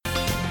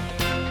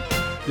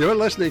You're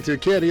listening to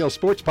KNEL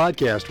Sports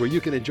Podcast, where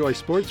you can enjoy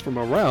sports from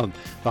around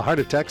the heart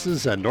of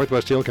Texas and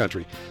Northwest Hill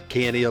Country.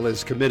 KNEL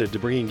is committed to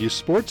bringing you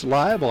sports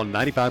live on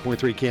 95.3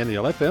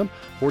 KNEL FM,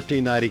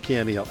 1490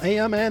 KNEL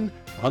AM, and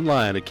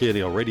online at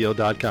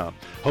KNELradio.com.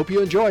 Hope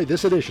you enjoy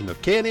this edition of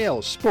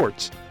KNEL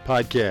Sports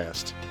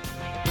Podcast.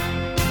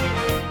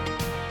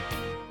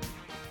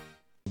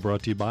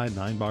 Brought to you by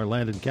 9 Bar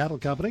Land and Cattle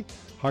Company,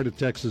 Heart of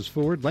Texas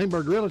Ford,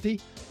 Laneburg Realty,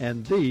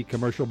 and The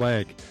Commercial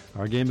Bank.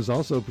 Our game is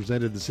also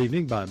presented this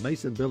evening by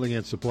Mason Building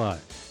and Supply,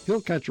 Hill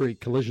Country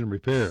Collision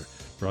Repair.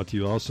 Brought to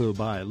you also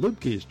by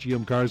Lubke's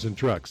GM Cars and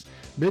Trucks,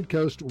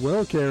 Midcoast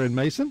Well Care in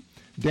Mason,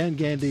 Dan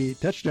Gandy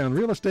Touchdown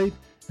Real Estate,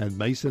 and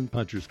Mason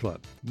Punchers Club.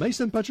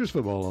 Mason Punchers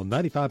Football on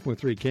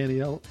 95.3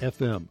 KNEL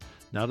FM.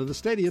 Now to the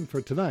stadium for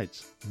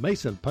tonight's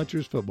Mason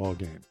Punchers football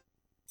game.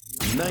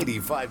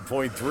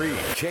 95.3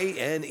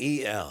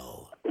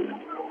 KNEL.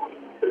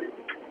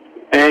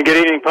 And good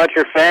evening,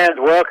 Puncher fans.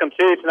 Welcome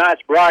to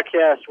tonight's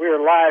broadcast. We are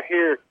live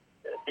here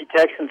at the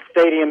Texan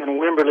Stadium in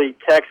Wimberley,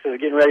 Texas,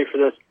 getting ready for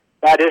this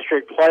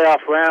by-district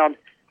playoff round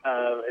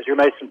as your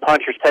Mason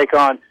Punchers take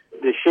on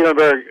the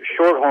Schulenberg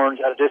Shorthorns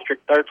out of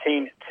District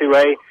 13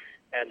 2A.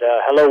 And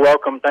hello,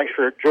 welcome. Thanks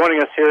for joining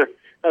us here.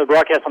 Another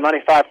broadcast on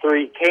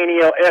 95.3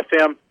 KNEL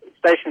FM. The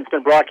station's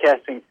been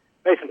broadcasting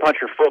Mason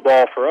Puncher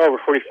football for over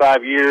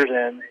 45 years,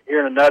 and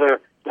here in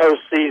another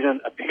postseason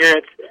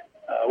appearance.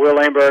 Will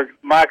Laneburg,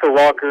 Michael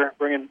Walker,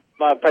 bringing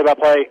live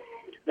play-by-play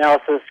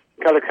analysis,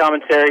 color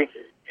commentary,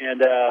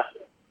 and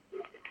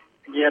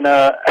again,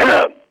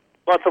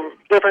 lots of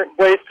different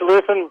ways to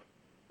listen.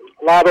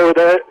 Live over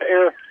there,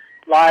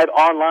 live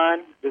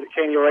online, visit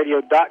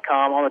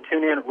KNELradio.com on the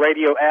TuneIn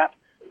radio app,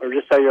 or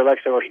just tell your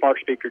Alexa or smart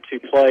speaker to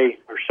play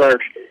or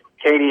search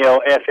KNEL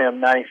FM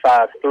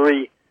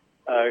 95.3.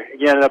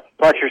 Again, the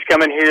Punchers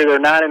coming here. They're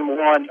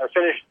 9-1, or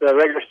finished the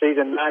regular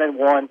season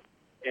 9-1,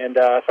 and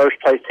first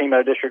place team out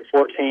of District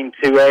 14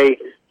 2A.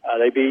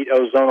 They beat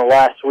Ozona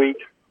last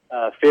week,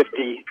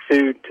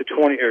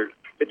 52-20 or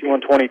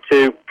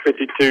 51-22,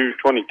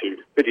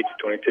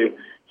 52-22.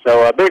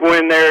 So a big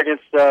win there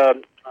against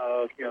that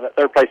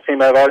third place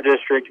team out of our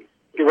district.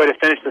 Good way to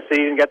finish the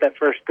season. Got that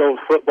first gold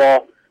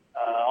football.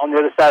 On the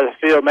other side of the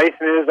field,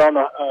 Mason is on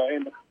the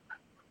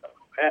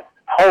at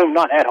home,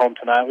 not at home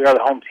tonight. We are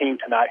the home team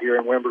tonight here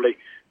in Wimberley.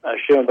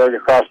 Schulenberg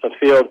across the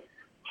field.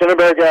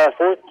 Schulenberg,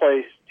 fourth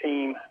place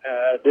team,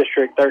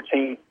 District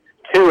 13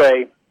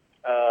 2A.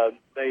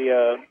 They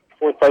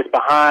fourth place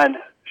behind.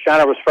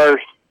 Shiner was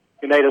first,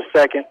 Grenada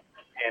second,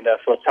 and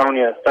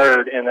Flatonia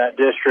third in that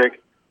district.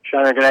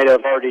 Shiner and Grenada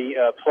have already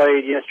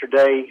played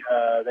yesterday.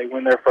 They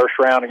win their first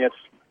round against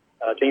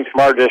teams from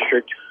our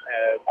district,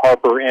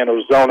 Harper and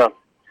Ozona.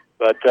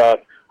 But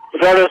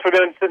regardless, we're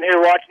going to sit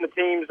here watching the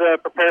teams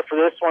prepare for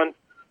this one.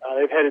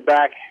 They've headed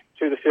back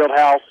to the field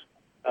house.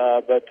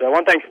 But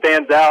one thing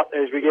stands out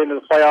as we get into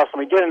the playoffs and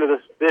we get into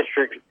this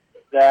district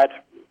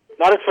that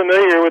not as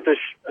familiar with the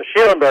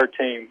Schulenberg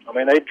team. I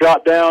mean, they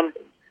dropped down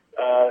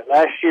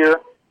last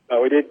year.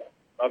 We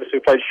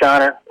played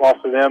Shiner,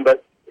 lost to them.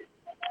 But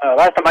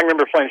last time I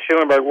remember playing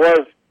Schulenberg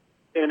was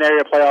in an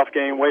area playoff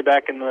game way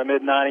back in the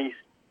mid-'90s,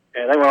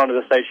 and they went on to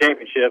the state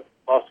championship,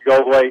 lost to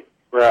Goldweight.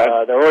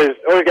 Right. They're always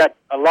got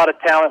a lot of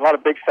talent, a lot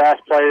of big,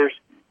 fast players,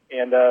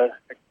 and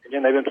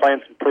again, they've been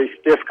playing some pretty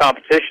stiff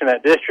competition in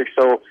that district.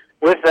 So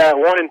with that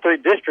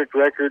 1-3 district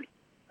record,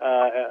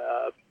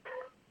 4-6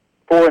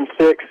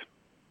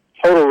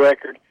 total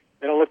record,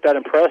 they don't look that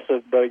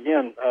impressive. But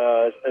again,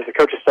 as the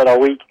coaches said all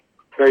week,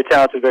 very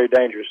talented, very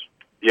dangerous.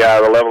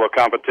 Yeah, the level of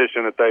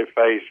competition that they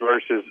face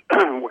versus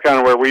kind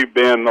of where we've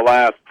been the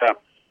last,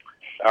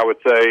 I would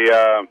say,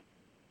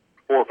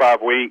 4 or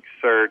 5 weeks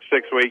or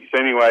 6 weeks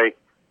anyway,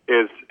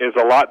 is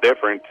a lot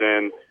different.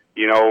 And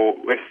you know,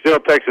 it's still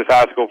Texas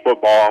high school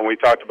football, and we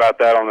talked about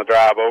that on the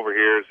drive over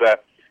here. Is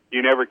that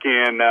you never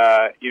can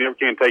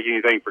take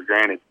anything for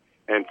granted.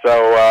 And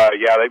so,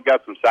 they've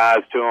got some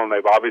size to them.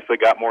 They've obviously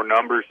got more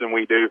numbers than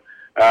we do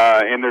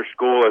in their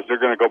school, as they're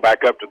going to go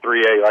back up to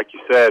 3A, like you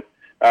said,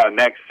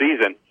 next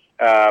season.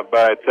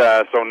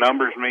 So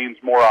numbers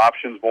means more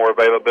options, more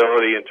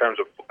availability in terms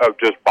of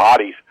just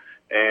bodies,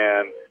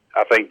 and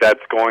I think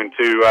that's going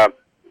to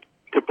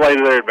play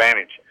to their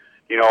advantage.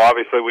 You know,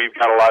 obviously we've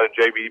got a lot of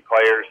JV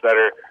players that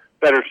are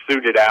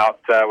suited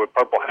out with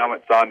purple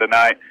helmets on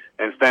tonight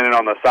and standing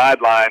on the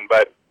sideline,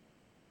 but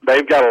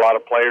they've got a lot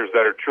of players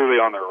that are truly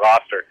on their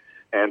roster.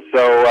 And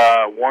so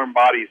warm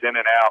bodies in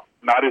and out,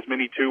 not as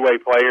many two-way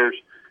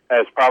players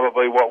as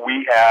probably what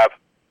we have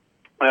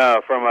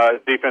from a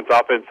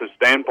defense-offensive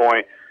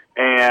standpoint.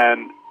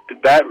 And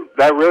that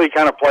really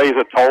kind of plays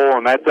a toll,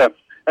 and that's a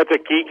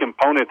key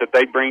component that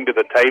they bring to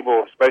the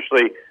table,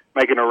 especially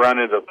making a run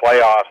into the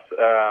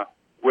playoffs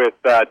with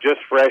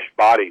just fresh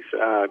bodies.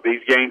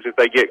 These games, if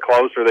they get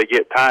close or they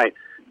get tight,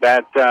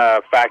 that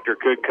factor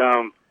could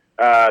come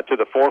to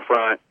the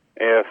forefront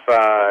if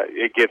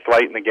it gets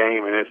late in the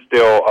game and it's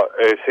still a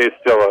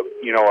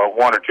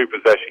 1 or 2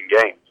 possession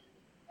game.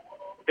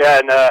 Yeah,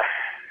 and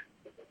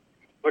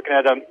looking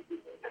at them,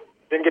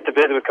 didn't get to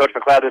visit with Coach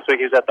McLeod this week.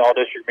 He was at the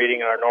all-district meeting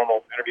in our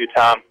normal interview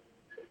time.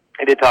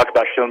 he did talk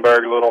about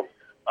Schulenberg a little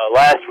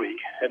last week,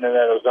 and then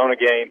that Ozona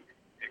game,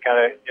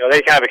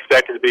 they kind of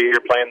expected to be here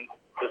playing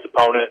this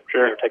opponent,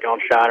 taking on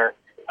Shiner.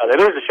 They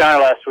lose to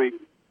Shiner last week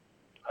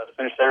to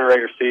finish their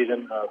regular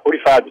season,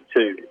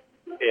 45-2.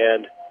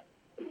 And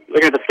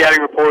looking at the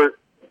scouting report,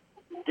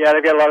 yeah,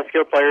 they've got a lot of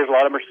skilled players. A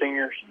lot of them are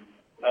seniors.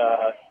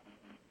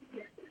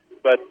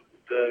 But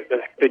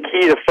the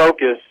key to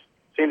focus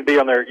seemed to be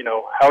on their,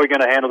 how are we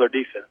going to handle their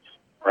defense?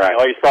 Right.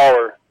 All you saw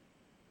were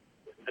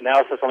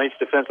analysis on each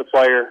defensive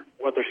player,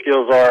 what their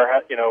skills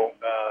are,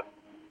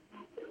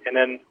 and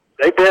then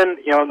they've been,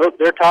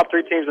 their top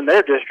three teams in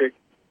their district,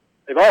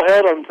 they've all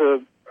held them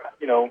to,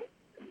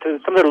 to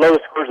some of their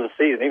lowest scores of the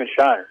season, even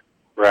Shiner.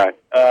 Right.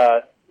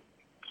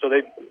 So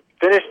they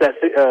finished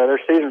their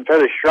season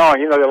fairly strong.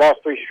 Even though they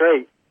lost 3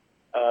 straight,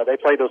 they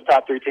played those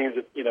top 3 teams,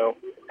 out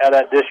of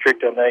that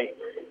district, and they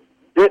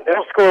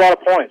don't score a lot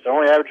of points. They're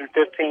only averaging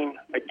 15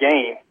 a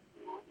game.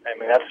 I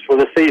mean, that's for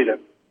the season.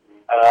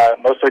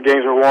 Most of their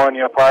games were won,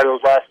 prior to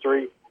those last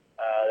 3.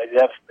 They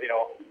have,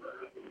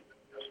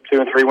 2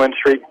 and 3 win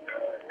streak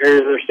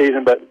areas of their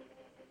season, but it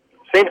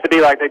seems to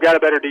be like they've got a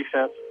better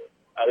defense.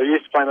 They're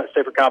used to playing that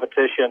safer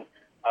competition.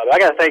 But I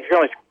got to think, if you're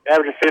only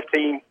averaging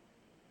 15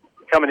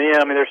 coming in,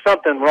 I mean, there's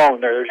something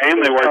wrong there.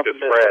 And they work the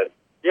spread.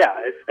 Yeah.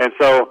 And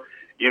so,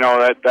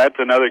 that's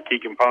another key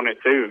component,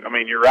 too. I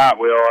mean, you're right,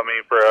 Will. I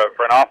mean, for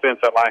an offense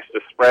that likes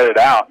to spread it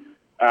out,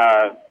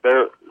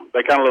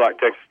 they kind of look like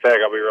Texas Tech,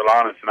 I'll be real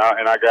honest. And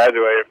I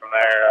graduated from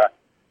there.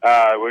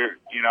 We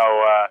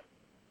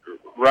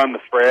run the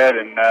spread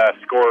and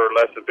score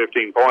less than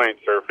 15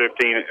 points or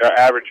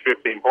average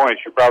 15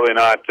 points. You're probably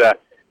not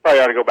probably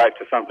ought to go back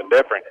to something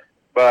different.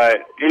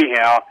 But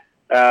anyhow,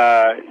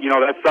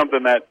 that's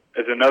something that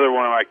is another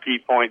one of my key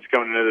points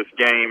coming into this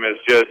game is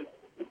just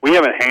we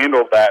haven't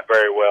handled that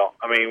very well.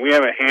 I mean, we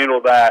haven't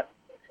handled that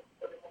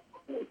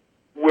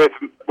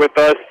with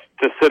us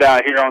to sit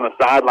out here on the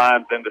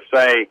sidelines and to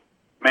say,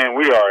 man,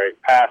 we are a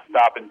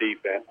pass-stopping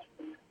defense.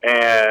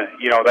 And,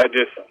 that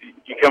just,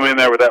 you come in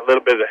there with that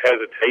little bit of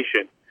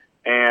hesitation.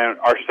 And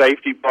our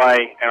safety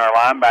play and our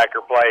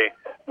linebacker play,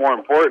 more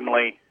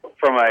importantly,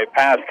 from a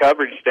pass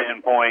coverage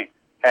standpoint,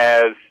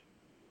 has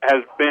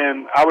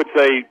been, I would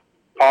say,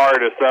 par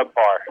to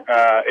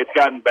subpar. It's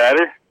gotten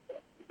better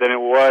than it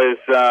was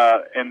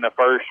in the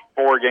first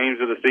 4 games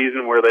of the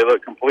season where they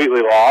looked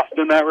completely lost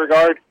in that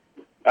regard.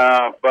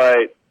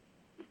 But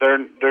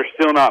they're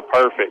still not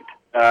perfect.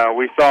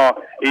 We saw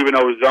even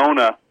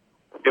Ozona.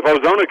 If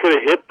Ozona could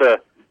have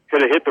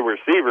hit the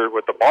receiver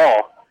with the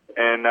ball,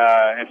 and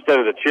instead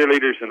of the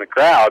cheerleaders in the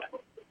crowd,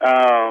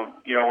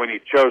 when he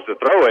chose to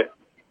throw it,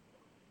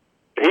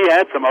 he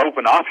had some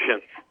open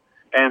options,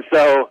 and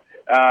so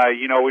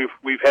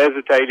we've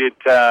hesitated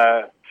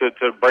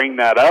to bring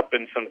that up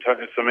in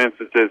some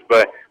instances,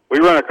 but we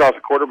run across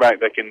a quarterback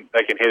that can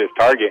hit his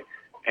target,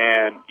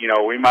 and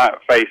we might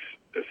face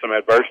some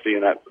adversity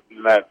in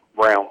that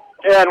realm.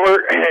 Yeah, and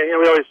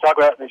we always talk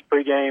about in these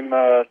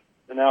pregame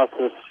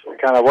analysis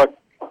kind of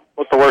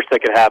what's the worst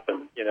that could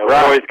happen. We're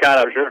always kind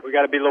of we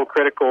got to be a little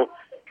critical.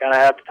 Kind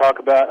of have to talk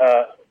about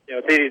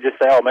it's easy to just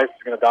say, oh,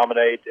 Mason's going to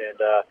dominate, and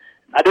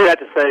I do have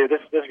to say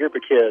this group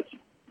of kids.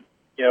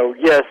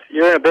 Yes,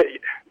 you're in a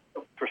bit.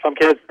 For some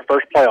kids, the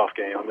first playoff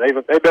game. I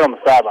mean, they've been on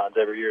the sidelines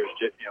every year,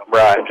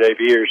 right, in JV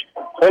years.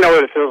 They know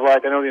what it feels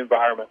like. They know the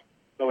environment.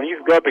 But when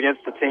you go up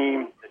against a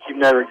team that you've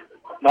never,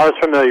 not as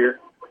familiar,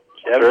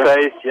 you haven't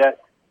faced yet,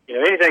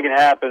 anything can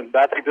happen.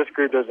 But I think this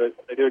group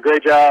they do a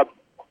great job.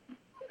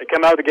 They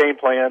come out with a game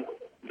plan.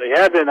 They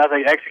have been, I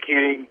think,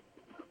 executing.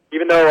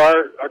 Even though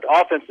our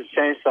offense has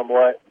changed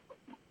somewhat,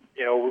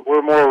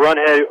 we're more run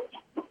heavy,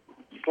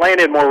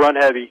 slanted more run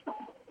heavy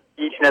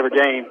each and every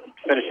game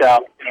to finish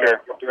out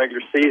the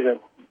regular season.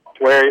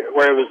 Where it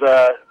was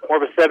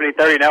more of a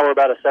 70-30, now we're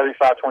about a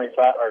 75-25,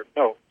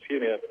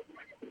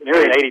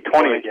 nearly an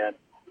 80-20 again,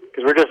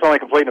 because we're just only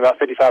completing about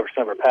 55%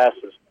 of our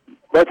passes.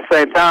 But at the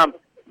same time,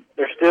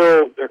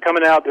 they're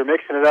coming out, they're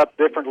mixing it up,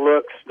 different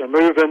looks, they're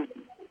moving.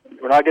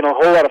 We're not getting a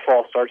whole lot of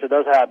false starts. It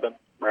does happen.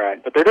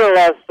 Right. But they're doing a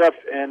lot of stuff,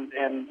 and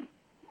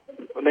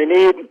when they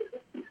need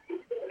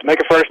to make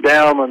a first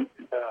down, when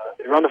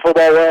they run the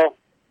football well,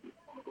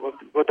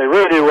 what they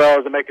really do well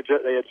is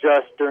they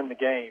adjust during the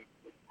game.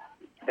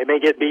 They may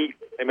get beat.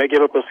 They may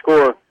give up a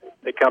score.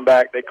 They come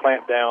back. They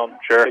clamp down.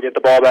 Sure. They get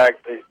the ball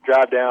back. They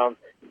drive down.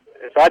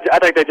 So I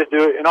think they just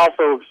do it. And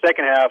also,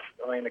 second half,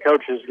 the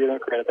coaches, give them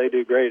credit. They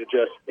do great at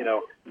just,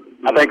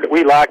 I think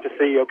we like to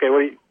see, okay,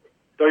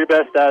 throw your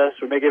best at us.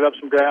 We may give up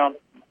some ground.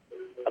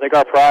 I think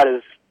our pride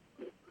is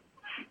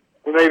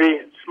we may be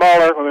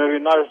smaller. We may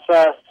be not as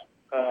fast.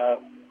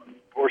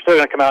 We're still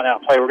going to come out now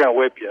and play. We're going to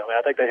whip you.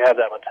 I think they have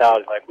that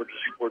mentality. Like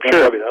we're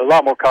going to be a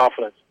lot more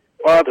confidence.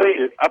 Well,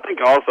 I think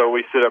also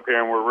we sit up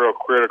here and we're real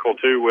critical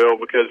too, Will,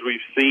 because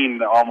we've seen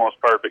the almost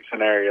perfect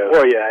scenarios.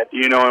 Well, yeah,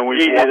 and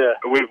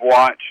we've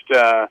watched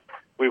them,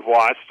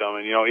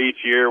 and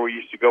each year we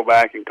used to go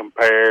back and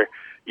compare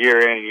year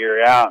in and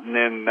year out, and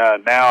then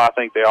now I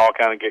think they all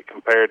kind of get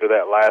compared to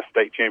that last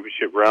state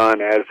championship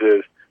run, as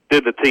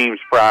did the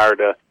teams prior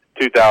to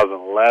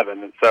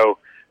 2011, and so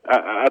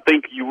I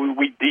think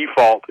we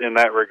default in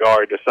that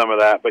regard to some of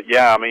that. But,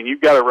 yeah, I mean,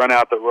 you've got to run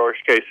out the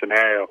worst-case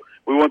scenario.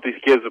 We want these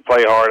kids to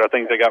play hard. I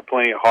think they got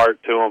plenty of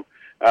heart to them.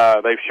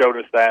 They've showed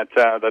us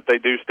that they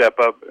do step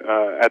up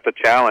at the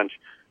challenge.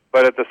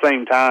 But at the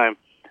same time,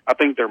 I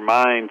think their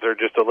minds are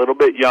just a little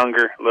bit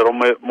younger, a little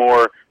bit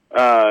more,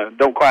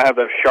 don't quite have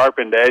those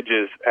sharpened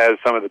edges as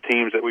some of the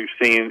teams that we've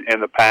seen in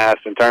the past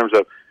in terms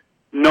of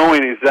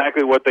knowing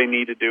exactly what they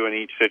need to do in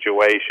each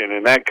situation.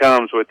 And that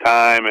comes with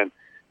time, and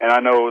I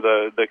know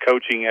the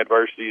coaching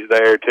adversities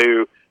there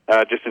too,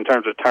 just in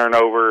terms of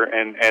turnover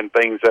and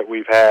things that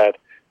we've had.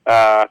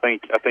 I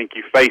think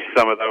you face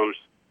some of those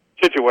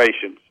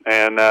situations,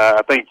 and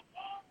I think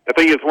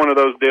it's one of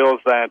those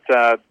deals that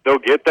they'll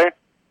get there,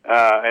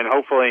 and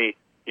hopefully,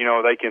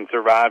 they can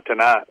survive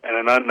tonight and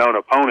an unknown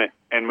opponent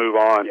and move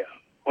on. Yeah.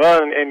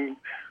 Well, and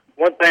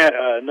one thing,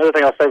 another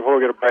thing I'll say before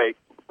we go to break,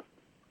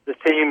 this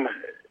team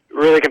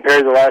really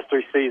compared to the last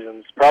 3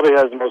 seasons probably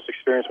has the most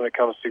experience when it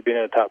comes to being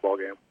in a top ball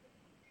game.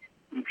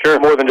 Sure,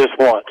 more than just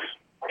once.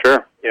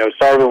 Sure.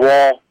 Started with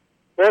Wall.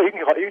 Well, you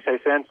can say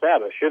San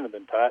Saba. It shouldn't have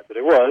been tight, but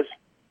it was.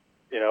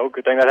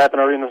 Good thing that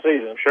happened early in the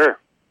season. Sure.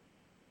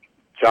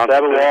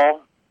 Saba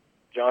Wall,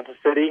 Johnson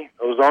City,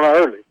 Ozona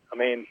early. I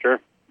mean, sure.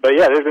 But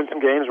yeah, there's been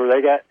some games where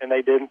they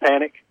didn't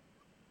panic.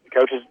 The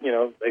coaches,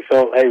 they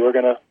felt, hey, we're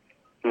gonna,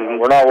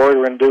 we're not worried.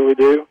 We're gonna do what we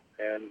do,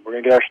 and we're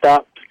gonna get our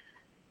stops,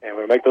 and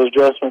we're gonna make those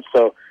adjustments.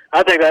 So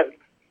I think that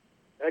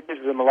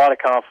gives them a lot of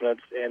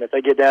confidence. And if they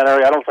get down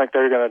early, I don't think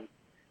they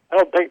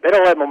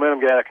don't let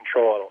momentum get out of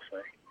control. I don't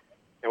think.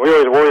 And we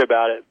always worry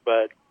about it,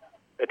 but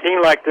a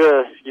team like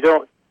this, you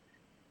don't,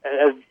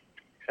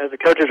 as the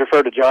coaches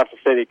referred to Johnson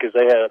City, because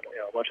they had a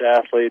bunch of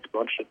athletes, a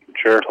bunch of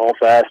tall,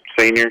 fast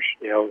seniors.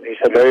 He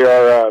said they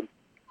are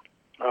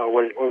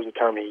what was the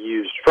term he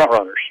used? Front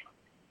runners.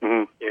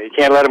 Mm-hmm. You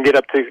can't let them get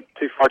up too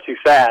far too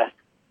fast.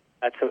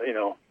 That's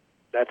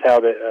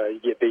how you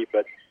get beat.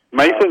 But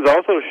Mason's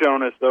also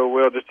shown us, though,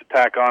 Will, just to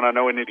tack on. I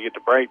know we need to get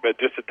to break, but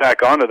just to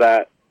tack on to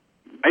that,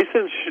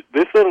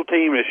 this little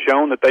team has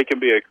shown that they can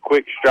be a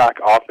quick strike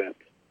offense.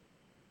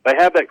 They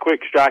have that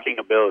quick striking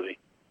ability.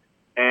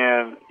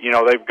 And,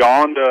 they've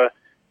gone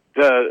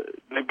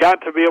they've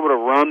got to be able to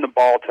run the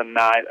ball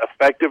tonight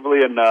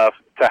effectively enough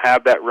to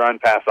have that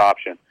run-pass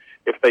option.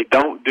 If they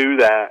don't do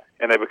that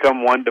and they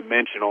become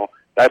one-dimensional,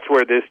 that's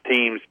where this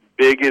team's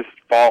biggest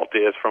fault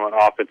is from an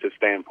offensive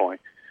standpoint.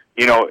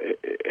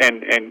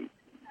 And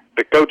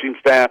the coaching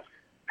staff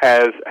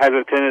has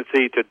a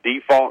tendency to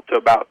default to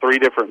about 3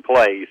 different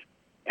plays,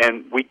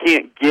 and we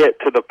can't get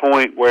to the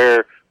point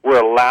where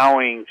we're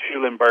allowing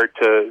Schulenberg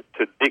to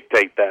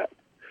dictate that.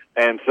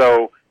 And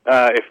so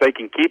if they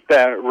can keep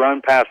that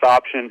run-pass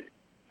option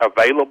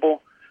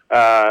available,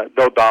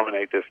 they'll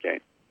dominate this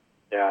game.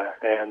 Yeah,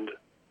 and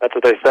that's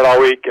what they said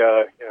all week.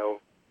 This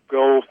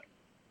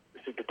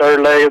is the third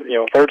leg,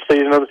 third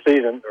season of the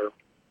season, or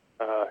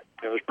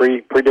it was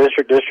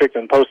pre-district, district,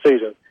 and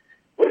postseason.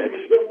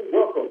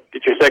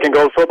 Get your second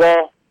goal of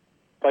football,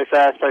 play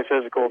fast, play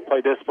physical,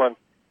 play discipline.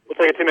 We'll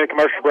take a 2-minute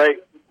commercial break.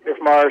 Hear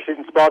from our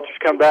season sponsors,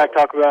 come back,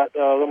 talk about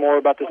a little more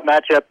about this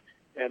matchup,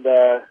 and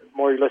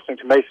more you're listening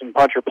to Mason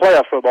Puncher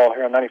playoff football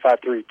here on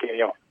 95.3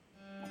 KNEL.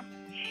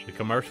 The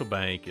Commercial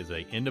Bank is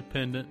an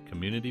independent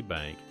community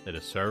bank that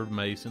has served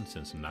Mason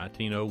since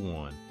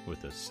 1901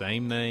 with the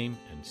same name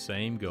and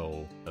same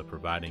goal of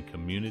providing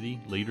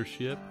community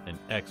leadership and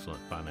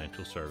excellent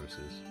financial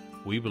services.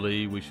 We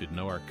believe we should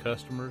know our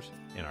customers,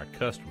 and our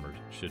customers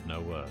should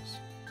know us.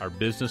 Our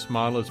business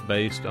model is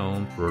based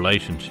on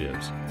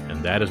relationships,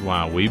 and that is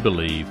why we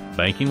believe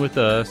banking with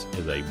us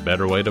is a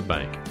better way to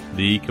bank.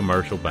 The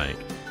Commercial Bank,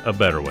 a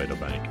better way to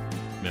bank.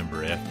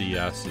 Member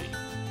FDIC.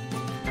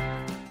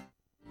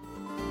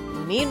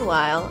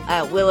 Meanwhile,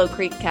 at Willow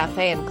Creek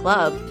Cafe and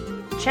Club,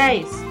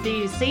 Chase, do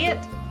you see it?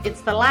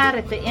 It's the light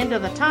at the end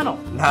of the tunnel.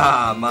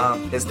 Nah,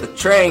 Mom, it's the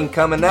train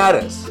coming at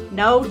us.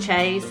 No,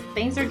 Chase,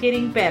 things are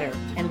getting better,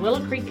 and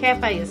Willow Creek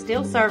Cafe is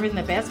still serving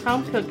the best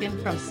home cooking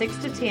from 6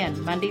 to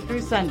 10, Monday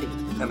through Sunday.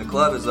 And the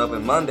club is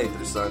open Monday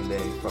through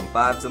Sunday from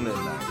 5 to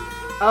midnight.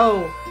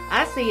 Oh,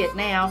 I see it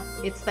now.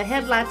 It's the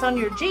headlights on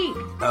your Jeep.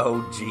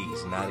 Oh,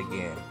 geez, not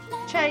again.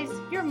 Chase,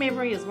 your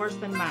memory is worse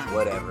than mine.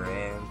 Whatever,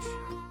 Ange.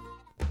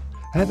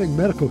 Having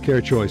medical care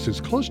choices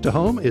close to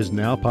home is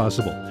now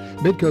possible.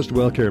 Midcoast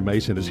WellCare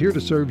Mason is here to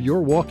serve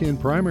your walk-in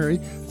primary,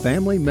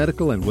 family,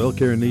 medical, and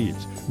WellCare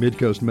needs.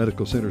 Midcoast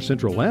Medical Center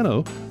Central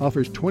Llano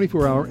offers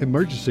 24-hour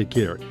emergency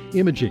care,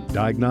 imaging,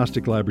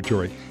 diagnostic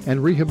laboratory,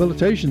 and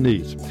rehabilitation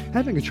needs.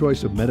 Having a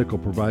choice of medical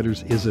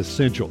providers is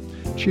essential.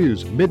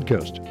 Choose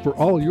Midcoast for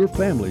all your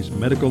family's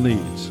medical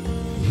needs.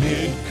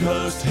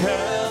 Midcoast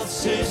Health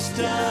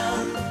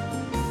System,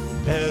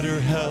 better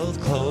health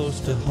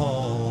close to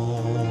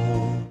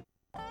home.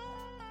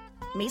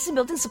 Mason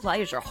Building Supply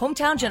is your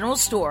hometown general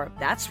store.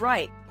 That's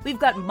right. We've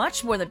got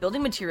much more than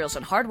building materials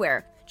and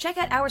hardware. Check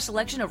out our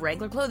selection of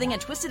Wrangler clothing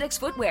and Twisted X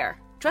footwear.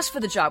 Dress for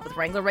the job with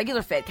Wrangler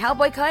Regular Fit,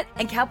 Cowboy Cut,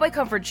 and Cowboy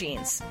Comfort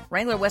jeans.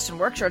 Wrangler Western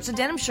work shirts and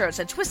denim shirts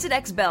and Twisted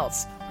X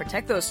belts.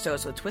 Protect those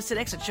toes with Twisted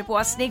X and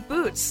Chippewa Snake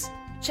boots.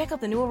 Check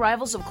out the new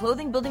arrivals of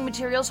clothing, building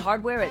materials,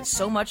 hardware, and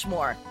so much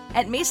more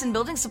at Mason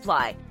Building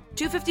Supply,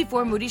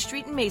 254 Moody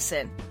Street in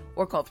Mason,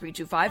 or call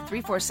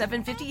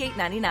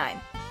 325-347-5899.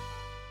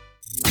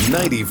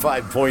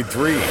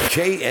 95.3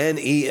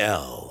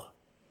 KNEL.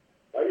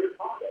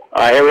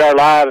 Here we are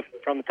live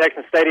from the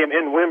Texas Stadium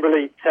in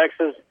Wimberley,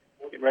 Texas.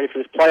 Getting ready for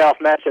this playoff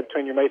matchup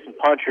between your Mason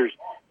Punchers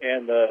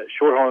and the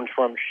Shorthorns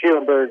from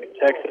Schulenberg,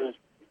 Texas.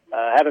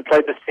 Haven't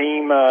played this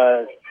team,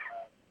 my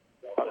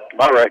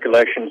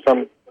recollection,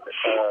 some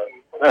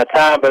amount of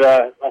time, but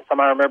last time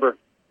I remember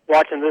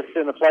watching this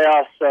in the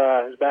playoffs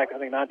was back, I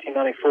think,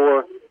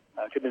 1994,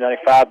 could be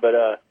 95,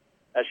 but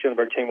that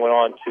Schulenberg team went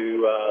on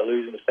to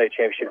lose in the state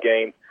championship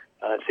game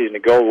that season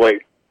of gold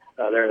weight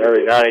there in the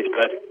early 90s.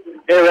 But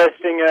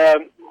interesting,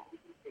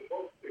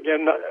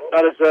 again,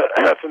 not as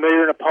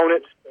familiar an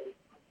opponent.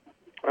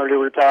 Earlier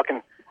we were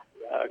talking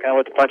kind of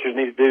what the Punchers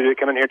need to do to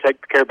come in here and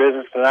take care of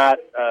business tonight.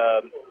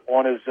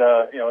 One is,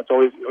 it's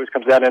always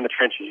comes down in the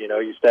trenches.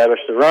 You establish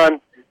the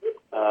run,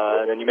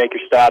 and then you make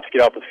your stops,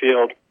 get off the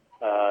field,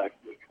 kind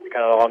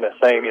of along that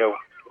same, you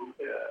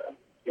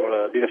want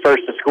to be the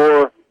first to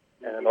score,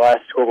 and then the last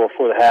to score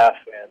before the half,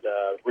 and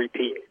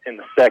repeat in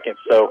the second.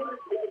 So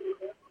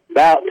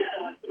about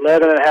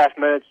 11 and a half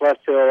minutes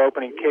left till our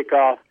opening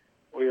kickoff.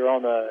 We were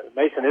on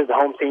Mason is the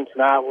home team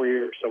tonight. We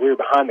were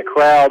behind the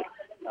crowd.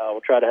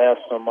 We'll try to have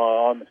some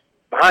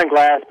behind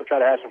glass, but try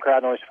to have some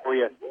crowd noise for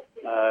you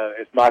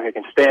if Micah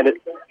can stand it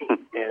in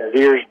his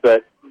ears.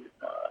 But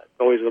it's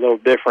always a little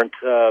different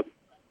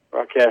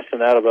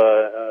broadcasting out of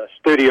a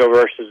studio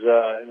versus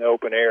in the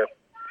open air.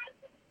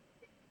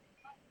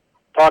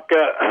 Talk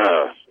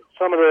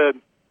some of the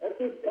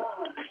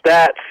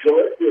stats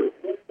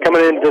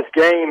coming into this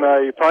game.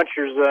 Your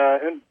Punchers,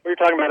 and we were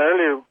talking about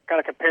earlier, kind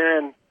of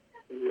comparing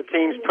the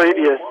teams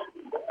previous.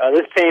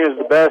 This team is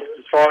the best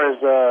as far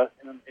as at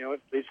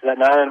least that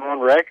 9-1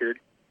 record.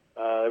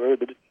 They were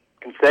the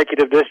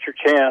consecutive district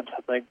champs.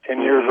 I think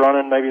 10 years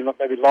running, maybe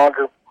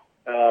longer.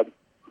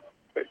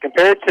 But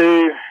compared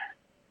to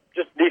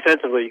just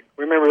defensively,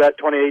 remember that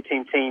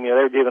 2018 team. They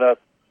were giving up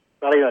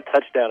not even a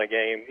touchdown a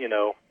game.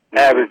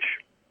 Average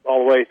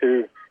all the way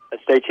through a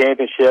state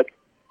championship.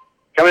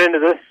 Coming into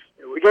this,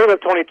 we gave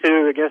up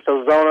 22 against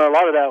Ozona. A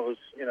lot of that was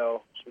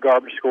some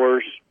garbage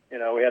scores. We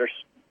had our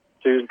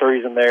 2s and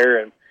 3s in there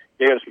and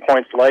gave us some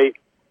points late.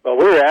 But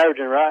we were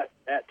averaging right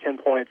at 10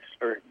 points,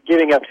 or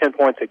giving up 10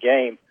 points a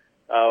game,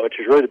 which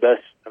is really the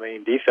best,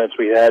 defense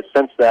we had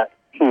since that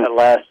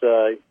last,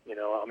 so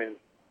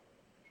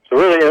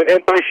really,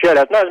 and 3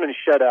 shutouts, not as many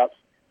shutouts.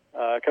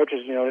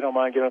 Coaches, they don't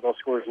mind giving up those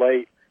scores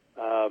late.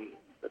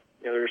 But,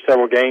 there were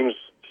several games,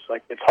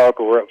 like it's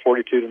Harper, we're up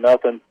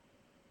 42-0,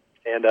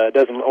 and it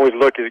doesn't always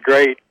look as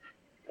great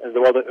as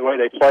the way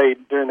they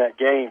played during that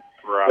game.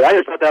 Right. But I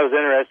just thought that was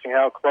interesting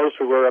how close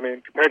we were.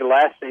 Compared to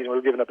last season, we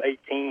were giving up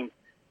 18.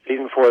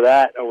 Season before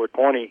that, over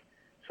 20.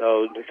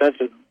 So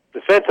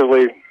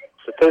defensively,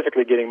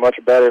 statistically getting much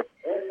better.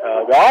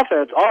 The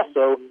offense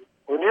also,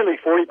 we're nearly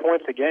 40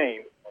 points a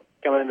game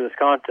coming into this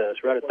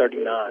contest, right at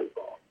 39.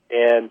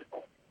 And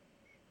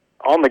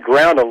on the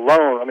ground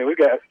alone, we've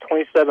got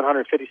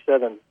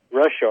 2,757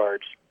 rush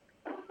yards.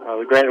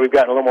 Granted, we've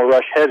gotten a little more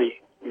rush heavy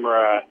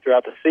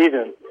throughout the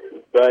season.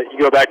 But you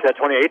go back to that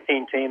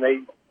 2018 team,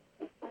 they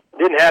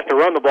didn't have to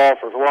run the ball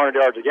for 400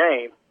 yards a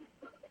game.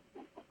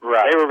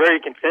 Right. They were very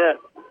content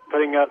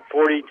putting up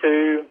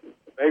 42,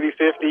 maybe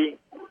 50,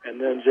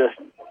 and then just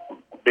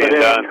being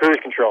done. Cruise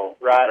control.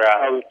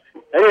 Right.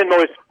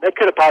 They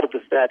could have potted the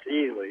stats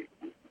easily,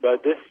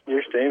 but this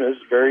year's team is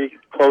very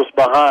close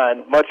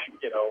behind. Much,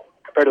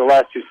 compared to the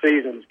last 2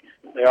 seasons,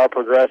 they are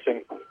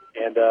progressing,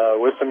 and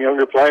with some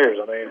younger players.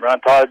 Ron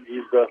Todd,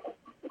 he's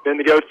been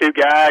the go-to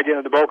guy,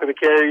 getting the bulk of the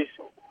carries.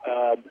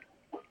 I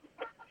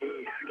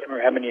can't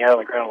remember how many he had on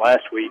the ground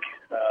last week.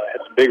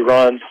 Had some big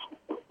runs.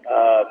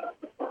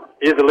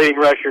 He is the leading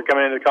rusher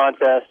coming into the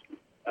contest.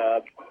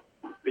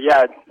 But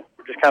yeah,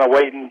 we're just kind of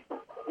waiting.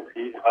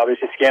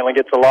 Obviously, Scantling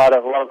gets a lot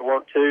of the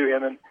work too.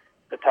 Him and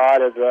the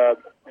Todd in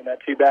that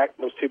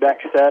those two back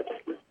sets.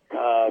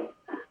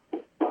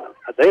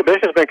 Isaiah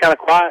Bishop's been kind of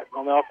quiet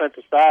on the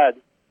offensive side.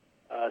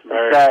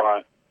 Very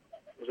quiet.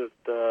 Was it?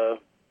 It's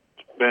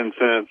been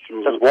since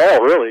Wall,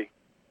 really.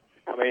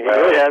 He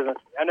really hasn't.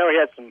 I know he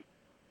had some.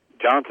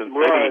 Johnson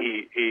said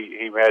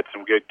he had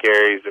some good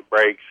carries at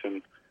breaks,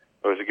 and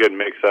it was a good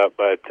mix-up,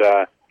 but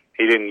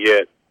he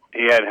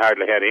hadn't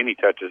hardly had any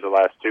touches the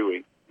last 2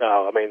 weeks.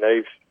 No,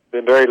 they've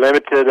been very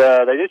limited.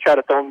 They did try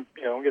to throw him,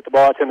 get the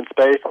ball out to him in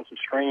space on some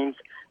screens.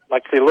 I'd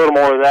like to see a little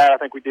more of that. I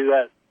think we do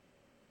that.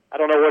 I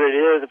don't know what it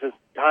is, if it's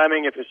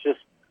timing, if it's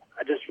just,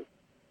 I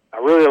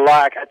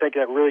think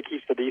that really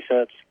keeps the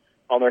defense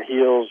on their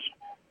heels.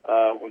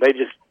 When they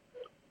just,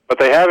 but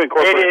they have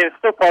incorporated. It's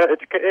still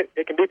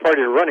it can be part of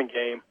your running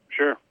game.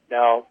 Sure.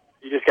 Now,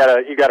 you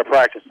gotta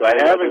practice. They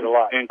have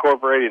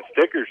incorporated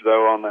stickers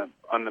though on the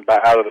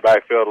out of the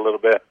backfield a little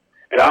bit.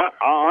 And I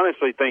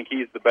honestly think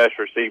he's the best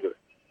receiver.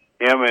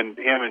 Him and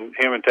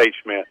Tate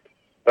Schmidt.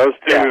 Those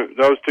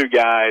two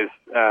guys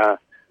are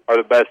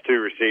the best 2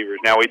 receivers.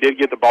 Now we did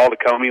get the ball to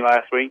Coney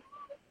last week,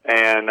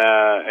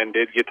 and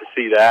did get to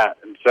see that.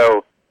 And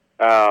so,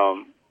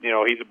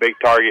 he's a big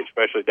target,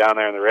 especially down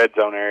there in the red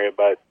zone area.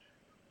 But,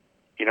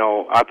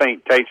 I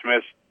think Tate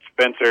Smith,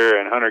 Spencer,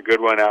 and Hunter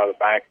Goodwin out of the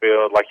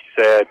backfield, like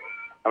you said,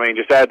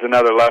 just adds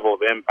another level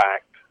of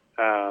impact.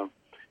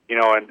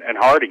 And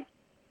Hardy,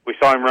 we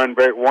saw him run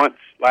once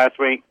last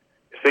week,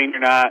 senior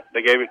night.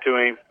 They gave it to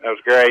him. That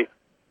was great,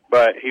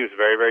 but he was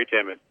very, very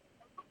timid.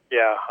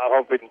 Yeah, I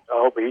hope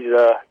he's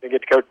going to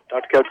get to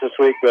talk to coach this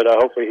week, but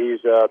hopefully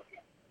he's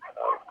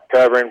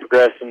recovering,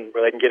 progressing,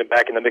 where they can get him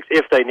back in the mix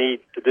if they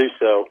need to do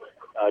so.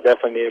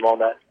 Definitely need him on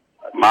that.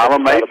 Mila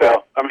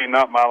Mayfield.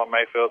 Not Mila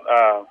Mayfield.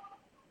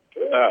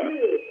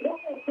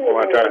 Who am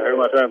I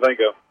trying to think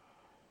of?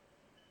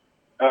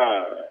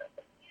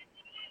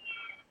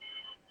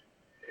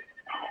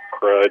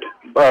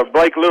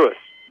 Blake Lewis.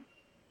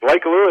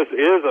 Blake Lewis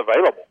is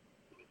available.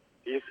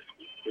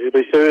 He'll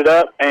be suited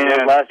up.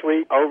 And last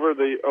week, over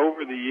the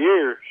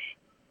years,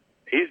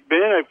 he's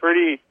been a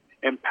pretty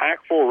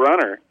impactful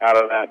runner out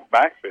of that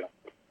backfield.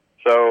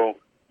 So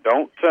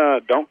don't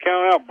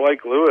count out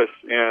Blake Lewis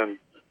in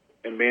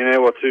being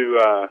able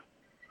to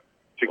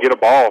get a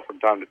ball from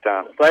time to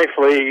time.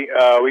 Thankfully,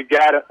 we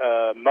got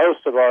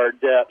most of our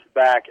depth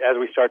back as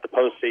we start the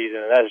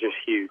postseason, and that's just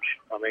huge.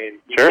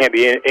 You can't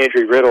be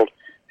injury riddled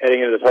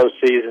heading into the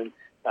postseason.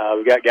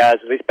 We've got guys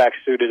at least back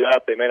suited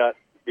up. They may not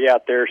be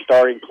out there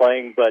starting,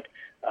 playing, but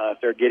if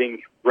they're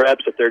getting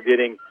reps, if they're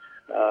getting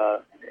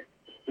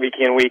week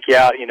in, week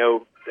out,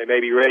 they may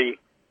be ready.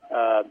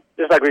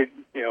 Just like what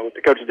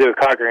the coaches did with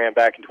Cockerham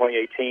back in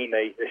 2018,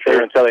 they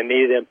stayed until they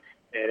needed him,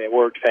 and it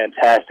worked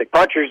fantastic.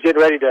 Punchers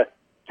getting ready to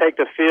take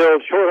the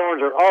field.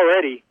 Shorthorns are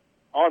already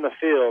on the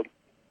field,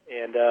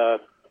 and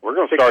we're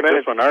going to start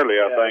this one early,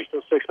 I think.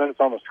 Still 6 minutes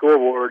on the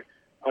scoreboard.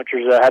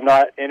 Punchers have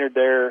not entered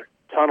their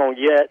tunnel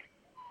yet,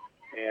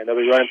 and they'll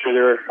be running through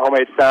their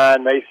homemade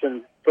sign,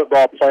 Mason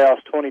Football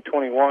Playoffs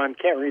 2021.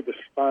 Can't read the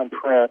fine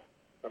print,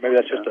 or maybe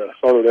that's just a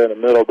photo there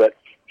in the middle, but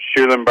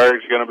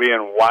Schulenberg's going to be in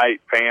white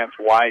pants,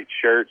 white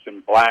shirts,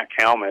 and black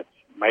helmets.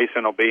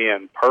 Mason will be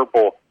in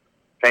purple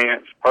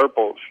pants,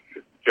 purple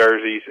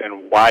jerseys,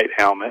 and white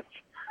helmets.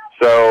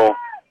 So,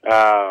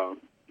 a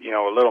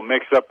little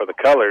mix-up of the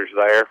colors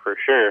there for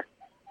sure.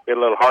 Be a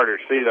little harder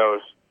to see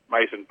those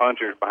Mason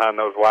punchers behind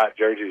those white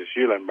jerseys of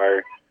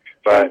Schulenberg.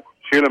 But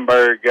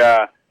Schulenberg,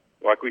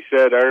 like we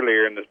said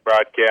earlier in this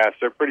broadcast,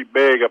 they're pretty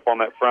big up on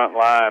that front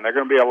line. They're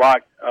going to be a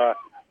lot,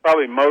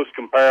 probably most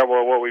comparable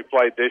to what we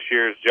played this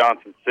year's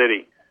Johnson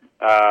City.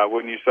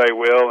 Wouldn't you say,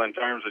 Will, in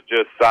terms of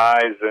just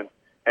size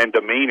and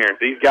demeanor?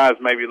 These guys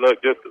maybe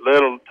look just a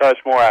little touch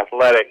more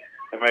athletic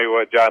than maybe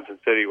what Johnson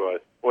City was.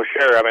 Well,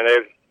 sure.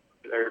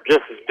 They're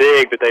just as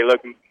big, but they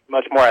look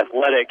much more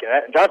athletic.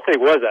 And Johnson City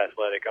was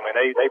athletic.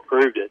 They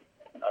proved it.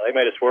 They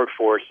made us work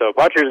for it. So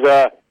Punchers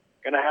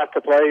going to have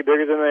to play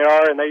bigger than they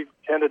are, and they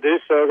tend to do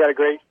so. Got a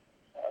great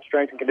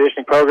strength and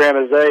conditioning program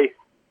as they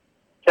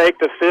take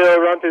the field,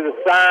 run through the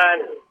sign,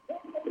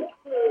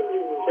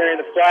 carrying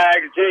the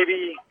flags.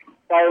 JV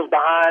follows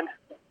behind,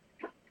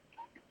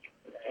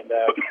 and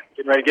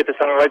getting ready to get this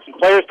underway. Some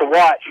players to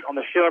watch on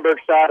the Schulenberg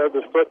side of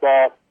the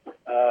football,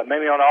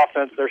 mainly on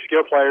offense. They're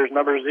skill players.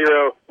 Number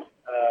 0,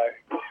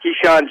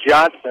 Keyshawn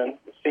Johnson,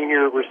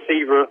 senior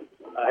receiver.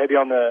 He'll be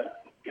on the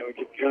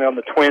generally on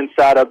the twin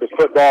side of the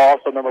football.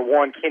 Also, number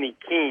 1, Kenny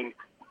King,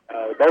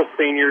 both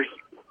seniors.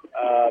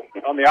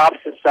 On the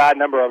opposite side,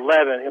 number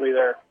 11, he'll be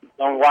their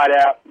lone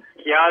wideout,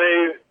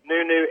 Keanu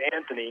Nunu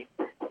Anthony,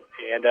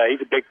 and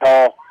he's a big,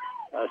 tall,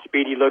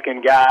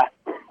 speedy-looking guy.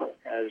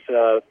 As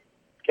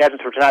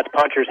captains for tonight's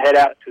Punchers head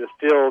out to the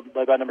field,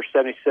 led by number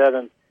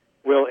 77,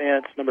 Will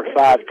Ince, number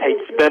 5, Tate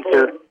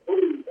Spencer,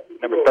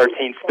 number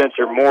 13,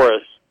 Spencer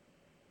Morris.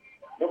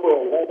 Number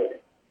 11,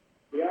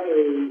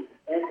 Keanu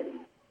Anthony.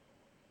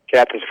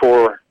 Captains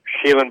for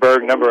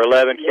Schulenberg, number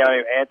 11,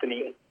 Keanu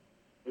Anthony.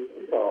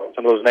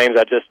 Some of those names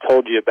I just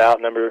told you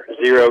about. Number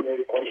 0,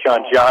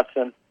 Keyshawn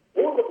Johnson.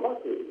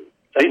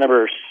 That's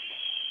number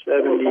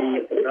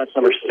 70. That's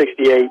number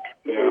 68,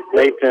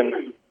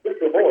 Nathan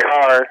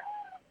Carr.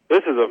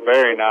 This is a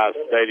very nice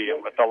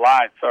stadium, but the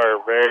lights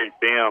are very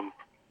dim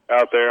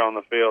out there on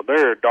the field.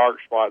 There are dark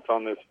spots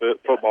on this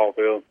football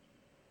field,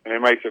 and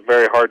it makes it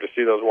very hard to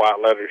see those white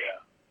letters.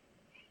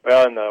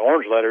 Well, and the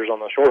orange letters on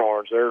the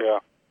Shorthorns, they're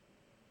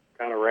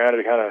kind of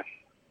rounded, kind of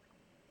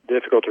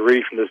difficult to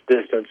read from this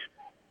distance.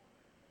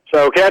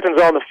 So captain's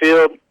on the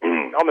field.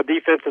 On the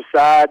defensive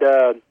side,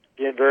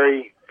 again,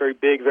 very, very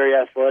big, very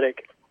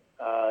athletic.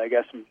 They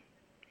got some.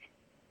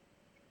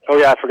 Oh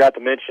yeah, I forgot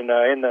to mention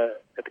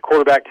at the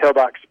quarterback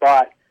tailback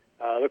spot.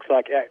 Looks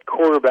like at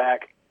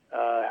quarterback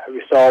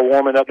we saw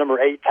warming up number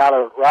 8,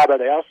 Tyler Ryba.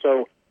 They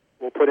also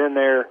will put in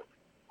there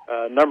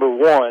number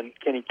 1,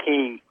 Kenny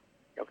King,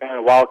 kind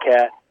of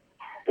wildcat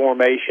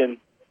formation,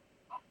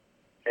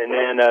 and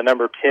then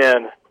number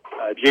 10,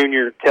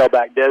 junior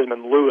tailback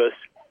Desmond Lewis.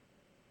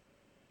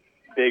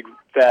 Big,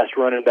 fast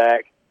running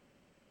back.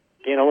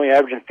 Again, only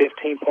averaging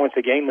 15 points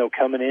a game, though,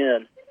 coming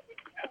in.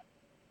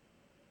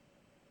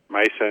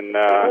 Mason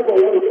wins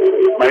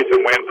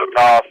the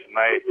toss, and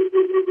they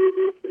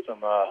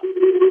some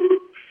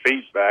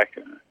feet back.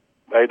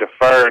 They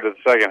defer to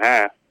the second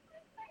half.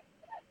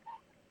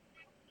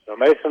 So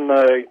Mason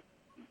does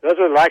what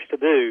he likes to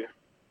do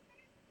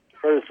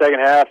for the second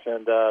half,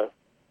 and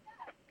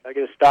I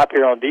get a stop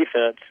here on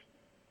defense.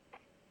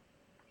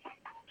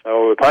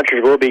 So the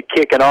punchers will be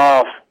kicking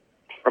off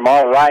from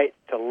all right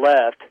to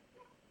left.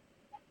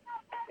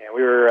 And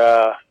we were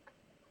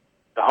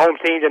the home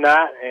team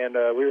tonight, and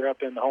we were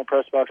up in the home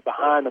press box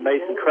behind the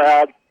Mason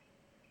crowd.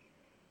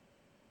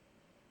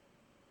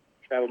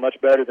 Traveled much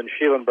better than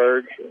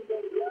Schulenberg.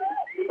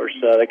 Of course,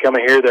 they come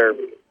in here, they're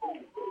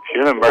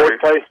Schulenberg, 4th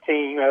place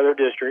team out of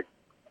their district.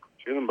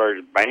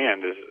 Schulenberg's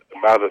band is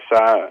about the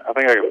size. I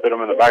think I can fit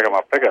them in the back of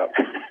my pickup.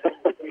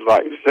 There's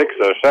like 6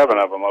 or 7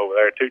 of them over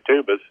there, 2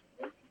 tubas.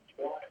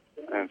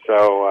 And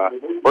so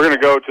we're going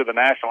to go to the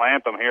national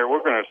anthem here.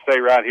 We're going to stay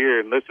right here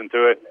and listen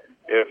to it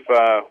if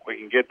we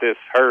can get this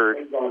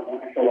heard.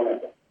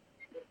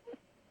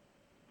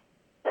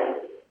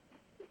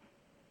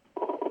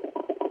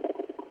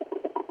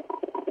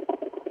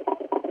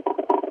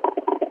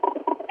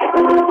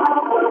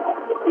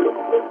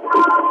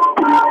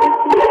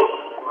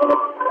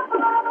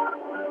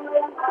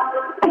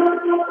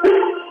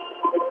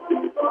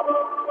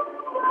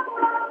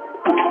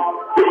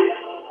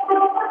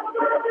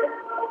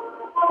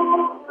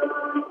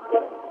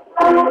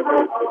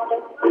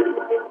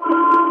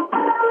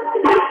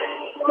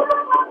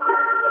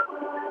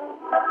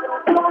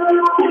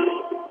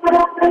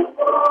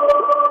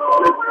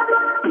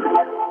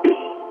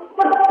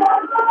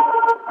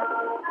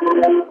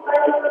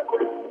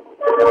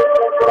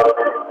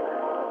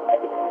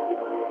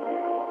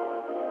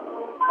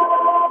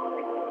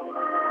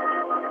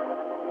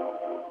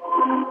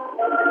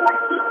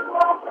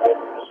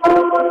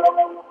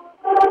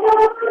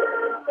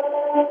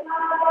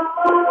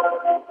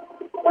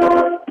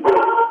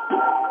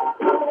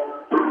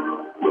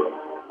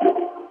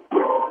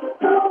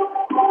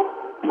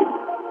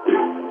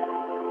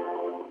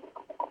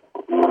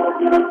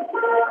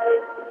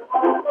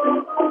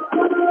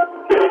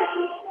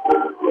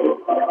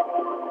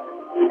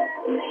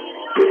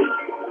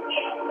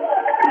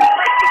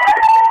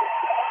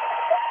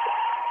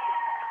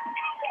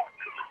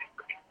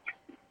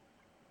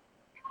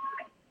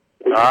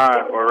 All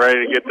right, we're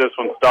ready to get this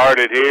one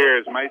started here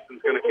as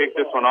Mason's going to kick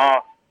this one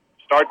off,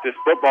 start this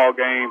football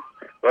game.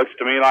 Looks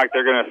to me like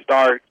they're going to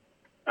start,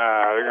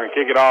 they're going to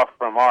kick it off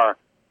from our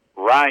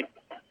right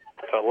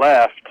to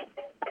left.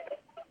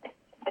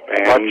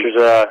 And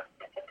Punchers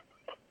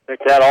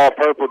picked out all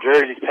purple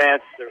jerseys,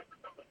 pants. They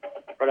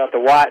brought out the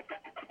white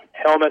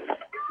helmets.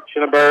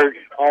 Schulenberg,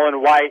 all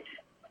in white,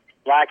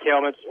 black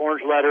helmets,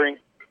 orange lettering.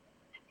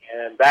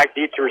 And back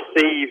deep to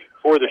receive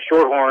for the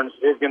Shorthorns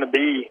is going to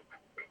be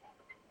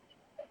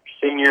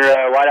senior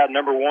wideout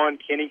number 1,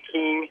 Kenny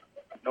King.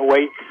 No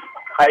weight,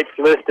 heights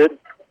listed.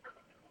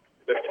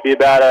 Looks to be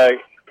about a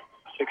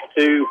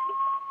 6'2",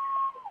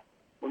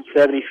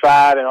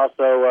 175, and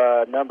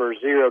also number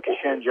 0,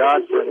 Kishen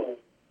Johnson,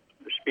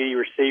 the speedy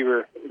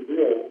receiver,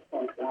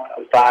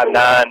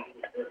 5'9",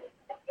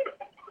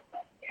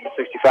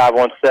 65,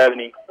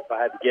 170, if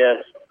I had to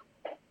guess.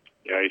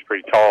 Yeah, he's a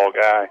pretty tall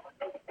guy.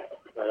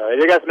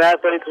 They got some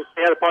athletes. We'll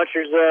see how the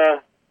punchers,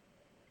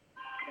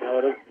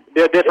 it'll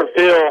be a different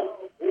feel.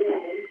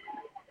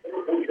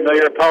 You know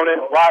your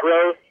opponent, White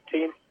Rose,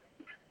 tease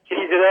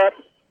it up.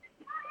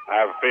 I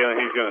have a feeling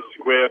he's going to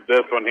squib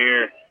this one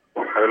here,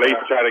 or at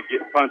least try to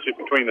punch it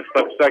between the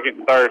second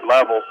and third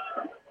levels.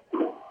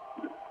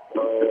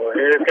 So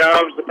here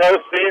comes the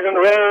postseason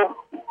roll.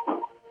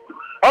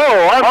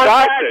 Oh,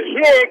 onside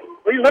kick.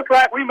 We look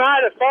like we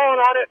might have fallen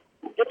on it.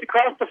 Gets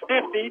across the 50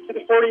 to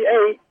the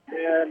 48,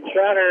 and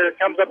Schreiner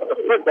comes up with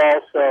the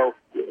football. So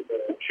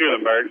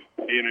Schulenberg,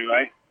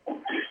 anyway.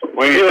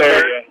 We ain't there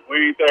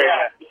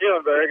yet.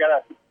 Schulenberg,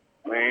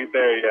 we ain't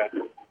there yet.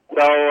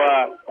 So,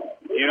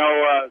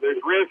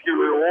 there's risk and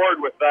reward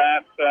with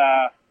that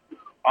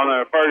on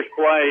the first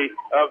play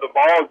of the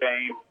ball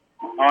game,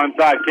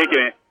 onside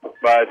kicking it.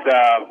 But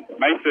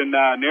Mason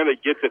nearly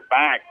gets it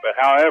back. But,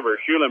 however,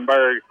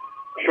 Schulenberg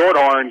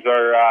Shorthorns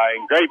are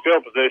in great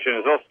field position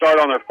as they'll start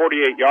on their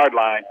 48-yard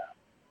line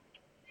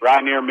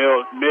right near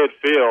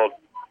midfield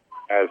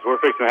as we're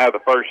fixing to have the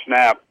first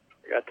snap.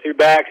 We got 2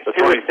 backs, 2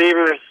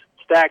 receivers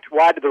stacked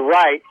wide to the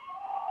right.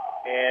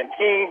 And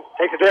King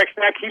takes a direct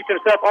snap, keeps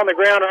himself on the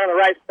ground on the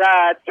right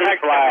side. 2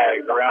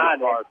 flags around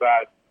the far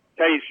side.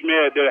 Teddy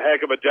Schmidt did a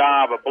heck of a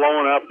job of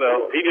blowing up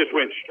he just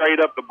went straight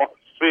up the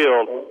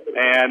field.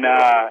 And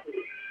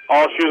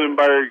all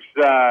Schulenberg's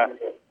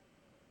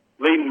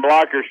leading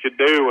blockers should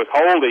do was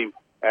hold him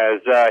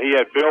as he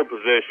had field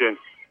position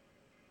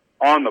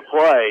on the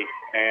play.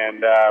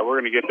 And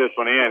we're going to get this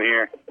one in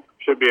here.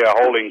 Should be a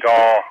holding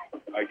call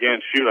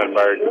against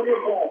Schulenberg.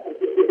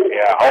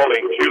 Yeah,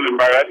 holding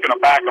Schulenberg. That's going to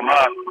back them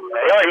up.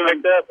 They only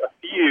picked up a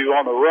few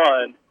on the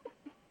run.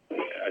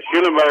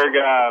 Schulenberg,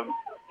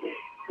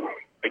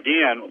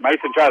 again,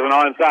 Mason tries an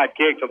onside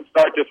kick to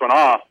start this one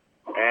off.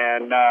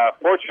 And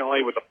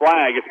fortunately, with the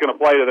flag, it's going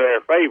to play to their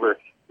favor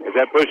as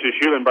that pushes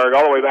Schulenberg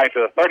all the way back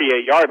to the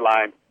 38-yard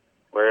line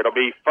where it'll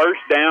be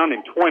first down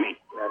and 20.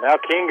 And now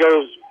King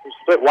goes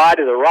split wide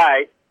to the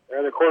right. Their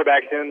other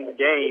quarterback's in the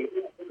game.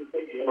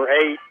 Number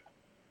 8,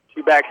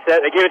 two-back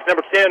set. They give it to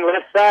number 10,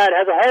 left side.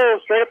 Has a hole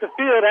straight up the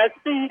field. Has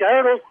speed.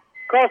 Hurdles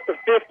across the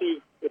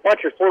 50. The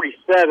puncher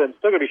 47.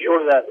 Still going to be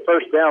short of that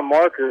first down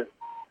marker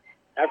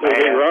after the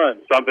big run.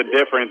 Something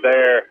different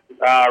there.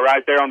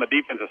 Right there on the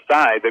defensive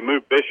side. They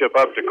moved Bishop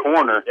up to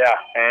corner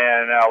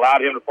and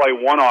allowed him to play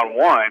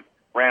one-on-one.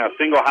 Ran a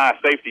single high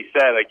safety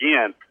set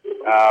again,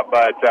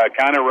 but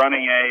kind of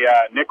running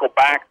a nickel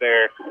back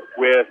there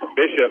with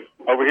Bishop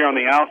over here on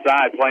the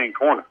outside playing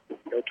corner.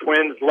 The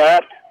Twins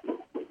left,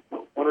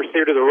 one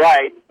receiver to the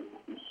right.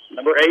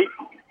 Number 8,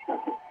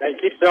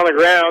 and keeps it on the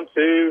ground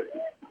to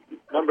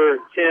number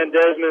 10,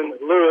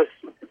 Desmond Lewis.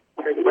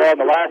 Carried the ball in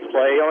the last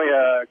play, only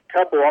a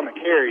couple on the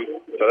carry.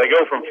 So they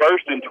go from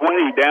 1st and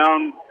 20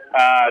 down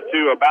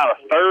to about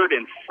a 3rd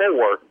and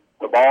 4.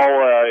 The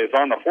ball is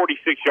on the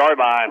 46-yard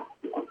line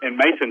in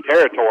Mason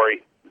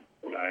territory.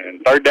 And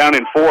 3rd down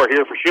and 4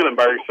 here for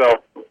Schulenberg. So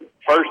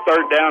first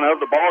 3rd down of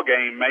the ball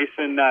game.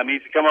 Mason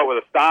needs to come up with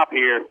a stop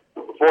here,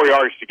 4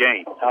 yards to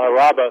gain. Tyler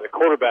Rabba, the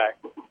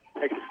quarterback,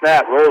 takes a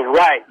snap, rolls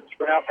right,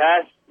 sprint out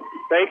pass,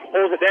 fakes,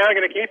 pulls it down,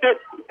 going to keep it,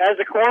 has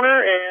the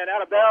corner, and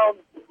out of bounds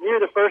near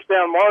the first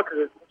down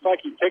marker. Looks like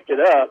he picked it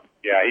up.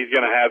 Yeah, he's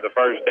going to have the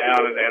first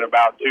down and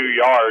about 2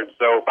 yards.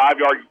 So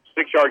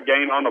 6-yard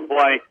gain on the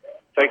play.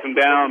 Takes them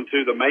down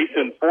to the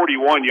Mason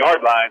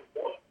 41-yard line,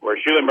 where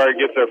Schulenberg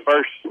gets their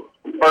first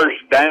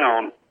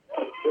down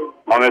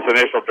on this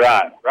initial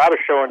drive.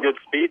 Robert's showing good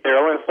speed there,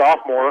 only a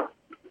sophomore.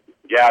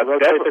 Yeah,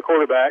 definitely the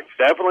quarterback.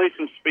 Definitely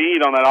some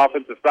speed on that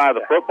offensive side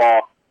of the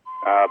football.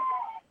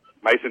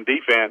 Mason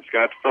defense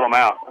going to have to fill them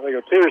out. They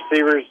go 2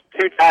 receivers,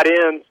 2 tight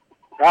ends.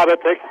 Robert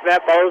takes the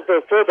snap, follows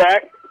the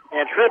fullback,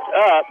 and trips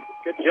up.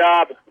 Good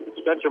job.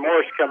 Spencer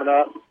Morris coming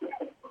up.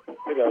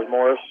 There goes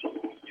Morris.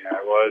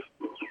 Yeah, it was.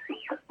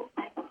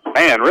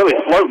 Man, really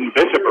floating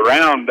Bishop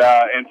around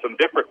in some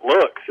different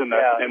looks in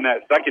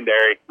that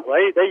secondary.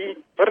 Well, they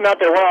put him out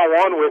there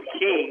one-on-one with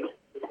King.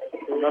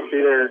 It must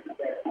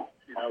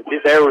be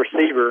their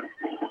receiver.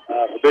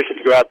 For Bishop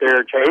to go out there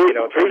and change,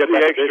 take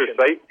the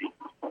extra safety.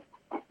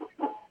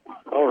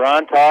 Oh,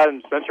 Ron Todd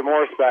and Spencer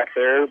Morris back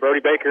there. Brody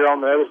Baker on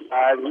the other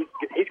side.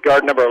 He's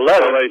guard number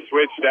 11. So they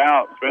switched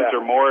out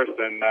Spencer Morris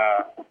and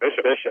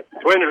Bishop.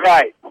 Twins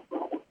right.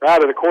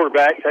 Ryder, the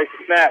quarterback, takes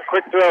a snap.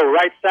 Quick throw,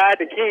 right side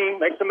to King.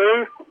 Makes a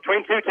move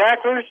between 2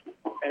 tacklers.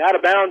 And out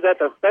of bounds at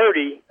the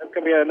 30. That's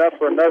going to be enough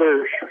for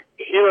another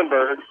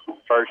Schulenberg.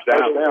 First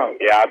down.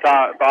 Yeah, I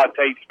thought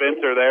Tate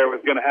Spencer there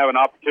was going to have an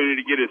opportunity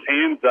to get his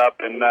hands up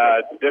and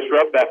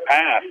disrupt that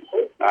pass.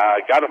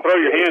 Got to throw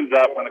your hands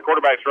up when the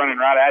quarterback's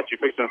running right at you,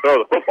 fixing to throw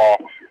the football.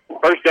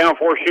 First down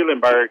for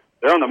Schulenberg.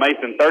 They're on the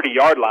Mason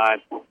 30-yard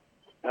line.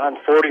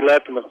 9:40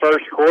 left in the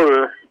first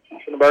quarter.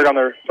 Schulenberg on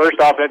their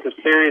first offensive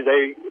series,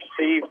 they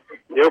received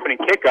the opening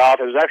kickoff.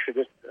 It was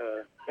actually just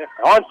an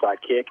onside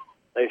kick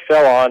they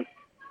fell on.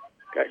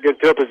 Got good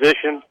field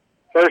position.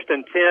 1st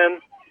and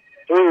 10.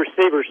 3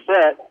 receivers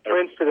set.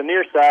 Twins to the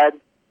near side.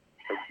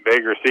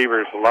 Big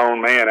receivers,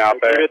 lone man out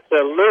there. It's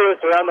Lewis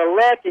around the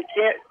left. He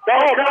can't. Go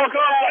out.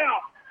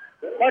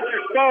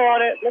 Puncher skull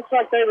on it. Looks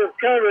like they were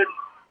covered.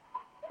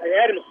 They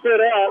had him stood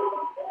up.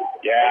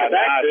 Yeah,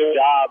 nice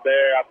job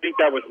there. I think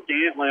that was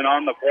Scantlin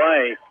on the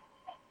play.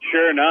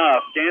 Sure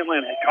enough,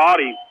 Scantlin caught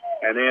him,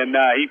 and then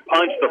he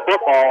punched the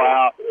football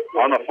out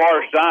on the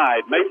far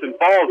side. Mason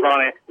falls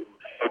on it.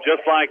 So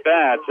just like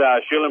that,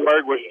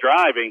 Schulenberg was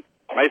driving.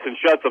 Mason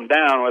shuts them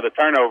down with a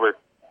turnover.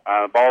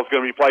 The ball's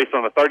going to be placed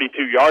on the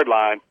 32-yard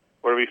line,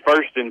 where it'll be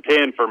 1st and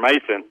 10 for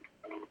Mason.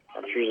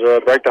 Punchers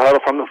break the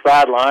huddle from the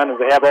sideline, as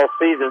they have all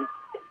season.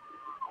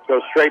 Go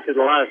straight to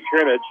the line of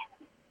scrimmage.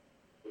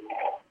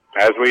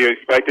 As we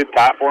expected,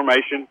 tight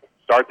formation,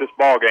 start this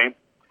ball game.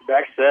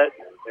 Back set.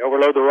 They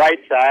overload the right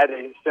side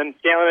and send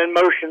Scanlon in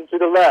motion to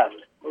the left.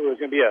 Ooh, it's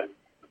going to be a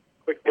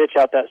quick pitch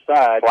out that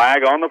side.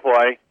 Flag on the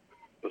play.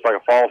 Looks like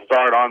a false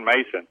start on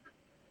Mason.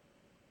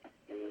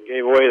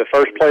 Gave away the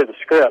first play of the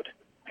script.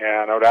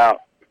 Yeah, no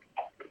doubt.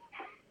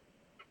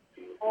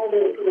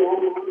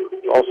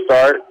 False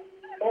start.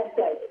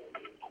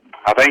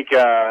 I think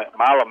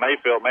Mila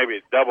Mayfield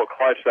maybe double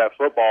clutched that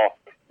football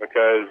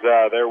because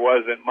there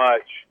wasn't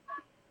much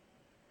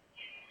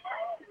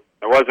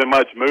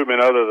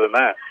movement other than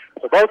that.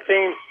 So both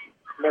teams,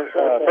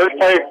 first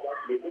play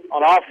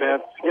on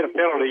offense, get a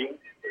penalty.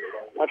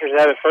 Punchers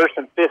have it 1st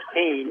and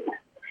 15.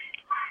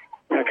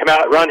 Going to come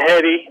out, run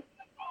heavy.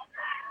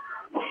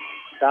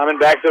 Diamond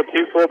backs up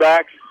 2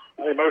 fullbacks.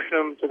 They motion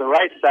them to the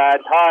right side.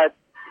 Todd,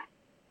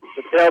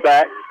 the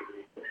tailback,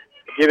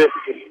 give it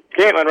to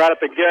Scantlin right up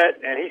the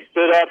gut, and he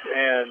stood up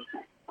and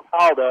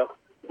hauled up.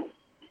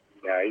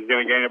 Yeah, he's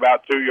going to gain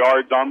about 2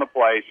 yards on the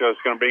play, so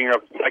it's going to bring her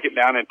up 2nd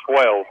down and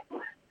 12.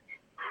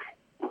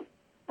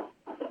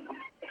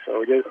 So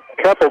we get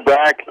a couple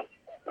back.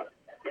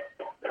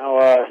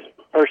 Now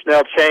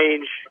personnel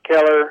change.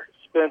 Keller,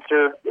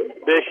 Spencer,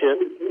 Bishop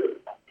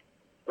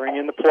bring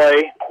in the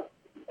play.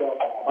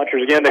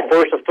 Punchers again, they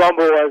forced a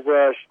fumble as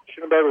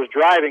Schulenberg was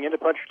driving into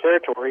Puncher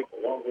territory.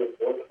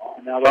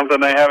 And now something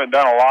they haven't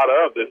done a lot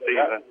of this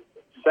season.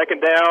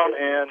 2nd down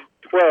and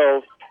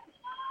 12.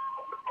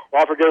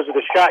 Wofford goes to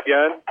the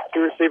shotgun. 2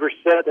 receivers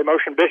set. They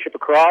motion Bishop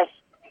across.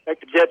 Make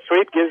the jet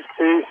sweep. Gives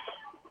to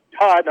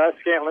Todd, not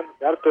Scantlin.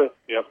 Out at the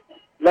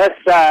left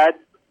side.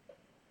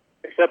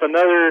 Picks up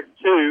another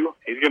 2.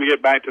 He's going to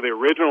get back to the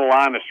original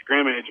line of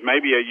scrimmage,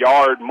 maybe a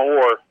yard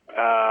more.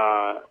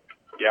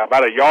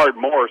 About a yard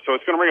more. So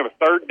it's going to bring up a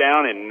 3rd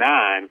down and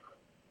 9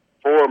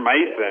 for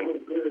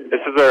Mason.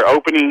 This is their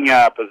opening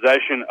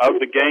possession of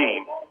the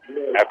game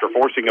after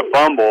forcing a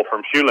fumble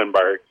from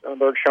Schulenberg.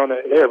 Schulenberg showing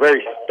that they are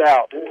very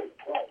stout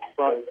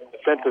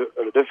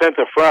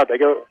defensive front. They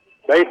go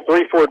base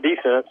 3-4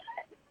 defense.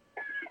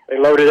 They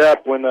load it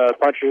up when the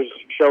punchers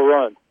show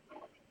run.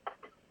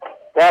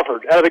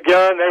 Wofford out of the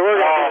gun. They were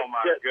going to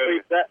get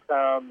sweep that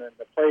time, and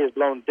the play is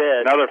blown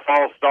dead. Another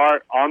false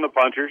start on the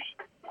punchers.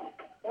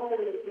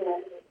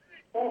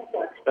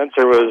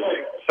 Spencer was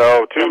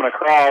coming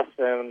across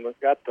and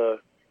got the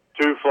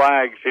 2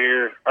 flags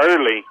here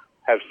early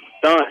have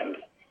stunned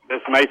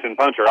this Mason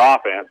puncher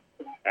offense,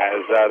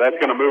 as that's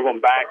going to move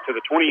them back to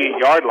the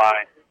 28-yard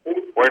line,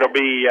 where it'll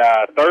be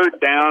 3rd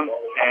down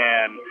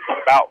and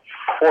about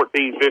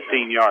 14,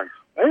 15 yards.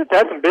 They've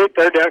had some big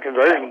 3rd down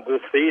conversions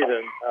this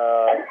season.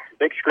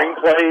 Big screen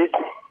plays,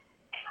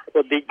 a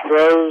couple of deep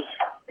throws.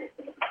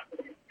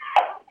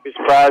 Be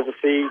surprised to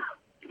see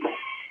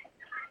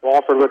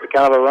Wofford with the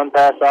kind of a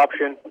run-pass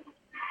option.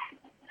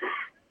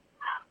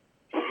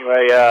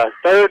 Anyway,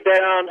 3rd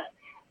down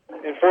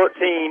and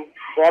 14.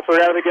 Wofford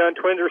out of the gun,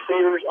 twins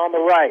receivers on the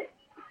right.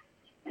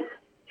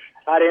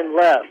 Tight end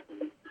left.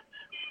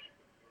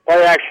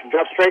 Play action,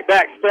 drops straight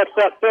back, steps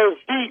up, throws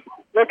deep.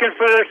 Looking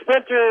for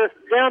Spencer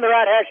down the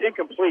right hash,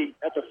 incomplete.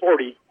 That's a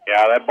 40.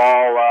 Yeah, that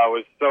ball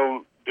was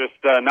just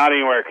not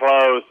anywhere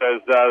close,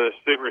 as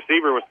the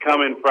receiver was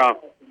coming from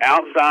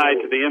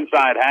outside to the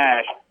inside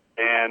hash,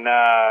 and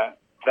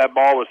that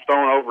ball was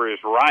thrown over his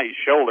right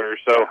shoulder,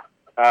 so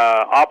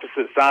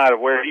opposite side of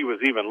where he was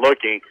even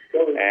looking,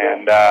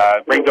 and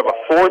brings up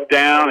a 4th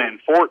down and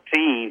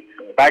 14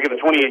 back at the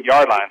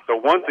 28-yard line. So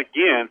once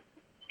again,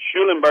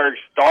 Schulenberg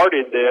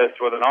started this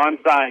with an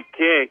onside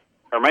kick,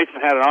 or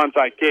Mason had an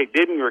onside kick,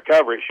 didn't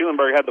recover it.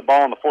 Schulenberg had the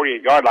ball on the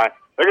 48-yard line.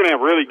 They're going to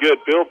have really good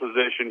field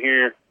position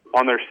here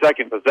on their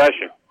 2nd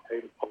possession.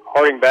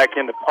 Harding back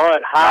in the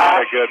punt,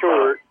 high, short,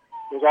 punt.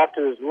 Goes off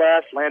to his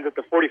left, lands at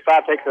the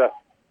 45, takes a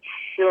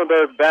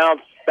Schulenberg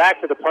bounce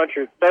back to the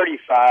puncher,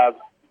 35.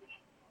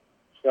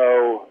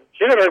 So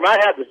Schulenberg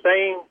might have the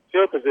same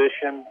field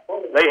position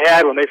they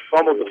had when they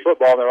fumbled the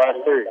football in their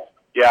last series.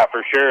 Yeah,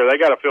 for sure. They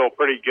got to feel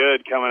pretty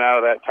good coming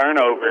out of that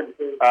turnover.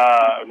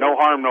 No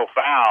harm, no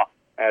foul,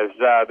 as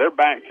they're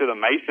back to the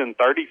Mason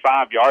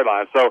 35-yard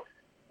line. So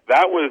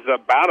that was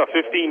about a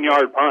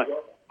 15-yard punt,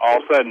 all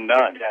said and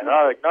done. Yeah,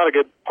 not a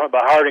good punt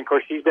by Harding. Of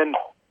course, he's been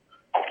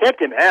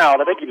kept him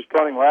out. I think he was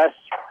punting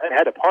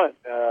had to punt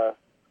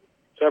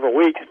several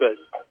weeks, but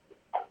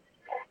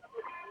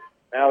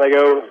now they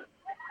go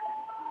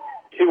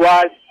 2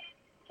 wide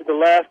to the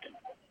left,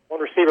 1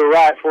 receiver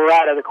right, 4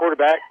 right of the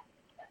quarterback.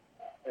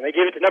 And they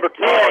give it to number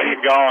 10. Oh, he's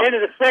gone. Into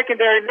the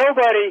secondary.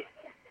 Nobody.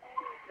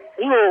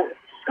 He will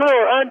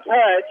score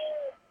untouched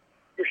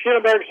for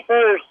Schulenberg's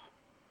first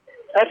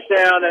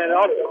touchdown. And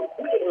on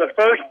the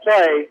first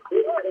play,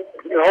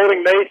 you're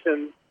holding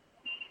Mason.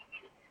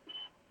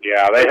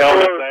 Yeah, they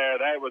held it there.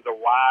 That was a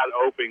wide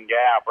open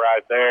gap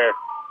right there.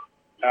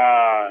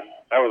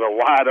 That was a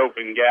wide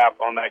open gap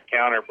on that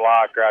counter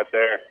block right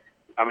there.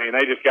 I mean,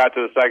 they just got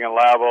to the 2nd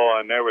level,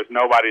 and there was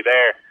nobody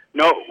there.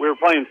 No, we were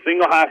playing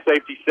single high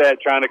safety set,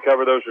 trying to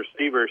cover those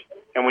receivers.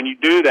 And when you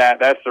do that,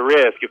 that's the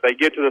risk. If they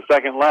get to the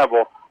 2nd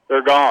level,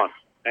 they're gone.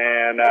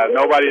 And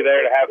nobody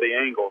there to have the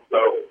angle.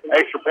 So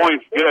extra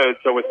points good.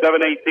 So with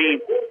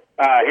 7:18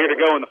 here to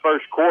go in the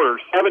first quarter,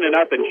 7-0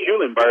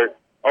 Schulenberg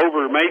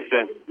over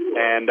Mason.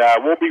 And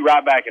we'll be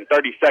right back in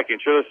 30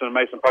 seconds. You're listening to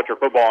Mason Puncher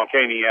Football on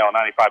KNEL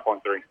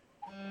 95.3.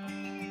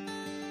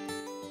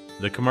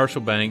 The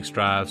commercial bank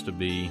strives to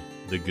be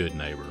the good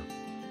neighbor.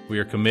 We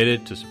are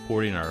committed to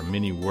supporting our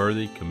many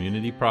worthy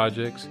community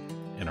projects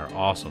and our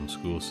awesome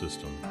school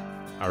system.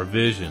 Our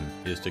vision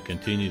is to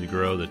continue to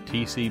grow the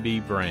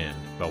TCB brand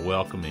by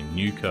welcoming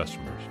new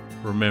customers.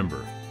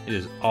 Remember, it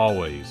is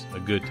always a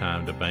good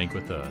time to bank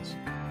with us.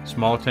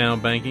 Small town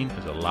banking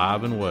is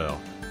alive and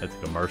well at the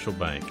commercial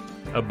bank,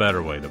 a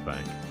better way to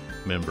bank.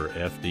 Member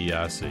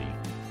FDIC.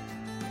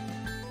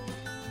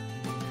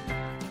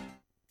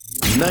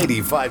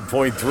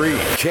 95.3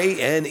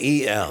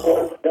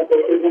 KNEL.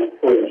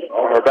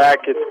 We're back.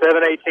 It's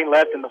 7:18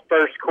 left in the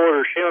first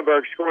quarter.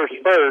 Schulenberg scores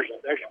first.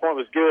 The extra point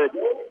was good.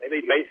 They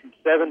lead Mason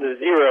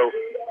 7-0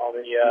 on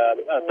the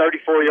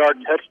 34-yard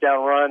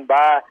touchdown run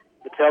by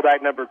the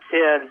tailback number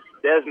 10,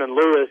 Desmond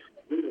Lewis.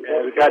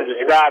 And we've got to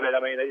describe it. I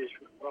mean, they just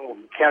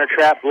counter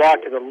trap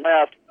block to the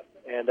left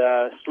and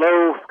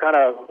slow kind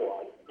of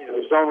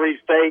zone read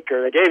fake,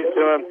 or they gave it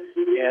to him,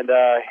 and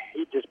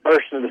he just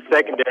burst into the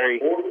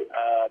secondary.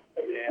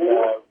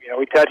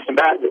 We touched him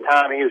back at the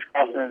time he was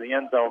crossing into the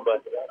end zone.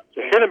 But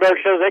so Schulenberg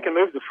shows they can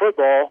move the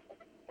football,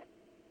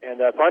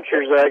 and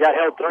punchers got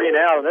held 3 and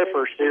out in their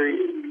first series.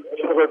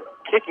 Schulenberg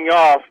kicking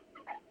off.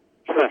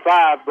 Number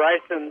 5,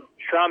 Bryson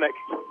Schromick,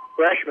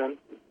 freshman,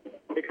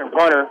 kicker and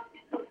punter.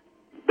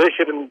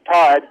 Bishop and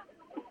Todd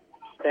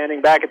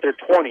standing back at their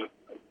 20.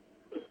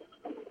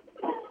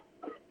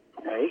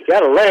 Now, he's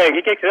got a leg.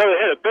 He kicks it over the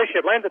head of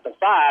Bishop, lands at the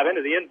 5,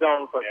 into the end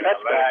zone for a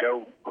touchback.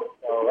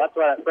 So that's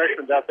why that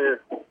freshman's out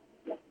there.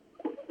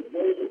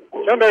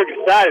 Schulenberg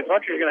decided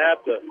Puncher's going to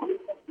have to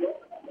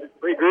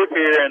regroup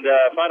here and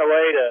find a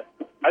way to.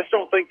 I just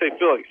don't think they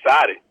feel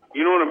excited.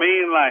 You know what I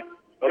mean? Like,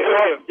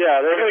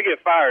 they're going to get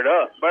fired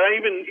up. But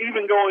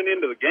even going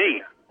into the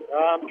game,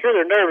 I'm sure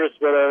they're nervous,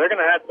 but they're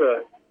going to have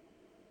to.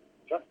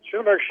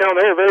 Schulenberg's shown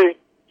they're very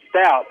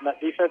stout in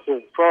that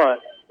defensive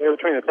front. They're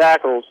between the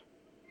tackles.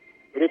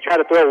 We did try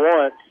to throw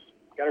once.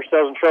 Got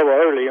ourselves in trouble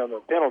early on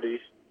the penalties.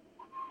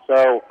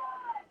 So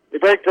we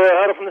break the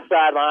huddle from the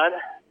sideline.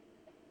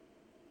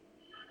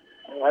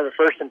 We'll have a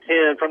 1st and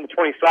 10 from the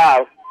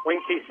 25.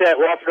 Wing T set,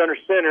 Wofford under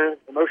center.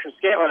 The motion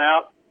Scantlin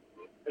out.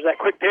 There's that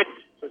quick pitch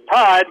to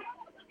Todd,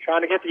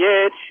 trying to get the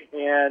edge,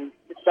 and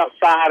it's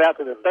outside out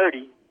to the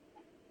 30.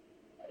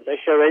 They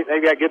show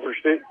they've got good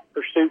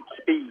pursuit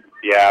speed.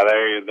 Yeah,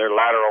 their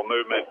lateral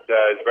movement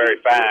is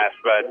very fast,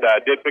 but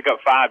did pick up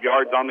 5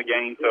 yards on the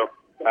game, so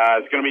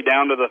it's going to be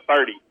down to the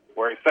 30,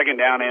 where it's 2nd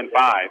down and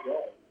 5.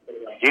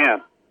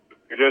 Again,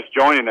 you're just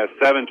joining us,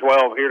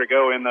 7:12 here to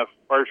go in the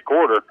first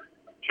quarter.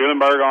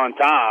 Schulenberg on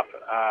top.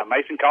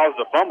 Mason caused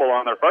a fumble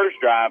on their first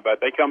drive,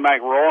 but they come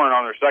back roaring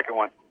on their second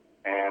one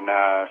and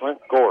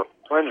score.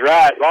 Twins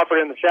right.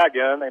 Wofford in the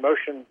shotgun. They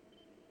motion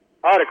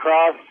hard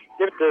across.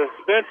 Give it to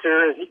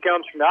Spencer as he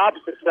comes from the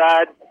opposite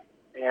side,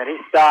 and he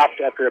stopped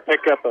after a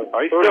pickup of.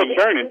 He's still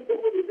turning.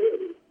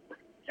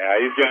 Yeah,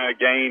 he's going to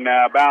gain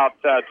about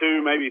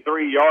 2, maybe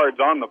 3 yards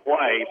on the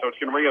play, so it's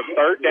going to bring up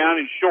 3rd down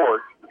and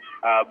short.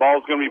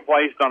 Ball's going to be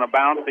placed on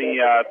about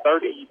the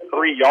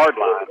 33-yard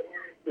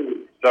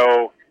line.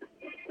 So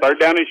 3rd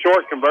down and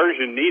short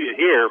conversion needed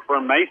here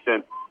from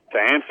Mason to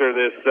answer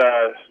this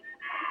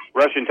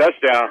rushing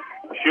touchdown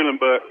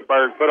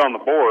Schulenberg put on the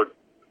board.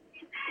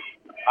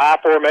 High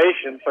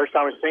formation. First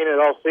time we've seen it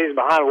all season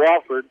behind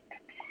Wofford.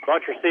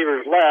 Bunch of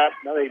receivers left.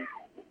 Now they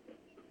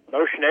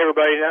motion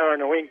everybody now in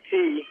the wing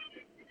T.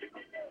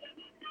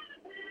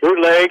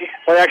 Bootleg,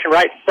 play action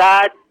right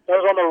side.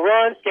 Goes on the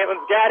run.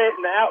 Scantlin's got it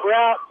in the out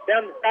route.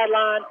 Down the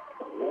sideline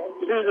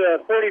to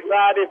the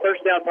 35. They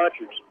 1st down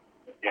Punchers.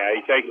 Yeah,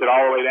 he takes it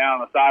all the way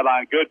down the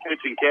sideline. Good pitch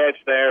and catch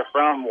there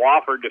from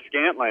Wofford to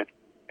Scantlin.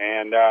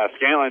 And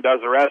Scantlin does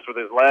the rest with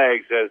his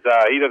legs as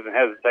he doesn't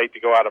hesitate to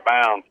go out of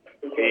bounds.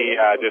 He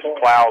just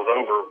plows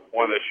over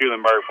one of the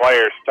Schulenberg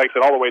players, takes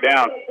it all the way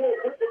down,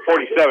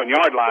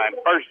 47-yard line,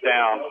 1st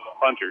down,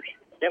 Punchers.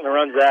 Scantlin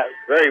runs that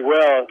very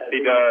well.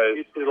 He does.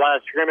 He's to the line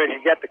of scrimmage.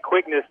 He's got the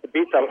quickness to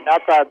beat the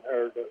outside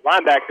or the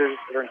linebackers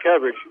that are in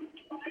coverage.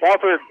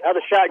 Wofford out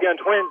of the shotgun,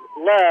 Twins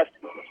left.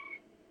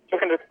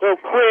 Looking to throw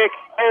quick.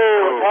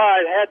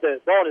 Todd had the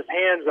ball in his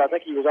hands. I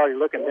think he was already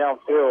looking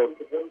downfield,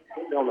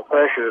 feeling the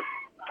pressure.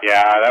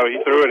 Yeah,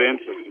 he threw it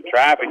into some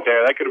traffic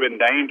there. That could have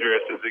been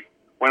dangerous as it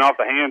went off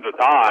the hands of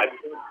Todd.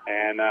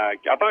 And I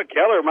thought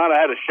Keller might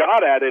have had a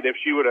shot at it if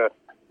she would have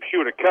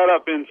cut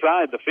up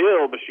inside the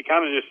field, but she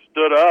kind of just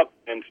stood up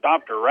and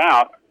stopped her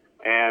route.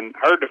 And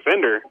her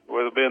defender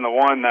would have been the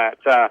one that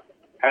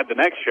had the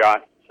next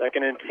shot.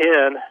 2nd and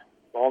 10.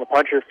 Ball on the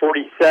Puncher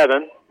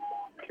 47.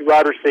 2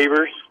 wide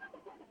receivers.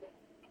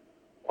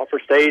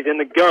 Wofford stays in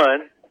the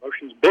gun.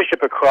 Motions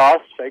Bishop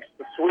across. Takes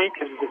the sweep.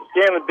 Because it's a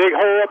Scantlin big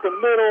hole up the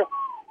middle.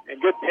 And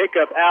good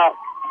pickup out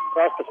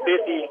across the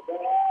 50.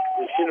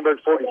 Schulenberg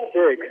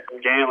 46.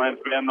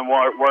 Scantlin's been the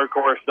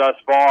workhorse thus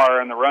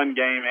far in the run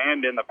game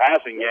and in the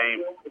passing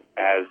game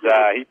as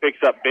he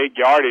picks up big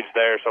yardage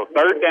there. So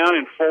 3rd down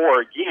and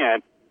 4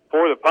 again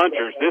for the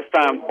Punchers. This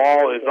time the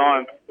ball is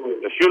on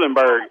the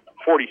Schulenberg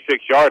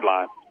 46-yard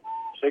line.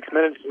 6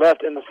 minutes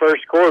left in the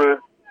first quarter.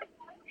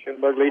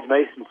 Schulenberg leads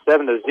Mason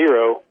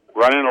 7-0.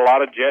 Running a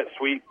lot of jet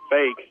sweep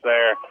fakes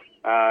there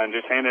and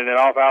just handing it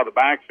off out of the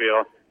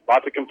backfield.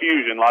 Lots of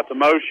confusion, lots of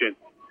motion.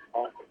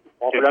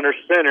 Wofford under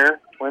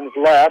center. Twins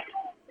left.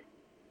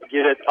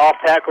 Get it off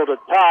tackle to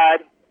Todd.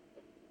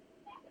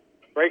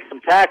 Breaks some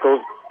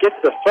tackles. Gets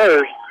the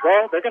 1st.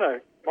 Well, they're going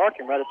to mark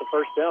him right at the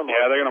 1st down.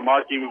 Yeah, they're going to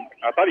mark him.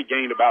 I thought he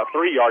gained about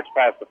 3 yards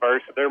past the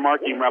 1st, but they're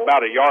marking him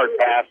about a yard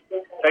past.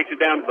 Takes it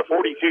down to the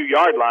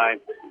 42-yard line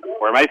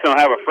where Mason will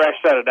have a fresh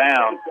set of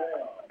downs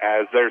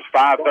as there's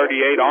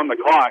 5:38 on the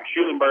clock.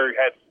 Schulenberg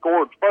had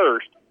scored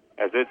first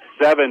as it's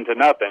 7-0.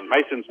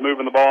 Mason's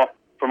moving the ball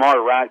from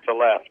our right to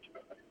left.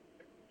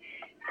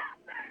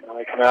 Now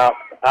they come out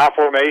high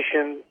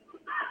formation.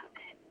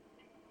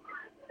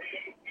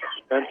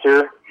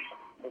 Spencer.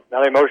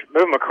 Now they move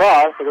him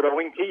across. They go to a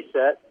wing T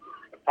set.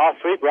 Toss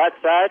sweep right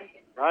side.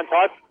 Ron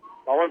Todd.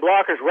 Following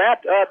blockers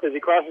wrapped up as he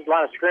crosses the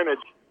line of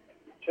scrimmage.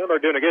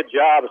 Schulenberg doing a good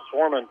job of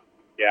swarming.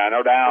 Yeah,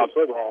 no doubt.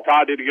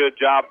 Todd did a good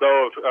job,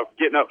 though, of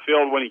getting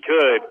upfield when he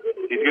could.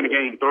 He's going to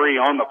gain 3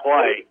 on the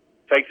play.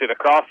 Takes it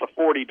across the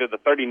 40 to the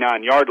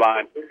 39-yard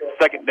line.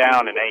 2nd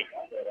down and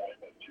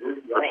 8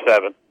 or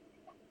 7.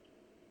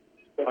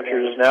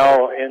 Punchers is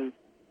now in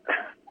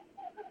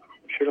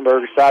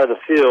Schulenberg's side of the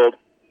field.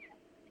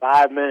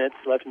 5 minutes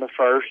left in the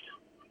first.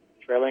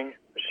 Trailing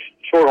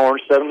Shorthorns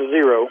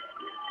 7-0.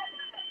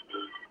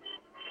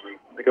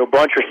 They go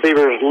bunch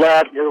receivers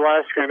left near the line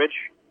of scrimmage.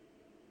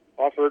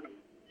 Wofford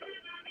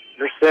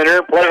under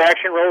center. Play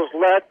action, rolls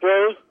left,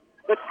 throws.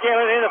 Let's get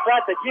it in the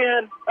front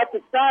again. Up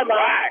the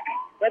sideline.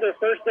 Another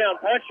first down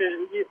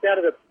punches. He gets down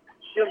to the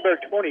Schulenberg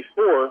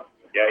 24.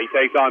 Yeah, he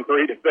takes on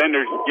 3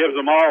 defenders, gives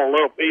them all a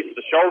little piece of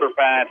the shoulder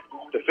pad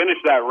to finish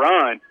that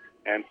run.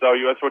 And so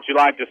that's what you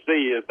like to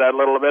see is that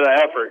little bit of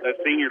effort, that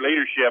senior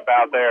leadership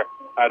out there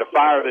to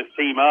fire this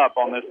team up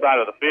on this side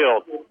of the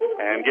field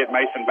and get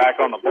Mason back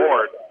on the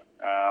board.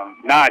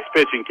 Nice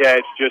pitch and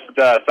catch, just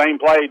same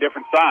play,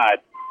 different side.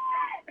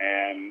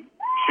 And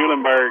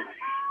Schulenberg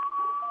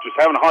just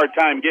having a hard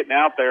time getting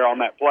out there on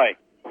that play.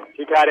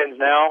 2 tight ends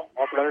now,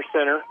 off under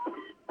center.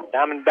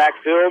 Down in the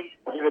backfield.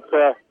 Give it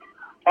to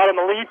Autumn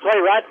the lead play,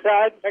 right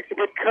side. Makes a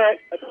good cut.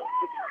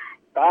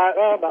 About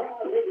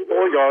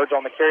 4 yards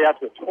on the carry out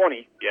to the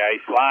 20. Yeah, he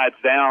slides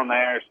down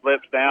there,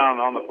 slips down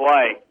on the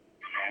play,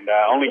 and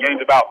only gains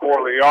about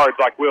 4 yards,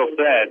 like Will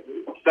said.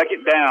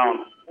 Second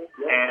down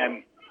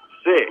and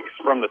 6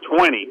 from the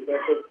 20.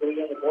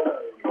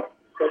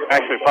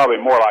 Actually, probably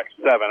more like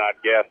 7,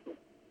 I'd guess,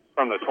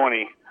 from the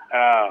 20.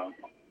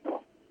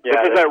 This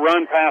is that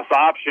run-pass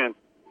option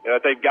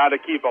that they've got to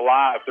keep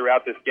alive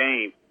throughout this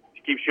game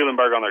to keep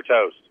Schulenberg on their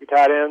toes. 2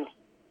 tight ends.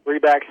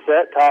 3-back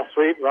set, toss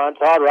sweep, Ron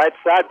Todd, right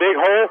side, big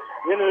hole,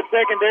 into the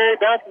secondary,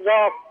 bounces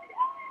off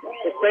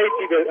the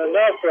safety, but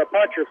enough for a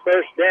puncher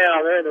first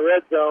down. They're in the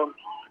red zone.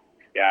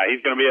 Yeah, he's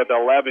going to be at the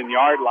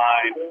 11-yard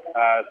line,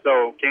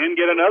 so can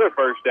get another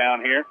first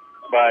down here,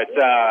 but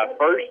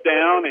first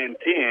down and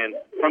 10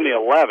 from the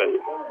 11.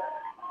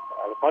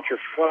 The puncher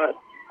front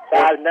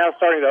side is now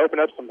starting to open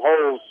up some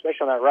holes,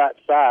 especially on that right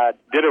side.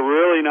 Did a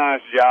really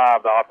nice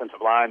job, the offensive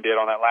line did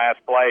on that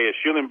last play as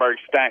Schulenberg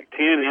stacked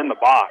 10 in the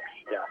box.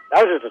 Yeah,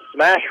 that was just a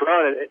smash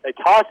run. They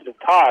tossed it to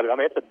Todd. I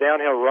mean, it's a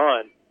downhill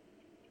run.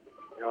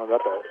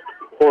 About the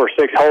 4 or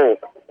 6 hole.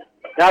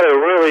 Now they're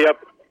really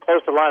up close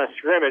to the line of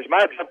scrimmage.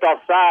 Might have jumped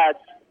off sides.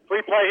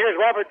 Free play. Here's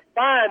Robert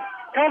Fine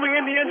coming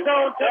in the end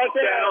zone.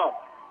 Touchdown.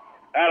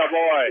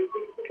 Attaboy.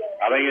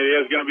 I think it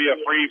is going to be a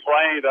free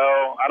play,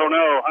 though. I don't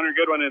know. Hunter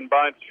Goodwin and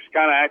Bunch just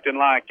kind of acting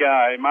like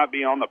it might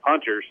be on the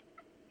punchers.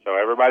 So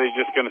everybody's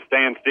just going to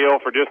stand still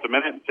for just a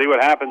minute and see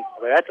what happens.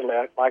 They acted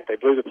like they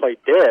blew the play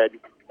dead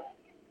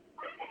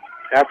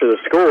after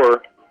the score.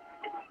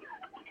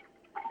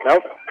 Nope.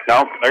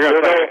 No, they're going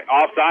to say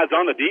offsides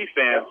on the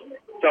defense.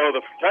 So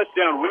the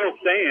touchdown will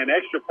stand.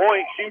 Extra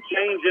point, shoe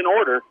change in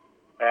order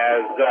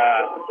as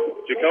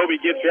Jacoby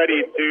gets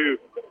ready to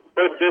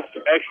put this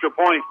extra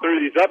point through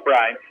these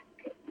uprights.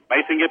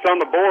 Mason gets on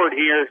the board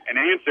here and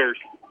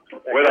answers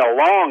with a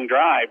long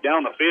drive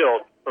down the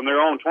field from their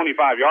own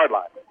 25-yard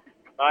line.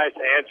 Nice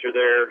answer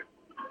there.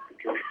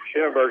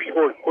 Schulenberg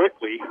scored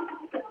quickly.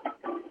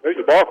 Moved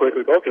the ball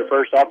quickly, both their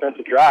first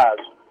offensive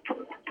drives.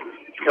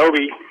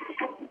 Jacoby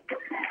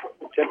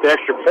attempt the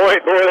extra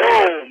point. Boy,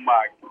 oh,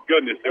 my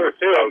goodness. There were 2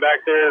 of them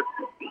back there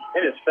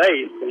in his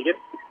face. He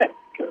gets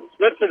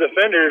slips the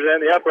defenders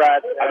and the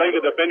uprights. I think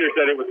the defender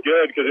said it was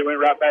good because it went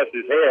right past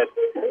his head.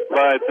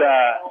 But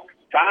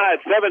tied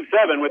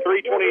 7-7 with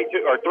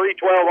 3:22 or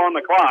 3:12 on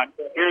the clock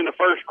here in the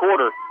first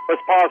quarter.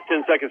 Let's pause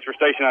 10 seconds for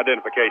station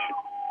identification.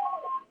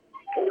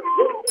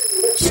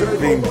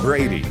 Serving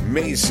Brady,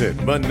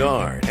 Mason,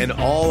 Menard, and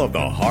all of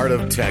the heart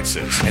of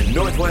Texas and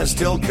Northwest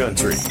Hill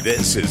Country.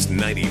 This is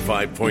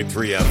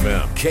 95.3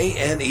 FM,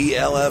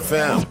 KNEL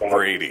FM,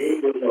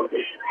 Brady.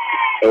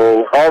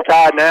 So all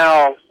tied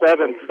now,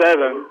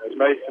 7-7, as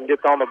Mason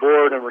gets on the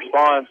board and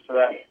responds to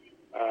that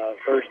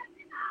first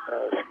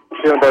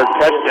Schulenberg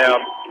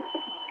touchdown.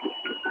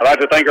 I'd like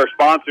to thank our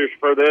sponsors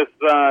for this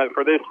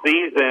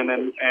season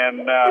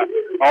and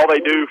all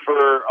they do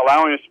for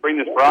allowing us to bring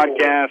this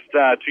broadcast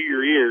to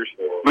your ears.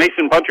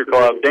 Mason Puncher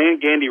Club, Dan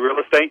Gandy Real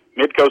Estate,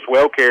 Midcoast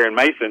Well Care in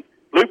Mason,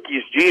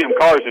 Lukey's GM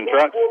Cars and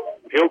Trucks,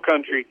 Hill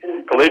Country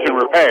Collision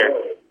Repair,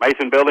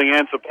 Mason Building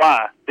and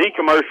Supply, The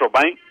Commercial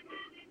Bank,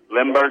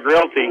 Limburg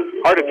Realty,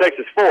 Heart of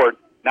Texas Ford,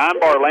 9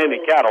 Bar Land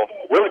and Cattle,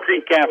 Willow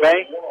Creek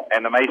Cafe,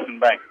 and the Mason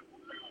Bank.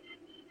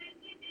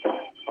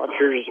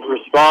 Punchers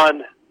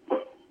respond.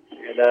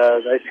 And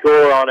they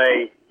score on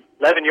a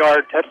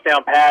 11-yard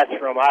touchdown pass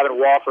from Ivan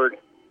Wofford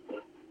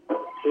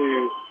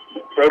to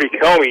Brody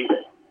Comey.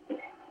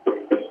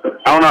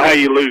 I don't know how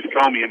you lose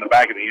Comey in the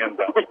back of the end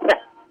zone.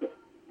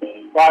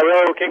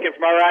 Barrow kicking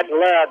from right to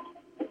left.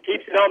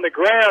 Keeps it on the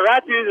ground,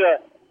 right through the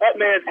up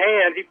man's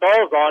hand. He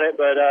falls on it,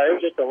 but it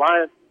was just a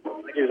line.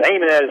 Like he was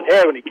aiming at his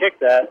head when he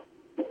kicked that.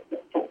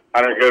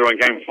 Hunter Goodwin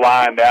came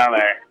flying down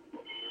there.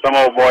 Some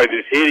old boy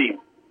just hit him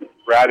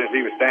right as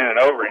he was standing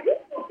over him.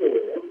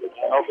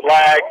 No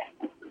flags.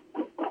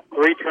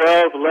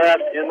 3:12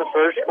 left in the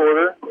first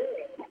quarter.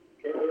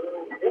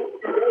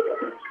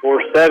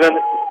 Score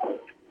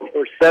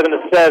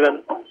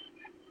 7-7.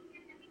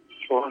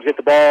 Shorthorns get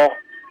the ball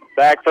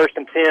back, 1st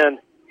and 10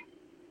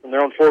 from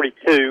their own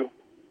 42.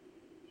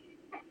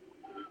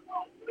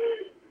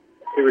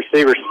 2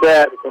 receivers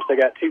set. Of course, they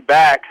got 2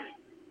 backs.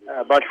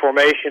 Bunch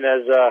formation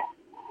as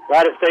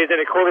Ryder stays in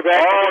at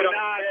quarterback. Oh,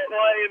 nice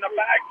play in the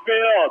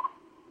backfield.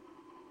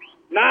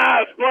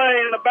 Nice play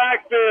in the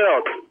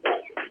backfield.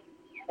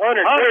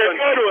 Hunter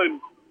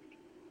Goodwin.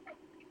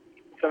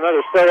 It's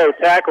another solo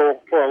tackle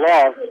for a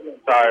loss.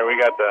 Sorry,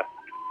 we got the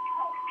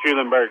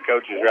Schulenberg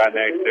coaches right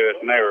next to us,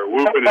 and they were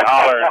whooping and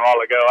hollering a while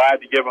ago. I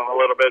had to give them a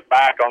little bit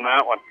back on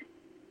that one.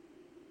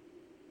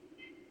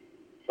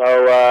 So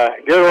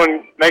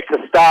Goodwin makes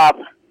a stop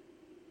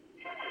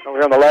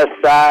over on the left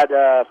side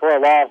for a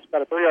loss,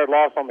 about a 3-yard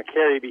loss on the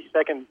carry. Be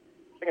second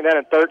down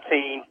and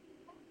 13.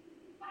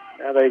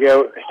 Now they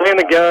go. Stay in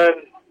the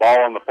gun.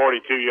 Ball on the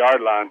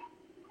 42-yard line.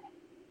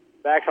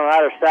 Backs on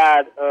either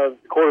side of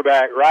the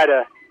quarterback. Right,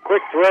 a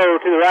quick throw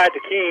to the right to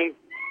King.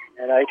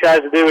 And he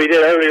tries to do what he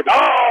did earlier.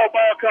 Oh,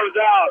 ball comes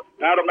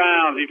out of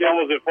bounds. He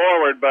fumbles it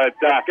forward, but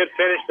good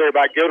finish there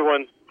by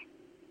Goodwin.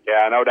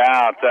 Yeah, no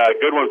doubt.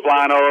 Goodwin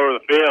flying all over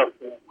the field.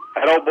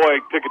 That old boy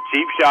took a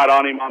cheap shot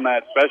on him on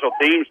that special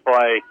teams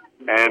play,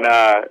 and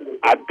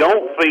I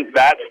don't think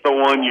that's the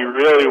one you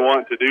really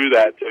want to do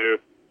that to,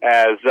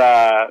 as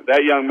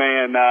that young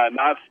man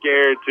not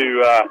scared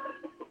to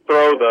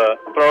throw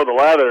the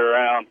leather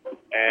around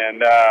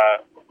and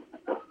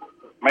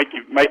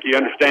make you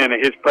understand that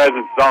his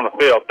presence is on the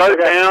field. 3rd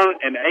down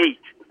and 8.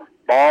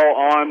 Ball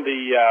on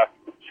the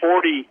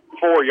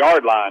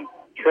 44-yard line.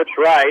 Trips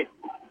right.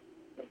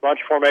 Bunch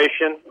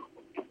formation.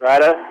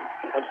 Ryder.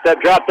 One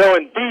step drop,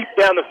 throwing deep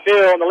down the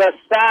field on the left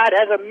side.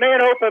 Has a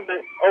man open,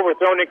 but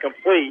overthrown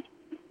incomplete.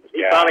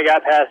 He finally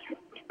got past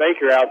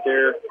Baker out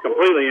there.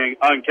 Completely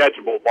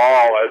uncatchable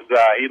ball as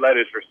he led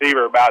his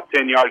receiver about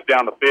 10 yards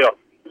down the field.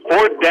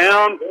 4th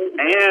down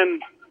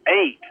and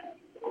 8.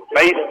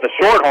 Face the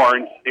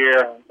Shorthorns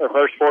here. Their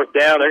first 4th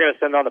down. They're going to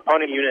send on the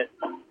punting unit.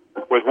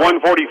 With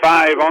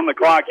 1:45 on the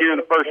clock here in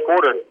the first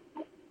quarter,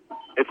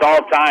 it's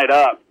all tied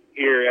up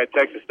here at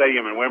Texas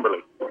Stadium in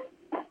Wimberley.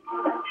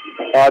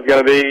 Todd's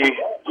going to be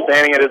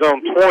standing at his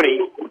own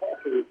 20.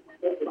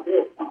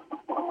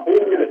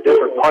 Got a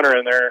different punter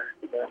in there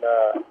than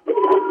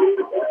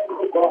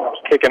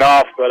kicking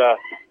off, but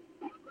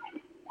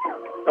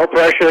no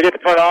pressure. They get the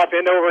punt off,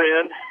 end over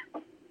end.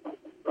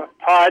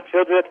 Todd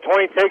fields it at the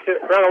 20, takes it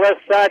around the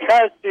left side,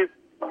 tries to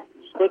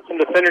split some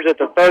defenders at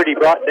the 30,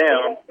 brought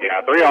down.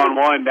 Yeah,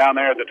 3-on-1 down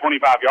there at the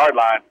 25-yard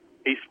line.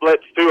 He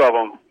splits 2 of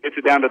them, gets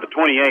it down to the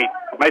 28.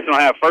 Mason will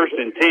have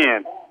 1st and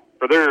 10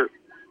 for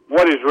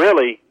what is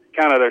really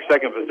kind of their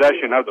second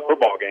possession of the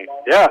football game.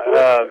 Yeah,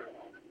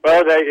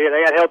 well, they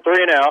got held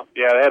 3 and out.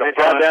 Yeah, they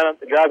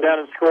drive down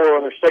and score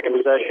on their second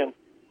possession,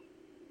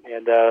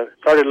 and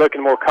started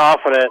looking more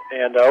confident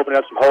and opening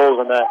up some holes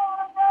in that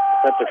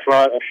defensive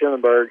front of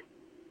Schulenberg.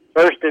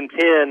 1st and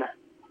 10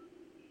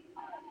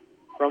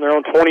 from their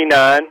own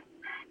 29.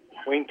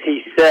 Wing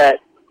T set.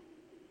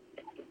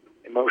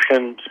 They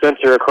motion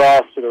Spencer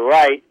across to the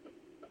right.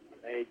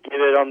 They give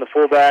it on the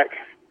fullback.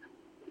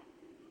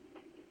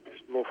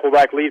 Little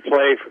fullback lead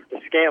play to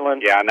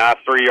Scantlin. Yeah, nice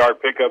 3-yard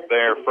pickup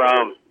there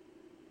from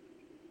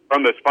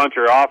the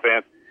Spencer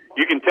offense.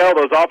 You can tell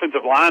those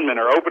offensive linemen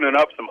are opening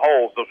up some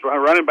holes. Those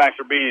running backs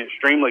are being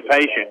extremely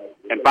patient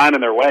and finding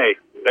their way.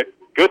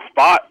 Good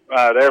spot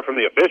there from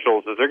the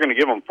officials as they're going to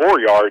give them 4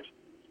 yards.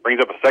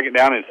 Brings up a 2nd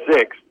down and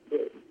 6.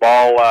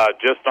 Ball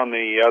just on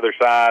the other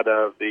side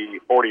of the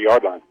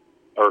 40-yard line,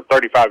 or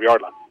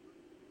 35-yard line.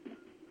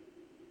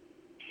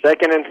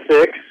 2nd and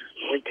 6.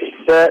 Wing T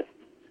set.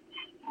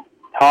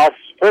 Toss,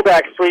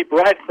 fullback sweep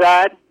right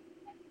side.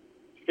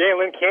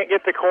 Scantlin can't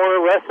get the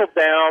corner, wrestles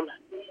down,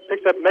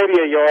 picks up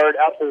maybe a yard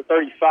out to the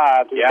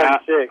 35, to the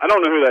 36. I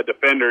don't know who that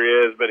defender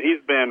is, but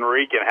he's been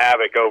wreaking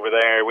havoc over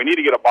there. We need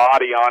to get a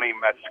body on him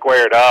that's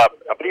squared up.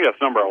 I think that's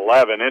number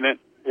 11, isn't it?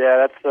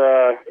 Yeah, that's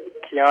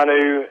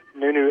Keanu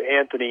Nunu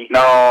Anthony.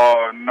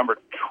 No, number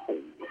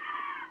 2.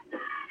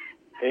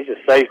 He's a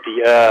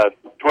safety. 12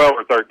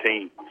 or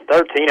 13.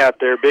 13 out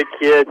there, big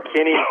kid.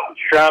 Kenny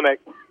Schramek,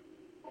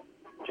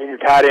 junior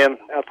tight end,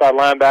 outside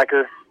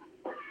linebacker.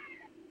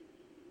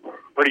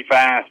 Pretty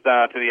fast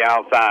to the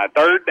outside.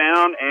 3rd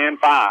down and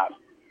 5.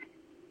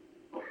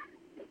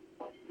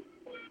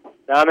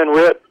 Diamond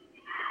whip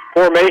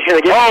formation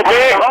again. Oh,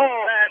 big.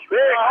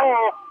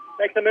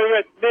 Makes a move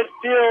at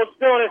midfield,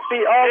 still on his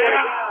feet.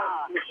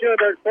 The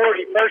Schulenberg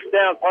 40, 1st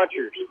down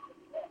punchers.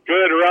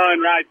 Good run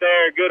right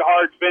there. Good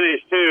hard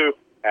finish, too,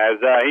 as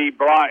he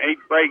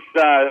breaks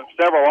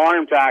several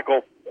arm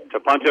tackle to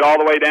punch it all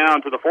the way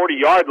down to the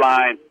 40-yard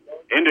line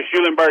into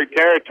Schulenberg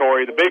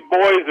territory. The big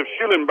boys of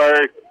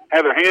Schulenberg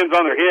have their hands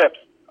on their hips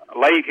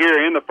late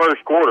here in the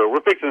first quarter.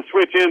 We're fixing to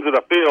switch into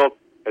the field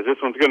as this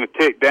one's going to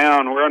tick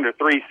down. We're under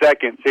 3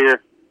 seconds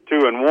here,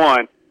 2 and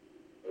 1.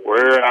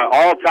 We're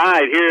all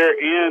tied here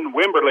in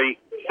Wimberley,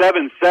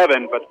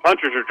 7-7, but the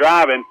Punchers are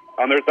driving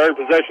on their 3rd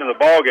possession of the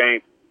ball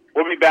game.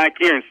 We'll be back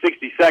here in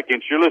 60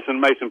 seconds. You're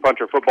listening to Mason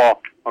Puncher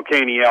Football on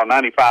KNEL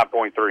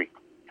 95.3.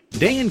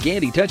 Dan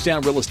Gandy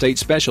Touchdown Real Estate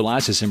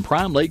specializes in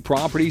prime lake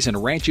properties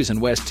and ranches in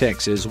West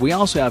Texas. We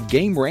also have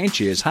game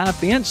ranches, high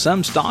fence,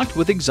 some stocked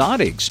with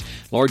exotics,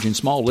 large and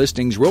small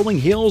listings, rolling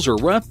hills, or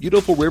rough,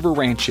 beautiful river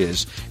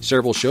ranches,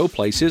 several show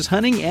places,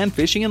 hunting and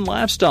fishing and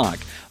livestock.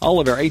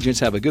 All of our agents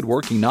have a good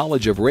working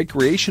knowledge of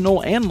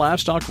recreational and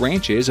livestock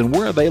ranches, and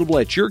we're available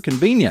at your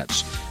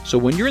convenience. So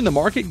when you're in the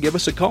market, give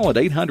us a call at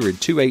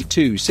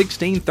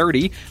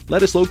 800-282-1630.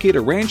 Let us locate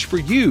a ranch for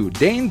you.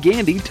 Dan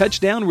Gandy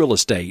Touchdown Real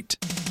Estate.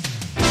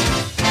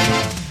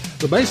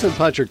 The Mason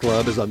Puncher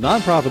Club is a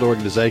nonprofit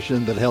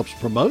organization that helps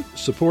promote,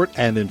 support,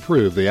 and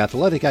improve the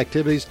athletic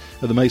activities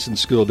of the Mason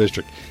School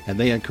District, and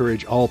they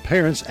encourage all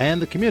parents and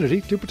the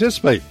community to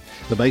participate.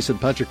 The Mason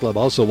Puncher Club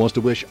also wants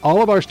to wish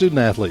all of our student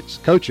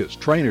athletes, coaches,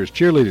 trainers,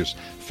 cheerleaders,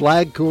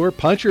 Flag Corps,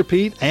 Puncher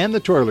Pete, and the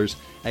Twirlers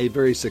a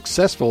very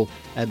successful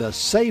and a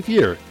safe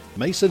year.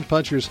 Mason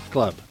Punchers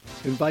Club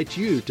invites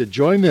you to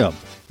join them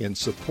in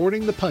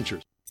supporting the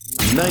Punchers.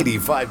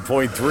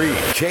 95.3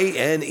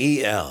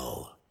 KNEL.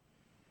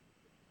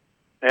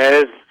 And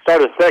it's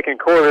start of the second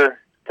quarter,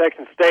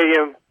 Texan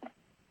Stadium.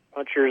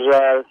 Punchers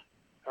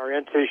are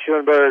into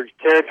Schulenberg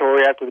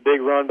territory after the big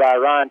run by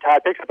Ryan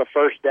Todd. Picks up a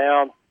first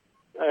down.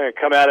 They're going to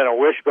come out in a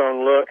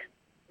wishbone look.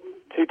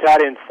 Two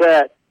tight end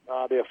set.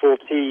 Be a full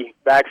T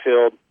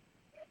backfield.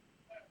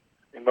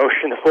 In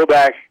motion, the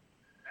fullback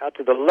out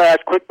to the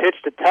left. Quick pitch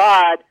to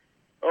Todd.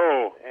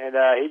 Oh, and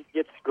he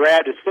gets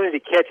grabbed as soon as he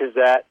catches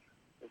that.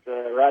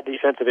 The right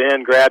defensive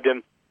end grabbed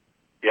him.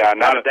 Yeah,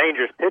 not a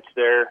dangerous pitch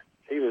there.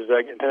 He was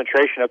getting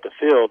penetration up the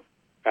field.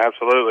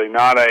 Absolutely,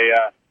 not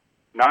a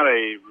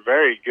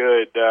very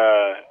good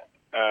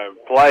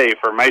play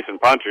for Mason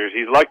Punchers.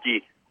 He's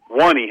lucky,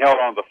 one, he held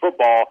on to the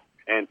football,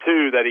 and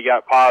two, that he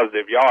got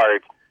positive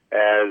yards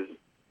as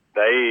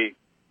they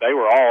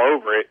were all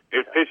over it.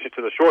 It pitched it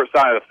to the short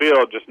side of the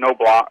field, just no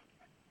block.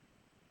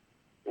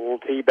 Full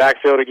T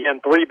backfield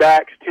again. Three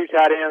backs, two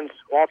tight ends.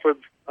 Wofford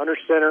under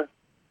center.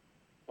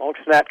 Long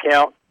snap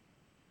count.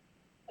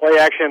 Play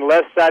action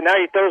left side. Now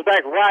he throws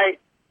back right.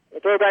 The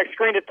throwback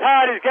screen to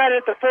Todd. He's got it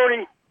at the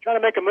 40, trying to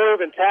make a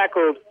move and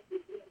tackled.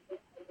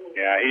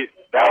 Yeah,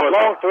 that was a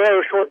long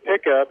throw, short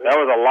pickup. That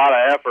was a lot of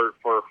effort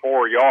for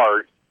 4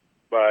 yards,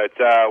 but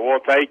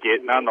we'll take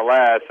it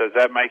nonetheless, as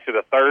that makes it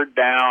a third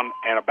down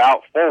and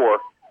about 4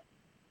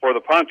 for the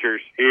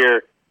Punchers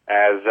here,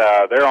 as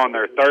they're on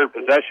their third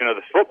possession of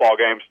this football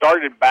game.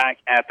 Started back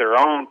at their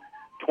own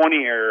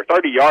 20 or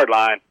 30-yard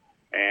line,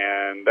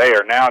 and they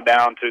are now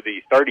down to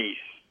the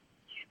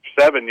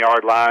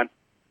 37-yard line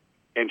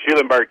in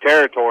Schulenberg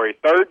territory.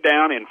 Third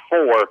down and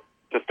 4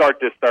 to start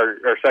this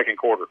second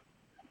quarter.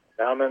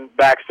 Bauman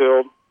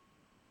backfield.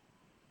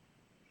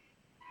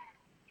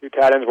 Two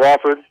tight ends.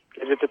 Wofford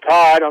gives it to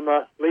Todd on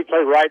the lead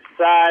play right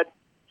side.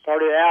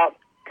 Started out,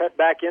 cut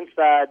back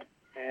inside,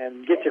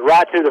 and gets it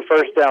right to the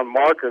first down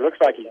marker.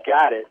 Looks like he's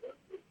got it.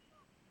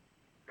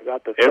 It'll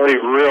be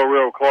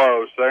real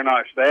close. They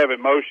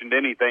haven't motioned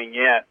anything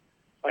yet.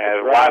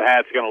 As White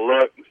Hat's going to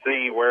look and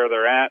see where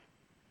they're at.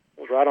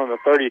 It's right on the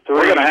 33.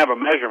 We're going to have a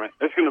measurement.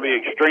 It's going to be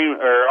extreme,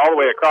 or all the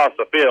way across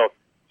the field.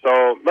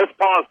 So let's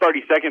pause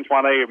 30 seconds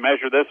while they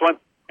measure this one,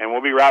 and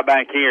we'll be right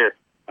back here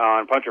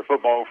on Puncher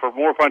Football for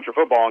more Puncher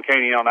Football on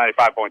KNEL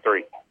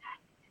 95.3.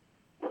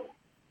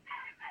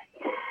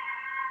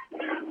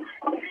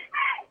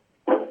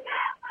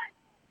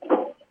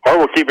 Or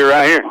we'll keep it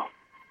right here.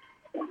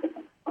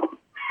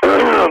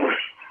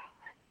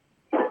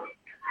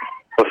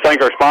 Let's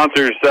thank our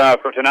sponsors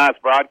for tonight's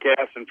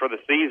broadcast and for the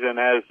season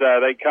as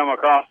they come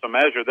across to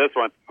measure this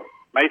one.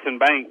 Mason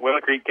Bank,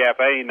 Willow Creek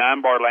Cafe,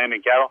 9 Bar Land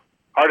and Cattle,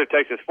 Heart of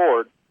Texas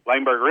Ford,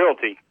 Langberg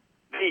Realty,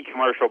 The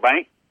Commercial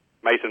Bank,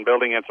 Mason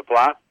Building and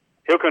Supply,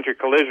 Hill Country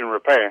Collision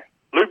Repair,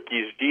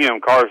 Lukey's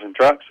GM Cars and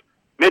Trucks,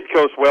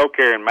 Midcoast Well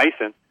Care in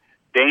Mason,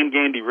 Dan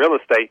Gandy Real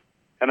Estate,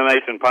 and the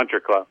Mason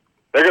Puncher Club.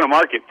 They're going to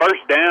mark it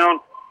first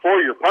down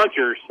for your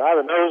Punchers. By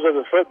the nose of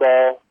the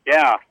football.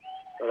 Yeah.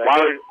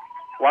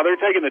 While they're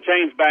taking the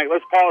chains back,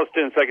 let's pause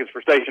 10 seconds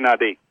for station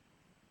ID.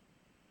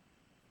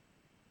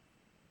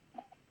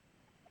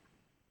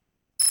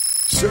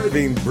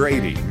 Serving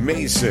Brady,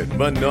 Mason,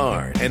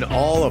 Menard, and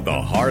all of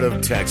the heart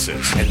of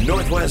Texas and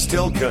Northwest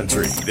Hill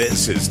Country.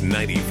 This is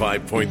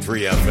 95.3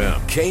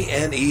 FM,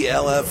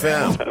 KNEL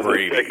FM.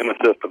 Brady. Checking the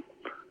system.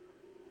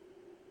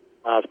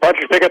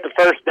 Punchers pick up the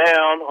first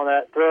down on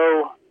that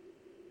throw,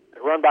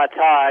 run by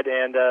Todd,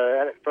 and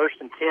at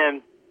first and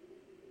 10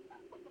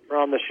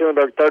 from the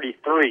Schulenberg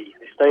 33.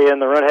 They stay in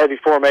the run-heavy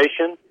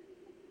formation.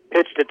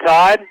 Pitch to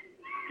Todd.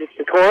 Gets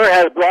the corner,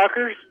 has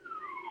blockers.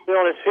 Still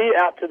on his feet,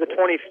 out to the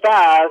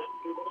 25.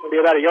 Will be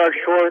about a yard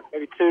short,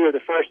 maybe 2 of the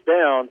first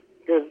down.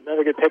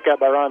 Another good pickup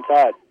by Ron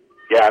Todd.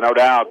 Yeah, no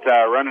doubt.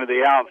 Running to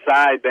the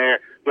outside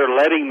there. They're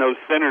letting those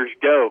centers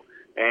go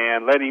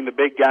and letting the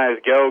big guys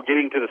go,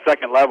 getting to the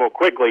second level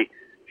quickly,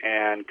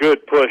 and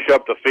good push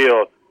up the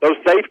field. Those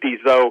safeties,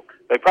 though,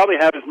 they probably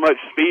have as much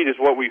speed as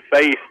what we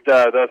faced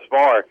thus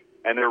far,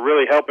 and they're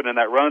really helping in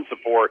that run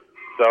support.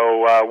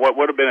 So what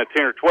would have been a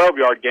 10 or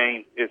 12-yard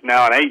gain is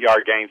now an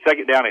 8-yard gain.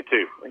 Second down and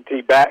 2.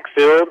 T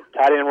backfield,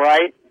 tight end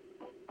right.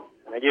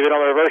 They give it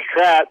on the reverse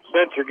trap.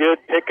 Spencer, good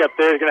pickup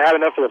there. He's going to have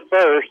enough for the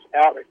first,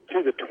 out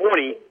to the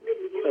 20.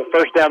 So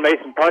first down,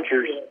 Mason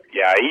Punchers.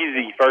 Yeah,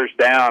 easy first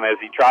down as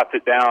he trots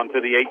it down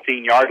to the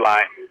 18-yard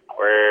line,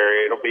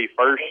 where it'll be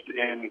first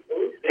and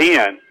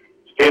 10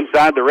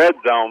 inside the red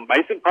zone.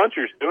 Mason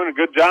Punchers doing a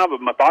good job of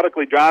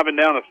methodically driving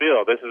down the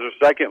field. This is their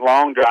second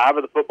long drive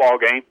of the football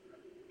game.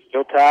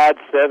 Still tied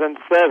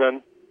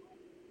 7-7.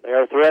 They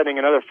are threatening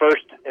another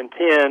first and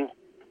 10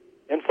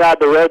 inside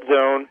the red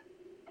zone.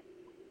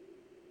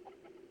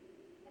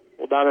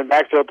 Full diamond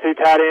backfield, two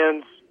tight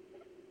ends.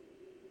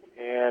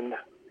 And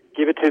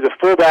give it to the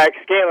fullback,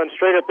 Scanlon,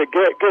 straight up the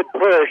good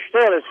push.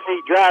 Still on his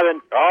feet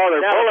driving. Oh,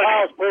 they're pulling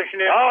him.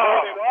 Pushing him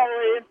all the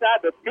way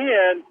inside the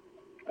 10.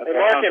 They're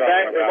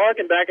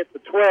marking back at the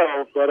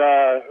 12, but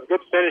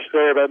good finish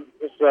there. But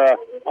this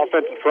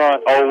offensive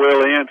front. Old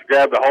Will Ince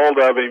grabbed a hold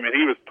of him, and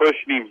he was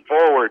pushing him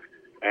forward.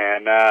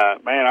 And,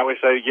 man, I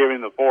wish they'd give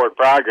him the forward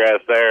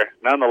progress there.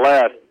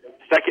 Nonetheless,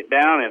 second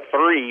down and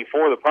 3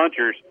 for the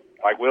Punchers.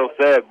 Like Will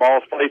said,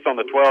 ball's placed on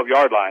the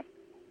 12-yard line.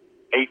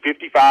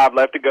 8:55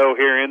 left to go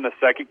here in the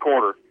second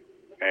quarter.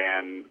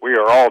 And we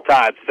are all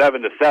tied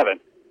 7-7.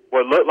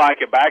 What looked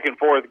like a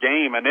back-and-forth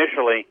game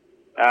initially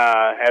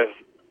as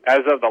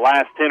of the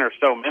last 10 or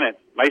so minutes,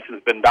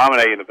 Mason's been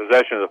dominating the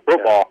possession of the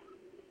football.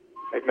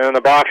 Big man in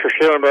the box for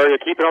Schulenberg. They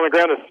keep it on the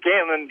ground to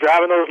Scanlon,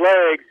 driving those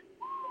legs,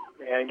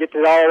 and gets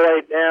it all the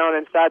way down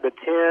inside the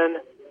 10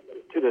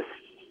 to the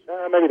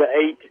maybe the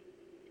 8. It's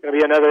going to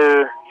be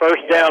another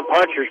first down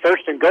Punchers,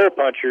 first and goal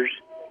Punchers.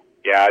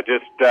 Yeah,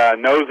 just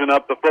nosing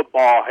up the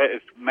football.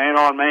 It's man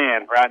on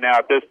man right now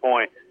at this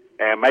point.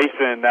 And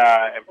Mason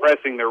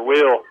impressing their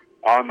will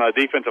on the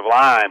defensive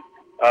line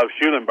of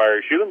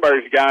Schulenberg.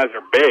 Schulenberg's guys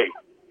are big,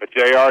 but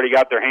they already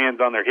got their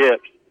hands on their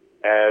hips,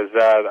 as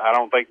I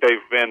don't think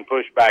they've been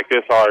pushed back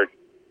this hard.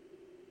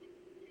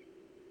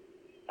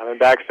 I'm in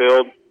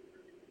backfield.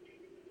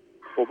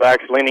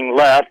 Fullback's leaning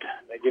left.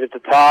 They give it to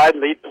Todd.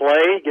 Lead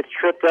play. Gets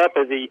tripped up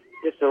as he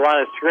gets to the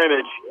line of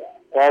scrimmage.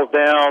 Falls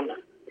down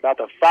about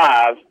the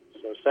 5.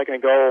 So second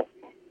and goal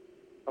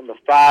from the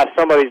 5.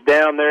 Somebody's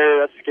down there.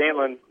 That's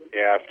Scanlon.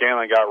 Yeah,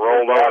 Scanlon got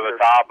rolled over the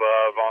top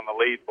of on the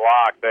lead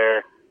block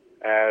there,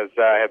 as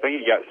I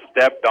think he got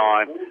stepped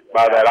on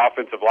by that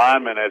offensive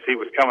lineman as he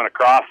was coming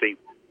across him.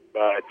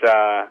 But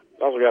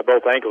also got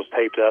both ankles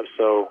taped up,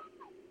 so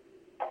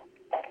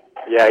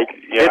yeah, he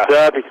gets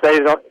up, he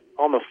stays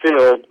on the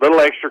field. Little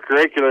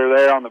extracurricular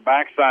there on the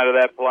backside of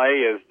that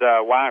play is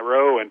White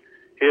Rowe and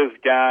his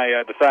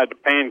guy decided to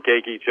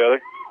pancake each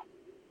other.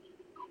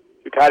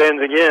 Two tight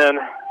ends again,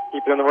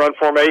 keep it in the run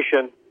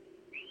formation.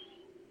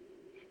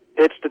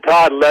 Pitch to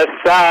Todd, left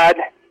side.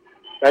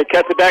 He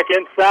cuts it back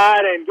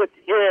inside and gets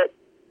hit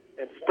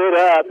and stood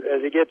up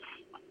as he gets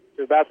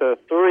to about the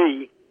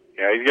 3.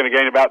 Yeah, he's going to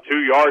gain about 2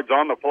 yards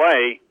on the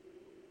play.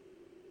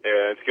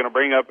 It's going to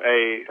bring up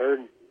a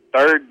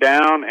third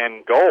down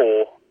and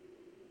goal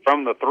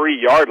from the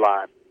 3-yard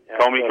line. Yeah,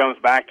 Comey comes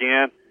back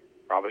in,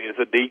 probably is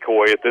a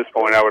decoy at this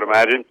point, I would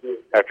imagine,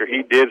 after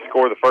he did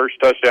score the first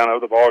touchdown of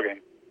the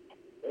ballgame.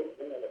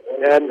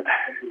 And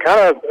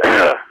kind of,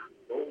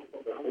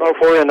 if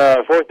we're in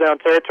fourth down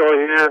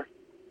territory here.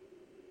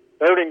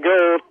 Third and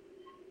goal.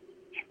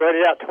 Spread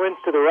it out, twins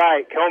to the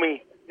right,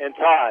 Comey and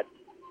Todd.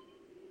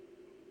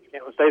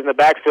 Scanlon stays in the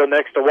backfield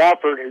next to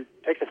Wofford, who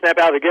takes a snap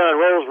out of the gun,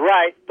 rolls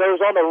right,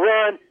 throws on the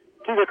run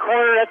to the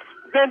corner. That's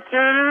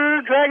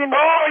Spencer, dragging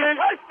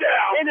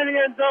touchdown into the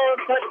end zone.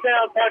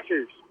 Touchdown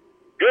Punchers.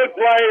 Good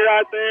play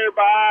right there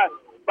by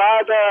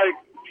the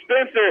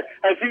Spencer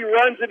as he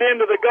runs it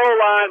into the goal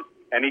line,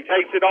 and he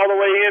takes it all the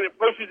way in and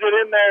pushes it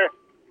in there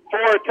for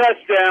a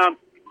touchdown.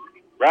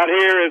 Right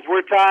here as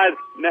we're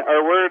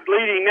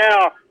leading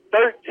now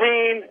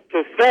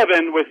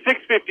 13-7 with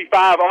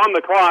 6:55 on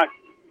the clock.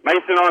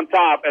 Mason on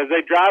top as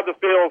they drive the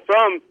field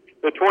from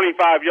the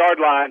 25-yard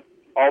line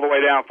all the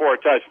way down for a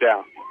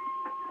touchdown.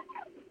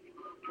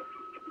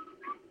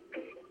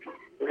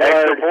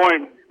 Extra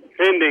point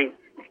pending.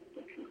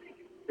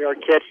 Our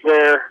catch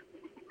there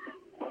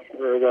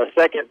for the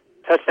second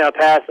touchdown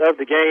pass of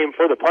the game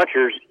for the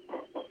Punchers.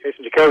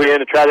 Jason Jacoby in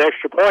to try the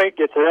extra point,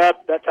 gets it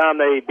up. That time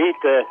they beat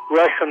the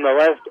rush from the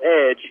left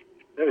edge.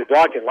 They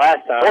blocked it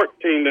last time.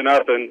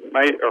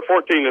 14-0, or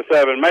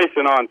 14-7.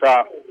 Mason on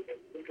top.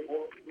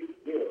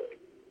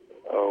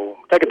 So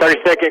take a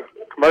 30-second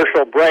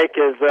commercial break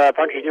as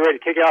Punchers get ready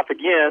to kick it off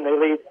again. They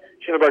lead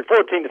Schulenberg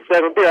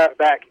 14-7. Be right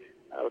back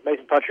with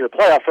Mason Puncher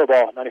playoff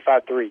football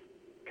 95-3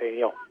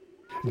 KNEL.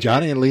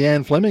 Johnny and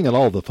Leanne Fleming and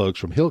all the folks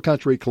from Hill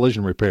Country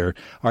Collision Repair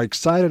are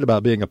excited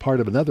about being a part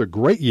of another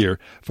great year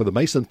for the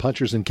Mason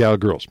Punchers and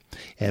Cowgirls,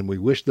 and we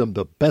wish them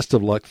the best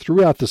of luck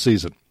throughout the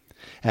season.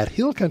 At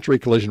Hill Country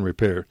Collision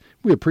Repair,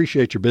 we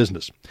appreciate your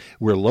business.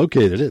 We're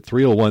located at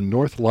 301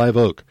 North Live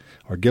Oak,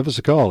 or give us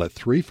a call at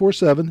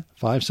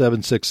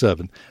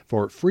 347-5767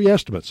 for free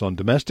estimates on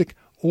domestic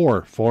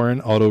or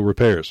foreign auto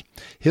repairs.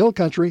 Hill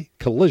Country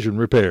Collision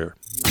Repair.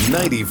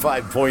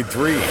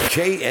 95.3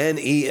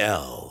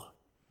 KNEL.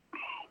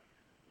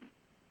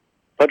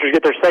 Punchers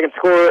get their second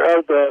score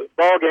of the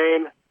ball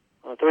game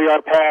on a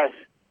 3-yard pass.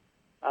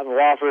 Ivan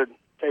Wofford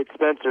Tate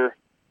Spencer.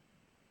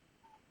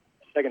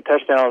 Second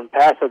touchdown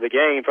pass of the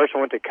game. First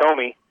one went to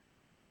Comey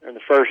in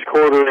the first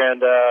quarter,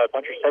 and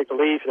Punchers take the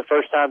lead for the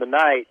first time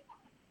tonight.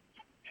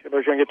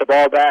 Schulenberg's going to get the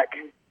ball back.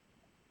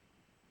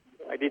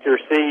 I need to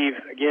receive,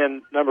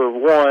 again, number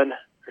 11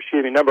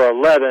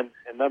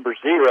 and number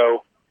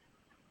 0.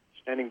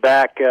 Standing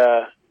back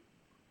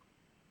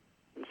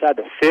inside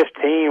the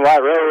 15.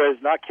 White Row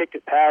has not kicked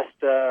it past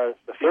the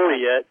 40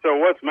 yet. So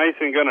what's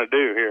Mason going to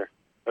do here?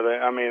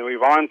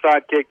 We've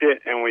onside kicked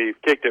it, and we've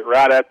kicked it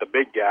right at the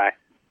big guy.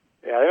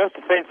 Yeah, they must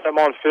have seen some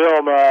on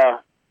film,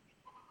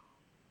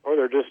 or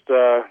they're just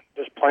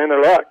playing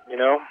their luck,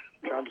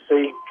 trying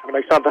to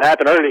make something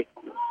happen early.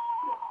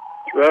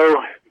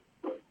 Rowe,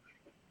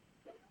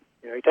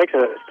 he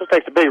still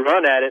takes a big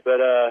run at it, but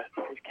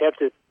he's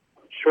kept it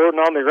short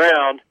and on the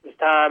ground. This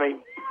time he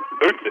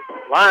boots it.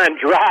 Line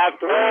drive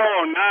through.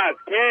 Oh, nice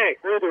kick.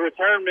 Through the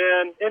return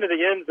man into the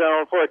end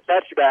zone for a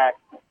touchback.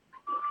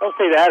 Don't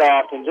see that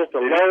often. Just a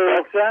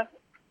low.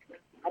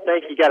 I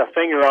think he got a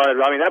finger on it.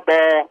 That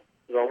ball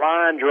was a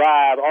line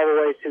drive all the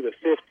way to the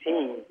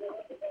 15.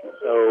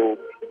 So,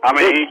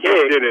 he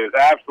kicked it as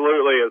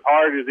absolutely as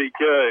hard as he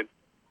could.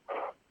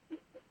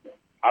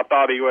 I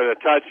thought he would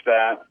have touched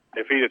that.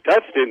 If he'd have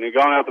touched it and had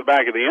gone out the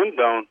back of the end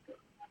zone,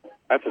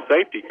 that's a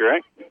safety,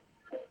 correct?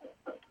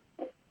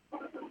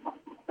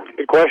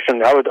 Good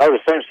question. I would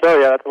assume so.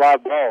 Yeah, that's a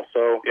live ball.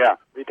 So yeah,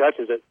 he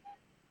touches it.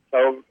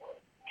 So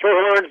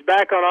Shorthorns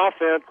back on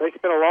offense. They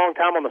spent a long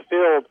time on the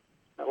field.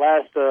 That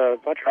last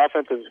Puncher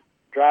offensive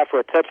drive for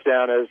a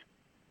touchdown as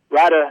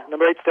Ryder,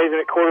 number 8, stays in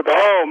at quarterback.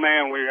 Oh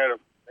man,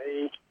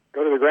 they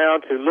go to the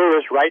ground to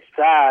Lewis, right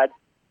side,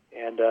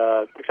 and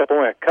picks up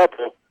only a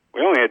couple.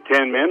 We only had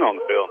 10 men on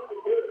the field.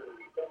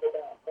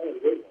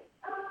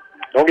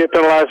 Don't get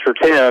penalized for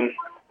 10.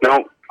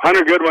 No.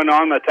 Hunter Goodwin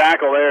on the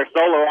tackle there,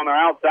 solo on the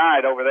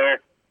outside over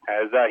there,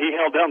 as he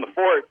held down the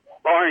fort,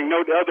 barring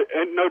no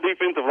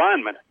defensive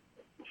lineman.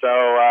 So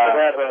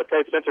they have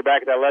Tate Spencer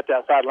back at that left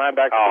outside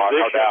linebacker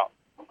position. No doubt.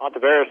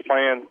 Monteveris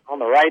playing on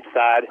the right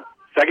side.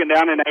 Second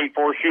down and 8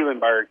 for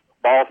Schulenberg.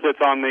 Ball sits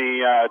on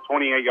the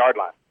 28-yard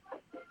line.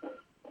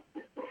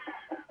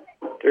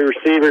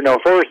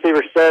 Four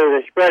receivers set.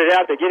 They spread it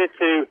out. They get it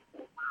to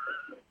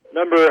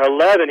number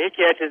 11. He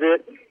catches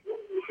it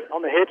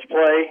on the hitch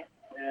play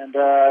and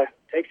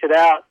takes it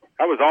out.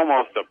 That was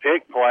almost a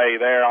pick play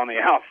there on the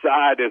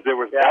outside as there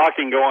was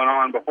blocking going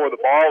on before the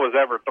ball was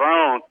ever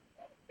thrown.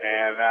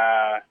 And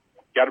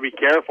got to be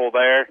careful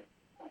there.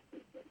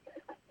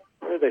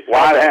 Where did they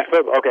spot that?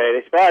 Okay,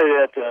 they spotted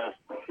it.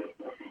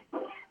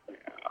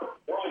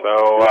 So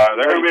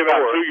they're going to be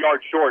about 2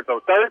 yards short. So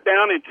third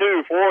down and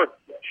 2 for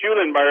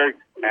Schulenberg,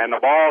 and the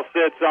ball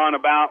sits on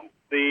about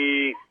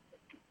the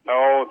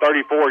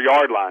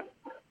 34-yard line.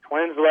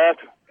 Twins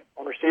left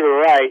on receiver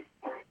right.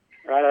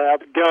 Right out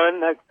the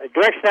gun. A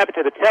direct snap it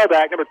to the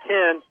tailback, number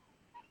 10.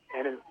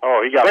 And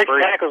he got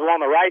free. Tackles along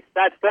the right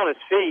side, still on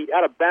his feet,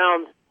 out of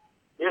bounds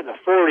near the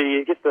 40.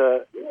 He gets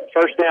the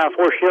first down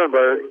for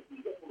Schulenberg.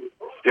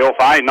 Still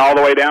fighting all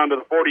the way down to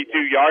the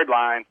 42-yard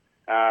line,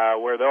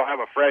 where they'll have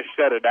a fresh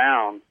set of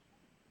downs.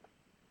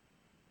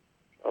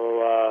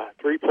 So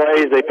 3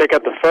 plays, they pick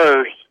up the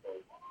first.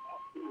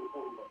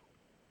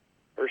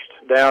 First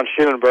down,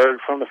 Schulenberg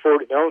from the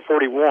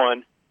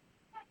 41.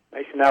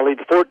 Mason now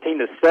leads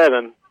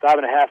 14-7.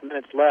 5.5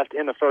 minutes left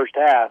in the first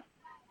half.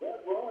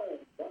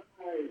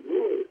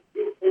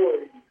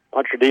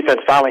 Puncher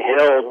defense finally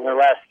held in their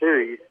last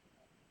series.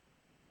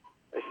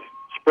 They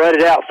spread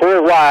it out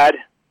 4 wide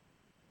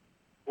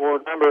for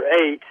number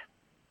 8,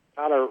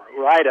 Tyler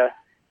Ryder.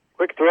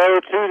 Quick throw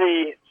to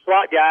the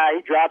slot guy.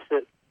 He drops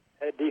it.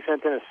 Had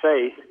defense in his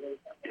face.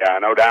 Yeah,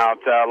 no doubt.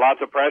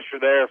 Lots of pressure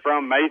there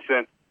from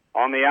Mason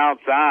on the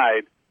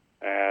outside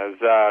as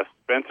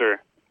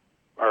Spencer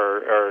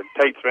or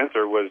Tate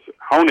Spencer was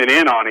honing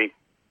in on him.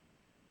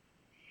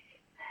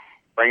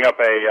 Bring up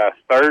a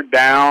second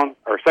down,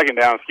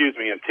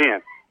 and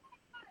 10.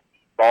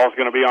 Ball's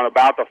going to be on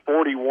about the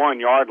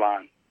 41-yard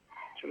line.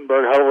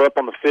 Schulenberg huddled up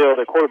on the field.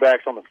 The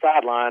quarterback's on the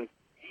sideline.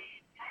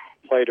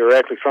 Play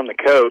directly from the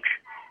coach.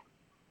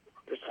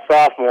 Just a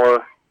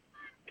sophomore.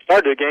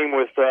 Started the game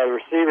with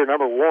receiver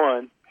number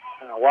 1,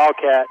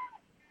 Wildcat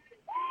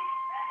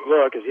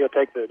look as he'll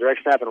take the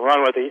direct snap and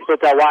run with it. He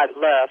splits out wide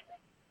left.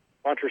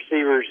 Bunch of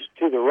receivers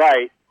to the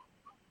right.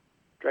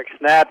 Direct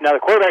snap. Now the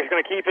quarterback's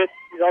going to keep it.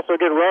 He's also a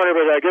good runner,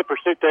 but a good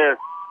pursuit there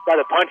by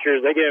the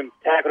Punchers. They get him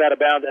tackled out of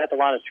bounds at the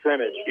line of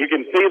scrimmage. You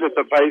can see that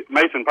the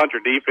Mason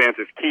Puncher defense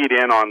is keyed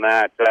in on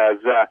that,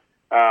 as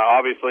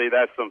obviously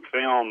that's some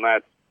film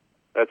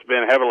that's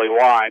been heavily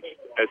watched.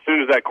 As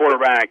soon as that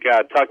quarterback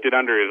tucked it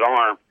under his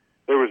arm,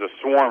 there was a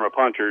swarm of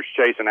Punchers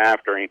chasing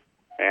after him,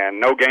 and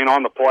no gain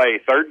on the play.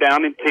 Third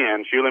down and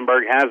 10.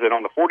 Schulenberg has it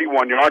on the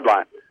 41-yard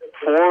line.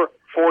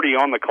 4:40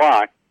 on the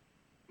clock.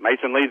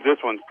 Mason leads this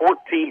one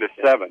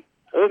 14-7.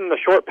 Other than the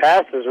short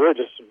passes, really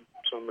just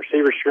some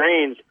receiver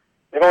screens.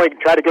 They've only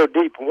tried to go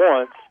deep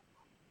once.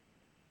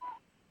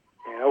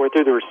 And over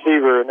through the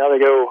receiver. Now they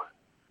go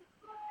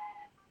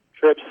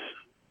trips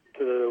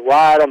to the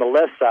wide on the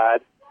left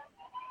side.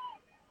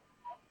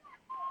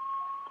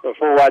 So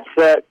full wide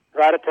set.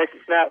 Ryder takes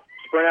a snap,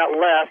 sprint out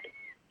left.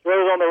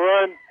 Throws on the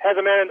run, has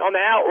a man on the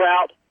out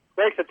route,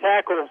 breaks a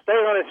tackle,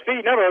 stays on his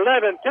feet. Number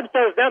 11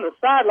 tiptoes down the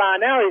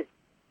sideline. Now he's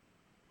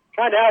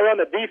trying to outrun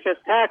the defense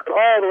tackle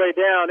all the way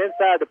down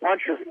inside the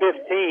puncher's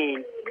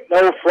 15.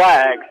 No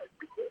flags.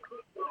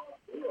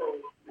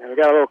 And we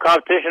got a little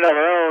competition of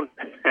our own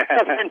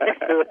next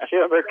to the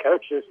Schulenberg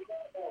coaches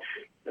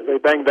as they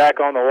bang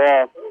back on the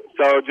wall.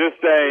 So just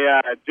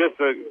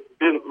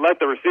didn't let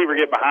the receiver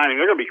get behind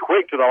him. They're going to be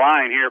quick to the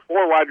line here.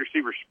 4 wide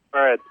receiver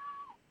spread.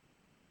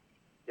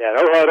 Yeah,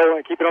 no huddle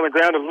and keep it on the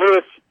ground. And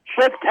Lewis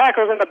shreds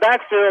tackles in the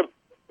backfield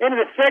into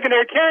the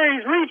secondary.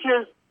 Carries,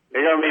 reaches.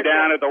 They're going to be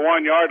down at the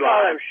 1 yard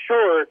line. Oh,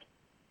 short.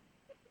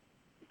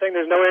 I think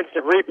there's no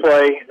instant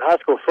replay in high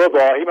school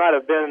football. He might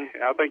have been.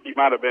 I think he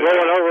might have been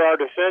rolling over our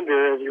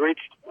defender as he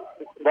reached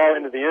the ball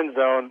into the end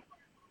zone.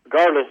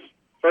 Regardless,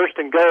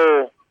 1st and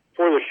goal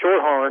for the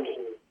Shorthorns.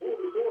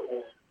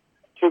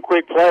 2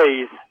 quick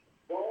plays.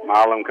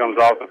 Milam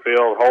comes off the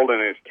field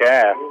holding his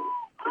calf.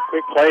 2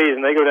 quick plays,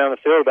 and they go down the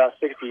field about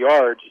 60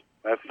 yards.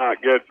 That's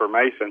not good for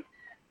Mason.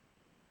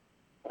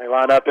 They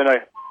line up in a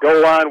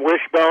goal line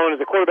wishbone as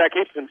the quarterback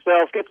keeps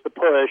himself, gets the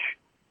push,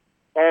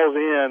 falls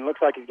in.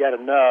 Looks like he's got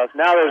enough.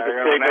 Now there's the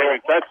signal.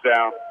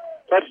 Touchdown.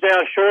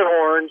 Touchdown,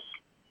 Shorthorns.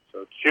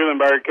 So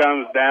Schulenberg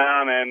comes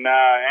down and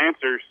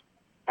answers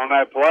on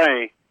that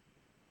play.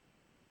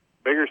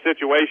 Bigger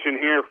situation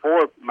here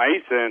for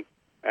Mason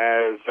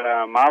as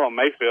Milo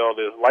Mayfield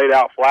is laid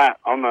out flat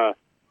on the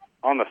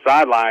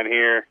sideline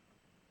here.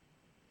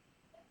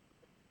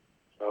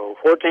 So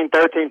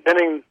 14-13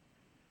 pending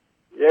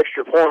the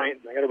extra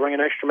point. They got to bring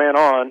an extra man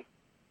on.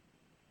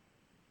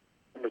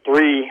 Number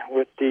 3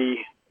 with the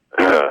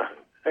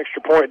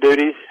extra point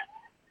duties.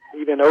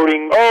 Even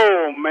Oding.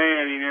 Oh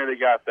man, he nearly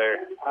got there.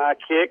 High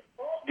kick,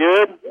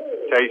 good.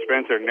 Chase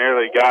Spencer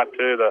nearly got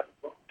to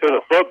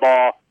the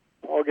football.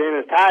 Ball game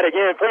is tied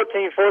again,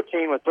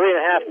 14-14 with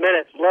 3.5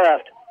 minutes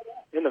left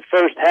in the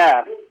first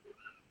half.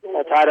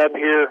 All tied up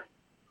here.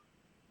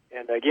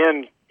 And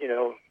again,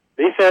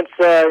 defense,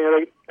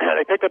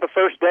 they picked up a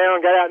first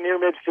down, got out near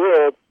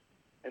midfield,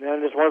 and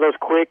then just one of those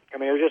quick, it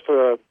was just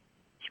a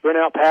sprint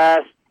out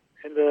pass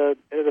into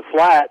the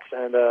flats,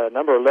 and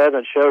number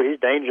 11 showed he's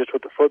dangerous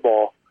with the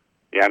football.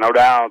 Yeah, no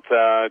doubt.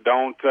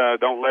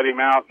 Don't let him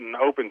out in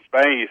open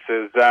space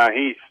as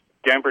he's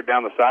scampered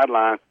down the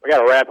sideline. We got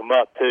to wrap him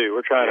up too.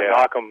 We're trying to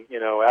knock him,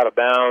 out of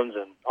bounds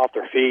and off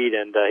their feet,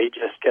 and he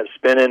just kept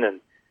spinning and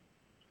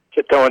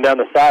tiptoeing down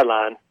the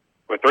sideline.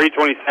 With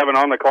 3:27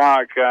 on the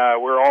clock,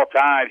 we're all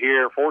tied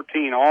here,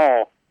 14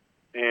 all,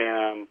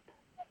 and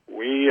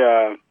we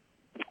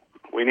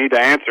need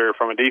to answer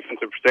from a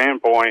defensive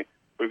standpoint.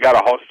 We've got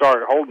to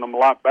start holding them a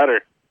lot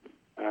better.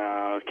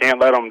 Can't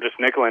let them just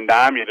nickel and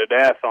dime you to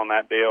death on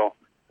that deal.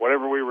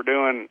 Whatever we were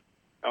doing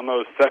on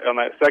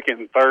that second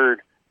and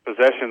third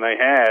possession they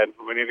had,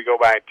 we need to go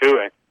back to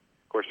it.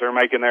 Of course, they're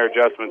making their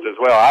adjustments as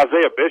well.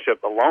 Isaiah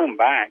Bishop, the lone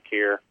back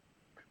here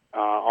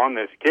on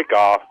this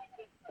kickoff.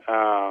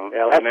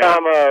 Last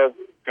time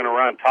going to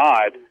run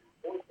Todd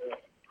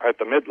at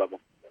the mid-level.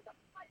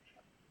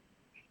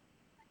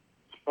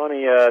 It's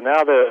funny,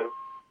 now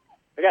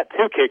they got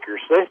 2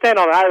 kickers. So they stand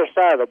on either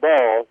side of the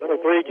ball. Number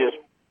 3 just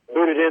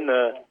booted in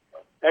the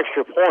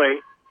extra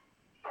point.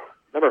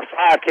 Number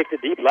 5 kicked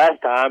it deep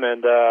last time,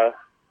 and they're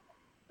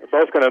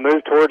both going to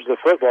move towards the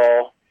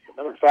football.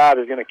 Number 5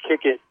 is going to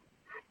kick it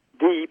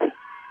deep.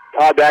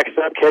 Todd backs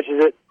up,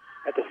 catches it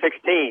at the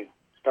 16.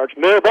 Starts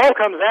middle, ball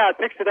comes out,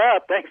 picks it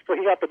up. Thankfully,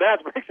 he got the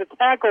bounce, breaks a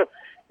tackle,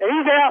 and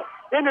he's out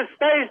into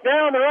space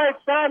down the right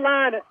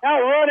sideline,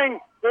 outrunning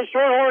the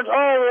Shorthorns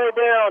all the way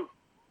down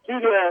to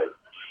the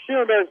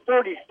Schulenberg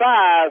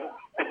 35.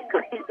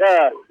 Great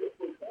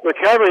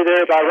recovery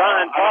there by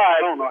Ryan Todd.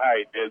 I don't know how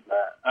he did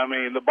that.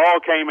 The ball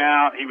came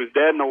out. He was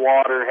dead in the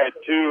water. Had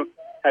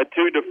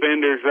two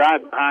defenders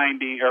right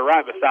behind him or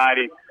right beside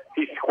him.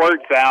 He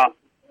squirts out,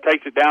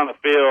 takes it down the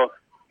field,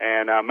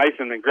 and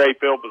Mason in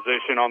great field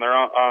position on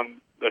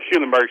the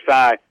Schulenberg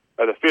side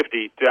of the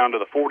 50 down to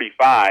the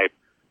 45.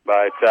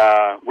 But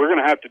we're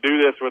going to have to do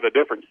this with a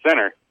different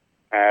center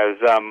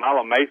as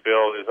Milo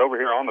Mayfield is over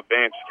here on the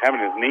bench having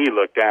his knee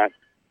looked at.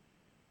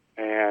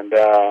 And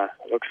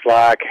looks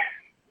like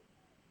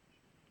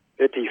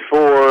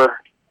 54,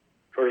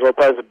 George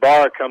Lopez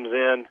Barr comes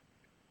in.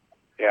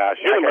 Yeah,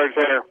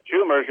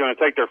 Schulenberg's going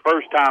to take their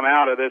first time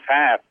out of this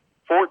half.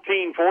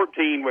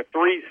 14-14 with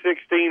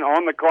 3:16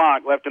 on the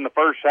clock left in the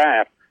first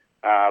half.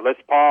 Let's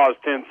pause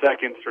 10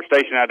 seconds for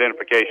station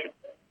identification.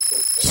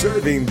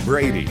 Serving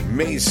Brady,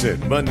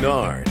 Mason,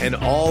 Menard, and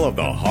all of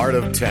the heart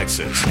of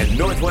Texas and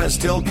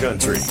Northwest Hill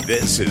Country.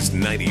 This is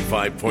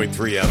 95.3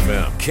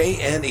 FM,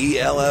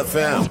 KNEL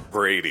FM,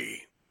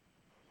 Brady.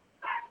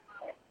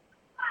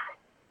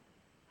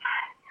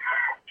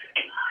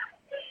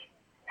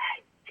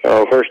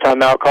 So first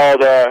time out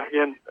called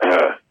in.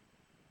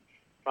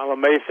 Milo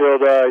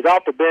Mayfield, he's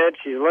off the bench.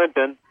 He's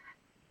limping.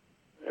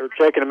 They were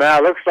checking him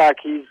out. Looks like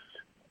he's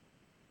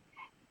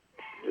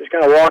just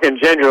kind of walking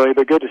gingerly,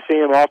 but good to see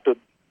him off the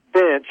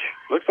bench.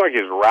 Looks like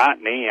his right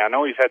knee. I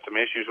know he's had some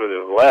issues with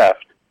his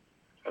left.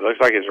 It looks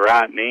like his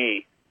right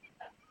knee.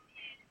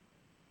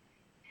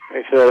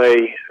 They feel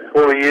a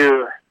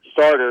 4-year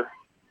starter.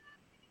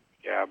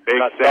 Yeah, big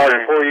Not center.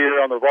 starter,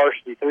 4-year on the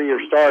varsity, 3-year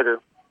starter.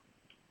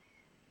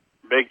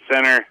 Big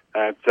center.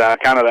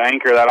 That's kind of the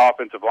anchor of that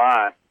offensive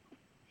line.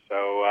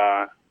 So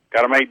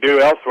got to make do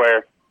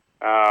elsewhere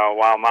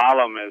while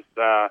Milam is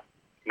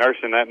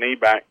nursing that knee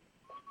back.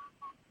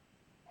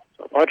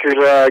 So punchers,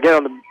 again,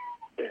 on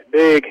the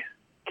big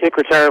kick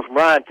return from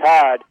Ryan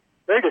Todd.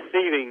 Very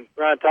deceiving,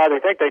 Ryan Todd. They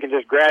think they can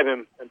just grab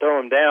him and throw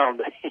him down,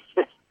 but he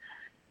just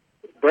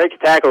breaks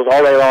tackles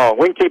all day long.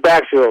 Wing T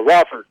backfield,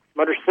 Wofford,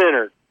 under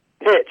center,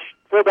 pitch,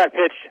 fullback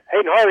pitch.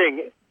 Hayden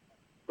Harding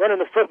running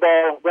the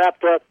football,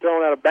 wrapped up,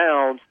 thrown out of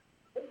bounds.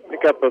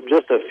 Pick up of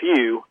just a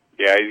few.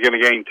 Yeah, he's going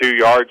to gain 2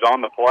 yards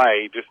on the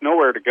play. Just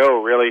nowhere to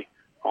go, really,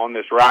 on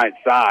this right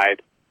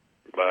side.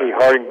 But See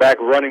Harding back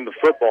running the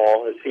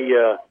football as he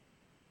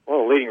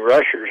one of the leading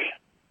rushers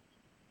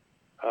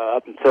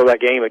up until that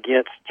game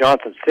against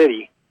Johnson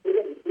City.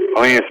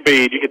 I mean, his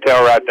speed, you can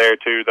tell right there,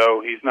 too,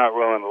 though. He's not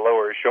willing to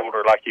lower his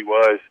shoulder like he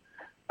was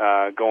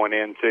going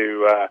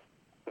into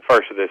the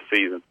first of this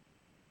season.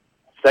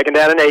 2nd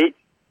down and 8.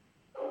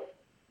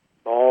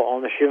 Ball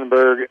on the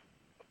Schulenberg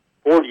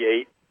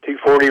 48.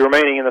 2:40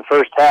 remaining in the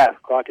first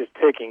half. Clock is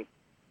ticking.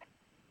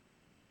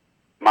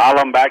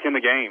 Milam back in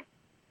the game.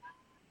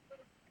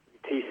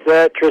 T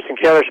set. Tristan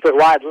Keller split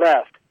wide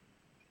left.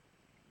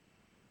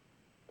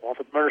 Off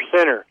at Murder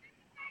Center.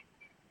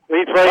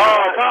 Lead play.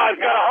 Oh, Todd's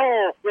got a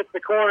hole. Gets the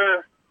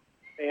corner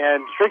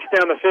and streaks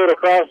down the field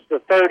across the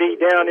 30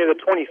 down near the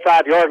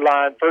 25-yard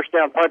line. First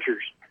down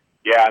punchers.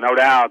 Yeah, no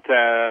doubt.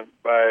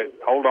 But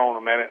hold on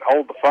a minute.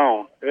 Hold the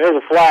phone. There's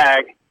a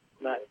flag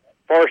on that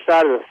far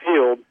side of the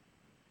field.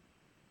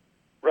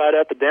 Right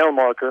at the down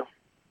marker.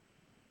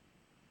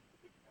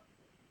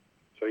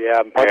 So,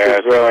 yeah,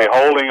 punchers,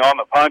 holding on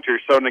the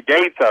punchers. So,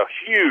 negates a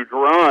huge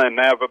run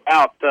of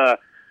about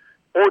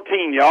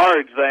 14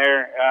 yards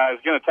there.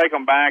 It's going to take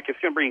them back. It's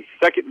going to bring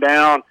 2nd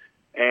down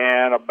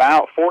and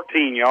about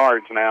 14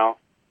 yards now,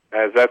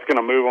 as that's going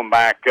to move them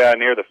back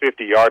near the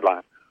 50-yard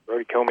line.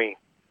 Brody Comey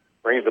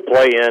brings the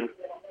play in.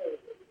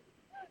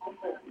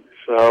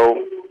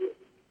 So,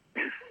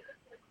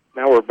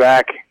 now we're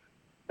back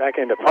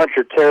into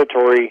puncher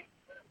territory.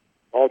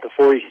 All at the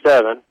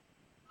 47.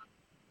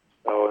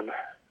 So,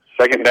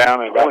 2nd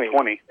down and about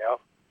 20. Yep.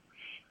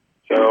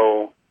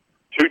 So,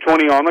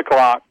 2:20 on the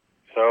clock.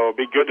 So, it'll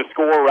be good to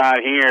score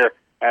right here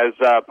as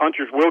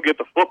punchers will get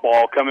the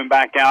football coming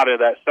back out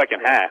of that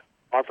second half.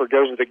 Hartford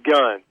goes to the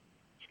gun.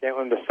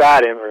 Scantlin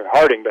beside him, or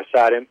Harding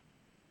beside him.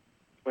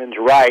 Wins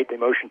right. They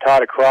motion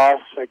Todd across.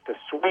 Like the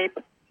sweep.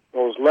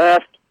 Goes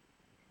left.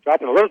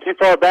 Dropping a little too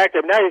far back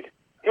there. Now he's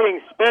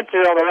hitting Spencer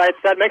on the right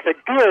side. Makes a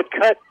good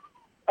cut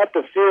up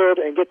the field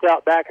and gets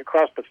out back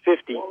across the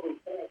 50.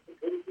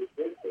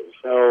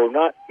 So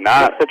not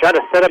so trying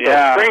to set up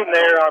a screen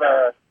there on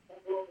a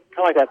kind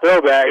of like that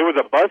throwback. It was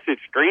a busted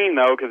screen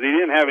though because he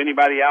didn't have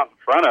anybody out in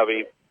front of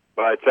him.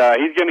 But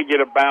he's going to get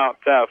about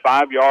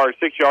 5 yards,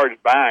 6 yards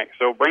back.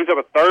 So brings up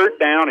a 3rd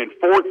down and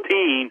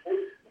 14.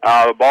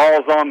 The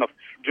ball's on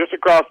just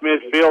across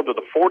midfield to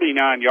the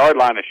 49-yard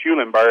line of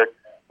Schulenberg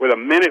with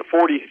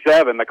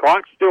 1:47. The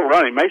clock's still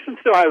running. Mason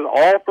still has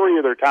all 3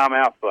 of their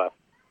timeouts left.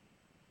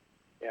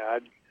 Yeah,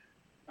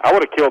 I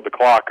would have killed the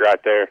clock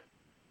right there.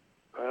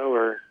 Well,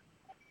 we're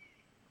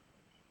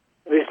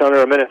at least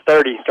under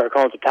 1:30. Start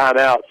calling some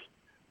timeouts.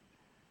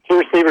 2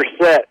 receivers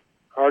set.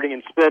 Harding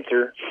and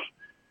Spencer.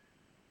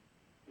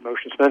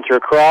 Motion Spencer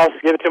across.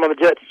 Give it to him on the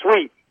jet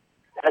sweep.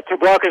 Has 2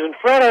 blockers in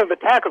front of him, but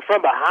tackled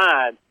from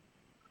behind.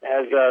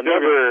 As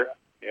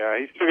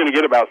he's still going to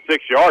get about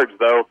 6 yards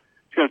though.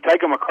 It's going to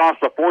take him across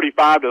the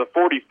 45 to the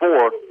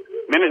 44.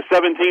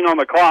 1:17 on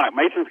the clock.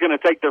 Mason's going to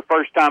take their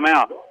first time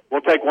out.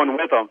 We'll take one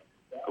with them.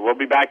 We'll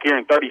be back here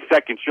in 30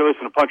 seconds. You're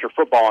listening to Puncher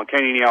Football on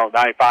KNEL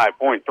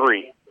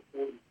 95.3.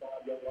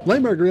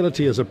 Schulenberg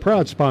Realty is a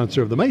proud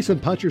sponsor of the Mason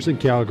Punchers and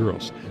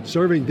Cowgirls.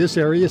 Serving this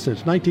area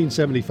since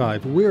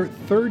 1975, we're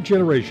 3rd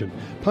generation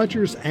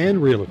punchers and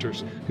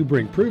realtors who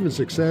bring proven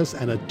success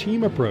and a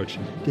team approach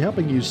to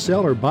helping you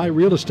sell or buy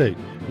real estate,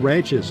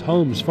 ranches,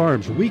 homes,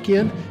 farms,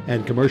 weekend,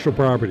 and commercial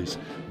properties.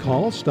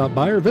 Call, stop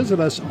by, or visit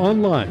us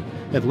online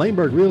at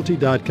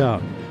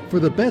LaneburgRealty.com. For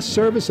the best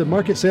service and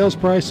market sales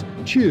price,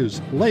 choose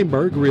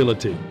Schulenberg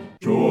Realty.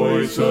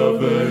 Choice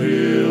of the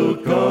Hill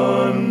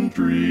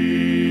Country.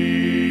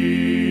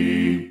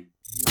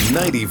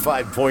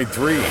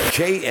 95.3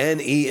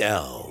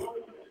 KNEL.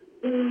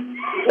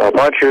 So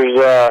punchers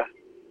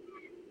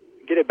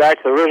get it back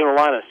to the original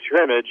line of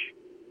scrimmage.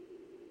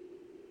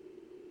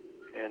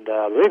 And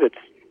I believe it's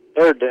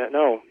 3rd down.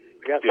 No,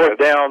 we got 4th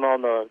down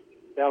on the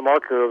down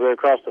marker over there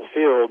across the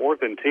field.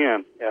 4th and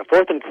 10. Yeah,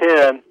 4th and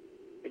 10.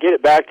 To get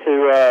it back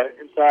to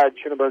inside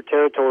Schulenberg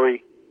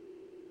territory.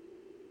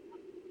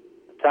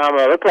 Tom,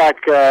 looked like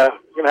going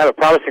to have a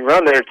promising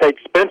run there to take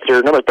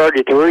Spencer, number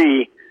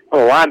 33.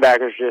 One of the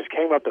linebackers just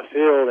came up the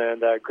field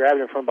and grabbed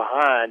him from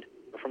behind,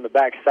 from the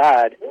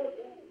backside.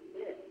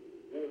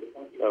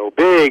 So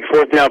big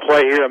 4th down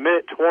play here,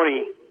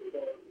 1:20.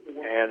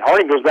 And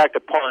Harding goes back to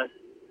punt.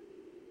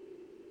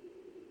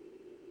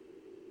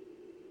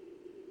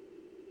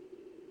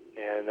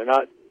 and they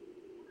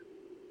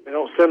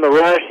don't send the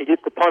rush. He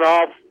gets the punt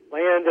off,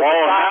 lands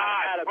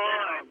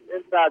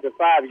inside the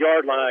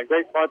 5-yard line.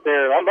 Great punt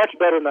there. I'm much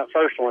better than that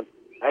first one.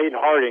 Hayden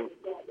Harding,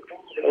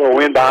 a little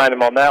wind behind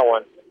him on that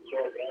one.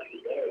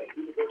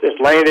 Just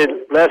landed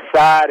left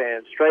side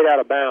and straight out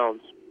of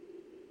bounds.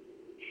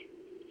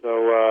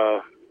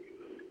 So,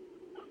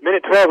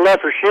 minute 12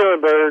 left for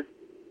Schulenberg.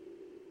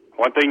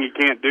 One thing you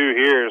can't do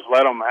here is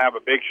let them have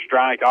a big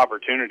strike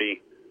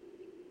opportunity.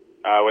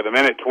 With a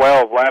minute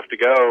 12 left to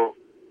go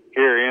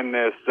here in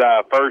this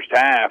first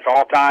half,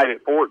 all tied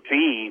at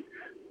 14.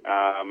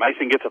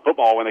 Mason gets a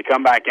football when they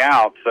come back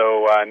out,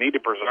 so need to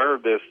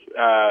preserve this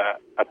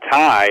a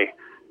tie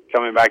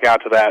coming back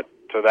out to that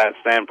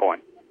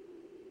standpoint.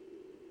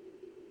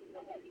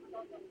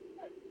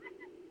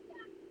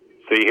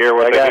 See here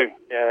what they do.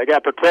 Yeah, they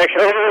got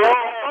protection.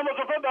 Almost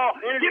a football.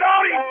 Get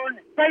on him!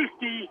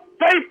 Safety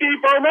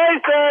for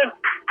Mason.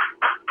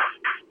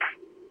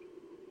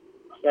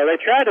 So they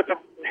tried to.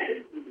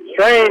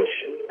 Strange.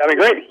 I mean,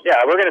 great. Yeah,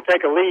 we're going to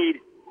take a lead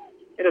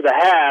into the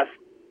half.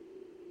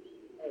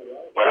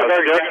 Well,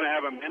 they're going to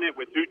have a minute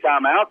with 2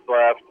 timeouts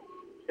left.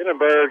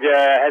 Schulenberg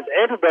has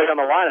everybody on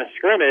the line of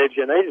scrimmage,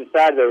 and they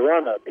decided to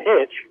run a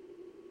pitch.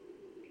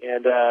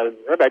 And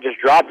everybody just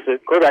drops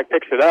it. Quarterback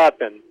picks it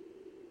up, and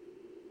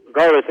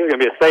regardless, it's going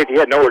to be a safety. He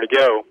had nowhere to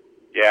go.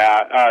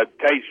 Yeah,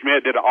 Tate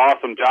Schmidt did an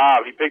awesome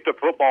job. He picked the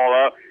football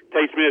up.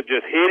 Tate Schmidt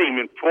just hit him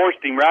and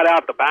forced him right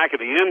out the back of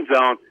the end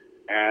zone.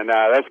 And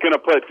that's going to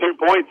put 2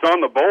 points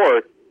on the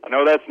board. I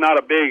know that's not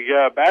a big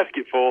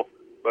basketful,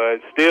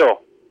 but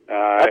still,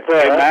 it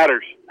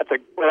matters.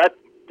 That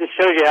just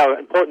shows you how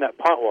important that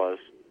punt was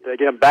to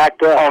get them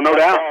backed up. Oh, no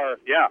doubt.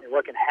 Yeah. And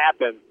what can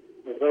happen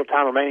with little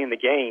time remaining in the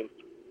game.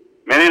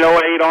 Minute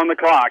 08 on the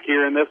clock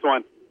here in this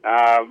one.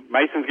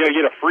 Mason's going to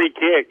get a free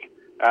kick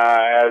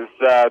as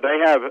they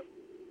have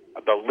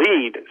the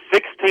lead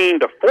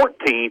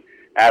 16-14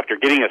 after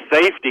getting a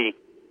safety.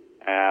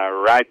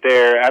 Right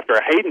there after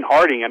Hayden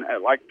Harding, and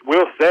like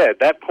Will said,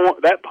 that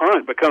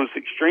punt becomes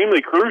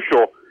extremely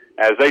crucial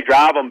as they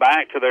drive them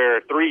back to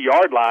their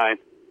 3-yard line.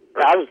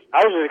 I was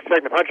just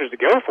expecting the punchers to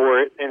go for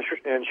it, and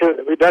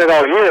we've done it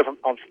all year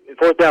on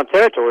 4th down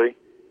territory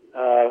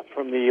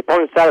from the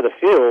opponent's side of the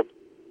field.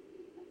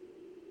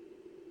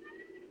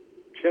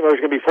 Schulenberg's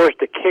going to be forced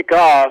to kick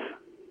off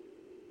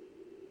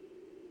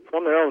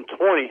from their own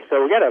 20.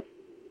 So we got a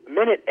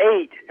minute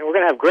 8, and we're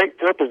going to have great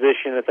field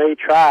position if they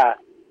try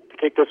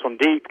kick this one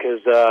deep,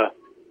 because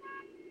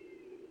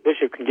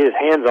Bishop can get his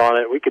hands on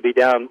it. We could be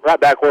down right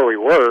back where we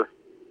were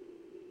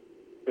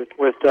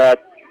with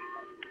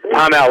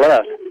timeout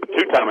left.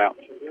 2 timeouts.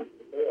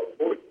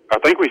 I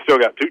think we still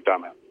got 2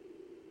 timeouts.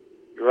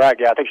 You're right,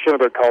 yeah. I think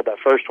Schulenberg called that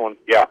first one.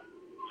 Yeah.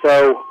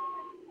 So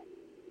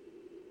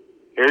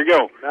here you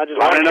go. Now just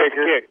lining up the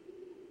kick.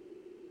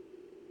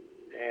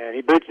 And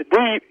he boots it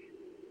deep.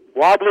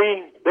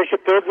 Wobbly.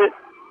 Bishop fields it.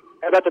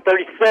 About the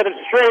 37,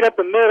 straight up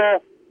the middle.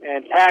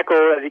 And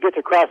tackle as he gets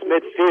across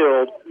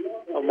midfield.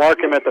 I'll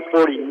mark him at the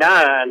 49.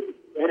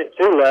 Minute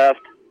 2 left.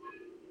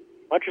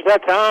 Punchers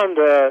have time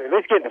to at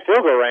least get in the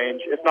field goal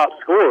range, if not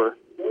score.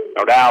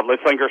 No doubt.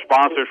 Let's thank our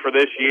sponsors for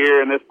this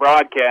year and this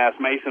broadcast: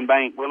 Mason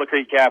Bank, Willow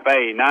Creek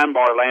Cafe, 9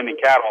 Bar Land and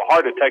Cattle,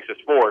 Heart of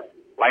Texas Ford,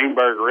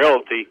 Laneburg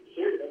Realty,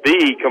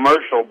 The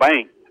Commercial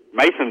Bank,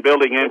 Mason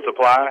Building and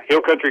Supply,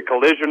 Hill Country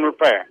Collision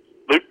Repair,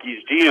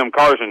 Lukey's GM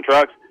Cars and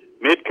Trucks,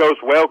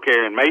 Mid-Coast Well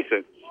Care in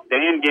Mason,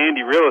 Dan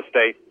Gandy Real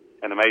Estate,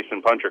 and the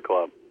Mason Puncher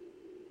Club.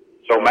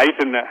 So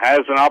Mason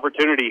has an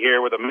opportunity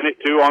here with a minute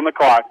 2 on the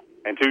clock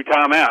and 2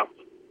 timeouts,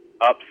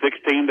 up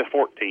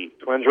 16-14.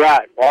 Twins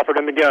right. Wofford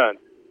in the gun.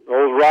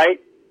 Rolls right.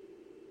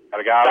 Got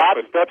a guy Stop,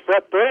 steps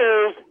up,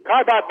 throws.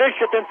 Caught by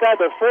Bishop inside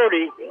the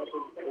 40.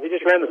 He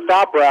just ran the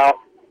stop route.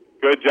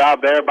 Good job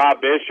there by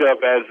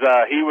Bishop as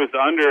he was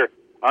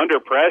under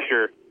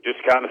pressure, just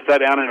kind of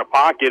sat down in a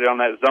pocket on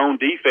that zone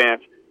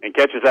defense and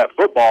catches that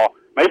football.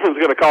 Mason's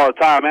going to call a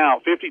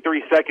timeout,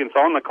 53 seconds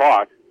on the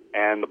clock,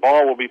 and the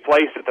ball will be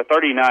placed at the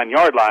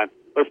 39-yard line.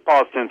 Let's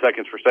pause 10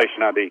 seconds for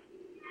station ID.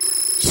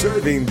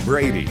 Serving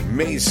Brady,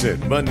 Mason,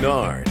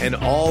 Menard, and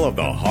all of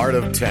the heart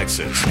of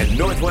Texas and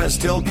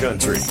Northwest Hill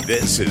Country.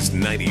 This is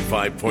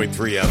 95.3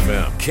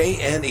 FM,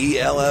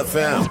 KNEL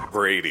FM,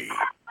 Brady.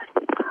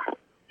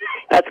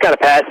 That's kind of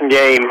passing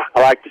game.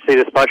 I like to see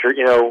this puncher,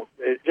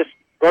 just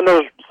run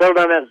those, settle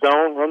down that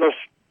zone, run those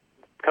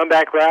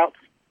comeback routes.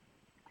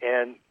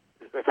 And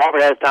if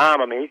Robert has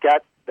time, I mean, he's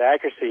got the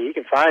accuracy. He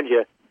can find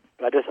you.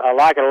 But I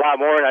like it a lot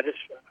more, and I just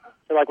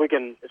feel like we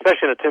can,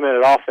 especially in a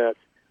 2-minute offense,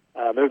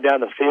 move down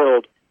the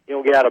field. You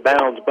don't get out of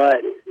bounds,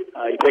 but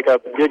you pick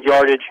up good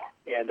yardage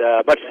and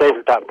much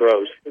safer type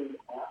throws.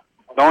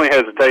 The only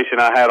hesitation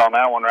I had on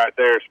that one right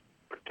there, is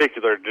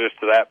particular just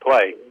to that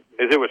play,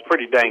 is it was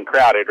pretty dang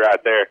crowded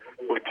right there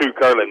with 2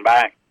 curling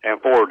back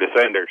and 4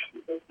 defenders.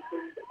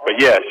 But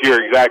yes,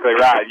 you're exactly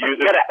right.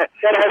 That has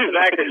some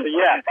accuracy,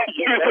 yeah.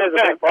 Using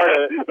that part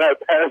of that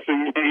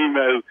passing game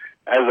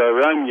as a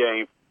run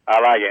game,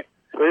 I like it.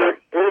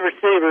 Three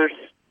receivers.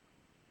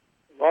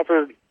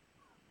 Walford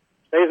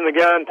stays in the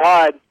gun.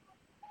 Todd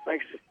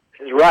makes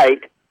his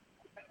right.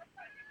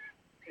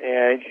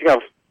 And he's going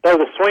to throw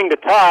the swing to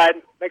Todd,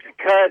 makes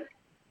a cut,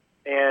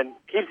 and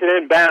keeps it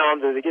in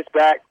bounds as he gets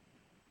back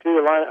to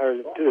the line or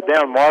to the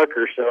down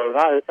marker. So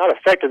not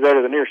effective there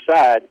to the near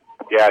side.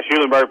 Yeah,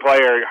 Schulenberg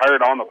player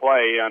hurt on the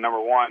play, number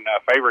one,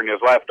 favoring his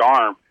left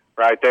arm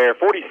right there.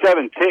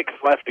 47 ticks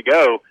left to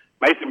go.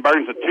 Mason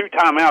burns the 2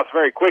 timeouts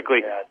very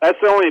quickly. That's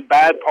the only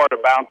bad part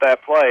about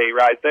that play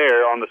right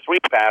there on the swing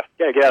pass.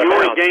 You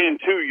only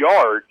gained 2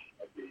 yards,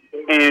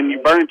 and you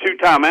burn 2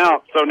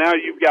 timeouts, so now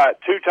you've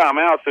got 2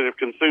 timeouts that have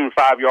consumed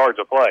 5 yards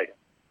of play.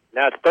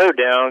 Now it's third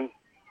down.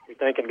 You're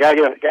thinking, got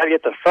to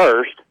get the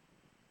first.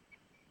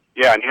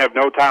 Yeah, and you have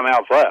no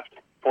timeouts left.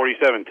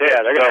 47 ticks.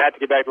 Yeah, they're going to have to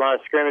get back to the line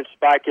of scrimmage,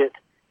 spike it,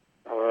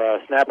 or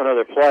snap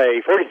another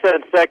play.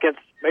 47 seconds.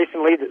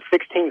 Mason leads at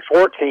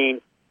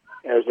 16-14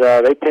 as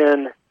they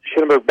pin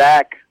Schulenberg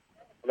back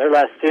on their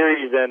last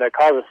series and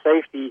cause a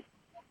safety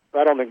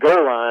right on the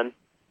goal line.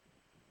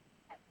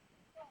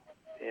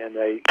 And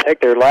they take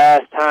their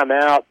last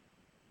timeout.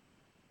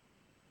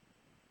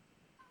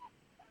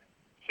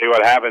 See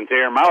what happens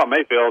here. Milo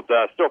Mayfield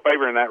still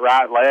favoring that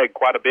right leg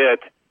quite a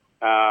bit.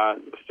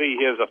 See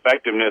his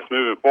effectiveness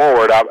moving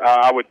forward.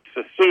 I would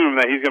assume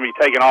that he's going to be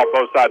taking off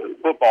both sides of the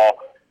football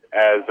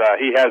as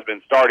he has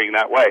been starting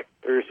that way.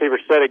 The receiver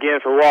set again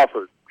for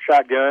Wofford.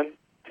 Shotgun,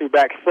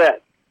 2-back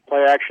set.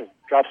 Play action.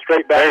 Drop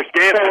straight back.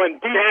 There's Scantlin.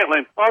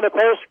 On the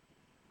post.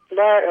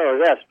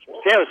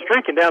 Scantlin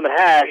streaking down the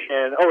hash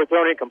and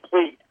overthrown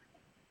incomplete.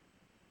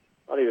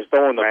 Thought he was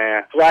throwing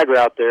the flag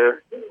route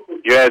there.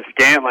 You had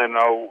Scantlin.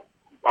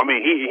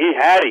 He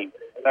had him.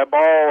 That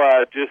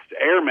ball just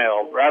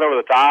airmailed right over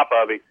the top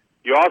of him.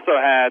 You also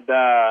had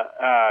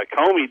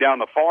Comey down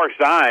the far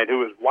side who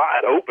was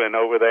wide open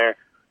over there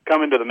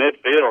coming to the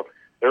midfield.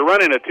 They're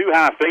running a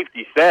 2-high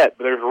safety set,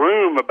 but there's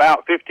room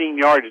about 15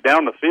 yards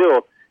down the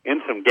field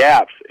in some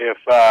gaps if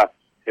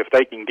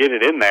they can get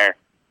it in there.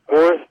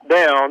 Fourth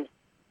down.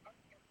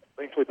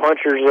 Thankfully,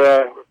 punchers,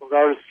 they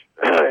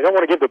don't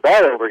want to give the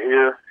ball over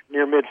here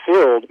near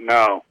midfield.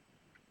 No.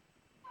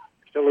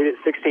 Still lead at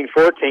 16-14.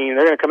 They're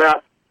going to come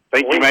out.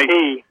 Think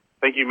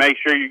you make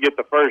sure you get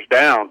the first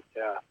down.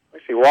 Yeah.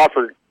 Let's see,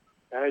 Wofford.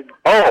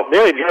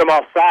 Nearly drew him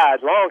off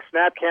sides. Long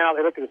snap count.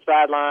 They look at the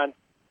sideline.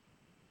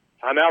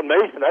 Timeout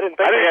Mason. I didn't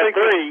think they had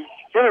 3.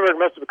 Schulenberg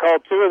must have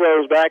called 2 of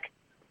those back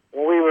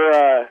when we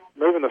were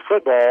moving the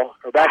football.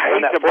 Or back I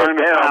hate to burn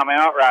the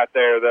timeout right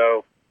there,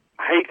 though.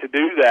 I hate to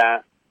do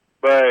that,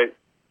 but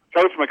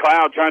Coach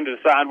McLeod trying to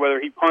decide whether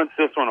he punts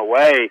this one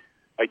away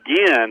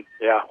again,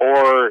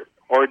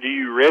 or do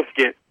you risk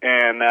it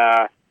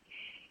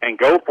and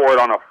go for it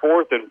on a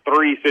 4th and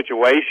 3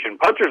 situation.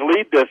 Punchers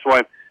lead this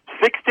one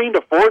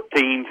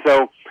 16-14.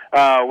 So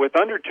with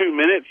under 2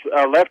 minutes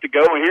left to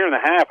go here in the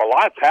half, a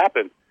lot's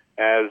happened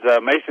as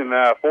Mason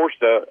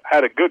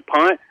had a good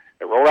punt.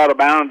 It rolled out of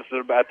bounds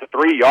at the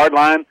 3-yard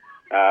line.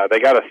 They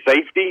got a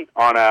safety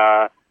on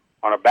a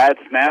bad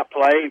snap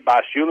play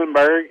by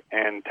Schulenberg,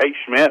 and Tate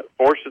Schmidt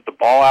forces the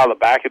ball out of the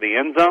back of the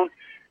end zone.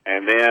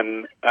 And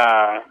then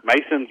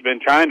Mason's been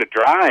trying to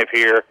drive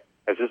here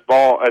as this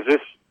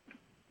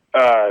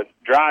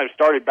drive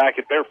started back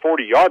at their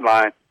 40-yard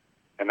line,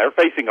 and they're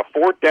facing a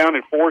 4th down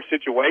and 4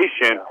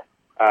 situation.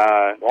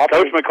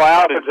 Coach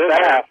McLeod and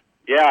staff,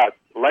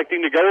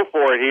 electing to go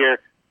for it here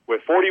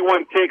with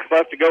 41 ticks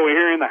left to go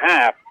here in the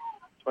half.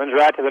 Runs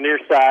right to the near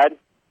side.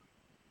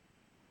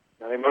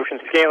 Now they motion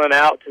Scantlin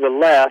out to the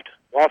left.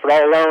 Wofford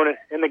all alone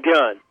in the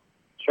gun.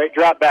 Straight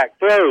drop back.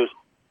 Throws.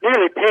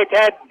 Nearly picked.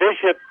 Had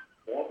Bishop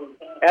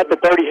at the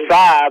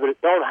 35, but it's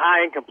thrown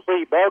high and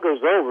complete. Ball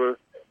goes over.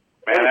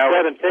 Man, that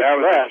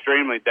was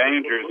extremely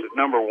dangerous.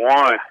 Number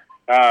 1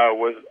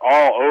 was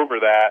all over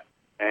that,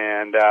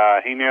 and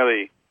he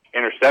nearly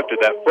intercepted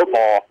that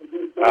football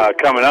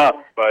coming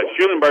up. But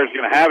Schulenberg's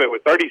going to have it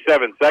with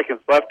 37 seconds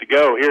left to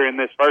go here in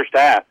this first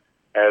half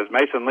as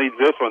Mason leads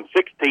this one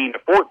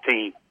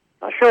 16-14.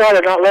 Not sure why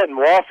they're not letting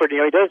Wofford. He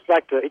does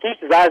he keeps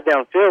his eyes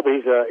downfield, but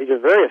he's a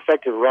very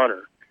effective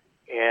runner.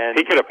 And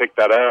he could have picked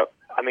that up.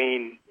 I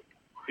mean,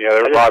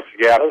 there were lots of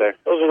gaps there.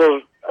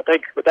 I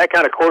think with that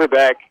kind of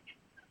quarterback,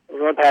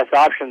 run-pass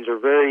options are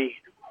very,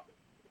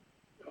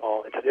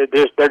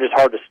 they're just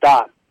hard to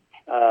stop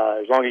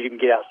as long as you can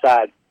get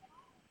outside.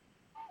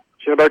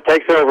 Schulenberg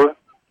takes over.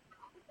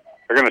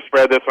 They're going to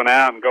spread this one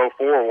out and go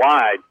 4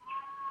 wide.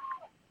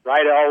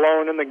 Right all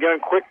alone in the gun.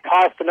 Quick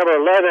toss to number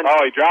 11.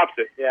 Oh, he drops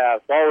it. Yeah,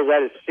 the ball was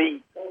at his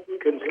feet.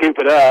 Couldn't scoop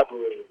it up.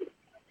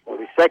 It'll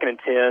be 2nd and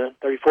 10.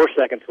 34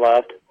 seconds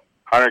left.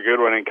 Hunter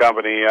Goodwin and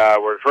company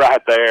was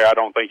right there. I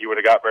don't think he would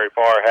have got very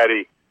far had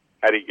he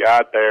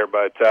got there.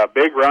 But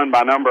big run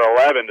by number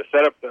 11 to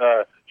set up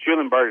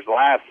Schulenberg's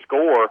last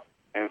score.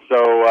 And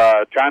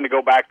so trying to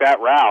go back that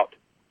route.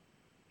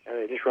 And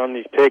they just run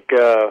these pick,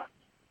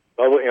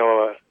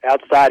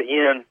 outside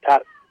in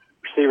top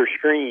receiver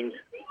screens.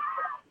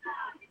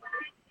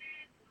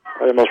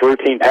 The most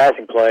routine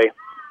passing play.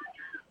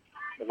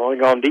 They've only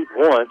gone deep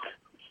once.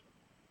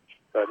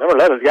 But number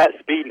 11's got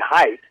speed and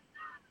height.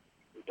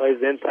 He plays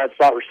the inside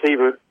slot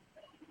receiver.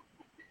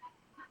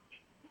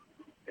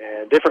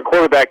 And different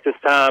quarterback this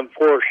time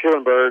for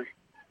Schulenberg.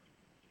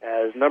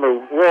 as number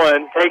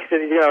 1 takes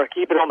it,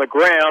 keep it on the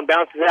ground,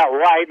 bounces out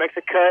right, makes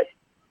a cut,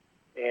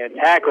 and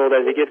tackled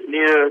as he gets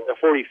near the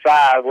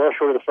 45, well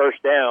short of the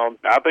first down.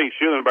 I think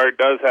Schulenberg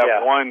does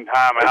have one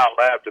timeout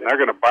left, and they're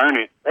going to burn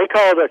it. They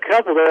called a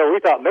couple there. We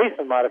thought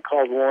Mason might have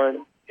called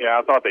one. Yeah,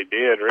 I thought they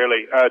did,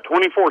 really.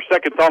 24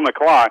 seconds on the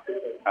clock.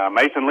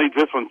 Mason leads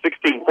this one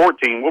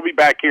 16-14. We'll be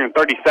back here in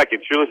 30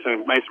 seconds. You're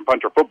listening to Mason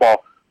Puncher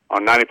Football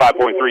on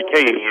 95.3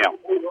 KNEL.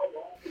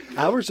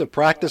 Hours of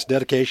practice,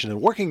 dedication,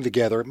 and working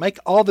together make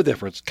all the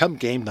difference come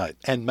game night.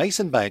 And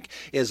Mason Bank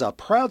is a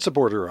proud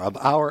supporter of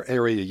our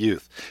area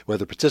youth.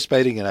 Whether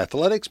participating in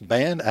athletics,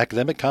 band,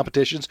 academic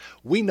competitions,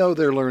 we know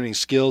they're learning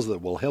skills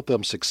that will help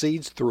them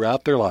succeed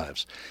throughout their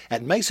lives.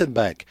 At Mason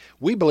Bank,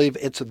 we believe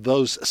it's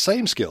those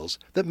same skills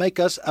that make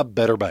us a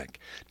better bank.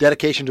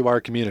 Dedication to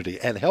our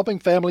community and helping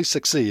families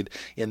succeed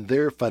in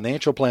their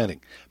financial planning.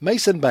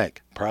 Mason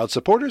Bank, proud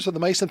supporters of the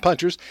Mason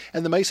Punchers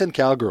and the Mason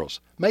Cowgirls.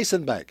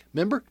 Mason Bank,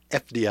 member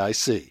FDIC.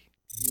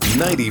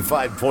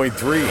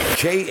 95.3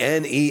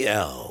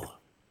 KNEL.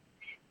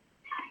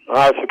 All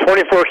right, so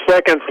 24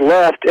 seconds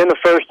left in the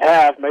first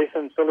half.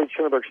 Mason still leads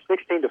Schulenberg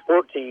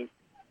 16-14.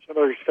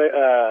 Schulenberg's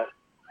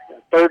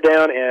third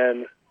down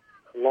and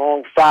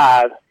long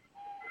 5.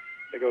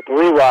 They go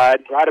 3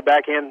 wide, right it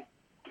back in,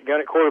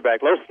 gun at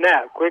quarterback. Low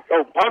snap, quick,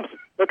 pumps,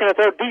 looking to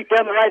throw deep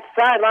down the right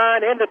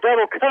sideline, into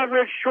double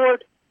coverage,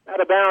 short,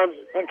 out of bounds,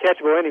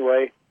 uncatchable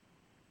anyway.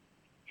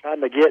 Trying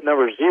to get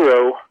number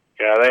 0.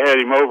 Yeah, they had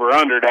him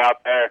over-undered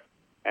out there,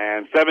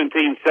 and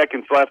 17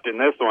 seconds left in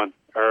this one,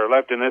 or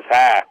left in this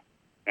half.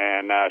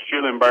 And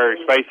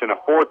Schulenberg's facing a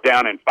 4th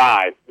down and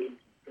 5.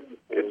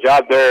 Good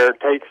job there,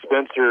 Tate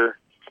Spencer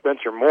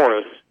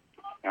Morris.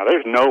 Now,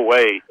 there's no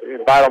way.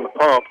 Bite on the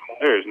pump.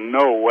 There's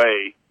no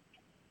way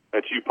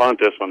that you punt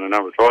this one to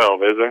number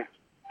 12, is there?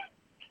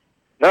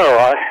 No,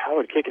 I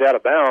would kick it out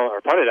of bounds,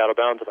 or punt it out of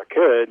bounds if I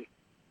could,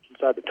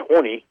 inside the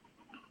 20.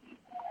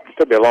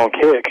 Still be a long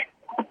kick.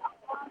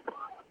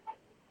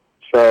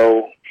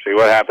 So, see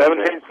what happens.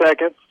 17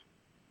 seconds.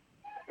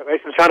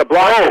 Mason's trying to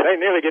block it. They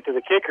nearly get to the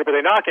kicker, but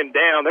they knock him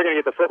down. They're going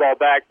to get the football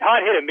back.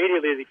 Todd hit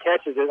immediately as he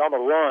catches it on the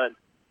run.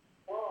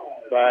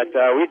 But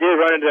we did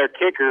run into their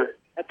kicker.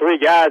 Had 3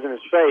 guys in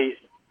his face.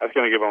 That's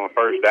going to give them a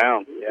first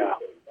down. Yeah.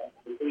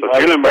 So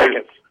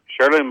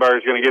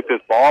Schulenberg's going to get this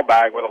ball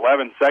back with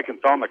 11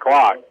 seconds on the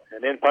clock.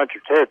 And then punch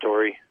your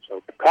territory. So,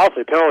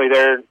 costly penalty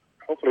there.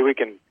 Hopefully we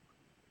can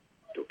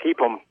keep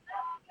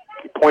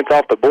points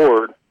off the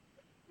board.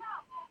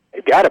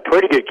 They've got a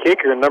pretty good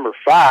kicker in number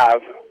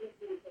 5.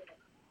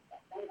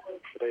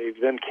 They've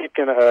been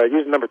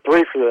using number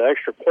 3 for the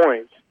extra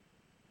points.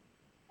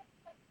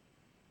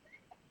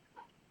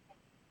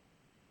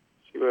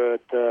 See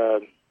what,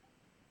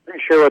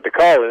 pretty sure what the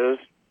call is.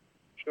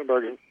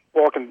 Schulenberg is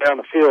walking down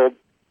the field.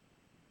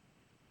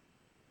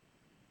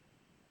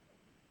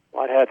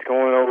 White Hat's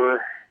going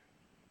over.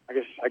 I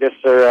guess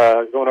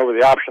they're going over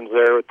the options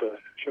there with the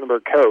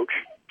Schulenberg coach.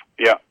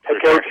 Yeah.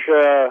 Head coach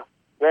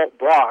Walt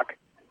Brock.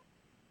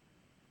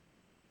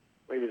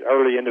 He was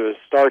early into his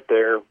start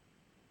there.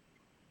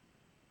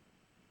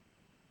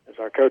 As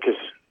our coaches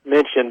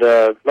mentioned,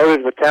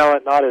 loaded with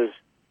talent, not as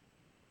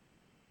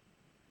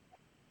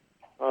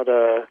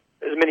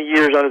many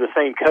years under the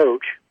same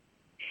coach.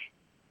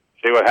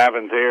 See what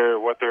happens here,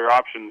 what their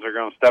options are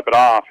going to step it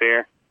off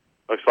here.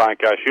 Looks like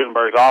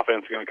Schulenberg's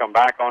offense is going to come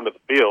back onto the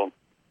field.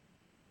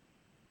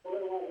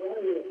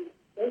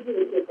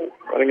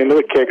 Running into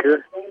the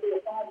kicker.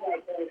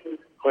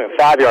 Only a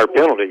 5-yard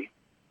penalty.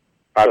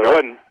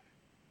 5-yard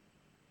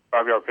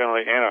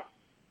penalty and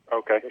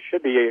okay. It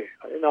should be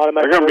an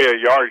automatic. They're going to be a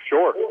yard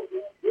short.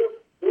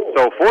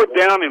 So 4th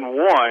down and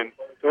 1.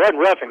 So it wasn't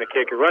roughing the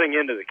kicker, running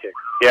into the kicker.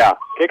 Yeah.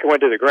 Kicker went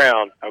to the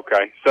ground.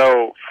 Okay.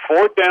 So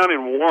 4th down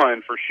and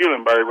 1 for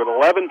Schulenberg with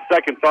 11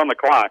 seconds on the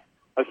clock.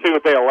 Let's see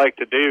what they elect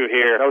to do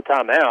here. No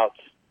timeouts.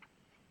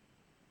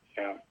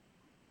 Yeah.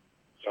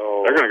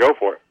 So they're going to go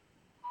for it.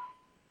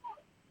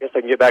 Guess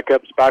they can get back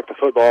up, spike the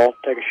football,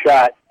 take a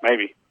shot.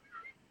 Maybe.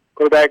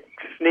 Quarterback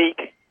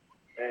sneak.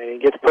 And he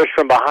gets pushed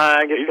from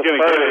behind. He's going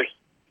to get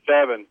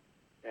 7.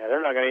 Yeah,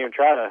 they're not going to even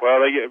try to. Well,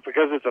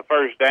 because it's a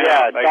first down.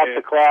 Yeah, it stops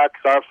the clock.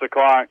 Stops the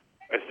clock.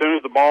 As soon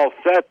as the ball's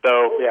set,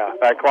 though,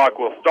 that clock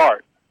will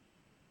start.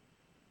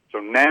 So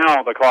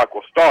now the clock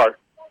will start.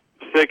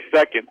 6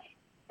 seconds.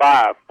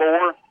 5,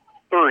 4,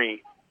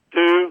 3,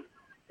 2,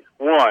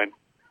 1.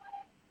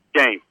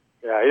 Game.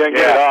 Yeah, he doesn't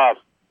get it off.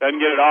 Doesn't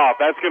get it off.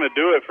 That's going to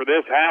do it for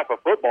this half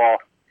of football.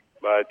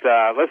 But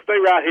let's stay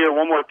right here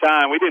one more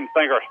time. We didn't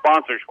thank our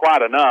sponsors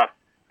quite enough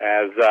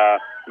as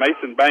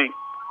Mason Bank,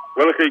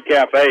 Willow Creek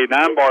Cafe,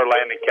 9-Bar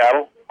Landing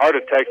Cattle, Heart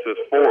of Texas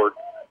Ford,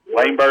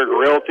 Laneburg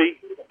Realty,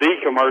 The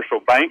Commercial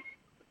Bank,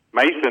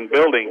 Mason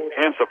Building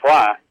and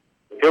Supply,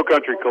 Hill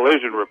Country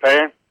Collision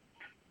Repair,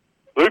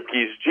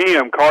 Lupke's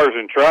GM Cars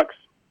and Trucks,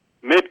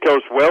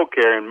 Midcoast Well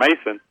Care in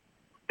Mason,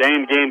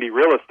 Dan Gandy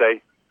Real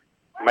Estate,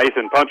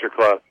 Mason Puncher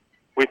Club.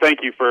 We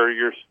thank you for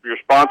your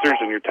sponsors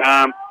and your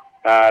time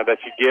that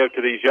you give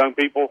to these young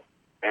people.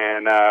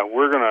 And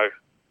we're going to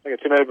take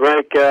a 2-minute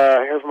break.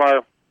 Hear from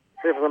our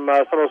hear from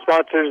some of the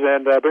sponsors,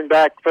 and bring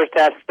back first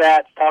half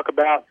stats, talk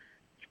about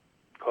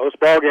close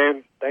ball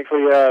game.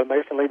 Thankfully,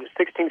 Mason leads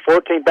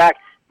 16-14. Back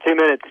 2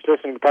 minutes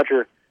listening to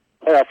Puncher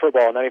playoff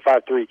football,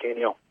 95.3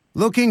 KNEL.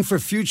 Looking for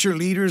future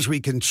leaders we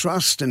can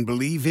trust and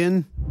believe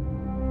in?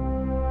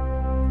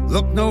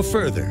 Look no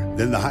further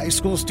than the high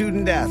school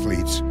student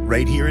athletes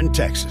right here in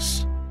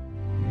Texas.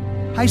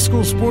 High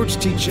school sports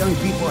teach young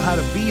people how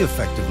to be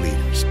effective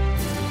leaders.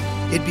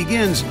 It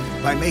begins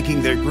by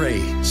making their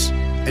grades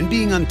and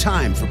being on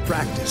time for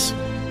practice.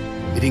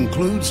 It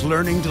includes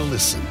learning to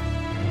listen,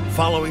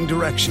 following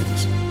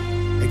directions,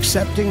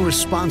 accepting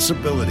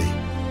responsibility,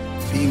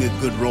 being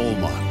a good role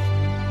model.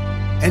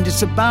 And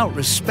it's about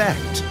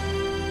respect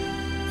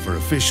for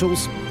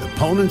officials,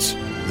 opponents,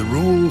 the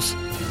rules,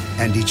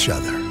 and each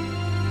other.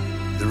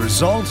 The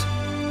result?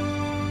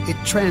 It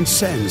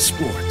transcends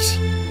sports.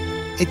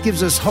 It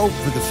gives us hope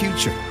for the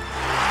future.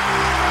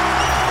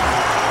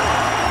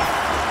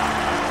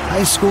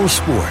 High school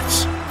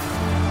sports.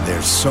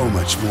 There's so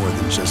much more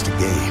than just a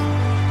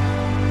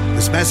game.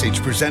 This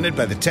message presented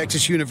by the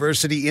Texas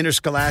University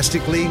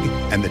Interscholastic League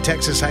and the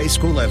Texas High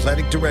School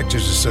Athletic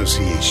Directors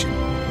Association.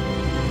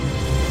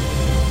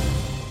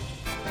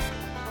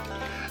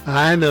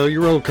 I know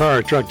your old car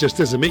or truck just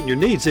isn't meeting your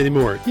needs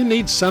anymore. You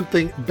need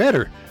something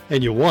better,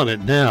 and you want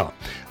it now.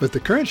 But the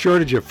current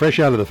shortage of fresh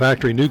out of the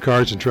factory new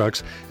cars and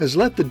trucks has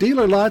left the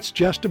dealer lots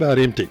just about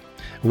empty.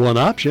 One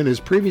option is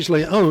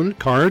previously owned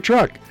car or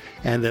truck.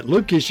 And at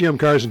Lubke's GM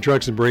Cars and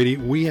Trucks in Brady,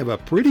 we have a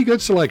pretty good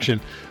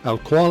selection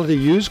of quality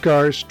used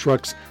cars,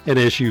 trucks, and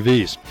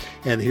SUVs.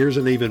 And here's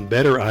an even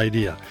better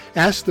idea.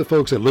 Ask the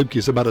folks at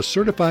Lubke's about a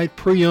certified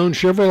pre-owned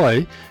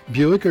Chevrolet,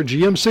 Buick, or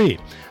GMC.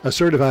 A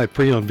certified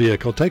pre-owned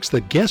vehicle takes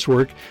the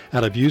guesswork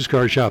out of used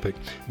car shopping.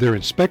 They're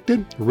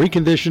inspected,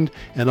 reconditioned,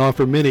 and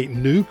offer many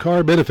new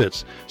car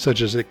benefits,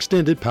 such as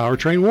extended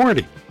powertrain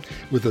warranty.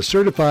 With a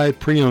certified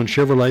pre-owned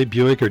Chevrolet,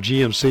 Buick, or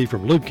GMC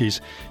from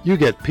Lubke's, you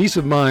get peace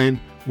of mind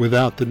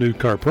without the new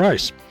car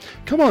price.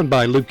 Come on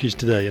by Lubke's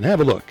today and have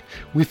a look.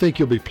 We think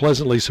you'll be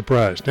pleasantly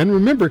surprised. And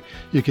remember,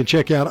 you can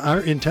check out our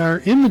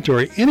entire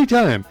inventory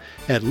anytime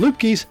at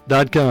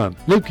Lubke's.com.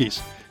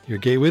 Lubke's, your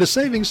gateway to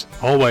savings,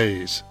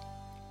 always.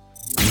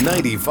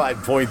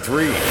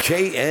 95.3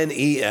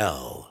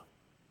 KNEL.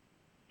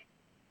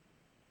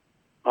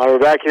 We're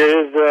back here.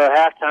 It is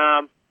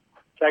halftime.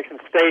 Jackson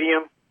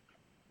Stadium,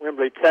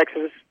 Wembley,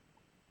 Texas.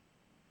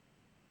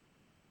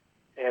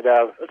 And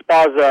let's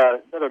pause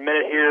another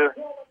minute here,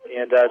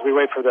 and as we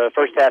wait for the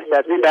first half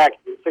stats, we'll be back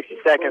in 60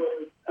 seconds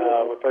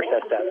with first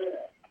half stats.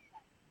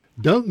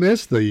 Don't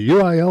miss the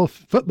UIL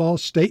Football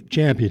State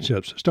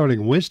Championships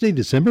starting Wednesday,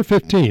 December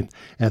 15th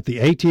at the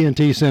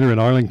AT&T Center in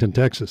Arlington,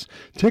 Texas.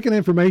 Ticket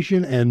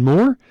information and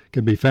more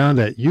can be found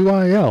at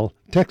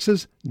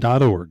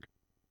uiltexas.org.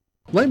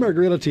 Lamberg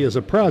Realty is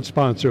a proud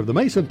sponsor of the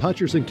Mason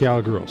Punchers and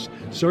Cowgirls.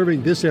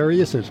 Serving this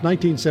area since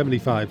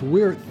 1975,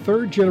 we're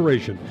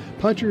third-generation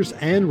punchers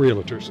and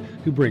realtors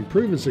who bring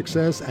proven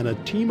success and a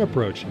team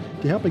approach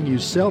to helping you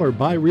sell or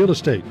buy real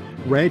estate,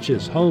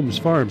 ranches, homes,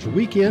 farms,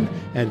 weekend,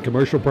 and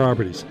commercial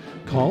properties.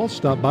 Call,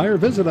 stop by, or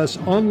visit us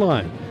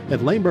online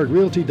at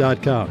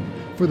lambergrealty.com.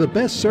 For the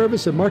best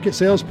service and market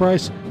sales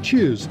price,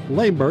 choose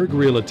Lamberg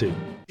Realty.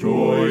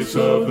 Choice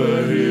of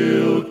the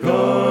Hill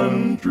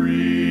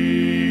Country.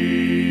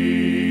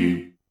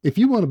 If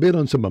you want to bid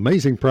on some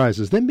amazing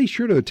prizes, then be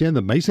sure to attend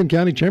the Mason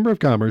County Chamber of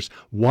Commerce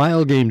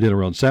Wild Game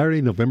Dinner on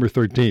Saturday, November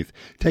 13th.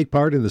 Take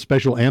part in the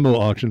special ammo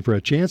auction for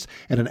a chance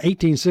at an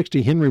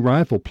 1860 Henry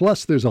rifle.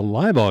 Plus, there's a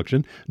live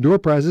auction, door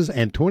prizes,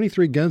 and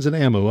 23 guns and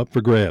ammo up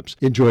for grabs.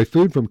 Enjoy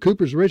food from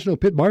Cooper's Original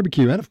Pit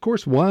Barbecue and, of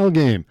course, Wild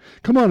Game.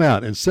 Come on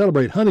out and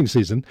celebrate hunting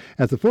season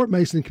at the Fort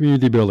Mason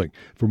Community Building.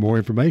 For more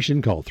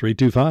information, call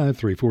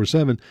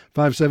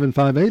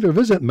 325-347-5758 or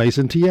visit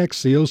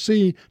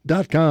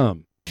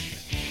masontxcoc.com.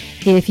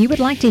 If you would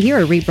like to hear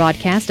a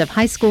rebroadcast of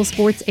high school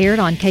sports aired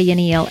on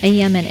KNEL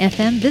AM and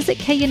FM, visit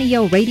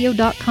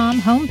KNELradio.com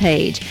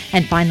homepage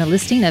and find the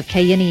listing of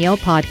KNEL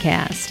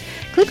podcast.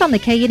 Click on the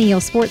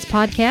KNEL Sports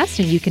Podcast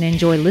and you can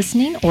enjoy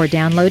listening or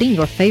downloading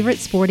your favorite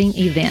sporting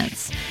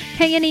events.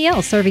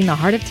 KNEL, serving the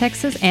heart of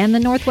Texas and the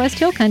Northwest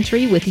Hill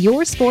Country with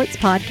your sports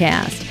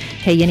podcast.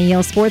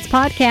 KNEL Sports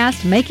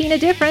Podcast, making a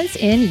difference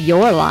in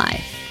your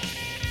life.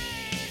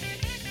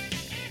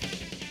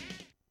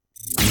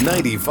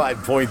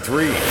 95.3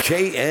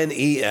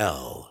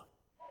 KNEL.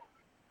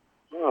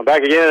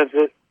 Back again.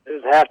 It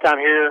is halftime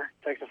here,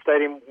 Texas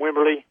Stadium,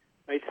 Wimberley.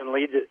 Mason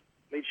leads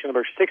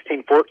Schulenberg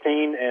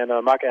 16-14, and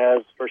Micah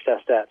has first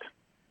half stats.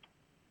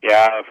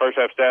 Yeah, first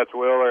half stats,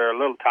 Will, are a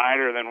little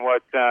tighter than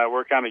what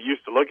we're kind of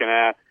used to looking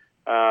at,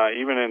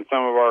 even in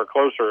some of our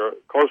closer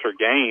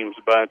games.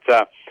 But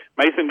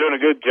Mason doing a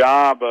good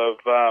job of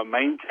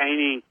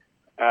maintaining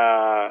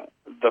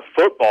the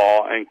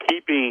football and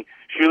keeping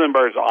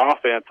Schulenberg's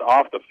offense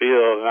off the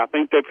field, and I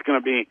think that's going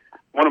to be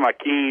one of my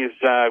keys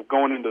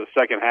going into the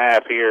second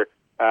half here.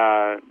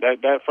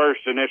 That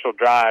first initial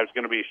drive is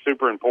going to be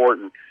super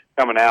important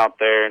coming out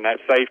there, and that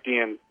safety,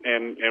 and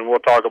we'll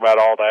talk about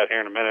all that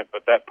here in a minute,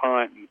 but that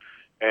punt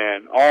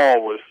and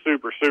all was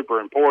super, super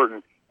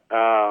important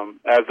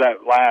as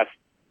that last,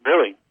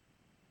 really,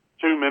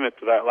 2 minutes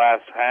of that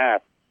last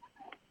half,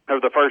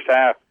 of the first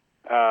half,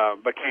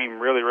 became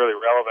really, really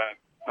relevant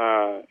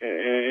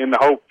in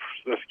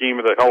the scheme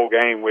of the whole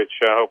game, which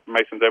I hope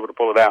Mason's able to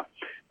pull it out.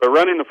 But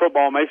running the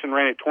football, Mason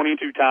ran it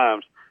 22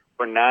 times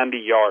for 90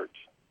 yards.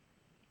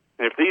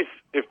 And if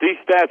these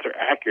stats are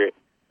accurate,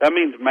 that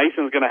means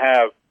Mason's going to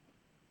have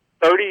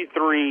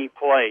 33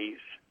 plays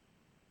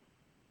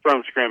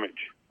from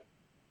scrimmage.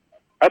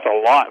 That's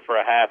a lot for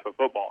a half of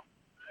football.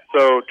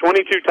 So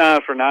 22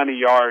 times for 90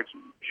 yards.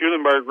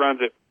 Schulenberg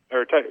runs it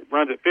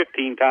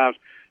 15 times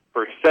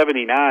for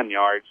 79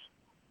 yards.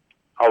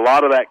 A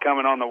lot of that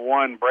coming on the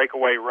one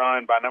breakaway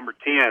run by number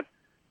 10,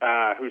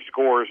 who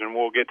scores, and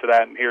we'll get to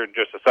that in here in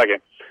just a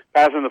second.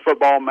 Passing the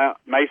football,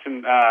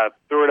 Mason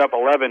threw it up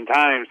 11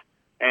 times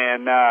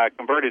and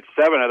converted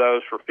 7 of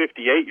those for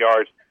 58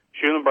 yards.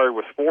 Schulenberg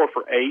was 4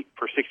 for 8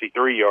 for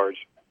 63 yards.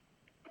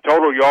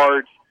 Total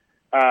yards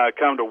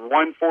come to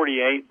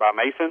 148 by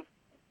Mason,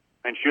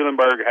 and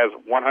Schulenberg has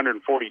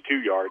 142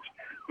 yards.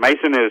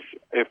 Mason is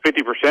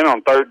 50%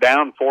 on third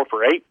down, 4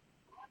 for 8.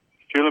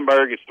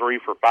 Schulenberg is 3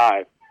 for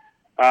 5.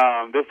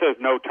 This says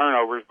no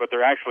turnovers, but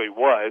there actually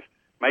was.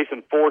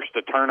 Mason forced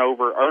a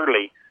turnover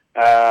early.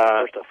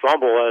 Forced a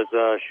fumble as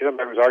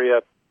Schulenberg was already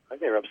up. I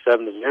think they were up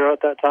 7-0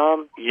 at that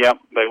time. Yep,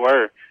 they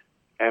were.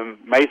 And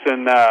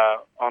Mason,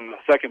 on the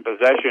second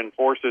possession,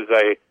 forces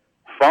a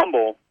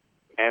fumble.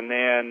 And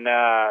then,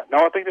 no,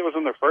 I think it was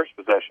on their first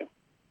possession.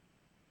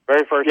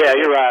 Very first. Yeah,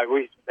 you're right.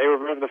 They were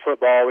moving the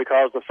football. We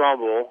caused the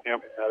fumble.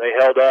 Yep. They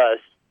held us,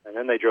 and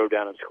then they drove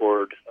down and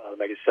scored to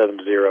make it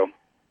 7-0.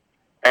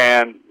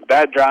 And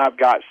that drive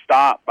got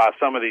stopped by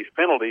some of these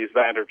penalties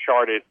that are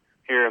charted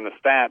here in the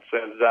stats.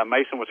 As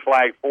Mason was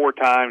flagged 4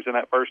 times in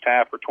that first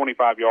half for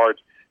 25 yards.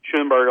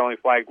 Schulenberg only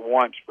flagged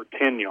once for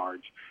 10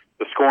 yards.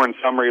 The scoring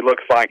summary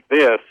looks like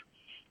this.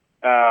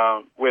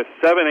 With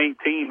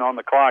 7:18 on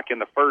the clock in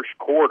the first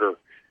quarter,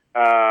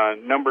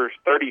 numbers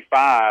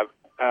 35,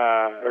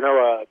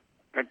 number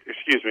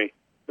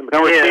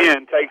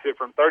 10 takes it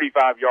from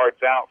 35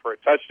 yards out for a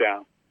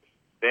touchdown.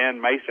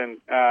 Then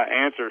Mason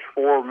answers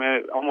 4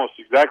 minutes, almost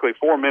exactly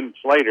 4 minutes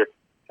later,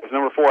 as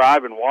number 4,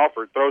 Ivan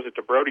Wofford, throws it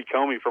to Brody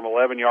Comey from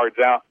 11 yards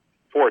out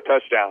for a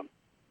touchdown.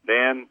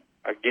 Then,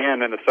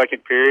 again, in the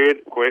second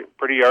period,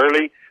 pretty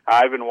early,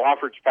 Ivan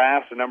Wofford's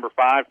pass to number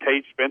 5,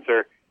 Tate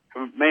Spencer.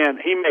 Man,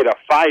 he made a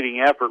fighting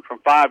effort from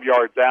 5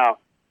 yards out.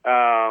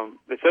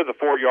 It says a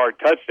 4-yard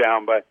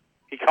touchdown, but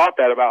he caught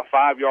that about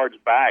 5 yards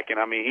back, and,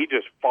 I mean, he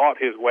just fought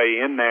his way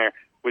in there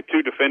with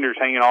 2 defenders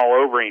hanging all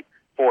over him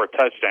for a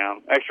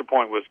touchdown. Extra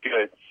point was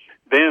good.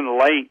 Then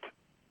late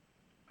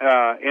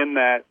in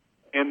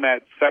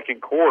that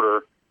second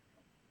quarter,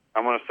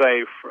 I'm going to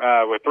say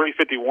with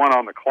 3:51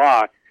 on the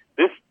clock,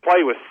 this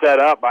play was set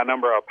up by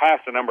a pass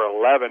to number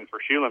 11 for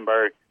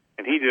Schulenberg,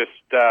 and he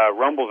just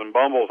rumbles and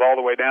bumbles all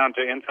the way down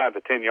to inside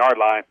the 10-yard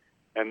line.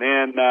 And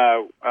then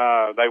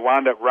they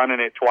wind up running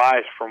it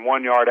twice from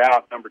 1 yard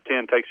out. Number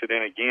 10 takes it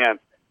in again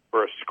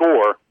for a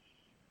score.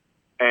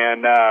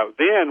 And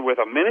then with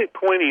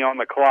 1:20 on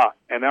the clock,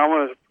 and I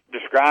want to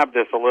describe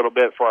this a little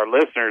bit for our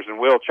listeners, and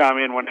we'll chime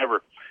in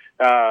whenever.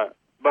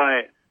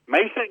 But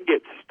Mason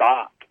gets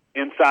stopped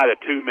inside of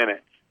 2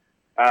 minutes,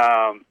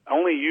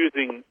 only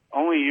using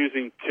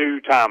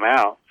 2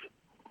 timeouts,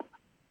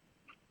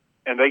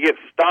 and they get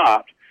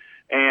stopped,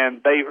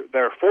 and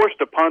they're forced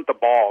to punt the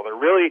ball. They're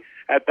really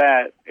at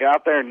that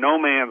out there in no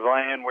man's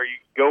land where you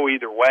go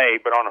either way.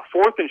 But on a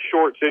 4th and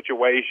short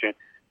situation,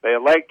 they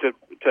elect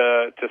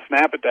to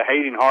snap it to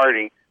Hayden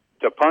Harding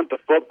to punt the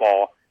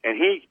football, and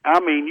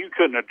you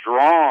couldn't have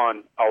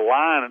drawn a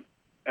line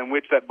in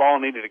which that ball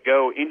needed to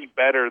go any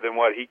better than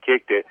what he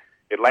kicked it.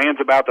 It lands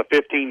about the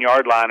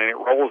 15-yard line, and it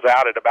rolls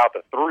out at about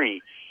the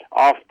 3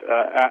 off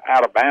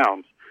out of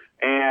bounds.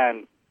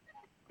 And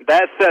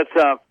that sets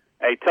up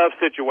a tough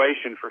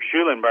situation for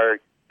Schulenberg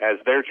as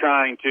they're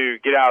trying to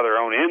get out of their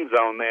own end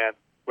zone then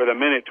with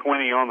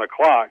 1:20 on the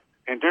clock.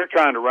 And they're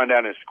trying to run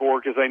down and score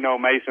because they know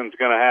Mason's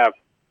going to have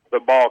the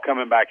ball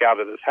coming back out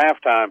of this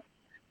halftime.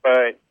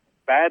 But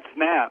bad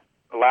snap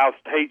allows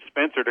Tate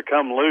Spencer to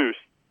come loose,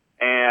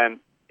 and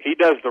he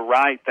does the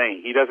right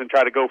thing. He doesn't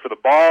try to go for the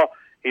ball.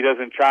 He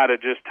doesn't try to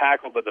just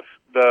tackle the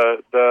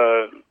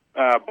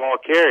ball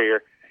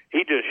carrier.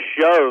 He just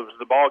shoves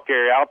the ball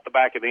carrier out the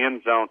back of the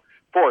end zone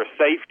for a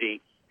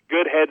safety.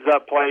 Good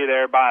heads-up play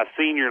there by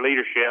senior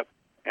leadership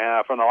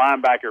from the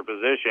linebacker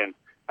position.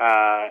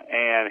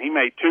 And he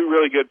made 2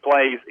 really good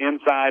plays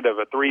inside of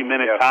a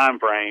 3-minute time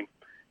frame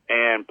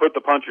and put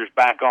the punchers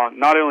back on.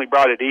 Not only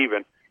brought it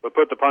even, but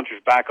put the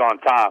punchers back on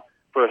top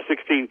for a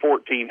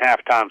 16-14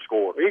 halftime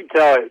score. You can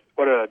tell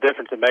what a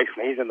difference it makes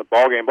when he's in the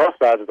ball game, both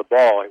sides of the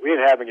ball. We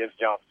didn't have him against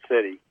Johnson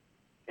City.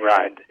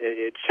 Right. And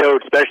it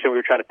showed, especially when we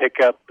were trying to pick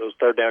up those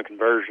third down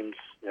conversions,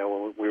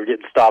 when we were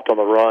getting stopped on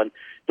the run.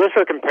 Just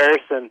for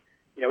comparison,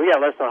 we got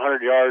less than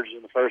 100 yards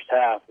in the first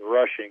half of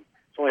rushing.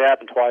 It's only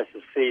happened twice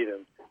this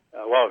season.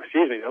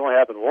 It only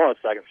happened once.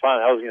 I can find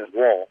it. That was against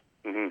Wall.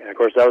 Mm-hmm. And, of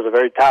course, that was a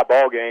very tight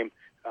ball game.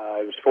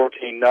 It was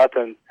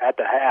 14-0 at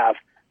the half.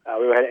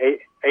 We had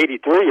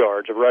 83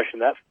 yards of rushing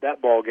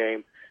that ball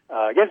game.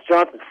 Against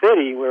Johnson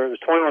City, where it was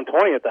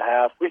 21-20 at the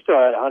half, we still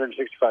had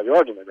 165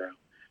 yards on the ground.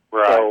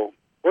 Right. So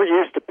we're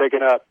used to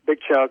picking up big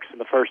chunks in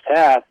the first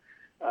half.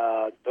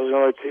 Those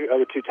are the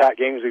other two tight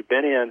games we've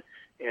been in,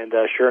 and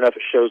sure enough,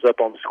 it shows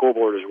up on the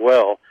scoreboard as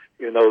well.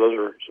 Even though those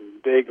are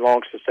some big,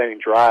 long, sustaining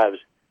drives,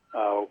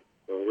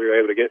 we were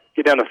able to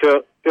get down the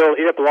field,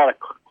 eat up a lot of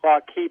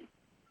clock, keep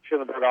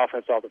Schulenberg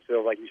offense off the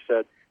field, like you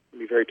said, will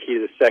be very key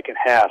to the second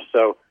half.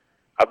 So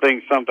I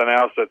think something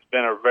else that's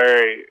been a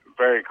very,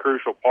 very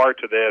crucial part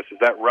to this is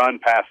that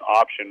run-pass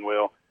option,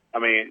 Will. I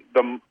mean,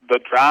 the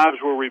drives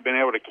where we've been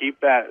able to keep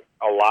that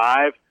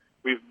alive,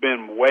 we've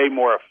been way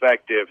more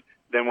effective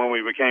than when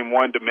we became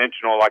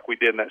one-dimensional like we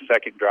did in that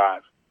second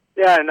drive.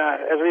 Yeah, and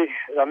as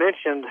I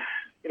mentioned,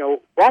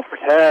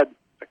 Wofford's had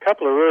a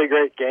couple of really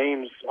great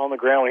games on the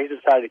ground when he's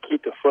decided to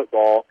keep the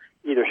football,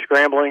 either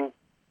scrambling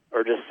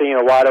or just seeing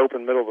a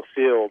wide-open middle of the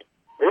field,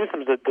 or even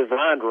some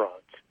designed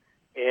runs.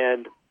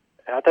 And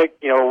I think,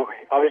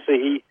 obviously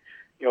he,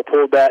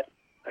 pulled that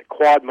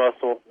quad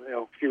muscle,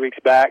 a few weeks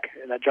back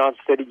in that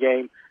Johnson City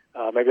game.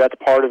 Maybe that's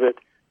part of it.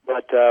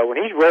 But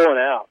when he's rolling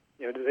out,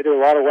 they do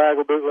a lot of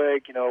waggle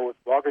bootleg, with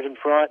blockers in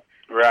front.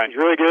 Right. He's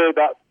really good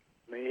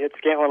he hits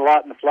Scantlin a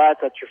lot in the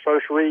flats. That's your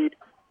first read.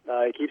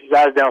 He keeps his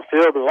eyes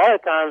downfield. But a lot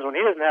of times when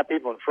he doesn't have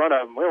people in front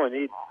of him, we only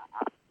need,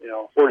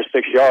 4 to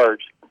 6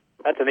 yards.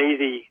 That's an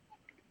easy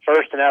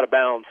first and out of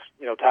bounds,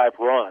 type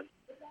run.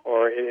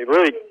 Or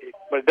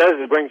what it does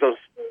is it brings those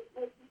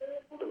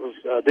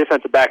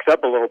defensive backs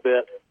up a little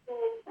bit.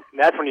 And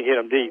that's when you hit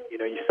them deep.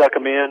 You suck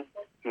them in.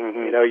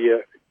 Mm-hmm.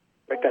 You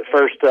make that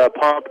first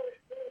pump,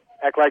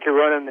 act like you're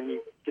running, then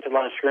you get to the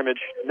line of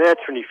scrimmage. And that's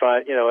when you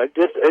find,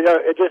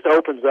 it just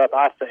opens up,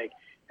 I think.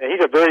 And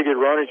he's a very good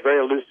runner. He's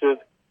very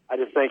elusive. I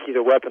just think he's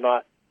a weapon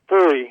not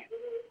fully.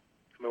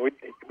 I mean,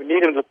 we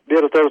need him to be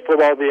able to throw the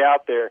football, be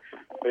out there.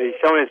 But he's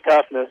showing his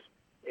toughness.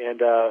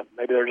 And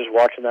maybe they're just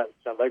watching that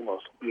leg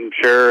muscle.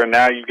 Sure, and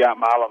now you've got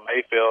Milo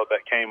Mayfield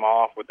that came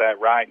off with that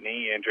right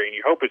knee injury, and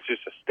you hope it's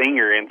just a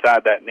stinger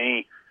inside that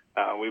knee.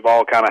 We've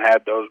all kind of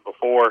had those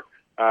before,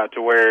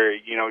 to where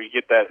you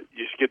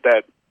just get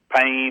that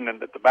pain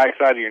and at the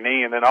backside of your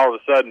knee, and then all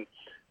of a sudden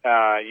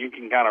you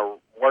can kind of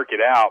work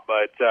it out.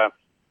 But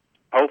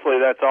hopefully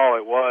that's all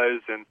it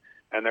was,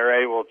 and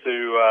they're able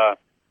to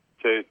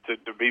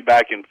be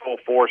back in full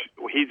force.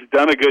 He's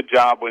done a good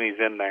job when he's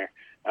in there.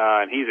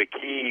 And he's a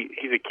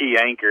key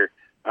anchor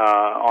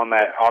on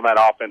that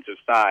offensive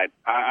side.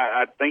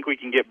 I think we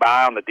can get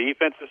by on the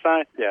defensive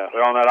side, yeah.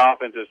 But on that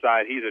offensive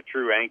side, he's a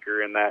true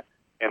anchor in that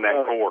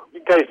core. You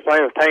can tell he's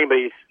playing with pain, but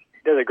he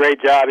does a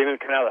great job even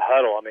coming out of the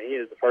huddle. I mean, he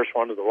is the first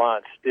one to the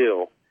line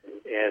still,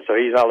 and so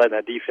he's not letting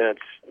that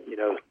defense.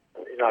 He's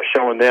not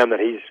showing them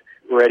that he's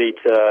ready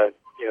to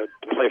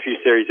play a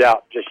few series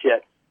out just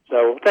yet.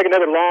 So we'll take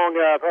another long,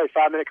 probably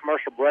 5-minute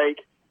commercial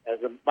break as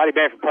the Mighty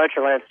Band from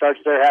Puncherland starts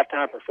their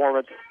halftime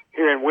performance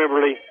here in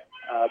Wimberley.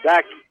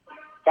 Back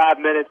 5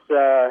 minutes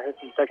here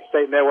from Texas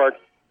State Network,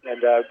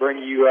 and bring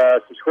you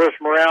some scores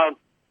from around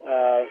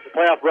the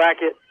playoff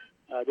bracket,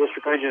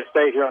 District Region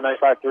State here on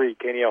 95.3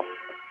 KNEL.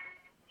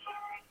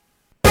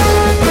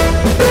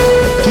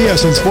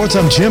 TSN Sports,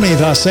 I'm Jimmy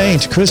the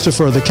Saint.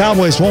 Christopher, the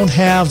Cowboys won't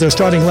have their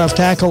starting left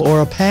tackle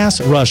or a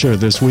pass rusher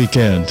this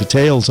weekend.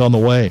 Details on the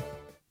way.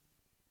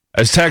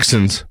 As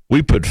Texans,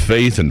 we put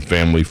faith and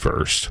family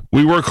first.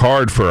 We work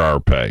hard for our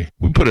pay.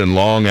 We put in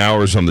long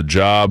hours on the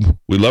job.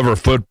 We love our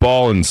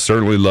football and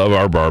certainly love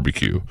our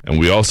barbecue. And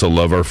we also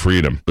love our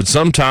freedom. But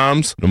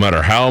sometimes, no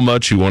matter how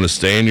much you want to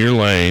stay in your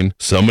lane,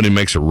 somebody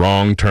makes a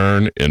wrong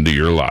turn into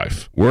your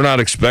life. We're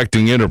not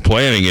expecting it or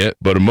planning it,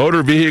 but a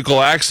motor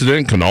vehicle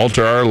accident can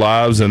alter our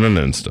lives in an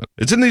instant.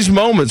 It's in these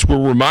moments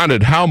we're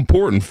reminded how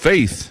important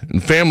faith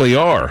and family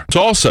are. It's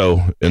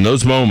also in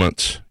those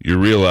moments you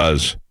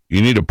realize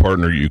you need a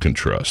partner you can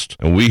trust.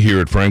 And we here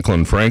at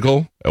Franklin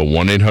Frankel at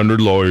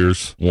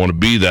 1-800-LAWYERS want to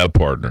be that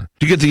partner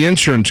to get the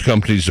insurance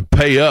companies to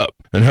pay up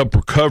and help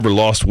recover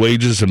lost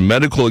wages and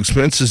medical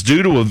expenses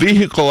due to a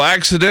vehicle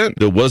accident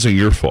that wasn't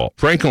your fault.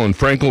 Franklin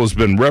Frankel has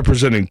been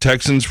representing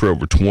Texans for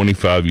over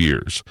 25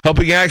 years,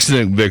 helping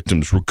accident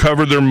victims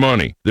recover their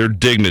money, their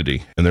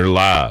dignity, and their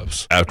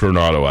lives after an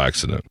auto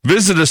accident.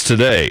 Visit us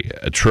today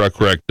at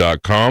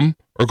truckwreck.com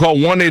or call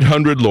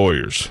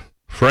 1-800-LAWYERS.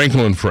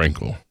 Franklin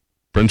Frankel.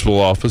 Principal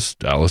Office,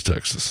 Dallas,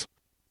 Texas.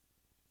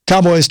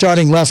 Cowboys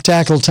starting left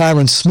tackle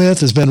Tyron Smith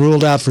has been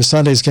ruled out for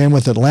Sunday's game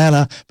with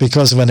Atlanta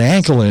because of an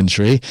ankle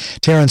injury.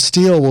 Terrence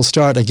Steele will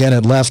start again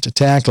at left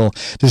tackle.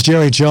 Does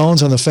Jerry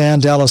Jones on the Fan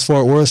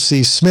Dallas-Fort Worth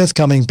see Smith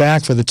coming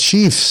back for the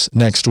Chiefs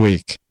next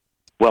week?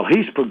 Well,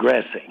 he's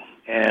progressing.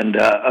 And,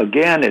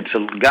 again, it's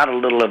got a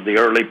little of the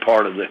early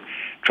part of the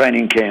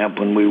training camp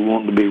when we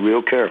want to be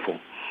real careful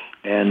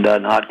and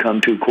not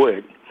come too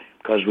quick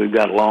because we've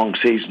got a long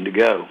season to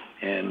go.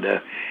 And,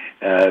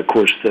 of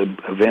course, the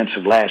events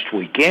of last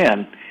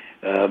weekend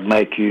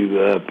make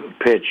you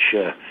pitch,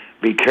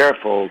 be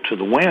careful to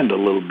the wind a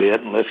little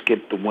bit, and let's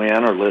get the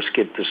win, or let's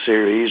get the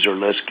series, or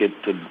let's get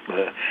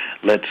the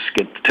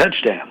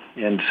touchdown.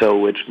 And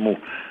so it's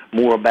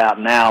more about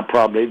now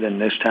probably than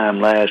this time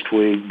last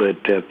week, but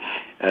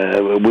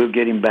we'll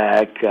get him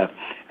back.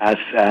 I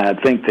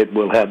think that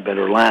we'll have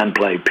better line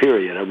play,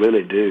 period. I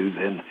really do,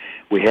 than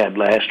we had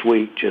last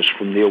week, just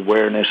from the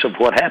awareness of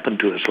what happened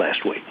to us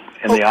last week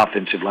in the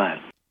offensive line.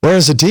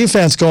 Where's the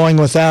defense going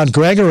without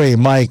Gregory,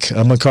 Mike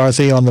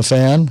McCarthy on the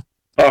Fan?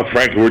 Oh,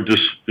 frankly, we're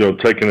just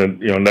taking a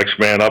next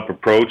man up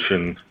approach,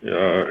 and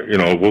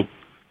I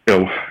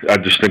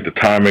just think the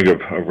timing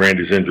of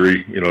Randy's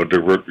injury, we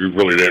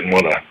really didn't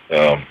want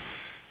to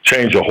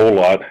change a whole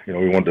lot.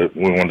 We wanted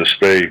to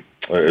stay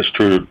as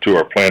true to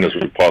our plan as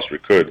we possibly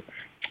could.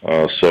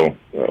 So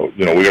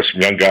we got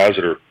some young guys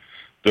that are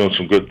doing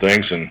some good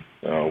things, and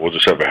we'll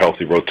just have a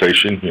healthy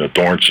rotation.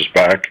 Dorrance is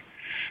back.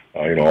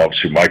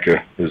 Obviously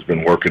Micah has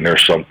been working there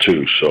some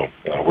too. So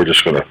we're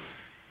just going to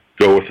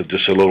go with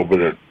just a little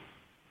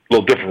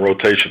different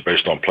rotation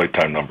based on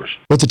playtime numbers.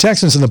 With the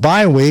Texans in the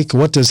bye week,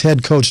 what does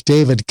head coach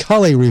David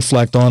Culley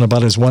reflect on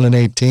about his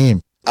 1-8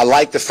 team? I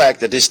like the fact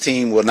that this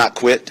team will not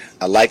quit.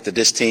 I like that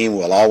this team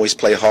will always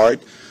play hard.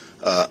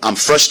 I'm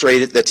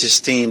frustrated that this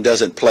team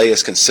doesn't play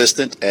as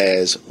consistent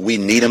as we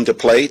need them to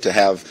play to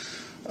have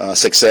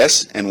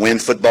success and win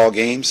football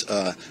games.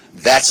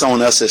 That's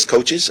on us as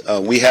coaches.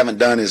 We haven't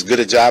done as good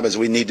a job as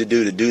we need to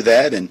do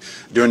that. And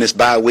during this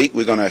bye week,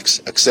 we're going to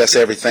assess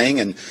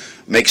everything and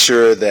make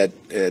sure that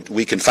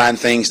we can find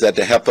things that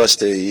to help us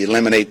to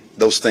eliminate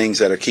those things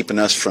that are keeping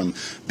us from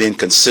being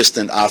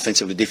consistent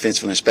offensively,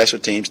 defensively, and special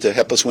teams to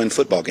help us win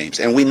football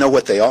games. And we know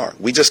what they are.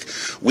 We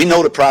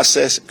know the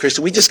process,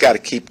 Christian. We just got to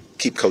keep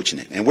coaching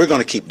it, and we're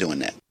going to keep doing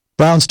that.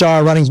 Brown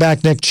Star running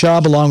back Nick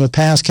Chubb, along with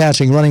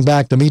pass-catching running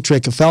back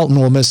Demetric Felton,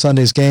 will miss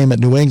Sunday's game at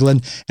New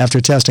England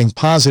after testing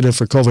positive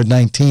for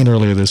COVID-19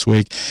 earlier this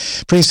week.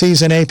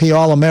 Preseason AP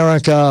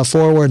All-America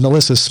forward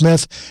Melissa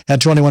Smith had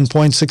 21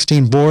 points,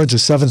 16 boards. A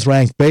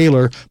 7th-ranked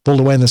Baylor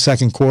pulled away in the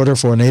second quarter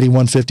for an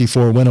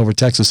 81-54 win over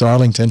Texas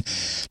Arlington.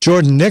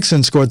 Jordan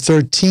Nixon scored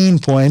 13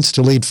 points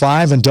to lead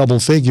 5 in double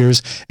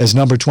figures as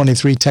number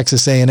 23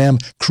 Texas A&M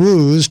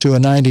cruised to a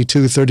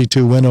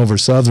 92-32 win over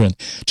Southern.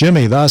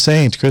 Jimmy, the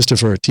Saint,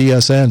 Christopher, TSN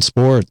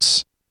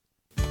Sports.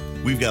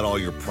 We've got all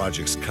your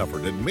projects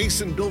covered at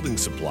Mason Building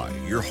Supply,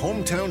 your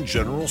hometown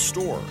general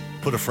store.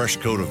 Put a fresh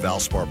coat of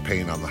Valspar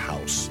paint on the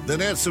house,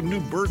 then add some new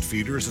bird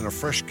feeders and a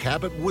fresh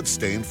Cabot wood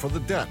stain for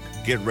the deck.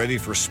 Get ready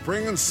for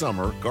spring and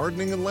summer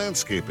gardening and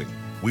landscaping.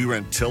 We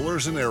rent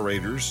tillers and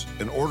aerators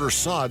and order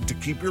sod to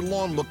keep your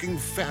lawn looking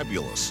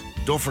fabulous.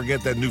 Don't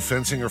forget that new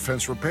fencing or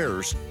fence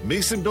repairs.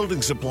 Mason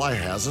Building Supply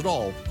has it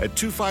all at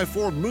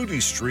 254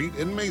 Moody Street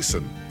in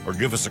Mason. Or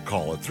give us a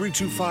call at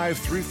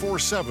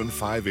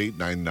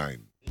 325-347-5899.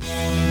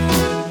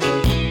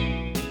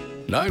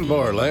 9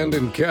 Bar Land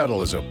and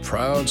Cattle is a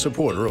proud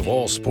supporter of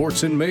all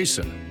sports in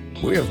Mason.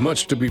 We have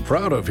much to be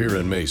proud of here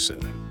in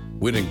Mason.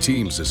 Winning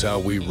teams is how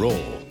we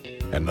roll.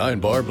 And 9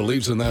 Bar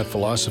believes in that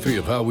philosophy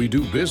of how we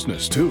do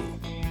business, too.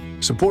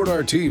 Support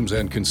our teams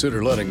and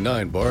consider letting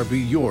 9 Bar be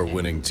your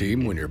winning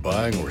team when you're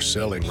buying or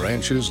selling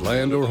ranches,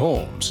 land, or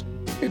homes.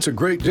 It's a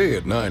great day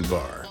at 9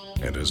 Bar.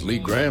 And as Lee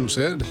Graham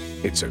said,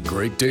 it's a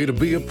great day to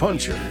be a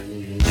puncher.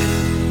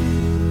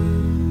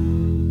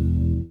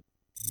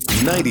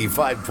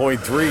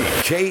 95.3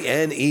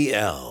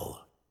 KNEL.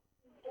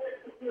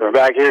 We're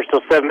back here,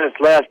 still 7 minutes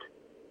left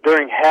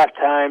during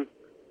halftime.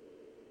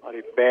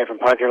 Audie band from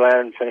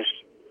Puncherland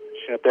finished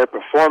up their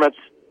performance.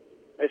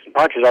 Mason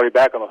Puncher's already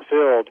back on the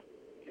field,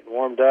 getting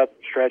warmed up,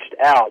 stretched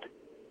out.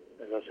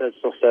 As I said,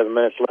 still 7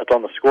 minutes left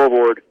on the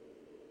scoreboard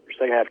for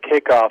second half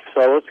kickoff.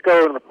 So let's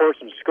go and report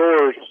some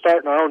scores. We'll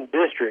start in our own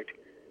district.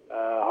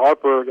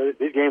 Harper,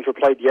 these games were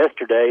played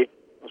yesterday.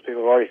 Most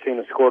people have already seen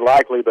the score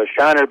likely, but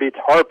Shiner beats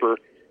Harper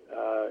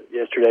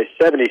yesterday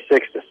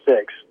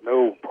 76-6.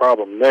 No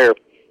problem there.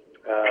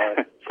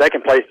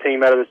 Second place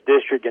team out of this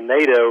district,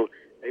 Ganado,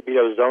 they beat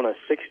Ozona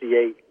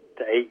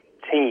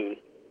 68-18.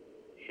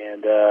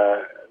 And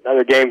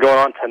another game going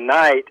on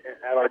tonight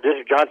at our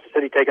district, Johnson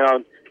City taking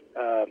on,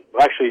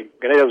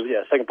 Ganado's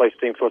second place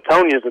team.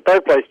 Flatonia is the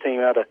third place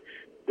team out of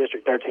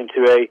District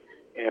 13-2A.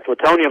 And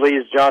Flatonia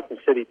leads Johnson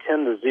City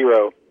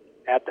 10-0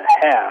 at the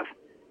half.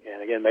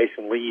 And again,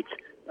 Mason leads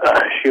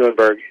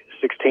Schulenberg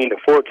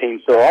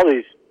 16-14. So all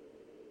these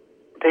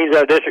teams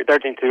out of District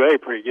 13-2A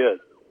pretty good.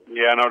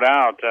 Yeah, no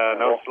doubt.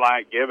 No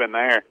slack given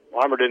there.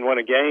 Weimar didn't win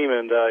a game,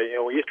 and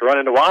we used to run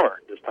into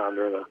Weimar this time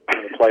during the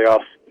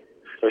playoffs.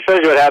 So it shows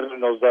you what happens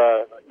when those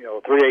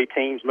 3A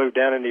teams move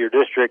down into your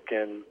district,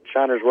 and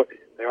Shiners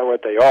they are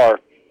what they are.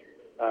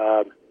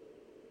 Let's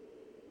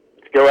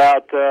go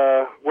out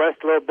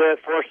west a little bit.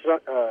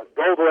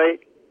 Gold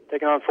Lake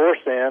taking on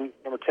Forsan,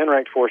 number 10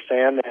 ranked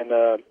Forsan, and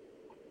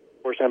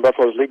Forsan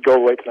Buffalo's lead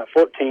Gold Lake tonight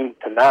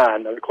 14-9.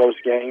 Another close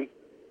game.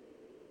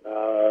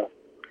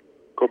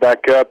 Go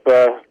back up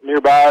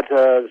nearby to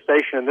the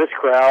station in this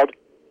crowd.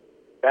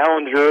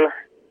 Ballinger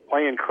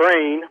playing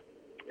Crane,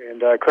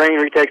 and Crane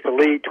retakes the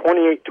lead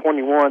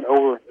 28-21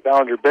 over the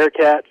Ballinger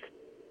Bearcats.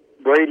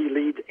 Brady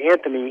leads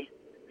Anthony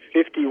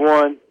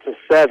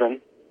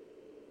 51-7.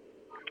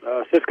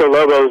 Cisco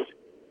Lobos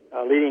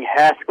leading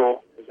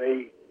Haskell as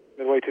they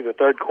midway through the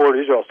third quarter.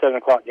 These are all 7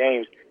 o'clock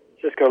games.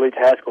 Cisco leads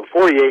Haskell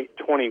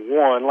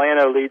 48-21.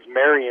 Llano leads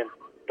Marion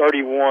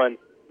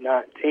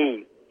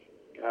 31-19.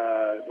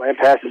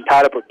 Lampass is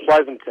tied up with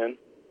Pleasanton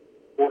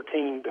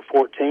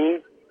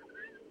 14-14.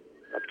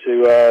 Up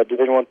to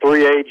Division I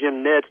 3A,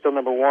 Jim Ned still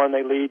number 1.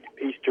 They lead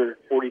Easter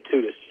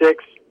 42-6.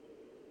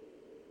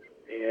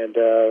 And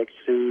let's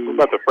see. What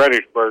about the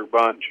Fredericksburg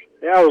bunch?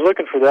 Yeah, I was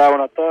looking for that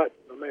one. I thought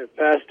I may have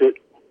passed it.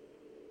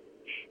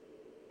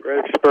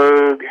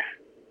 Fredericksburg.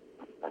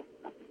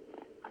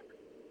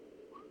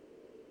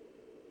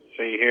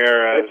 See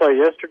here. They played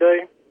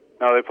yesterday?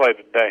 No, they played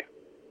today.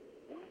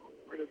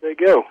 Where did they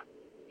go?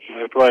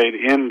 They played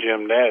in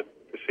Jim Ned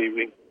this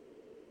evening.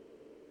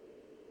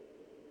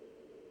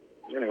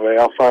 Anyway,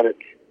 I'll find it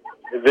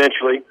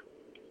eventually.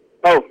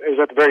 Oh, it was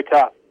at the very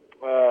top.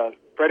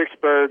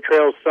 Fredericksburg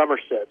trails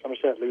Somerset.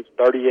 Somerset leads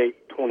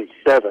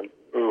 38-27.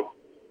 Ooh.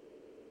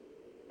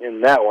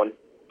 In that one.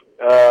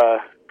 We'll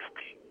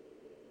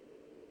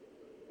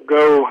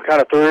go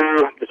kind of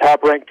through the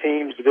top-ranked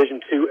teams,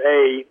 Division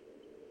 2A.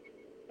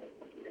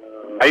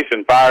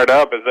 Mason fired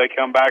up as they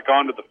come back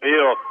onto the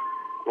field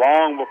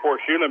long before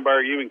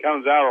Schulenberg even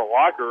comes out of the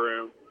locker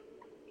room.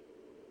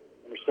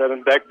 Number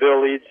 7,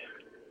 Beckville leads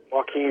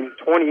Joaquin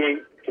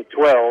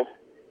 28-12.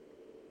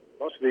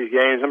 Most of these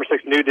games. Number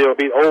 6, New Deal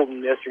beat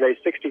Olden yesterday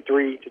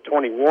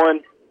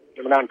 63-21.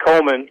 Number 9,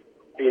 Coleman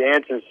beat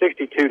Anson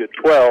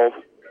 62-12.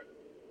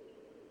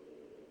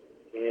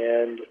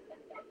 And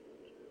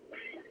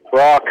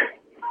Brock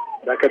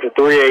back up to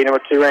 3A.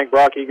 Number 2 ranked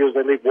Brock Eagles.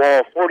 They lead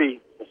Wall 40-6.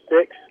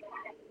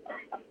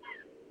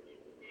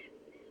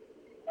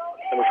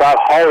 Number 5,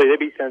 Hawley. They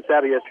beat San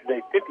Saba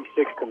yesterday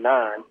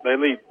 56-9. They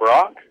lead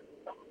Brock?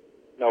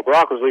 No,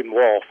 Brock was leading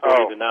Wall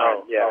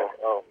 40-9.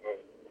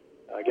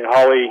 Again,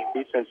 Hawley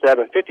beats San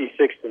Saba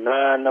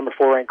 56-9. Number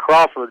 4 ranked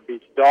Crawford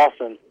beats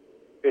Dawson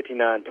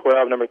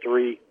 59-12. Number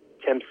 3,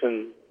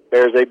 Timpson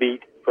Bears. They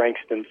beat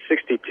Frankston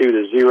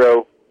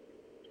 62-0.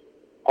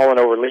 Holland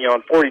over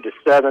Leon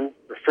 40-7.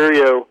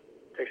 Refugio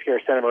takes care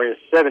of Santa Maria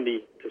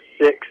 70-6.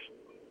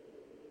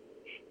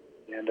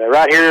 And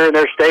right here in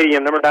their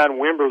stadium, number 9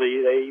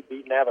 Wimberley, they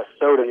beat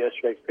Navasota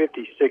yesterday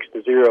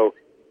 56-0.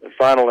 The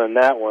final in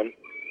that one.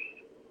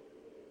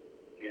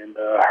 And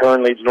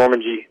Hearn leads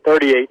Normandy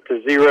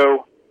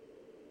 38-0.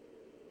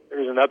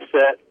 There's an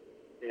upset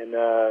in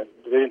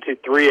Division 2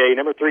 3A.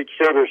 Number 3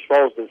 Childress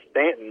falls to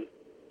Stanton.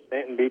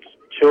 Stanton beats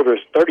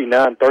Childress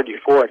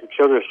 39-34. I think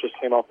Childress just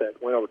came off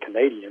that win over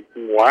Canadian.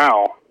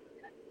 Wow.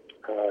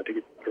 To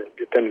get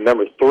them to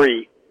number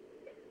 3.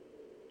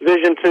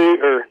 Division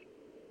 2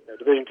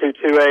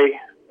 2A.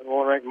 Number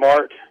 1 ranked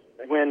Mart.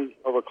 They win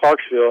over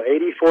Clarksville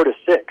 84-6.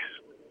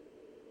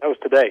 That was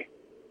today.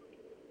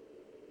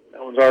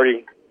 That one's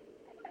already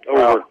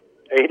over.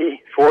 84-6.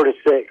 I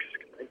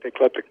think they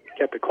kept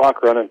the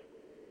clock running.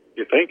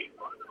 You think?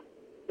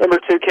 Number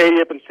 2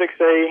 Katy up in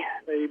 6A.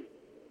 They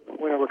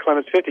win over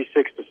Clemens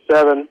 56-7.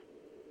 Number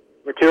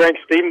 2 ranked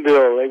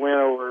Stephenville. They win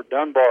over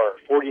Dunbar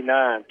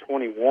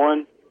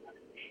 49-21.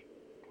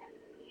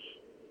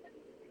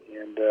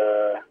 And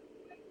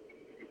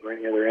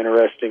any other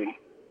interesting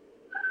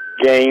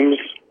games.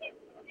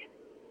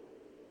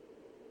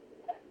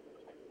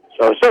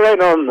 So still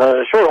waiting on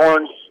the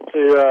Shorthorns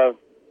to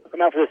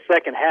come out for the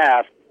second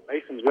half.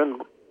 Mason's been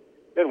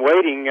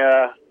waiting.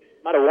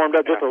 Might have warmed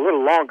up just a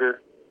little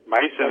longer.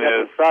 Mason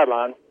is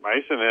sideline.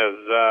 Mason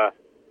is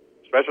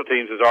special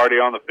teams is already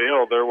on the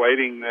field. They're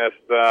waiting this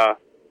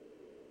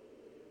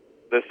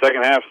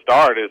second half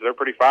start as they're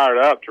pretty fired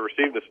up to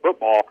receive this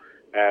football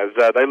as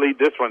they lead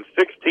this one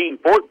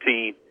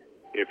 16-14.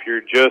 If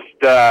you're just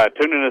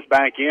tuning us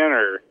back in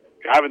or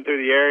driving through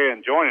the area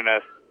and joining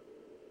us,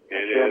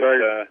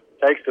 it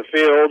takes the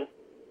field.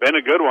 Been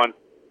a good one.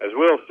 As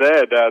Will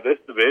said, this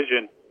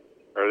division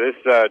or this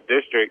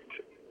district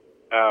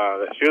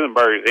that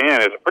Schulenberg is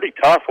in is a pretty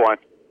tough one.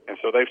 And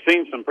so they've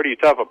seen some pretty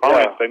tough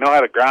opponents. Yeah. They know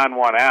how to grind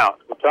one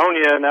out.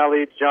 Latonia now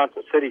leads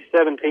Johnson City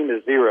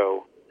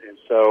 17-0. And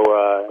so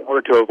in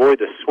order to avoid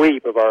the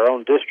sweep of our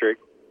own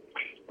district,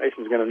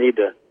 Mason's going to need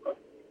to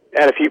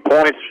add a few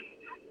points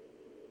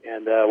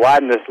and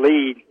widen this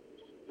lead,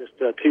 just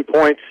 2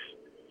 points.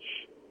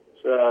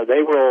 So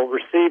they will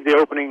receive the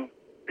opening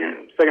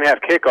second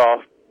half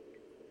kickoff.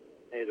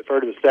 They defer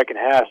to the second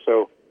half.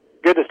 So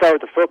good to start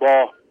with the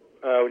football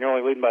when you're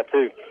only leading by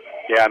 2.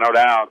 Yeah, no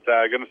doubt.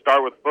 Going to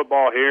start with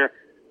football here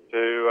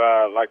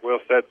to, like Will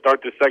said,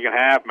 start the second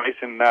half.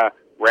 Mason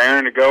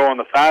raring to go on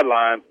the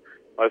sidelines.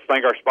 Let's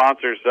thank our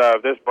sponsors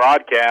of this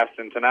broadcast.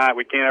 And tonight,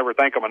 we can't ever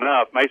thank them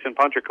enough. Mason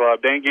Puncher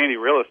Club, Dan Gandy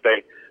Real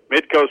Estate,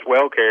 Midcoast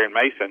Well Care in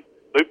Mason,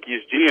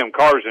 Lukey's GM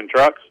Cars and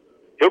Trucks,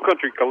 Hill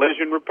Country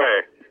Collision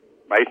Repair,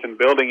 Mason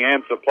Building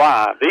and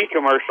Supply, The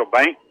Commercial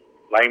Bank,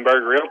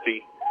 Laneburg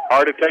Realty,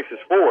 Heart of Texas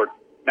Ford,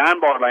 9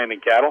 Bar Land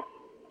and Cattle,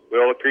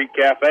 Willow Creek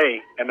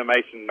Cafe, and the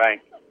Mason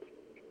Bank.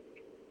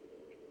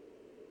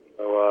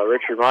 So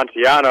Richard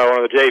Montiano,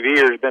 one of the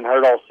JVers, been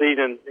hurt all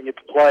season, didn't get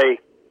to play,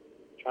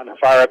 trying to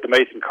fire up the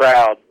Mason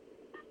crowd.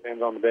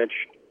 Stands on the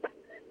bench.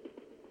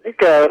 I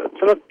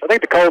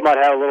think the cold might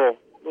have a little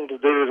to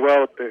do as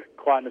well with the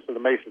quietness of the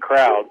Mason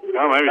crowd.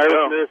 Oh, maybe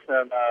nervousness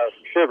and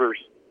some shivers.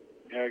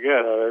 Yeah,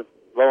 good. They're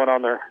blowing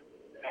on their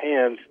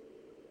hands.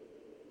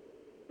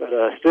 But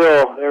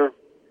still, they're,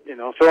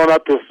 filling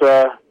up this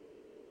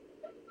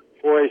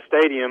 4A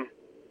stadium.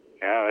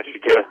 Yeah, they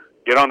should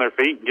get on their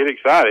feet and get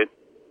excited.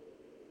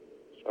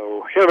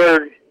 So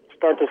Schulenberg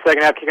starts the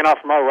second half kicking off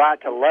from our right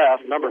to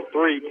left. Number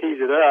 3 tees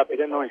it up. He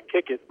didn't always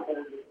kick it.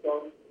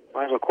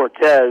 Michael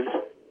Cortez.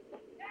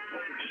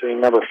 See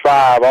number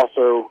 5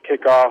 also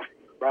kick off.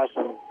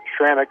 Bryson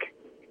Shramick.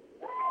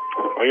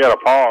 We got to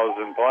pause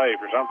and play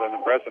for something.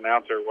 The press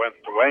announcer wants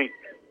to wait.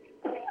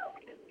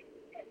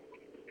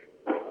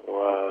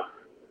 So,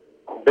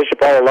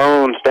 Bishop all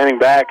alone, standing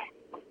back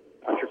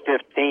after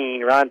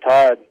 15. Ryan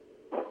Todd,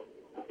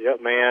 the up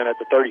man at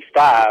the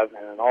 35,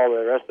 and all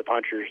the rest of the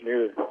punchers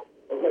near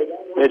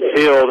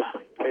midfield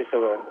in case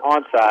of an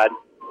onside.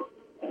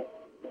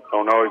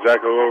 Don't know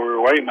exactly what we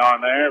were waiting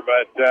on there,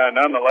 but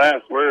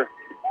nonetheless, we're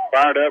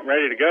fired up and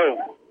ready to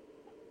go.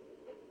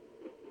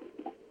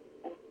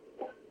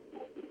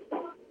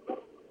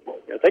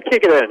 Yeah, they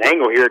kick it at an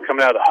angle here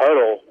coming out of the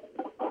huddle.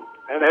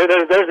 And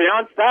there's the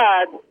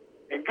onside.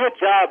 And good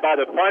job by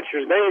the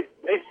punchers.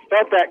 They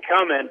felt that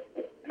coming.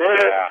 Their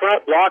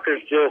front blockers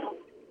just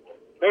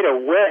made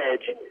a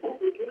wedge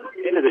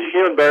into the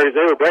Schulenbergs.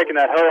 They were breaking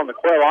that huddle on the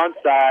Quail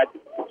onside.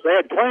 So they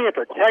had plenty of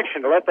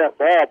protection to let that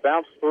ball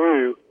bounce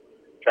through.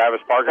 Travis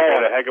Parker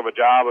did a heck of a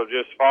job of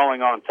just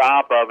falling on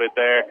top of it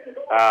there,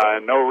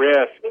 no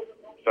risk.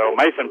 So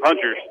Mason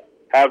punchers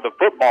have the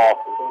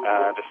football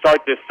to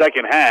start this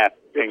second half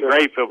in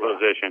great field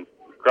position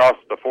across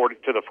the 40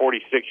 to the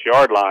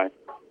 46-yard line,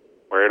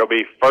 where it'll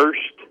be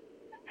 1st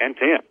and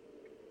 10.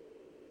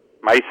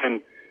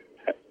 Mason,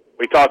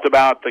 we talked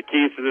about the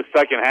keys to the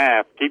second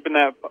half, keeping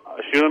that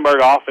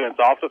Schulenberg offense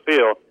off the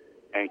field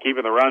and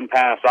keeping the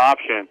run-pass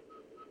option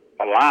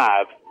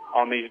alive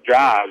on these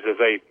drives as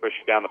they push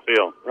down the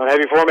field.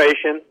 Run-heavy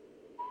formation,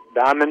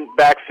 diamond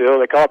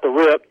backfield. They call it the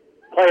rip.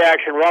 Play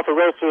action, Walker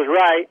rolls to his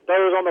right.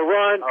 Throws on the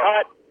run,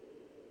 caught.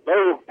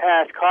 Low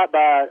pass caught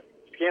by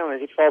Scanlon.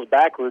 He falls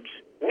backwards.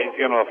 He's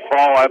going to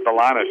fall at the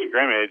line of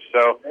scrimmage.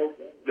 So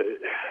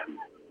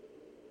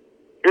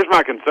here's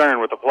my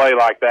concern with a play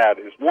like that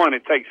is, one,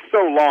 it takes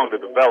so long to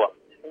develop.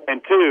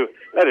 And two,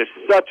 that is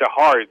such a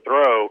hard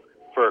throw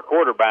for a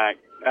quarterback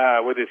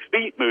with his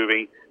feet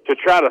moving to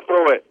try to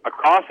throw it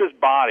across his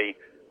body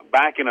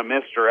back in a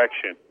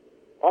misdirection.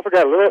 I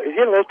forgot he's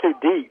getting a little too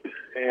deep.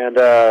 And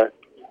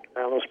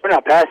those sprint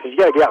out passes, you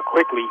got to get out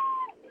quickly.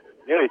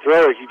 The only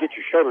throw is you get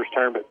your shoulders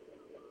turned. But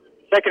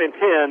 2nd and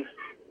 10,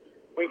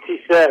 wing T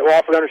set,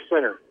 Wofford under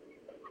center.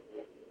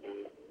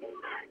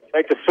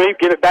 Take the sweep,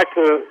 give it back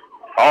to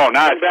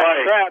nice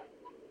play. Trap.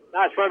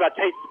 Nice run by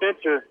Tate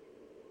Spencer.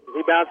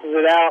 He bounces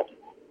it out,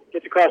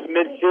 gets across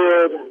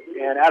midfield,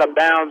 and out of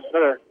bounds.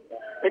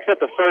 Picks up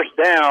the first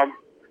down.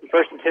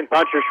 1st and 10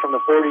 punchers from the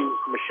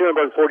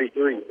Schulenberg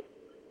 43.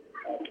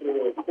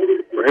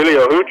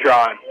 Helio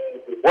Hutron,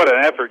 what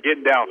an effort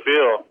getting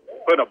downfield,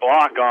 putting a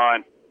block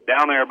on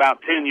down there about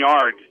 10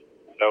 yards.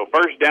 So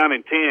 1st down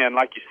and 10,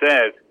 like you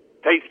said,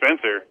 Tate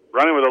Spencer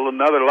running with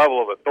another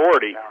level of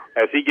authority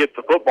as he gets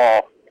the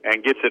football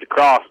and gets it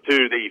across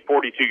to the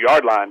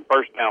 42-yard line.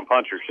 1st down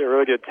punchers. A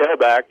really good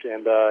tailback,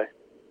 and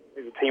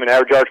he's a team in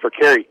average yards per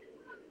carry.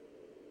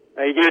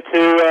 Now you get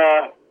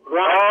to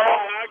Ron. Oh,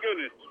 my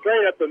goodness.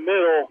 Straight up the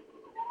middle.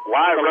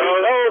 Wide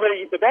road.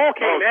 The ball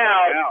came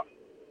out.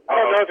 I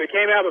don't know if it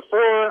came out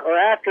before or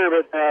after,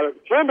 but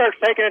Schulenberg's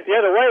taking it the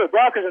other way with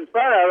blockers in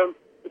front of him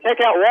to take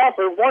out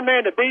Wofford. One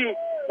man to beat.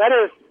 That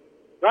is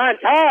Ryan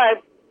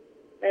Todd.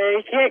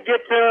 And he can't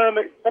get to him.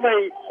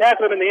 Somebody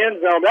tackled him in the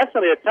end zone. That's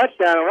going to be a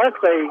touchdown unless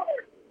they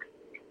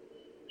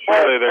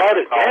called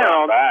it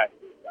down.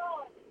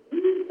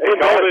 They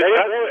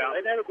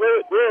never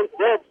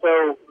did.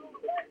 So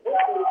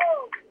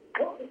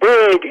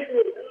big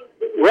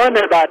run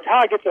there by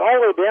Todd, gets it all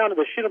the way down to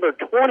the Schulenberg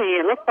 20,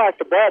 and looks like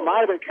the ball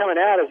might have been coming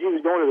out as he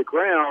was going to the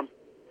ground.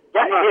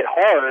 Got hit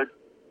hard.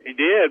 He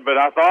did, but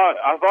I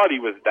thought he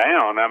was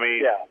down. I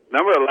mean,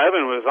 number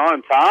 11 was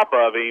on top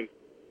of him,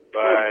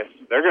 but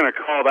they're going to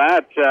call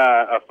that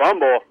a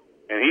fumble,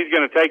 and he's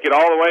going to take it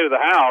all the way to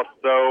the house.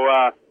 So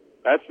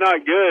that's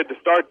not good to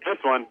start this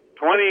one.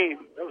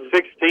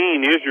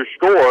 20-16 is your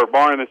score,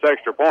 barring this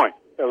extra point.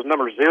 That was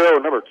number 0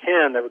 and number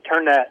 10 that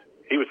returned that.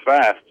 He was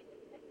fast.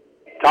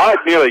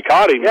 Todd nearly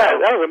caught him. Yeah,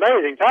 that was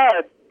amazing.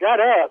 Todd got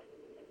up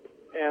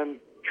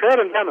and trailed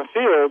him down the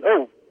field.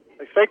 Oh,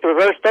 they faked the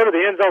reverse throw to the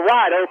end zone,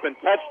 wide open,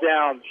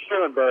 touchdown,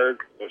 Schulenberg.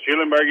 So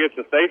Schulenberg gets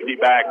the safety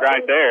back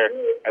right there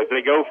as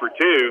they go for 2.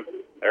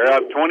 They're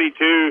up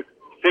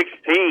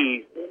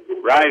 22-16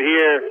 right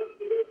here.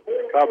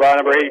 Caught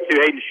by number 82,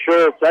 Hayden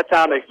Schultz. That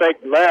time they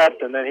faked left,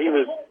 and then he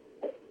was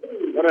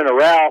running a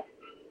route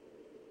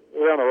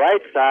on the right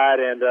side,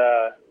 and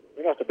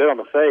he must have been on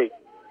the fake.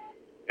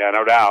 Yeah,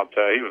 no doubt.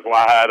 He was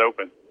wide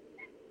open.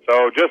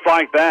 So just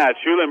like that,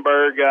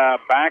 Schulenberg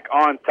back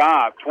on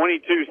top,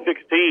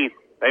 22-16.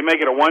 They make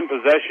it a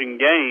one-possession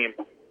game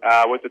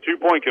with the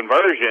 2-point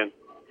conversion.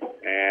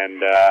 And,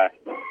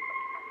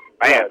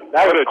 man,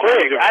 that was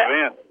quick.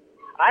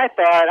 I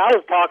thought I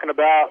was talking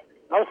about.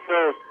 I was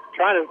still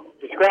trying to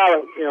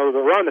describe,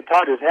 the run that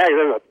Todd just had.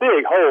 There was a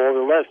big hole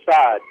over the left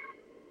side,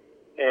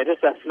 and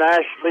just that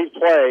smash lead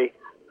play.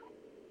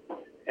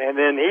 And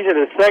then he's in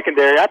the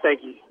secondary. I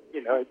think he's,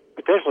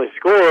 potentially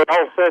scored.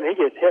 All of a sudden, he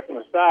gets hit from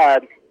the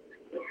side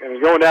and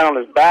he's going down on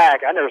his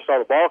back. I never saw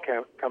the ball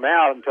come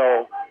out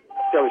until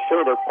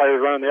Schulenberg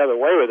players running the other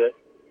way with it.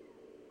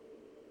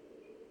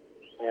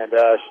 And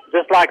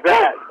just like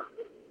that,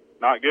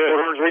 not good.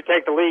 Warriors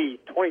retake the lead,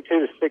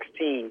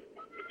 22-16.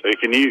 So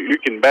you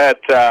can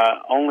bet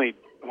only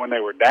when they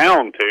were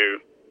down to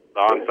the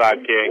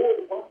onside kick.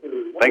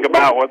 Think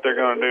about what they're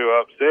going to do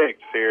up 6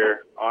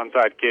 here.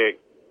 Onside kick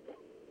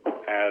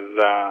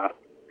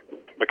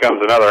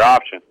becomes another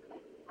option.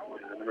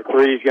 Number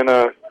 3 is going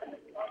to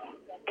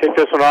kick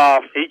this one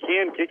off. He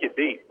can kick it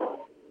deep.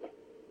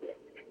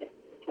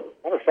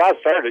 Number 5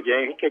 started the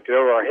game. He kicked it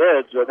over our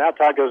heads, but now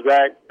Todd goes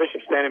back.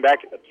 Bishop standing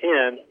back at the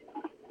 10,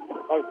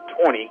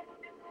 20.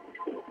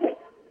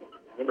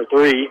 Number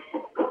 3,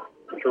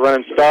 to run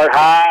and start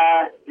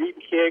high, deep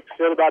kick,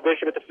 fielded by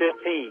Bishop at the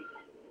 15.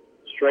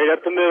 Straight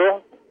up the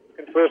middle,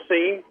 looking for a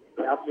seam.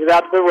 Bounces it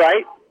out to the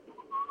right,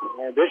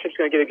 and Bishop's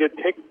going to get a good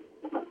pick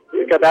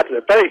up out to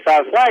the 35.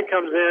 Flag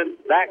comes in,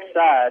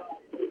 backside.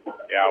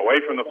 Yeah, away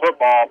from the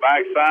football,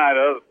 backside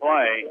of the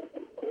play.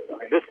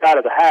 This side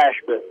of the hash,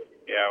 but...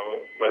 Yeah,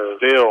 but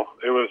still,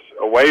 it was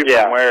away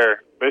from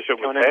where Bishop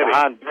was heading.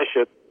 Behind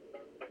Bishop.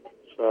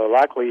 So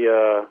likely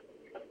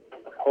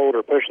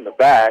Holder pushing the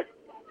back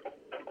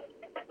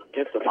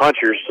against the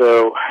punchers.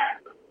 So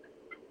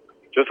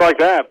just like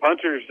that,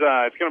 punchers,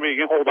 it's going to be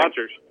against the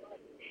punchers.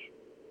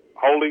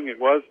 Holding, it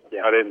was?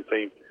 Yeah. I didn't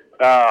see.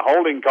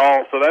 Holding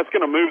call, so that's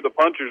going to move the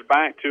punchers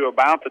back to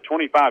about the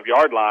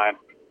 25-yard line.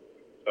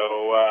 So,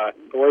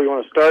 where you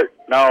want to start?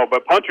 No,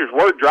 but punchers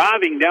were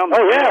driving down the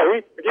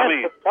field.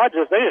 They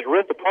just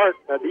ripped apart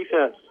that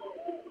defense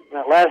in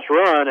that last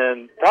run,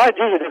 and Todd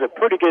usually did a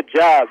pretty good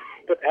job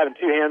having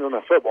 2 hands on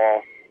the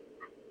football.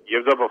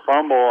 Gives up a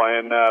fumble,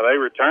 and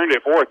they returned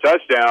it for a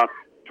touchdown.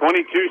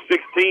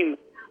 22-16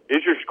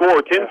 is your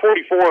score.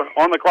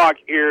 10:44 on the clock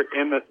here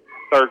in the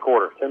third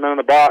quarter. 10 men in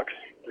the box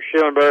for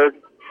Schulenberg.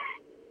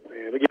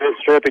 And we get it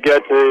straight to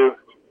get to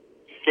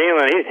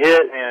Scanlon. He's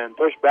hit and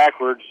pushed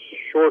backwards,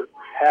 short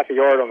half a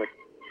yard on the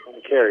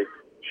carry.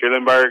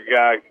 Schulenberg,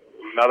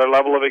 another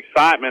level of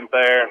excitement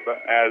there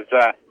as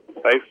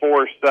they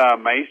forced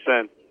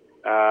Mason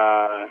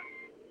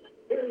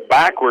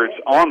backwards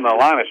on the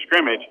line of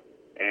scrimmage,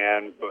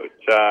 but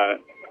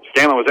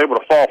Scanlon was able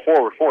to fall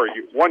forward for a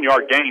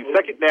 1-yard gain.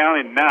 2nd down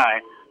and 9,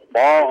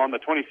 ball on the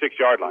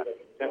 26-yard line.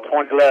 And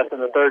 20 left in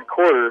the third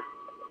quarter.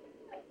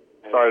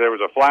 Sorry, there was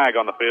a flag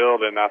on the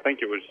field, and I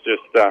think it was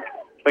just I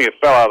think it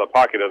fell out of the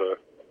pocket of the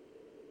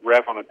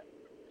ref on the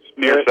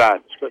near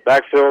side. Split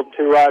backfield,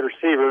 2 wide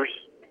receivers.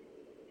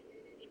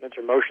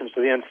 Spencer motions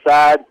to the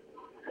inside.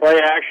 Play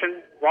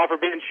action.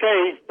 Wofford being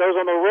chased. Those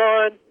on the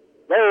run.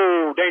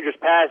 No, dangerous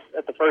pass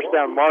at the first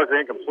down marker.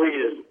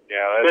 Incomplete.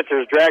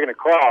 Spencer's dragging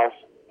across.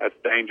 That's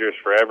dangerous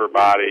for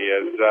everybody.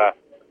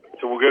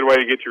 It's a good way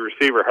to get your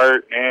receiver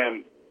hurt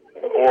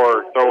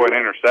or throw an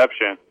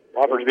interception.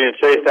 Wofford's being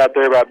chased out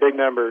there by big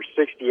number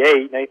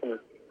 68, Nathan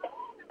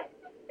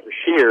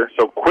Shear.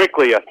 So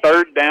quickly, a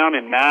 3rd down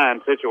and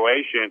 9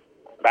 situation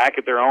back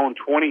at their own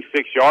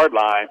 26-yard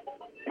line.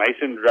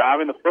 Mason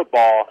driving the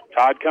football.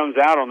 Todd comes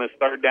out on this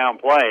 3rd down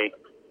play.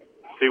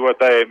 See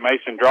what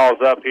Mason draws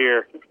up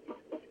here.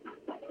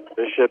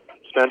 Bishop,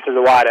 Spencer,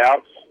 the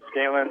wideouts.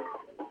 Scanlon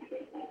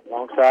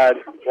alongside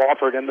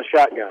Wofford in the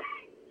shotgun.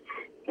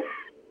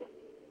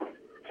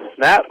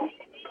 Snap.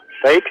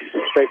 Fakes.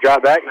 Straight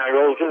drop back. Now he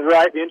rolls to the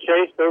right. Being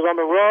chased. Goes on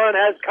the run.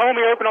 Has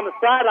Comey open on the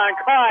sideline.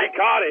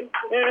 Caught it.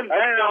 And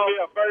that's going to be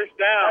a first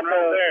down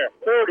right there.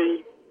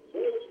 30.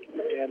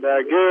 And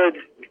good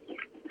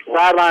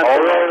sideline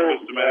throw.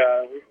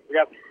 We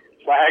got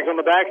flags on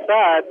the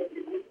backside.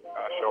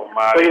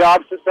 Complete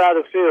opposite side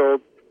of the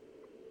field.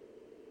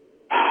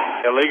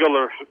 Illegal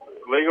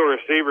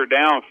receiver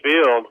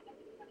downfield.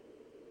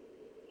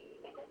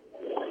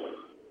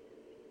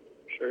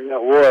 Sure,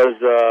 that was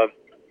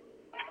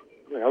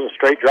a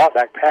straight drop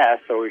back pass,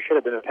 so we should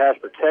have been in pass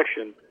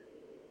protection.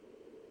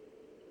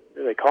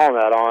 Who are they calling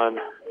that on?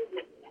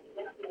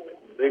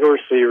 Legal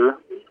receiver.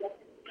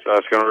 So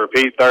it's going to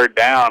repeat 3rd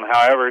down.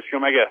 However, it's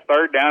going to make it a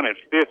 3rd down and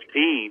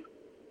 15.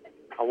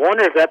 I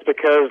wonder if that's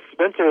because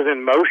Spencer was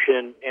in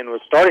motion and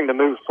was starting to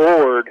move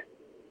forward.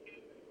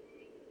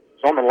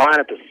 It's on the line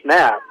at the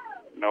snap.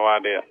 No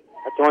idea.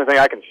 That's the only thing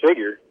I can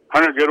figure.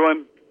 Hunter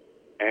Goodwin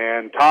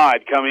and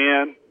Todd come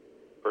in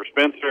for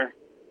Spencer.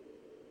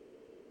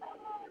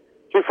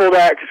 2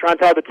 fullbacks trying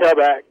to tie the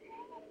tailback.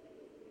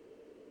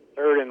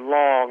 3rd and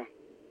long.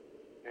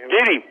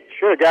 Get him.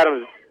 Should have got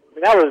him.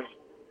 That was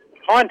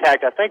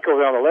contact, I think,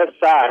 over on the left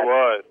side. It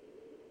was.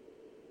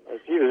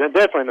 He was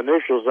definitely in the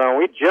neutral zone.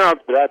 We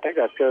jumped, but I think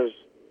that's because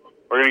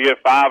we're going to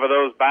get 5 of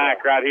those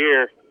back right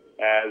here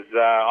as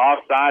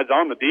offsides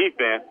on the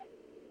defense.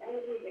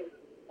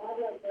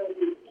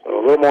 So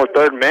a little more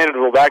 3rd and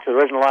manageable back to the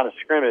original line of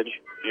scrimmage.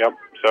 Yep.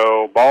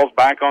 So ball's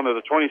back onto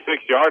the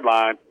 26-yard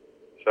line.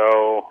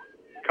 So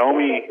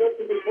Comey,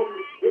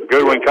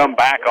 Goodwin come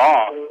back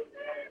off.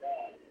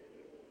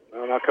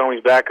 Well, now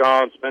Comey's back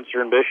on,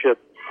 Spencer and Bishop.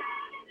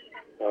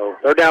 So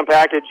third down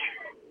package.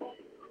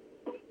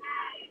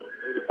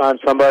 Need to find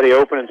somebody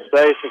open in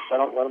space. Just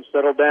don't let him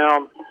settle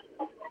down.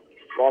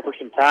 Ball for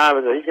some time.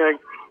 He's going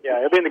to,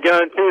 he'll be in the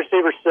gun. 2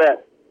 receiver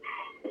set.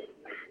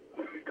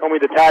 Comey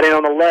the tight end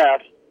on the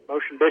left.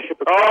 Motion Bishop.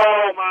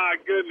 Oh, my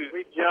goodness.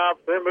 We jump.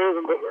 They're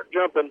moving, but we're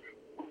jumping.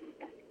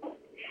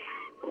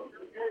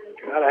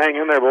 Gotta hang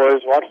in there,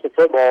 boys. Watch the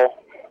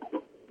football.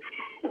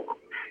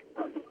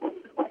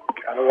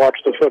 Gotta watch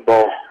the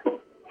football.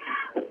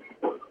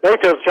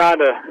 Mayfield's trying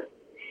to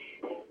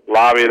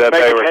lobby that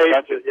they were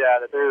touching. Yeah,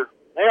 that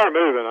they are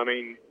moving. I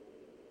mean,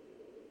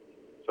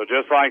 so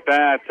just like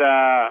that,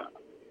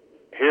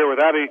 here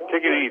without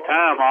taking any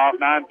time off,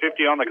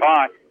 9:50 on the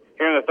clock.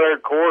 Here in the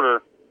third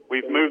quarter,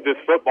 we've moved this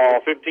football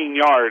 15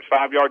 yards,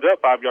 5 yards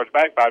up, 5 yards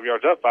back, 5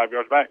 yards up, 5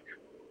 yards back.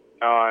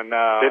 On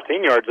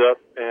 15 yards up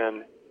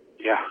and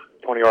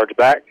 20 yards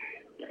back.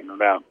 No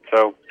doubt.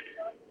 So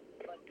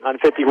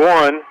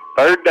 9:51,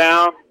 third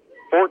down,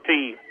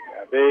 14.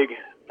 Big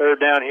third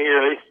down here.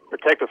 At least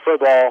protect the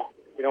football.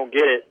 We don't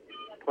get it.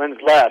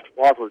 Quinn's left.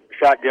 Wofford,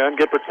 shotgun,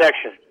 good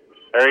protection.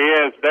 There he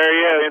is.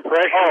 In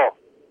pressure.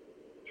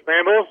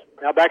 Scrambles.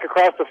 Now back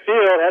across the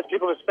field. Has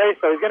people in his face,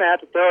 so he's going to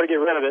have to throw to get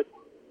rid of it.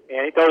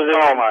 And he throws it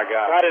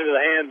right into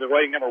the hands of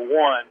waiting number 1.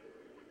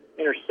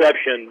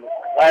 Interception.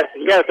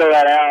 You got to throw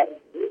that out.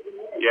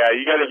 Yeah,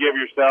 you got to give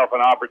yourself an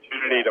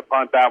opportunity to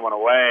punt that one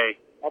away.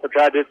 Hopper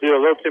tried to do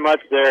a little too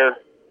much there.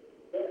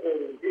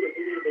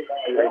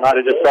 They might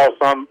have just saw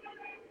some.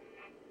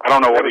 I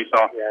don't know what he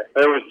saw. Yeah.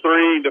 There was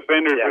 3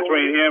 defenders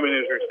between him and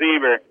his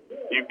receiver.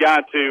 You've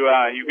got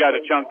to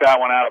chunk that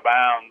one out of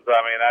bounds.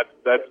 I mean,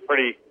 that's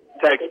pretty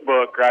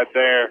textbook right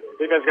there. I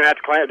think that's going to have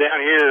to clamp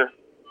down here.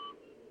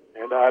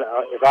 And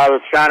if I was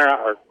Shiner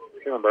or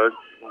Schulenberg,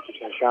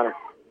 Shiner,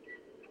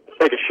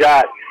 take a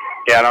shot.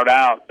 Yeah, no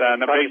doubt. The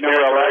big number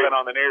 11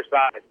 on the near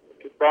side.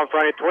 Ball in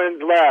front of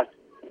Twins left.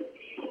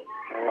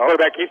 And the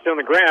quarterback keeps it on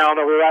the ground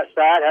over the right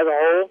side, has a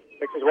hole,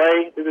 makes his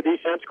way through the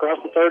defense, across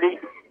the 30,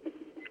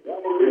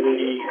 to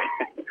the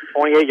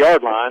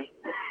 28-yard line.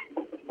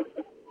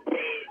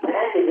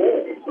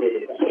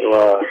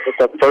 So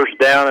it's up first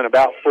down and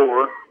about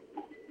 4.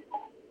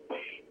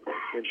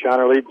 And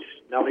Shiner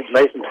now leads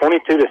Mason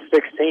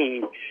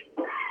 22-16.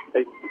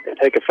 They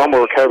take a fumble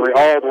recovery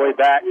all the way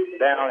back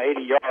down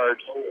 80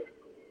 yards.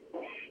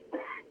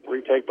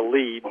 Retake the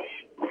lead.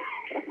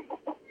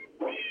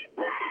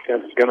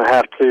 Defense is going to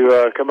have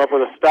to come up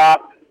with a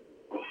stop.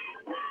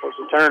 Force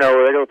a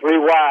turnover. They go 3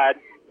 wide.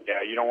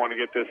 Yeah, you don't want to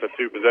get this a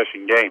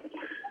 2-possession game.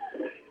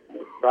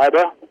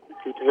 Ryba.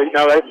 They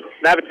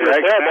snap it to the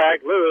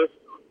tailback. Lewis.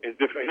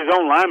 His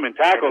own lineman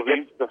tackles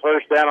him. The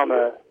first down on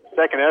the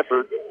second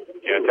effort.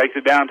 Yeah, takes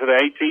it down to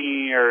the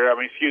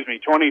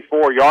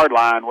 24-yard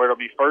line where it'll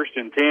be 1st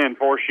and 10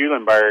 for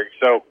Schulenberg.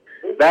 So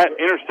that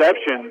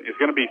interception is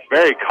going to be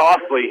very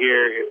costly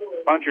here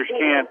if punchers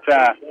can't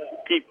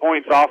keep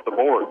points off the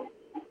board.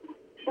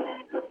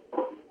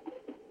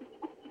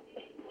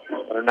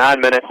 Under 9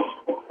 minutes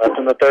left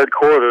in the third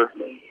quarter.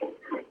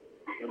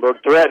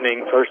 Schulenberg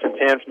threatening. 1st and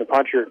 10 from the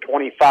puncher at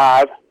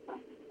 25.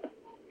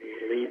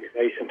 Lead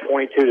Mason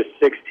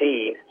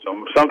 22-16.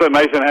 So something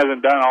Mason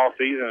hasn't done all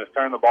season is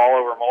turn the ball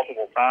over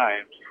multiple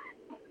times.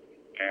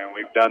 And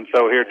we've done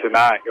so here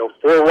tonight. Go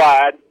 4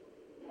 wide.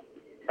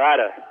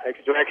 Ryder takes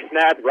a direct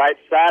snap, right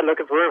side,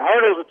 looking for room.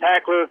 Hurdles the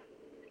tackler.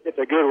 It's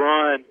a good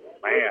run.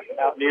 Man.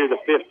 Out near the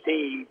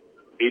 15.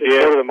 He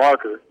did. Over the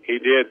marker. He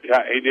did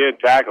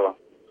tackle him.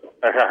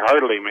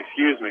 Hurdle him,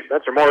 excuse me.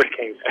 Spencer Morris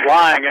came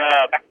flying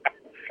up.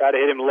 Tried to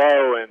hit him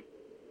low, and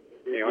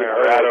he went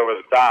right over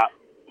the top.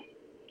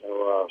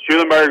 So,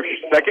 Schulenberg,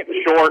 second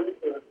and short.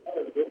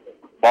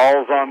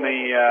 Ball's on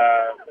the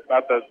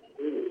about the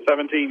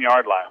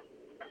 17-yard line.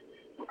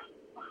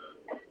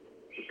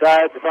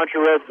 Besides the puncher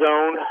red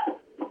zone,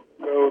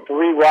 go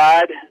 3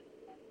 wide.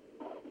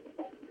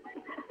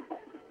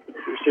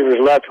 2 receivers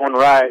left, 1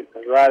 right.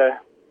 Ryder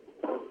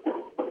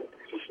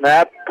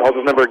snap, calls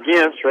his number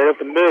again, straight up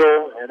the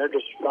middle, and they're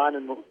just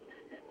finding a push,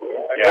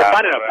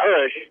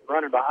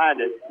 running behind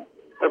it.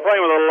 They're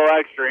playing with a little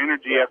extra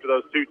energy after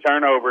those 2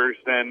 turnovers,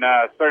 and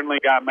certainly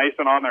got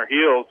Mason on their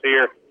heels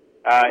here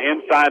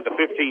inside the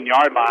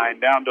 15-yard line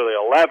down to the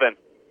 11,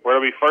 where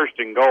it'll be 1st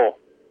and goal.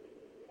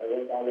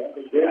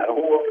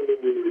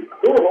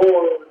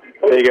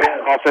 Big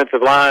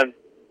offensive line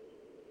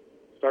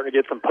starting to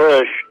get some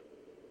push.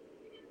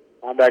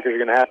 Linebackers are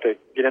going to have to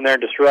get in there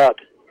and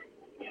disrupt.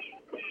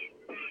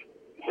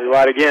 3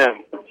 wide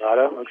again.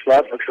 Rada looks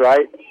left, looks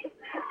right.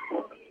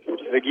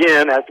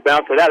 Again, has to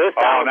bounce it out. This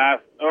time,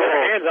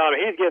 hands on him.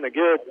 He's getting a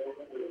good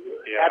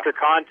after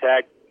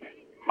contact.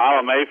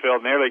 Milo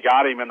Mayfield nearly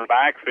got him in the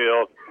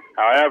backfield.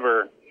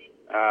 However,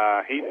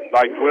 he,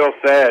 like Will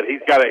said,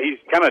 he's kind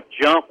of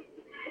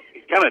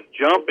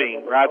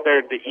jumping right there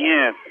at the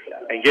end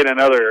and get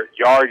another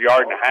yard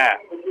and a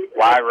half.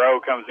 Wide row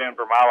comes in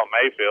for Milo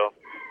Mayfield.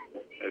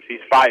 as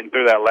he's fighting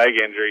through that leg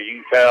injury.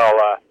 You can tell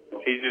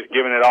he's just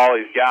giving it all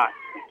he's got.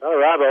 All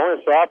right, but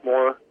only a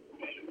sophomore.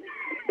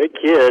 Big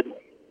kid.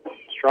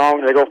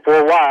 Strong. They go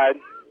 4 wide.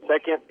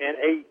 2nd and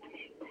 8.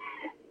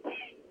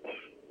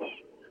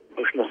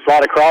 Pushing the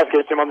slot across,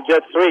 gets him on the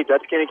jet sweep.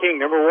 That's Kenny King,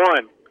 number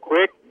 1.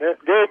 Quick,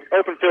 good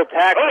open field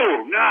tackle.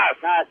 Oh, nice.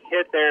 Nice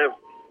hit there.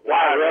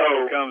 Wide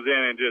row comes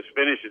in and just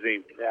finishes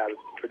him. Yeah,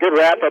 a good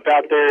wrap-up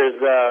out there is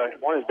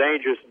one is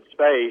dangerous in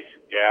space.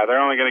 Yeah,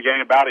 they're only going to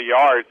gain about a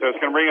yard, so it's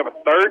going to bring up a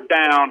 3rd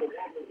down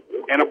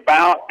in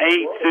about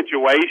 8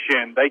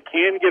 situation. They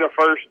can get a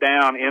first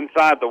down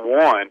inside the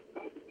 1,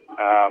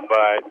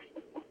 but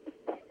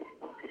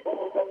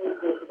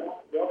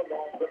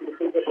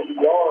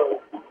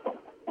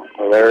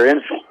well, they're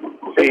in.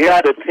 So you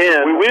got the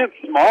 10. We went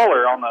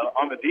smaller on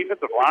the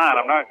defensive line.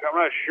 I'm not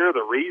sure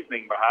the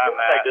reasoning behind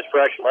that. Like just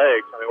fresh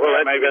legs. I mean, well,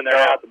 that's maybe been there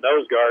out the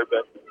nose guard,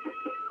 but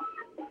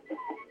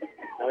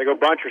now they go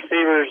bunch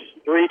receivers,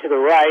 3 to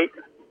the right.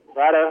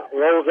 Rada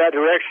rolls that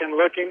direction,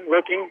 looking.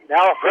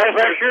 Now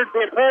pressure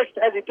being pushed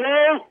as he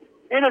throws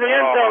into the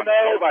end zone.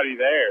 Nobody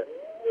there.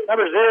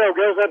 Number 0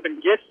 goes up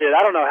and gets it.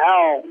 I don't know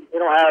how they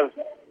don't have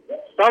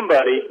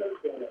somebody.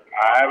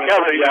 I haven't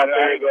seen that.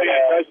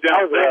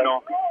 Touchdown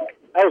signal.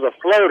 That was a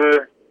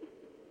floater,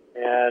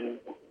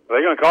 and are they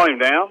going to call him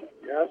down?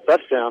 Yeah,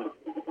 touchdown.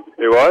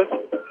 It was?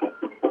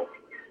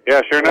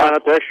 Yeah, sure enough. Line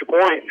up the extra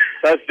point.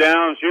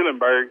 Touchdown,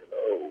 Schulenberg.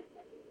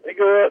 They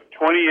go up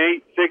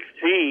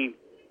 28-16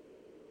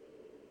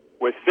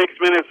 with 6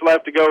 minutes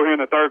left to go here in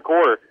the 3rd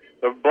quarter.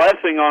 The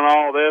blessing on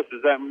all this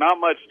is that not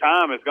much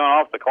time has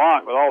gone off the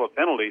clock with all the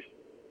penalties.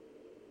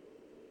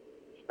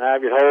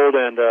 Snap, get hold,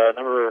 and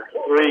number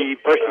 3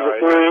 pushes it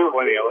through.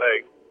 Plenty of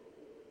legs.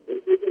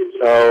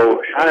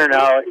 So Shiner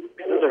now,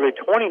 it's going to be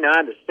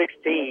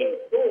 29-16.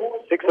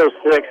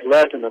 6:06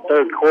 left in the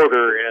 3rd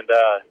quarter, and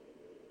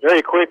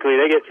very quickly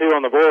they get 2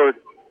 on the board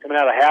coming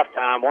out of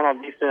halftime. 1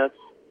 on defense,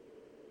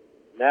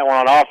 and that 1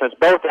 on offense.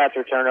 Both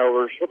after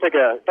turnovers. We'll take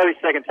a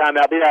 30-second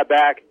timeout. Be right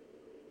back.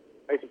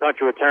 Mason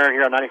Puncher return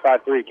here on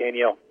 95.3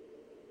 KNEL.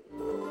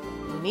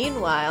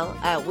 Meanwhile,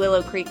 at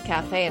Willow Creek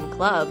Cafe and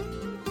Club.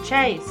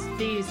 Chase,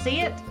 do you see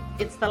it?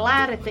 It's the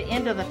light at the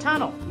end of the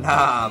tunnel.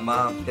 Nah,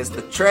 Mom. It's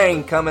the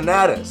train coming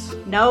at us.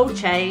 No,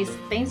 Chase.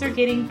 Things are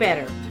getting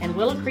better, and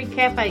Willow Creek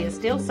Cafe is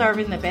still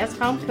serving the best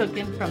home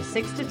cooking from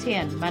 6 to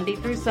 10, Monday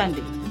through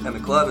Sunday. And the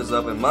club is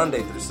open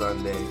Monday through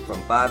Sunday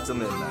from 5 to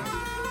midnight.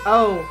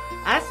 Oh,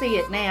 I see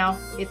it now.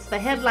 It's the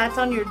headlights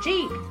on your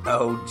Jeep.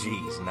 Oh,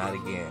 geez, not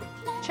again.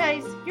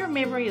 Chase, your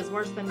memory is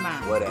worse than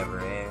mine.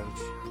 Whatever,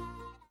 Ange.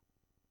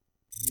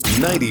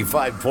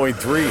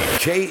 95.3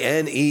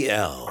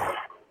 KNEL.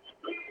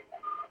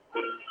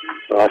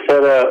 So I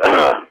said,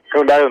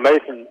 coming back to the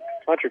Mason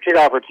Puncher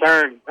kickoff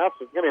return. Now it's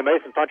going to be a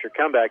Mason Puncher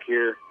comeback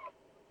here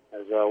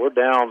as we're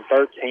down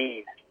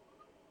 13.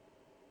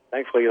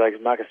 Thankfully, like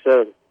Micah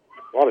said,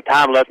 a lot of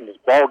time left in this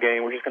ball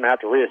game. We're just going to have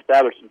to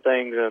reestablish some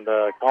things and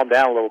calm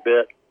down a little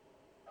bit.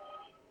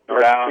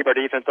 Keep our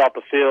defense off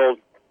the field,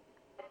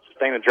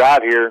 sustain the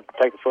drive here,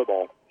 take the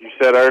football. You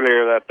said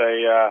earlier that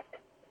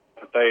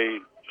they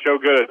show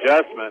good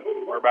adjustment.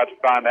 We're about to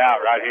find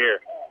out right here.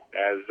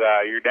 As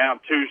you're down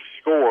 2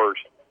 scores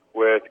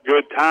with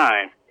good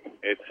time,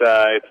 it's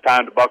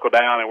time to buckle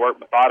down and work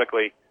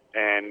methodically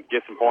and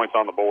get some points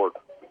on the board.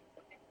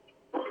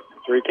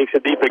 So he kicks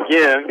it deep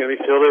again. Going to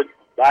be fielded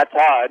by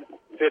Todd.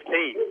 15.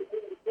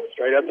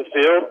 Straight up the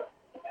field.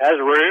 Has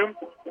room.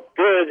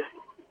 Good.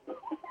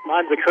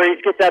 Finds the crease.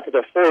 Gets out to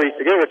the 40.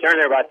 So good return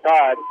there by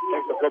Todd.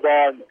 Takes the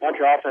football, and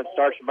Puncher offense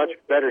starts in much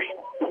better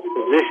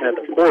position at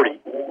the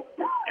 40.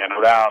 And no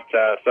doubt.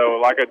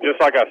 So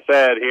just like I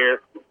said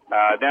here,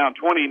 down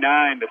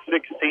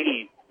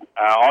 29-16.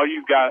 All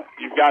you've got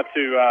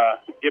to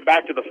get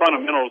back to the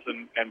fundamentals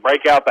and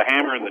break out the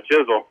hammer and the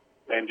chisel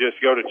and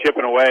just go to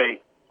chipping away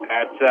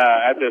at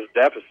this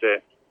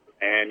deficit.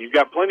 And you've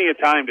got plenty of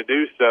time to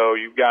do so.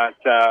 You've got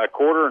a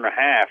quarter and a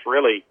half,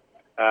 really,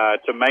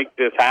 to make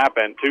this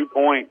happen. 2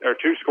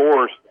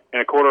 scores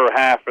in a quarter and a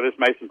half for this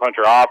Mason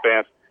Puncher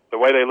offense. The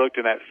way they looked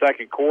in that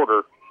 2nd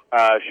quarter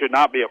should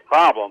not be a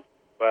problem,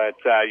 but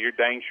you're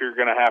dang sure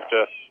going to have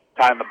to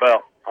tighten the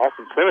belt.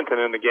 Austin Clementon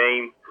in the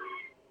game.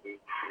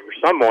 For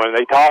someone,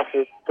 they toss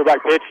it. Go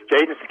back pitch,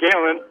 Jaden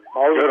Scanlon.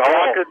 Good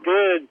Walker,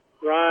 good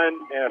run,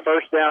 and a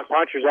first down.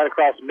 Puncher's out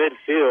across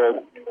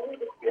midfield.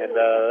 And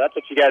that's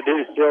what you got to do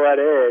to steal that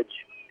edge.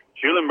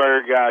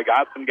 Schulenberg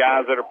got some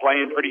guys that are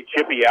playing pretty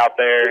chippy out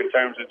there in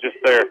terms of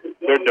just their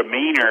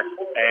demeanor,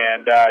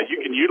 and you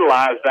can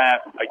utilize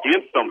that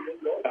against them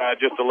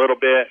just a little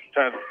bit in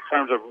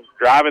terms of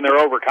driving their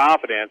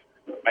overconfidence.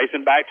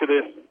 Mason back to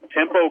this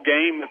tempo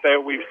game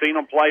that we've seen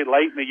them play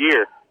late in the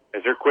year as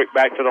they're quick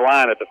back to the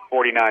line at the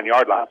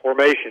 49-yard line.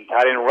 Formation,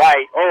 tight end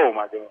right. Oh,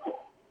 my goodness.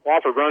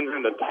 Wofford runs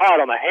into Todd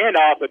on the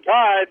handoff, but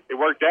Todd, it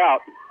worked out,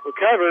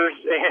 recovers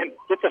and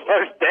gets a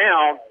first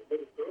down.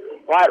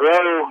 White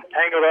row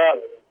tangled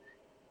up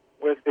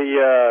with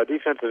the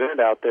defensive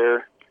end out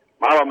there.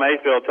 Milo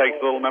Mayfield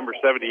takes little number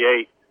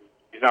 78.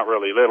 He's not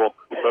really little,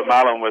 but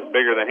Milo was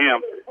bigger than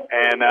him.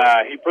 and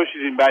he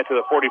pushes him back to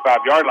the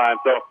 45-yard line.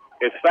 So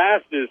as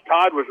fast as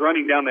Todd was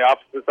running down the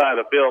opposite side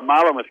of the field,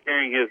 Milam was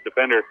carrying his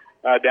defender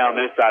down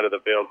this side of the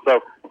field.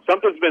 So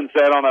something's been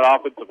said on that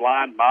offensive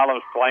line.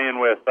 Milam's playing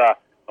with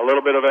a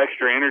little bit of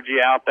extra energy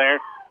out there.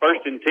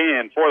 1st and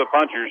 10 for the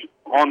punchers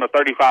on the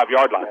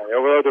 35-yard line.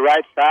 Over the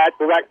right side,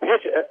 the right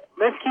pitch.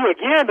 Miscue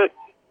again, but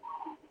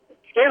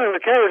Scanlon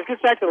recovers, gets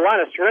back to the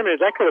line of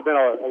scrimmage. That could have been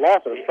a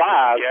loss of 5.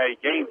 Yeah,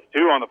 he gains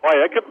 2 on the play.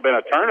 That could have been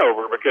a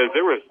turnover because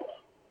there was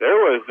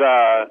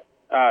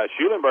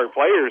Schulenberg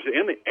players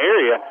in the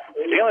area.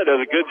 Scanlon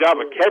does a good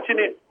job of catching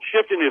it,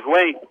 shifting his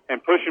weight,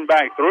 and pushing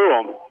back through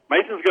them.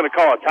 Mason's going to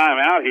call a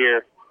timeout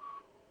here.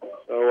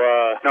 So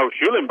no,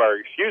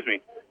 Schulenberg, excuse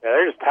me. Yeah,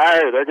 they're just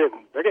tired.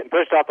 They're getting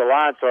pushed off the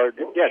line. So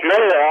yeah,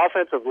 really their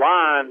offensive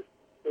line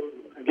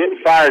getting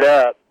fired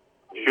up.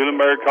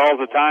 Schulenberg calls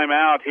a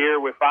timeout here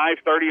with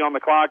 5:30 on the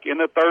clock in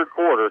the third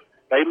quarter.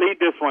 They lead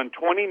this one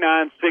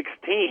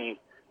 29-16.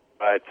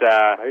 But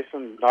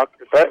Mason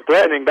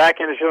threatening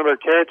back into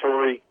Schulenberg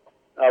territory.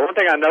 One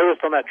thing I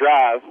noticed on that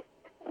drive,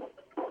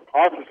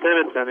 Austin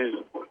Simonson is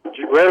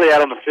rarely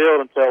out on the field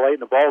until late in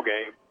the ball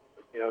game.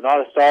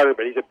 Not a starter,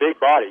 but he's a big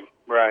body.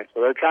 Right.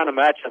 So they're trying to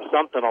match up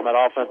something on that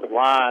offensive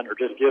line, or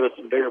just give us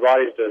some bigger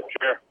bodies to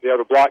be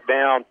able to block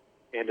down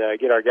and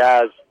get our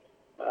guys.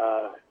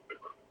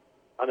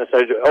 Not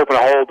necessarily to open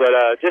a hole, but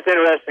just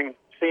interesting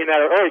seeing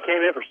that. Oh, he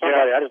came in for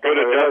somebody. Yeah, I just don't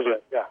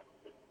know. Yeah.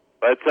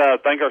 Let's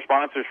thank our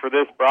sponsors for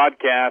this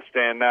broadcast,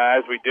 and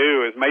as we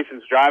do, as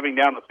Mason's driving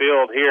down the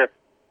field here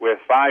with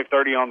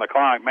 5:30 on the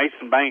clock,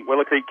 Mason Bank,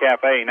 Willow Creek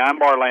Cafe, 9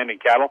 Bar Land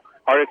and Cattle,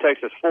 Heart of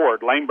Texas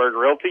Ford, Laneburg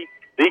Realty,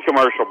 The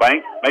Commercial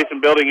Bank, Mason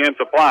Building and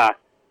Supply,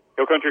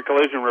 Hill Country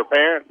Collision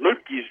Repair,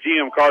 Lupke's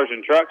GM Cars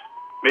and Trucks,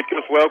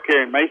 Midcoast Well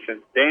Care and Mason,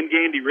 Dan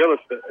Gandy Real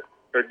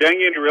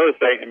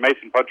Estate, and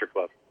Mason Puncher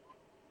Club.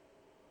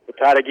 We're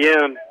tied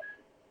again.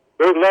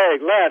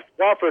 Bootleg left.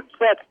 Wofford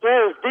sets,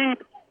 throws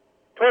deep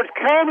towards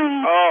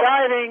Comey.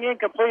 Diving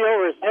incomplete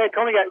over his head.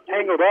 Comey got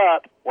tangled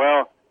up.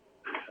 Well,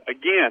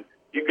 again,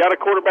 you've got a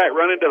quarterback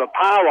running to the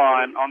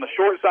pylon on the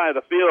short side of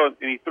the field,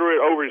 and he threw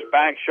it over his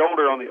back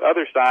shoulder on the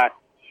other side.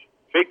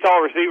 Big,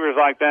 tall receivers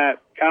like that,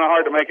 kind of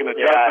hard to make an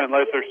adjustment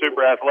unless they're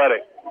super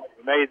athletic.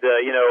 Made the,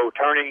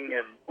 turning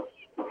and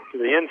to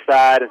the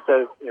inside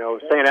instead of,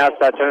 staying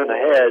outside, turning the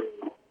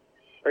head.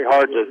 Very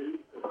hard to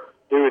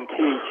do and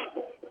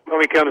teach.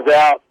 When he comes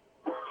out.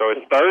 So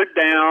it's third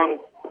down.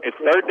 It's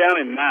 3rd down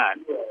and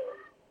 9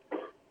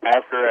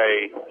 after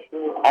a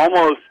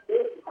almost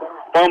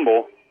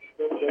fumble.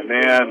 And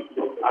then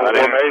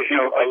 11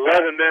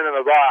 men in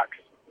the box.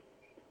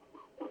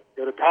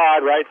 Go to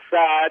Todd, right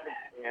side,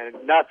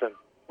 and nothing.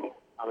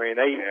 I mean,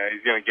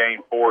 he's going to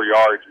gain 4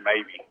 yards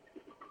maybe.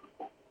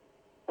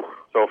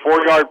 So a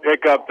 4-yard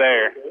pickup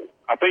there.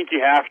 I think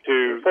you have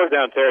to. 4th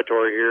down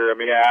territory here.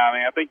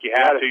 I think you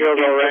have to.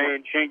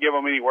 You can't give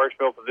them any worse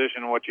field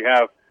position than what you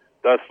have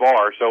thus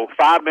far. So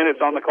 5 minutes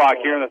on the clock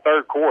here in the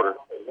third quarter.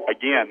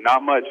 Again,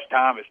 not much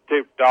time is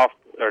ticked off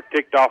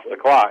the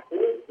clock.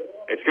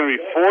 It's going to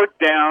be 4th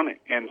down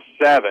and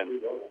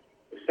 7.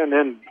 Send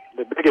in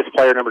the biggest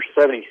player, number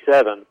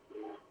 77.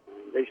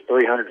 He's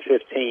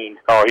 315.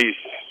 Oh,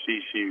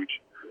 he's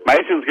huge.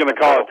 Mason's going to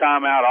call a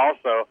timeout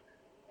also.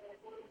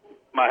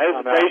 My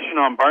hesitation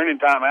on burning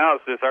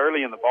timeouts this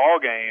early in the ball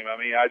game.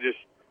 I just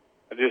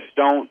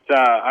don't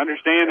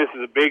understand this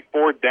is a big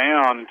 4th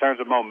down in terms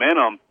of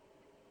momentum,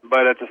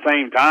 but at the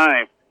same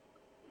time,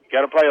 you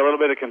got to play a little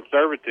bit of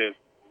conservative.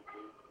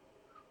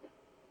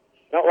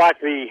 Don't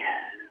like we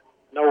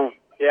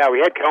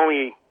had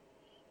Comey.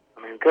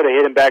 Could have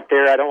hit him back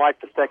there. I don't like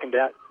the second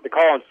down. The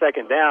call on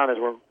 2nd down is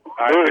we're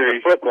moving the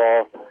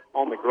football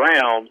on the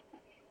ground.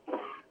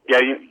 Yeah,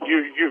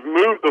 you've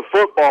moved the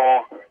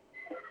football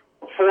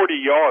 40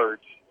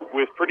 yards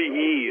with pretty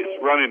ease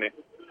running it.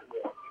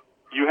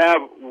 You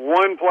have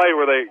one play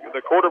where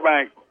the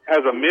quarterback has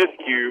a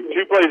miscue,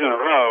 2 plays in a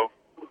row,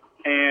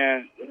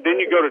 and then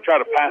you go to try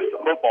to pass the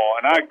football.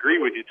 And I agree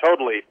with you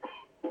totally.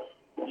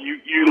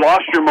 You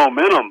lost your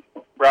momentum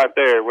right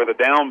there with a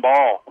down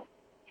ball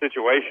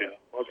situation.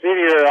 Well, it's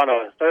easier on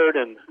a 3rd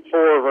and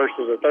 4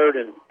 versus a 3rd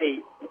and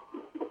 8.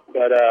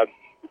 But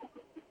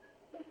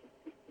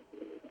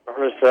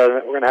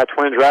we're going to have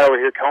twins right over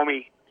here.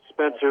 Comey,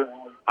 Spencer.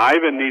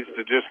 Ivan needs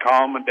to just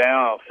calm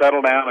down,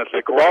 settle down at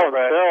the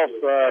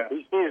quarterback.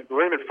 He sees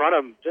room in front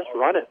of him. Just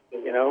run it,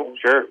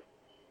 Sure.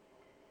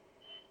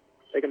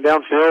 Take him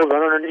downfield,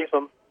 run underneath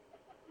him.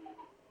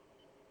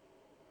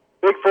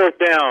 Big 4th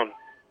down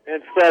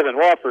and 7.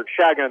 Wofford,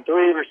 shotgun,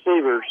 3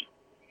 receivers.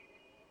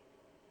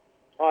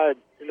 Todd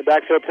in the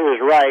backfield to his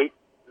right.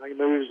 Now he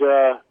moves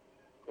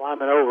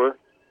lineman over.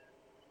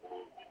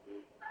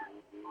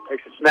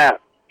 Takes a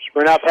snap.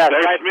 Sprint out past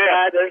right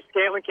side. There's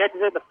Scanlon,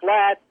 catches it in the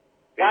flat.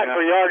 Not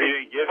for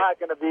yardage. Not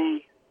going to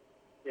be,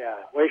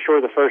 way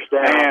short of the 1st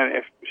down. Man,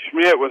 if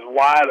Schmidt was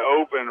wide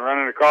open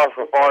running across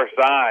the far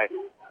side.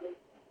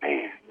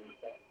 Man.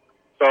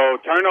 So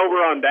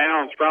turnover on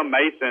downs from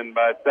Mason,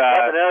 but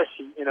nothing else,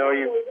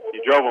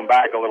 you drove them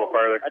back a little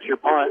further. That's your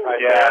punt right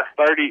there.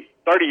 there.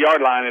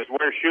 30-yard line is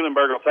where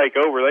Schulenberg will take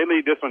over. They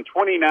lead this one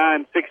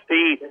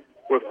 29-16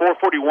 with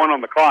 4:41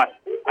 on the clock.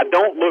 I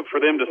don't look for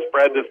them to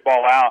spread this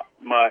ball out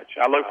much.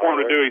 I look for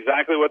them to do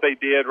exactly what they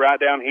did right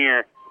down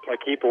here. Try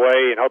to keep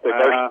away and hope they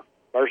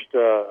burst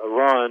a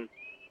run.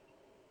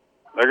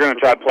 They're going to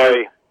try to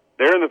play.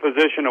 They're in the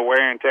position of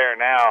wear and tear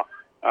now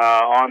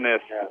on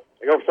this. Yeah.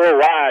 They go 4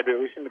 wide, but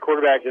we've seen the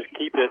quarterback just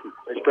keep it.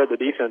 They spread the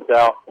defense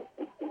out.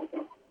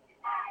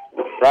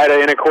 Right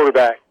in a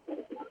quarterback.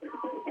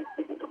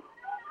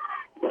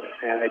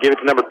 And they give it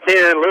to number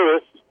 10,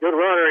 Lewis. Good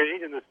runner.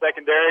 He's in the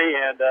secondary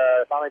and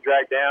finally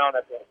dragged down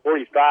at the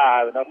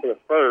 45, enough for the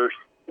first.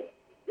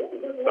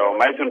 So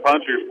Mason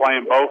Punchers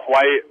playing both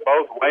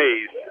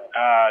ways.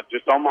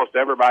 Just almost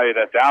everybody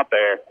that's out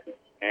there.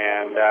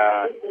 And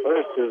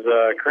Lewis is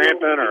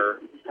cramping or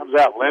comes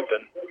out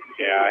limping.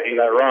 Yeah,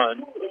 that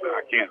run.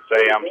 I can't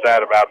say I'm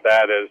sad about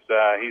that as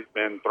he's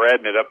been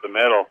threading it up the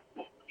middle.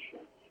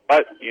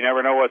 But you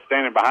never know what's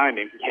standing behind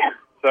him. Yeah.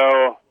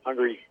 So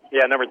hungry.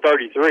 Yeah, number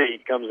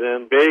 33 comes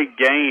in. Big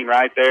gain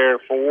right there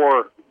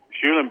for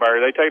Schulenberg.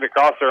 They take it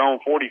across their own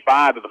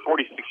 45 to the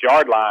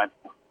 46-yard line.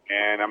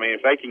 And, I mean,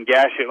 if they can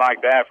gash it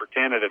like that for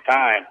 10 at a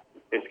time,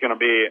 it's going to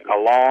be a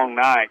long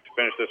night to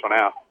finish this one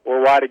out.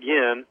 4 wide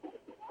again.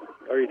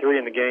 33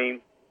 in the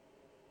game.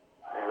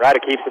 Ryder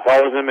keeps it,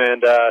 follows him,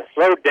 and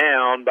slowed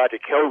down by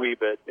Jacoby,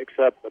 but picks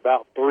up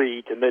about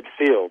 3 to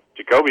midfield.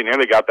 Jacoby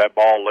nearly got that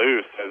ball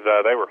loose as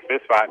they were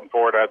fist-fighting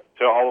for it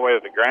all the way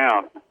to the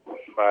ground.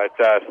 But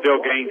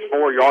still gains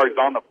 4 yards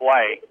on the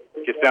play.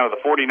 Gets down to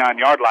the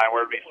 49-yard line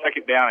where it would be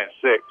second down and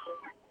 6.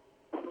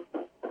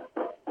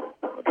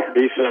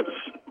 Defense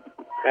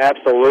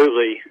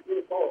absolutely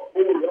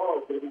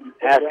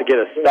has to get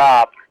a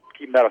stop,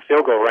 keep him out of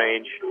field goal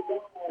range.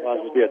 Otherwise,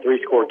 it'll be a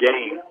 3-score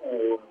game.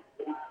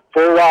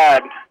 4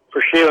 wide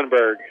for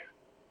Schulenberg.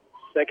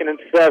 2nd and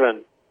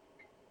 7.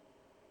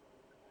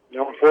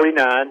 No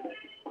 49.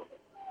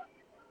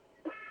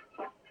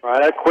 All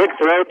right, a quick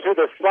throw to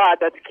the slot.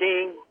 That's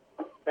King.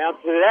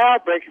 Bounces it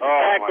out, breaks the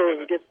tackles,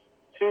 and gets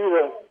to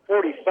the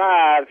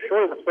 45,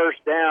 short of the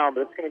first down,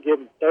 but it's going to give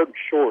him 3rd and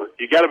short.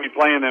 You got to be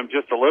playing them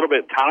just a little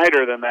bit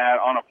tighter than that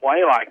on a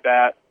play like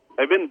that.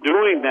 They've been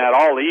doing that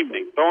all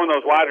evening, throwing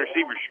those wide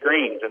receiver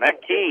screens. And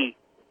that King,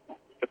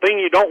 the thing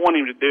you don't want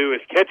him to do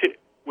is catch it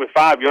with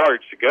 5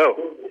 yards to go.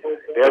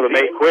 Be able to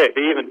make quick,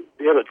 be able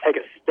to take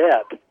a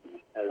step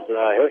as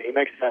he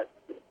makes that.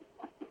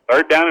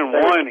 3rd down and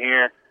 1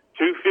 here.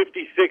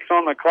 2:56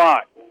 on the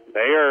clock.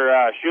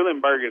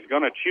 Schulenberg is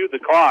going to chew the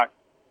clock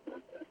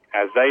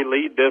as they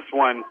lead this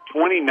one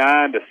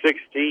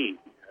 29-16.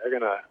 They're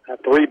going to have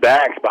 3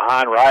 backs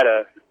behind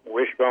Ryder,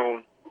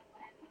 wishbone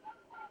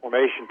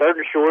formation. 3rd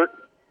and short.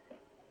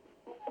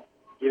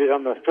 Get it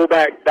on the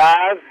fullback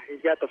dive.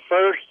 He's got the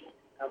first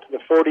out to the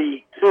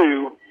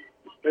 42.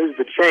 Moves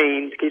the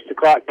chains, keeps the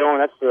clock going.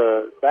 That's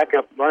the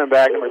backup running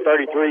back, number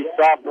 33,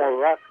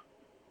 sophomore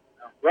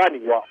Rodney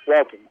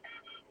Walton.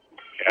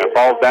 Yeah,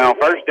 falls down.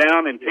 1st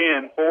down and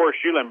 10 for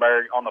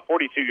Schulenberg on the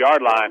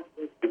 42-yard line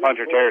in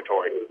Puncher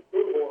territory.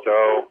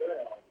 So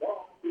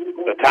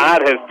the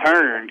tide has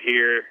turned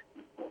here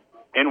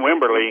in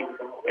Wimberley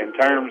in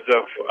terms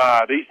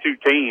of these two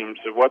teams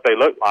of what they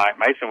look like.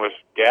 Mason was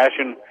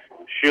gashing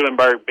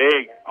Schulenberg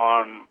big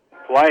on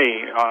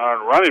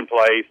running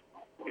plays.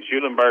 And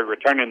Schulenberg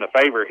returning the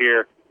favor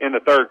here in the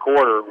 3rd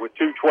quarter with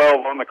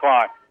 2:12 on the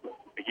clock.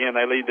 Again,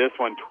 they lead this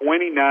one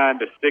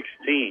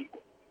 29-16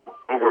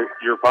 over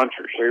your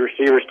Punchers. 3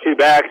 receivers, 2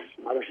 backs.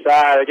 Other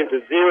side, they get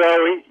to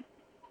 0. He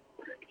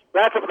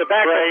wraps up the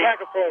back.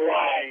 Tackle for a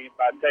while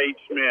by Tate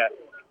Schmidt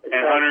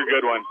and Hunter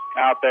Goodwin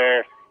out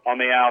there on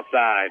the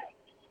outside.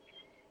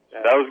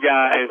 Those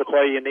guys. That's the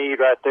play you need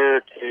right there.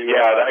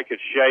 That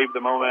could shave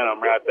the momentum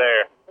right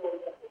there.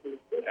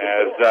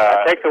 As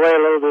takes away a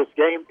little of this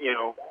game,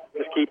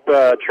 just keep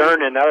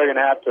churning. Now they're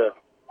going to have to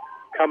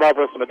come up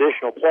with some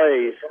additional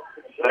plays.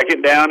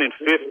 2nd down and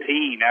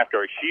 15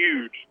 after a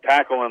huge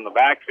tackle in the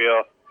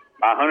backfield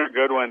by Hunter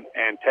Goodwin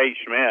and Tate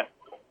Schmidt.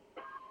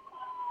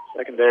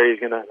 Secondary is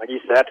going to, like you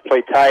said, have to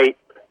play tight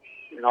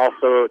and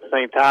also at the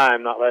same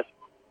time not let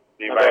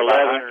number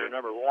 11 or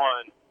number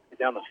 1 get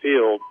down the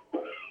field.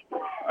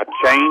 A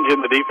change in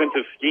the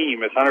defensive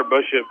scheme as Hunter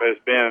Bishop has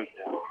been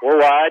 4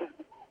 wide.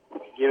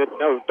 Give it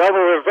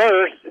double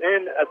reverse,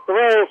 and a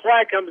throw.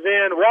 Flag comes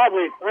in,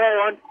 wobbly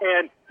throw,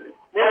 and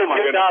nearly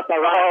picked off by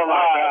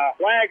right.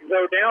 Flags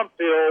though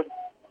downfield,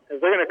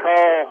 as they're going to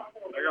call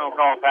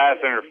pass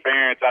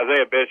interference.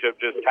 Isaiah Bishop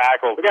just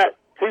tackled. We got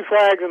 2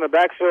 flags in the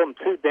backfield and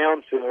 2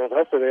 downfield.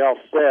 Hopefully they all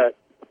set.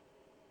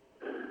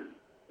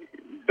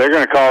 They're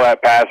going to call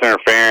that pass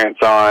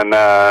interference on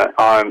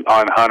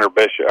Hunter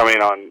Bishop.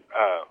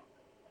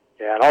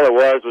 Yeah, and all it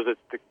was it's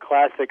the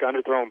classic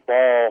underthrown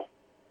ball.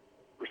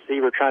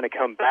 Receiver trying to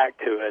come back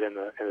to it, and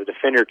the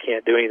defender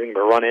can't do anything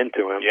but run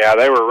into him. Yeah,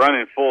 they were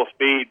running full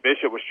speed.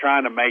 Bishop was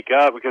trying to make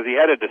up because he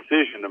had a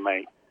decision to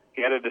make.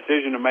 He had a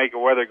decision to make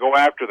of whether to go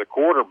after the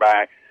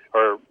quarterback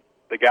or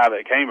the guy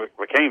that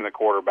became the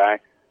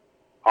quarterback,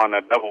 on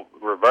a double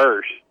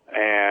reverse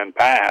and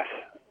pass.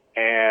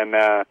 And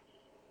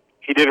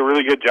he did a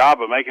really good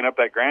job of making up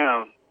that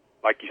ground.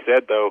 Like you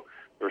said, though,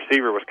 the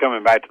receiver was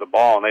coming back to the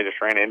ball, and they just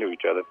ran into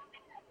each other.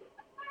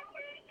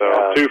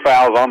 So 2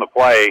 fouls on the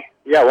play.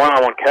 You got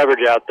one-on-one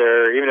coverage out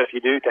there. Even if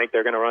you do think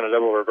they're going to run a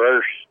double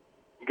reverse,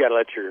 you got to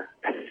let your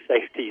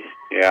safeties.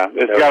 Yeah,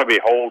 it's got to be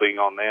holding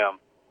on them,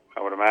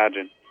 I would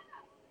imagine.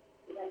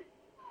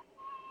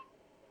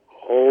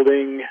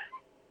 Holding.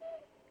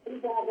 So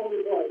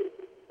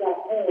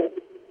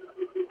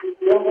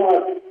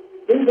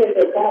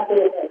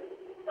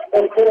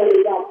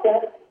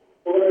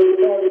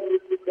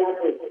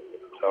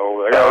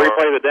they're going to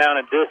replay the down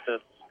and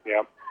distance.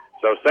 Yep.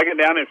 So 2nd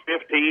down and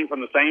 15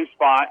 from the same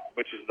spot,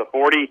 which is the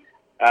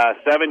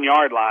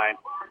 47-yard line,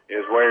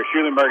 is where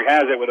Schulenberg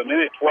has it with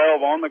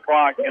 1:12 on the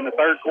clock in the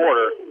 3rd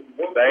quarter.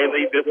 They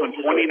lead this one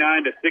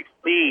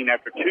 29-16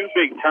 after 2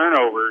 big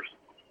turnovers.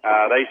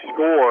 They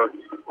score 2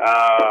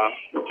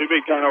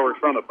 big turnovers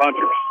from the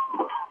punchers.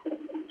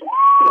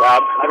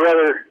 I'd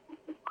rather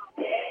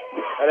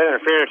that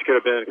interference could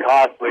have been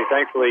costly.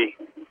 Thankfully,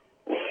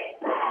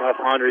 enough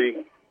Andre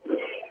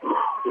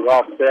is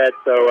offset.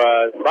 So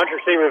bunch of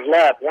receivers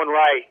left, one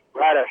right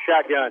a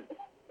shotgun.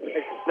 Takes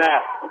a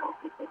snap.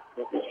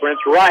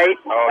 Sprints right,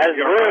 has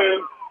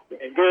room,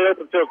 and good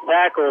open field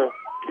tackle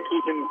to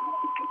keep him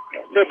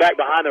still back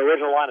behind the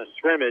original line of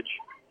scrimmage.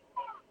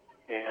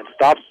 And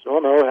stops. Oh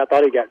no, I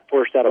thought he got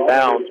forced out of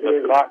bounds, but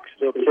the clock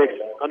still ticks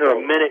under a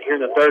minute here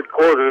in the 3rd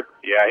quarter.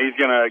 Yeah, he's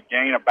going to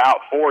gain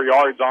about 4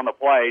 yards on the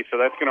play, so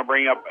that's going to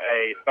bring up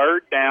a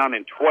 3rd down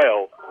and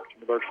 12.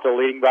 We're still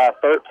leading by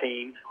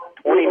 13.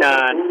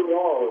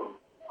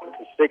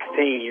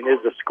 29-16 is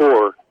the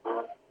score.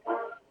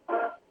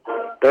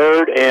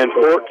 3rd and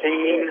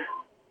 14.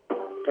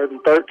 3rd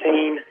and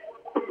 13.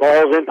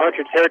 Ball's in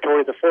puncher territory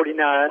at the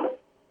 49.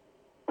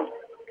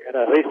 Got to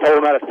at least hold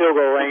him out of field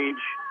goal range.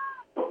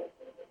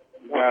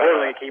 More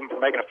importantly, keep him from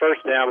making a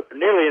 1st down, but they're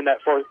nearly in that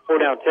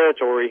 4-down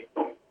territory.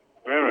 We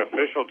have an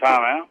official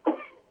timeout.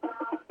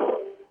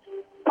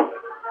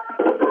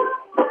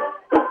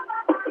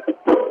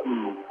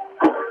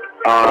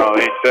 Oh,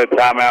 he said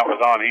timeout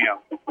was on him.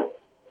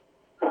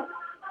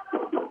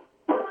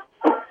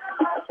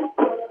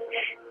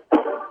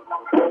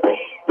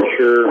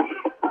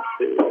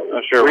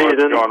 Not sure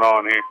what's going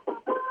on here.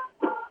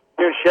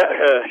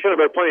 Should have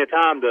had plenty of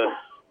time to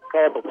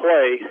call up a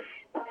play.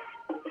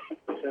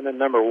 Send in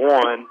number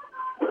 1.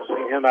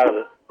 Swing him out of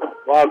the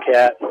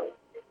Wildcat.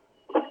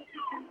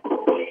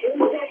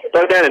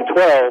 3rd down and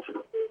 12.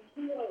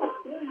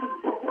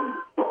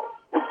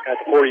 At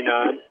the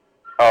 49.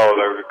 Oh,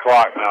 there's a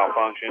clock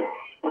malfunction.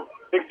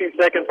 16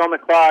 seconds on the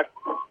clock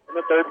in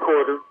the 3rd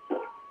quarter.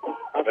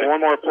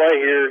 One more play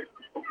here.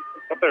 I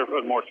thought they were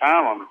putting more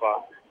time on the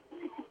clock.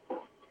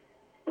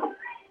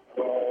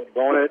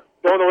 Blowing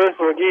the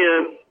whistle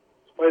again.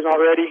 Play's not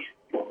ready.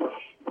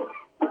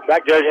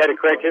 Back judge had to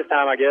correct his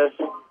time, I guess.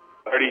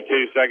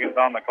 32 seconds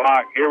on the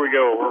clock. Here we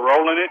go. We're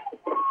rolling it.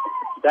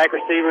 Stack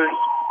receivers,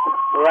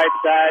 the right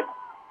side.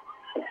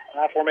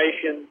 High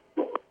formation.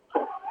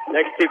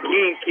 Next to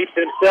King, keeps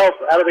himself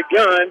out of the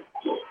gun.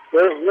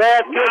 Goes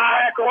left.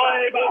 Nice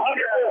play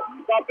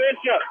by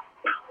Bishop.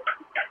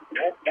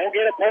 Don't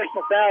get a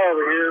personal foul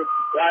over here.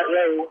 Right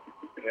row.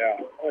 Yeah.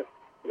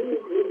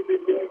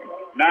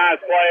 Nice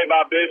play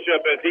by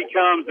Bishop as he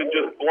comes and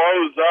just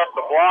blows up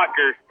the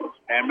blocker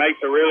and makes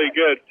a really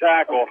good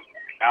tackle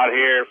out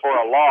here for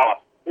a loss.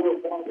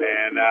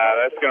 And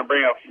that's going to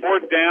bring up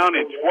 4th down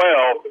and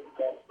 12.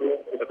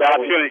 But that's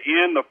going to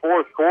end the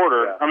 3rd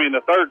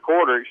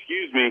quarter,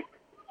 excuse me.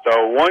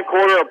 So 1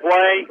 quarter of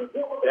play,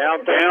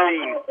 down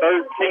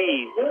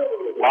 13.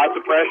 Lots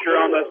of pressure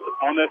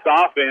on this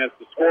offense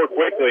to score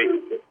quickly.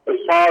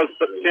 Let's pause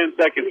 10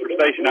 seconds for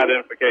station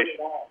identification.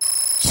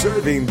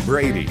 Serving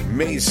Brady,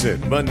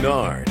 Mason,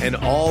 Menard, and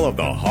all of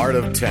the heart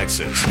of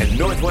Texas and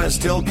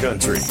Northwest Hill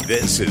Country.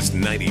 This is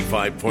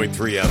 95.3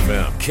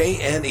 FM,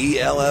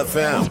 KNEL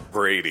FM,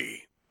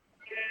 Brady.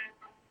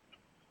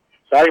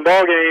 Exciting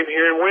ball game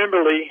here in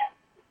Wimberley,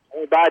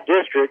 only by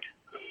district.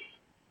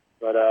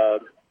 But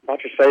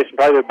Punchers facing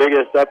probably the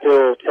biggest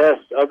uphill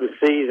test of the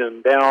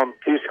season. Down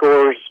 2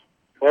 scores,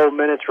 12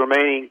 minutes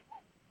remaining,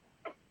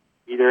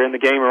 either in the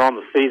game or on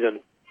the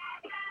season.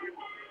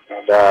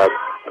 And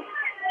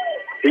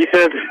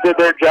defense did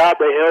their job.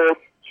 They held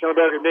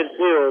Schulenberg at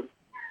midfield.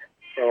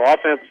 So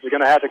offense is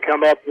going to have to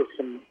come up with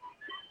some.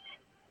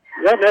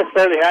 You don't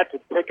necessarily have to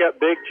pick up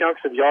big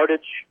chunks of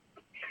yardage,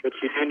 but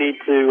you do need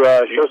to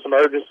show some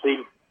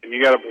urgency. And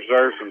you got to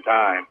preserve some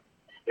time.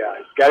 Yeah,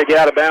 you got to get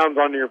out of bounds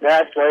on your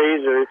pass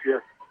plays, or if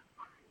you're,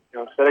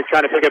 instead of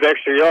trying to pick up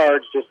extra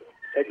yards, just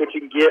take what you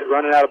can get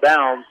running out of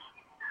bounds.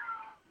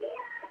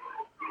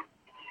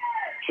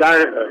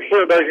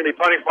 Schulenberg's going to be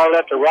punting far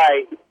left to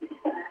right.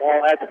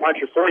 Ball at the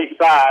puncher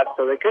 45,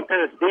 so they could pin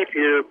us deep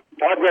here.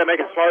 Todd's got to make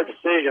a smart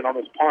decision on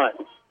this punt.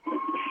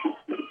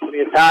 Give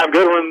me a time,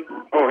 good one.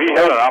 Oh, he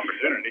had an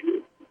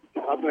opportunity.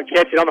 I'm going to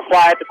catch it on the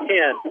fly at the 10.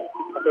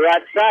 Up the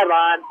right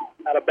sideline,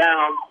 out of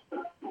bounds.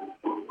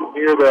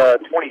 near the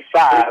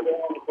 25.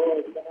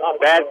 Not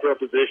bad for a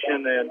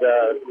position, and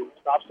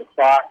stops the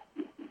clock.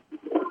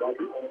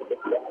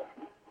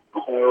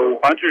 So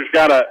punchers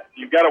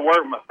you've got to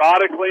work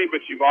methodically,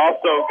 but you've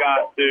also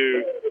got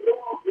to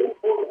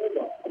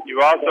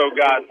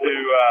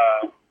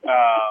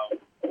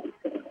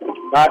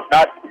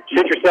not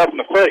shoot yourself in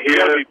the foot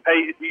here.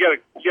 You got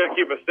to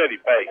keep a steady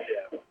pace.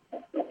 Yeah.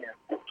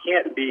 You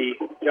can't be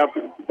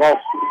jumping,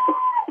 false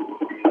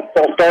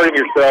starting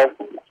yourself.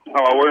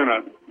 Oh, we're in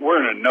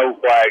a no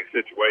flag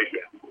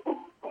situation.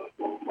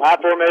 High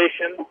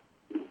formation.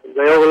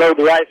 They overload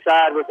the right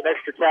side with an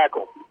extra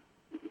tackle.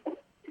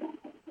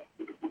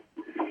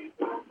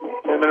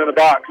 10 men in the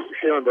box for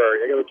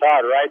Schulenberg. They go to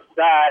Todd, right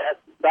side. Has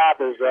to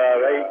stop as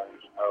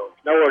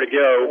nowhere to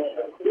go.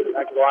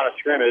 Back to the line of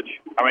scrimmage.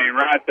 I mean,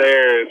 right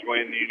there is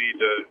when you need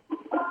to.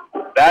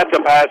 That's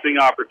a passing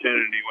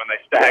opportunity when they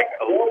stack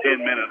 10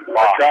 men in the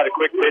box. Try the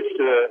quick pitch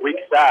to the weak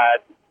side.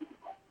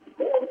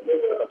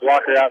 A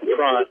blocker out in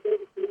front.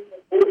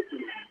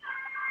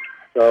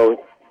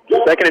 So,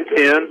 2nd and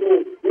 10.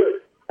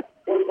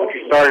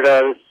 We started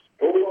this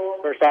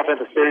first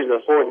offensive series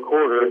of the fourth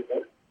quarter.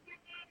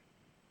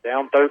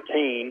 Down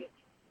 13.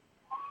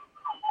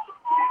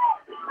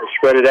 They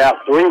spread it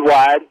out 3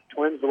 wide.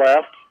 Twins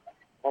left.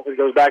 Offense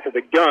goes back to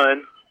the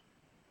gun.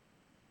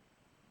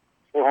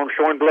 Four-horn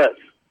showing blitz.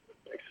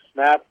 Takes a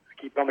snap.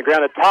 Keep it on the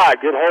ground at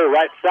Todd. Good hole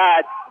right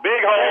side.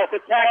 Big hole.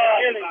 Attack.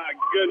 My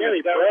goodness.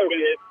 Nearly broke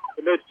it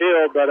to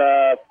midfield, but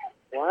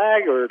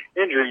flag or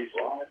injuries.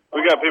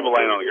 We got people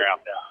laying on the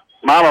ground.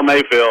 Milo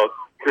Mayfield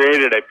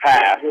created a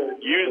pass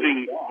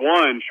using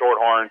one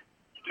shorthorn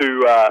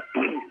to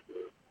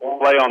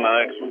play on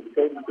the next one.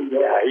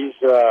 Yeah, he's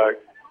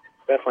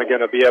definitely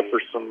going to be up for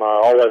some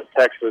All-West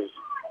Texas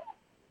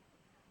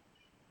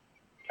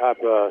type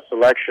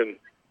selection.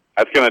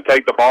 That's going to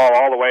take the ball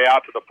all the way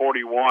out to the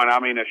 41. I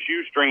mean, a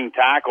shoestring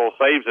tackle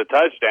saves a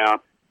touchdown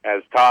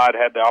as Todd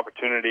had the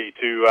opportunity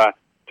to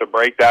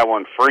break that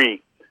one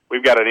free.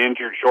 We've got an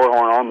injured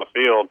shorthorn on the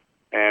field.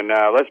 And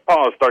let's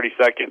pause 30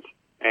 seconds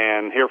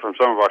and hear from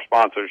some of our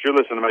sponsors. You're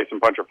listening to Mason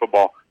Puncher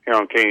Football here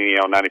on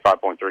KNEL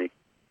 95.3.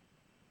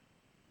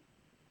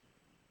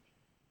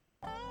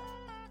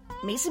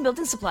 Mason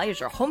Building Supply is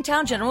your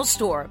hometown general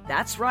store.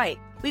 That's right.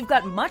 We've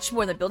got much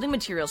more than building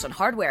materials and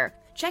hardware.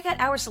 Check out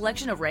our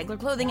selection of Wrangler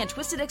clothing and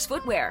Twisted X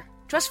footwear.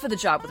 Dress for the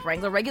job with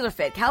Wrangler Regular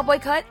Fit, Cowboy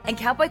Cut, and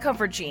Cowboy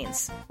Comfort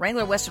jeans.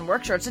 Wrangler Western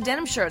work shirts and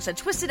denim shirts and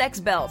Twisted X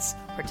belts.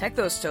 Protect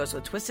those toes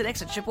with Twisted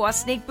X and Chippewa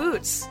Snake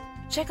boots.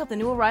 Check out the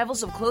new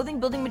arrivals of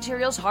clothing, building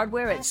materials,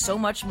 hardware, and so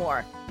much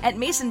more at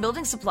Mason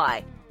Building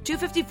Supply,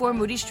 254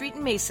 Moody Street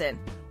in Mason,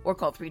 or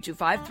call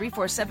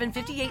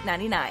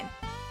 325-347-5899.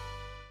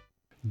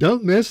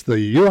 Don't miss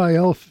the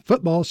UIL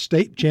Football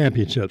State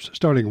Championships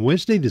starting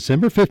Wednesday,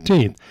 December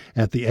 15th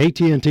at the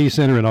AT&T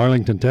Center in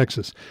Arlington,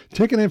 Texas.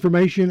 Ticket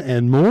information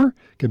and more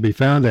can be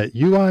found at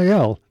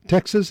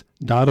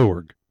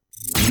uiltexas.org.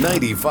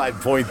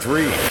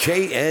 95.3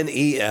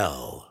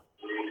 KNEL.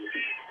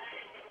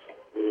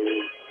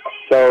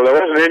 So there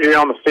was an injury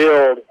on the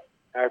field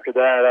after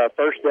that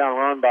first down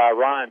run by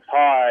Ryan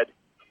Todd.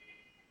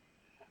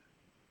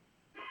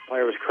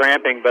 Player was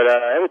cramping, but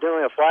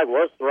evidently a flag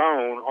was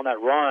thrown on that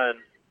run.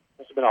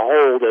 Must have been a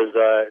hold as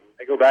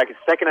they go back.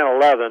 It's 2nd and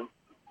 11.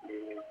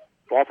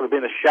 Wofford will be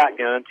in the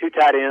shotgun. 2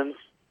 tight ends.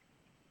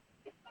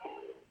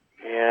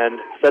 And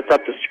sets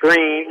up the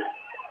screen.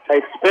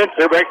 Tate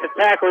Spencer breaks the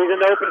tackle. He's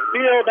in the open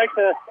field. Makes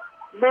a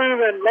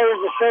move and lowers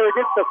the shoulder.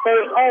 Gets the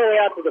first all the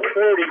way out to the 40.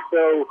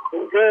 So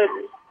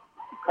good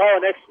call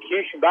and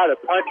execution by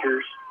the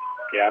punchers.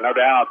 Yeah, no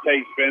doubt.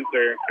 Tate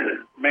Spencer,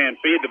 man,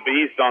 feed the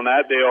beast on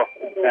that deal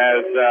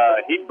as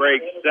he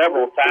breaks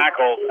several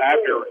tackles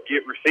after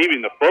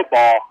receiving the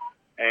football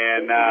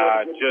and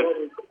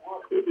just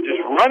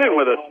running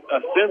with a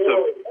sense of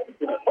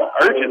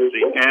urgency,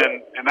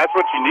 and that's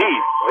what you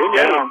need. He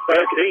down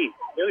 13.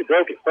 Really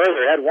broke it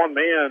further. Had one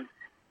man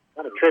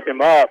trying to trip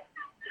him up.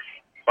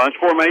 Bunch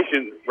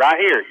formation right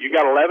here. You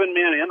got 11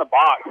 men in the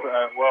box.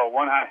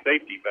 One high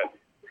safety, but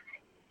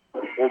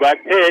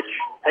fullback pitch.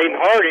 Hayden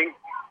Harding.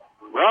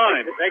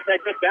 Run. Makes that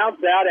good bounce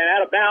out and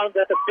out of bounds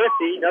at the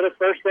 50. Another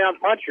first down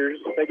punchers.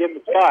 They give him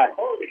the spot.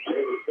 So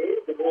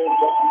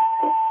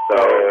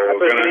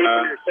we're going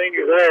to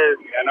senior there.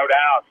 Yeah, no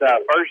doubt.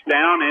 First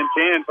down and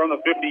 10 from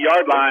the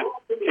 50-yard line.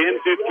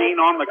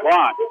 10-15 on the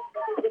clock.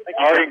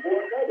 Harding.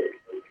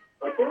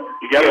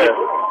 You got to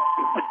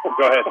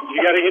go ahead.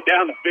 You got to get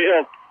down the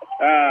field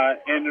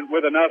and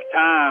with enough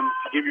time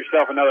to give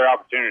yourself another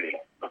opportunity.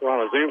 We're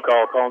on a Zoom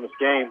call calling this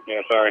game. Yeah,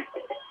 sorry.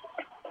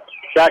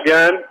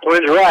 Shotgun,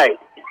 Twins right.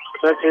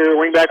 Spencer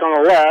wing back on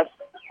the left.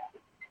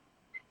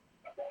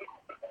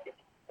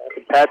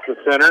 Pat's the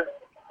center.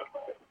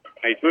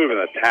 He's moving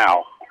the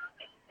towel.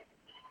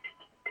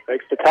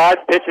 Takes to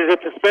Todd, pitches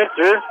it to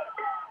Spencer.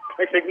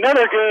 Makes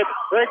another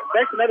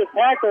makes another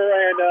tackle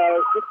and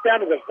gets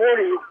down to the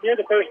 40. Near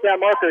the first down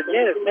marker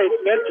again. It's Tate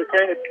Spencer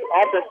carrying the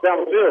offense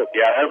down the field.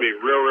 Yeah, that'll be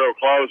real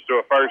close to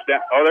a first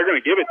down. Oh, they're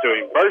going to give it to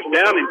him. First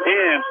down and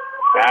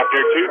 10 after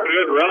 2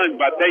 good runs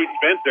by Tate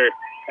Spencer.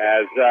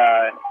 as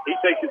he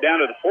takes it down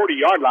to the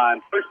 40-yard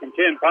line, 1st and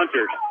 10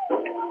 punchers.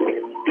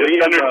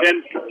 Just under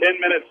 10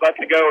 minutes left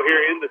to go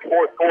here in the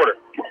fourth quarter.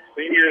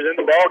 Seniors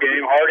in the ball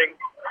game. Harding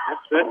and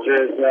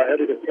Spencer is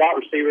headed to slot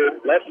receiver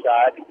left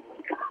side.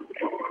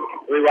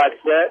 Three-wide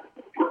set.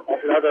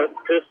 That's another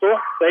pistol.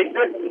 Takes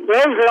it.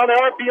 Throws it on the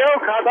RPO.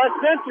 Caught by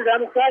Spencer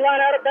down the sideline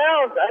out of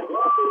bounds. That's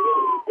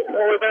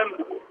what we've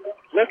been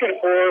looking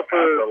for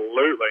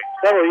absolutely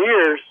several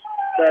years.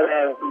 That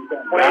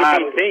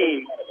 2018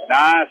 team.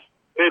 Nice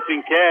pitch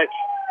and catch.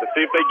 Let's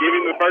see if they give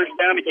him the first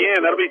down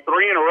again. That'll be 3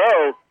 in a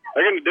row.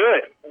 They're going to do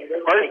it.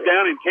 First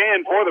down and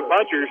 10 for the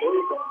punchers.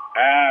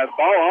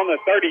 Ball on the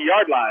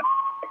 30-yard line.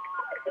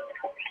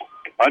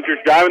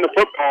 Punchers driving the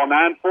football.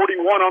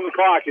 9:41 on the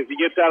clock as he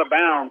gets out of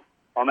bounds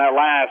on that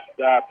last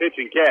pitch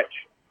and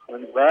catch.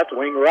 Wings left,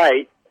 wing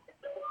right.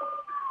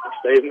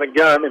 Stays in the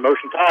gun. They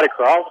motion Todd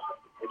across.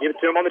 They give it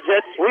to him on the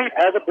jet sweep.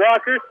 Has a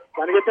blocker.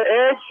 Trying to get the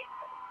edge.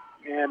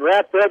 And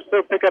wraps up.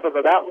 Still pick up of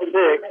about 6.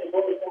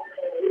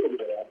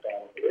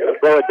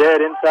 Throw it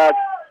dead inside.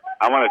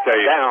 I want to tell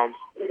you, downs.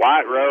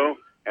 White Rowe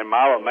and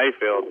Milo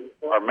Mayfield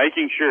are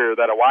making sure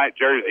that a white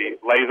jersey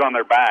lays on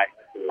their back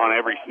on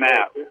every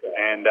snap.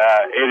 And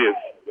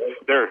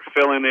they're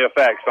feeling the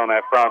effects on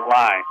that front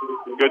line.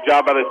 Good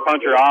job by this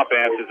puncher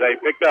offense as they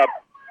picked up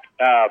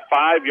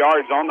 5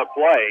 yards on the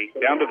play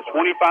down to the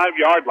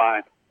 25-yard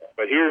line.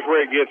 But here's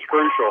where it gets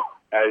crucial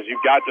as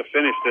you've got to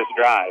finish this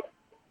drive.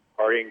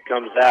 Harding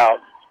comes out.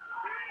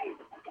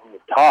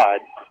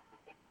 Todd.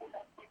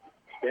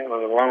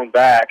 Scanlon alone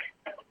back.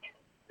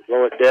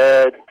 Blow it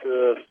dead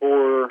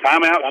for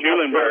timeout.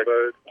 Schulenberg.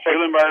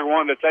 Schulenberg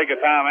wanted to take a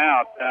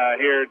timeout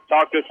here.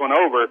 Talk this one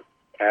over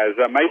as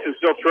Mason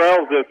still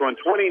trails this one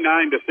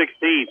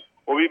 29-16.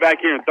 We'll be back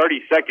here in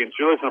 30 seconds.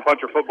 You're listening to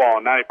Puncher Football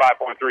on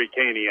 95.3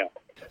 KNEL.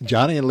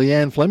 Johnny and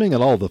Leanne Fleming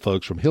and all the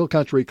folks from Hill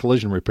Country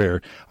Collision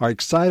Repair are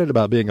excited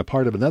about being a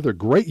part of another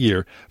great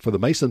year for the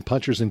Mason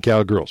Punchers and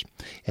Cowgirls,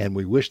 and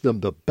we wish them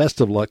the best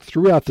of luck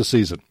throughout the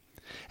season.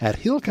 At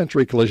Hill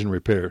Country Collision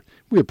Repair,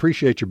 we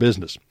appreciate your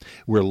business.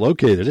 We're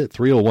located at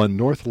 301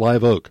 North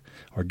Live Oak,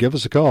 or give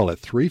us a call at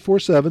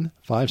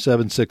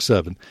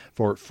 347-5767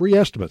 for free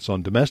estimates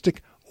on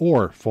domestic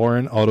or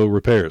foreign auto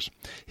repairs.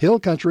 Hill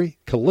Country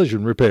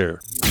Collision Repair.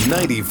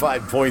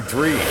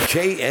 95.3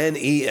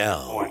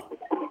 KNEL.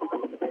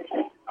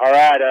 All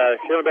right,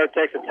 Schulenberg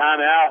takes a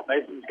timeout.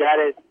 Mason's got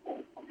it.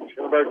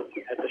 Schulenberg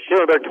at the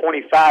Schulenberg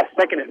 25,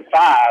 2nd and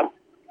 5.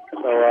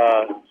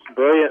 So,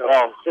 brilliant.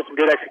 Well, just some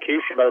good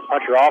execution by the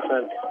puncher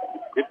offense.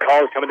 Good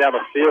calls coming down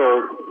the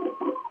field.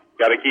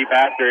 Got to keep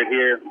after it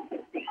here.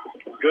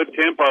 Good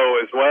tempo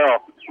as well.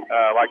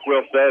 Like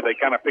Will said, they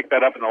kind of picked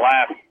that up in the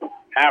last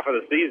half of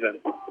the season.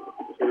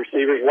 The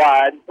receivers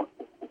wide.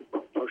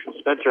 Motion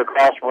Spencer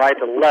across from right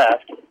to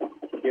left.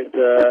 Gets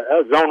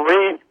zone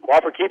read.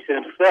 Walker keeps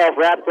it himself.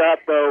 Wrapped up,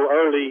 though,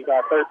 early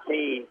by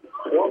 13.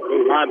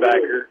 Good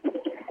linebacker.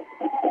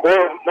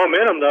 Well,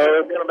 momentum, though.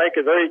 It's going to make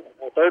a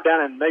third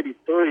down and maybe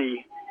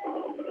 3.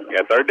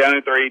 Yeah, 3rd down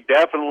and 3.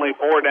 Definitely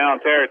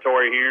 4-down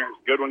territory here.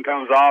 Good one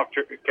comes off.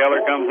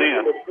 Keller comes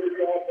in.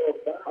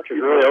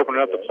 Puncher's really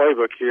opening up the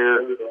playbook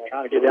here,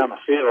 trying to get down the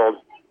field.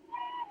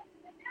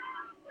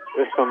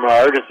 With some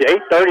urgency.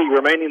 8:30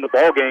 remaining in the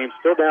ball game.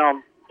 Still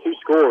down 2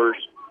 scores.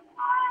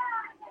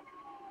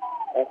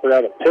 Offered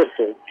out a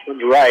pistol.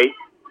 Comes right.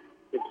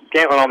 It's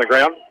Scantlin on the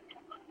ground.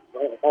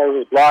 All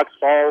his blocks,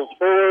 falls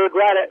forward,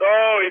 right at.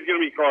 Oh, he's going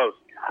to be close.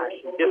 Gosh,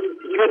 he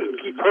couldn't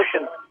keep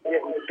pushing. He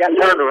got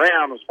turned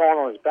around, was falling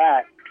on his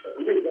back.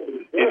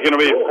 It's going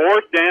to be a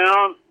 4th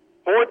down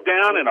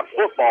and a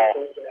football.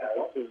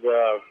 This is,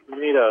 we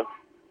need a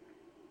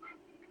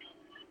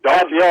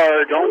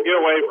yard. Don't get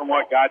away from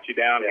what got you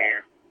down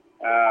here.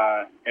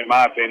 In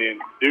my opinion,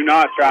 do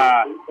not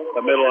try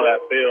the middle of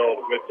that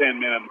field with 10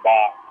 men in the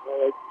box.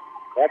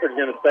 Crawford's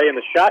going to stay in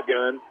the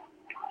shotgun.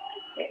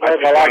 I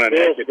like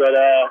this, but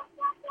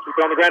keep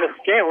on the ground at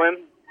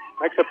Scanlon.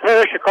 Makes a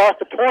push across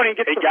the 20,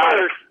 gets the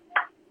first.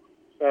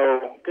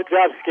 So, good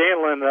job,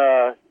 Scanlon.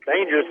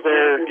 Dangerous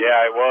there.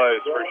 Yeah, it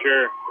was, for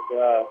sure.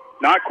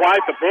 Not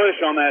quite the push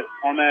on that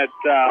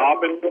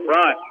offensive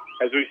front,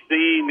 as we've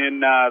seen in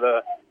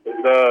the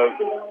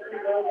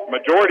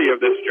majority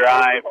of this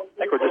drive. I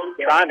think we're just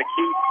trying to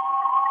keep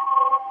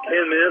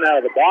 10 men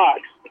out of the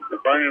box. They're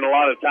burning a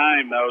lot of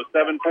time, though.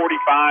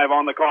 7:45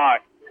 on the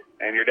clock,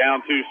 and you're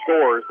down 2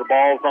 scores. The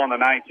ball's on the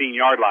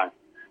 19-yard line.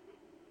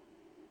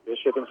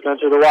 Bishop and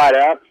Spencer, the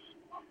wideouts.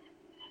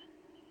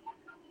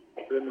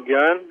 In the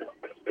gun.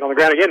 On the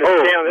ground again. This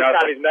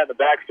time he's met in the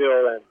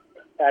backfield and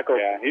tackled.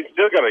 Yeah, he's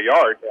still got a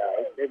yard.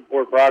 Yeah, making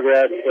forward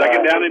progress.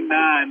 2nd down and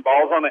 9.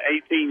 Ball's on the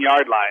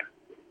 18-yard line.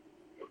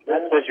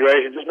 That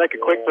situation, just make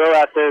a quick throw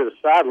out there to the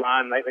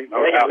sideline. They can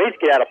at least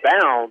get out of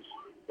bounds,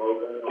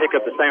 pick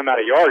up the same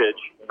amount of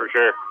yardage. For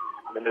sure.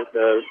 I mean,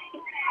 the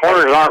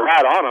corners aren't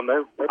right on them.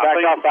 They're back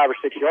off 5 or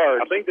 6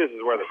 yards. I think this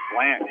is where the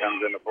slant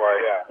comes into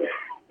play. Yeah.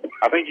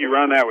 I think you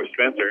run that with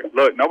Spencer.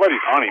 Look, nobody's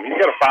on him. He's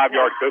got a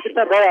 5-yard cushion.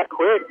 Get that ball out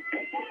quick.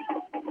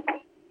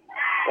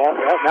 Well,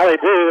 now they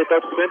do. They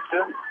throw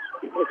Spencer.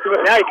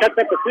 Now he cuts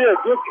up the field.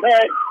 Good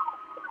cut.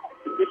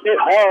 gets hit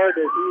hard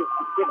as he's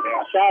getting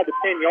outside the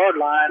 10-yard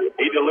line.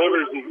 He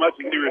delivers as much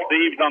as he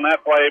receives on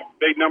that play,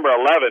 big number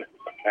 11,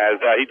 as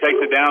he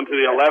takes it down to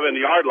the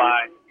 11-yard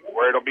line,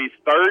 where it'll be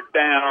third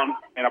down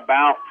and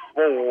about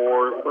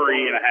 3.5.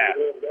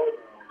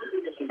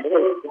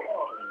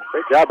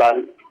 Great job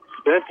by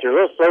Spencer. A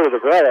little slow to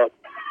develop.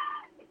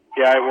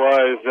 Yeah, it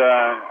was.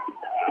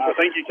 I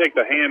think you take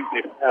the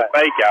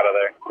fake out of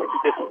there.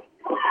 Just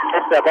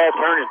catch that ball,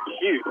 turn and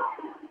shoot.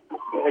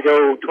 They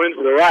go twins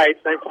to the right,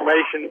 same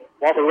formation.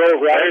 Walker rolls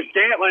right. There's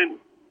Scantling.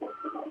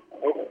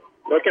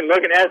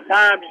 Looking as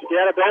time. Just get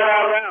out of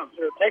bounds.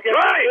 So take it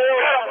right.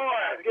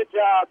 Good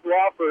job,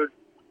 Wofford.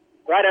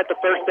 Right at the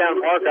first down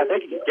mark. I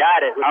think he's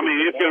got it. I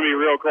mean, it's going to be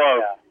real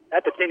close. Yeah.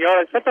 At the 10-yard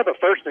line. Sets up a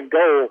first and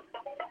goal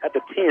at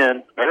the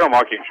 10. They're going to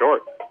mark him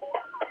short.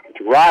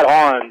 It's right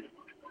on.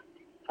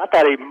 I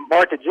thought he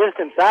marked it just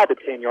inside the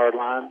 10-yard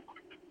line.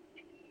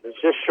 It's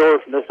just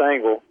short from this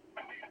angle.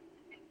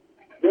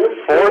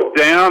 4th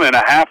down and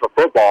a half of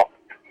football.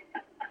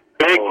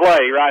 Big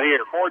play right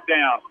here. 4th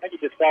down. I think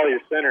you just follow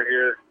your center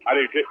here. I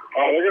do too.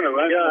 Oh, they're going to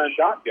run a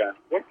shotgun.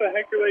 What the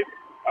heck are they?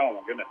 Oh,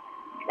 my goodness.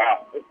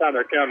 Wow. This time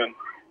they're coming.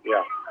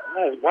 Yeah.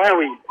 Why are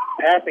we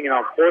passing it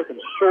on 4th and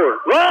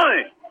short?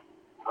 Run!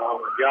 Oh,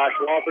 my gosh,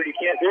 Wofford, you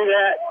can't do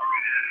that.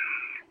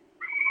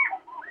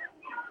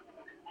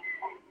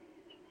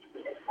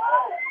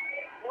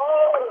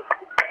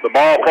 The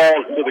ball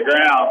falls to the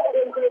ground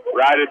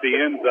right at the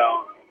end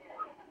zone.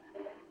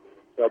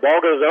 The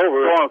ball goes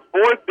over. So on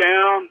 4th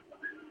down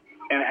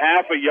and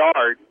half a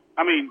yard,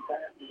 I mean,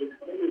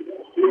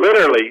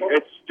 literally,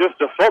 it's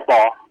just a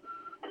football.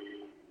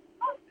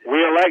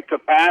 We elect to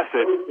pass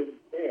it,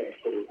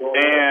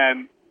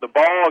 and the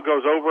ball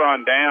goes over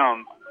on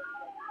downs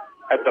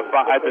at the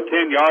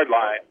 10-yard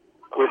line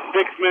with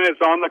 6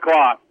 minutes on the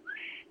clock.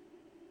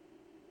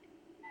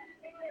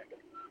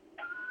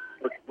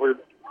 We're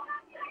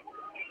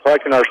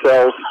collecting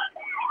ourselves.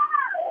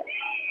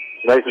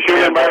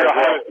 Schulenberg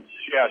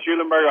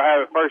will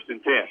have it 1st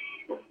and 10.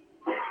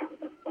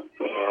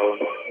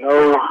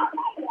 No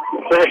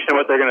question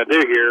what they're going to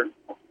do here.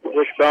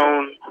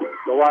 Wishbone,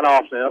 the line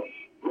offense.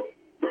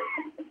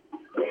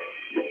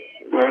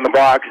 We're in the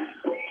box.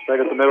 Stay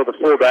at the middle of the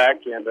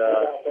fullback and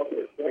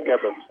pick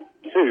up a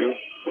 2.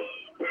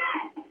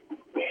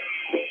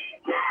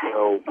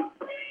 So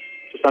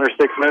just under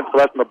 6 minutes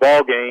left in the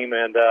ball game,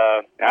 and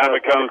now it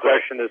becomes the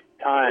question is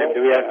time.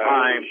 Do we have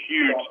time?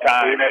 Huge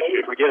time.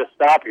 If we get a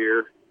stop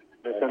here,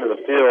 this end of the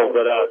field,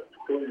 but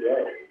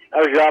that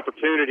was your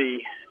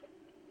opportunity.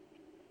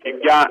 We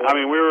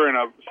were in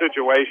a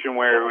situation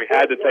where we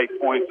had to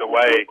take points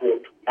away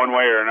one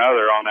way or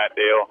another on that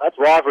deal. That's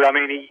Wofford. I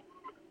mean,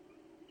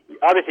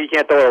 obviously you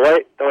can't throw it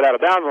out of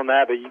bounds on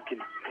that, but you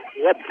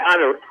had time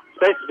to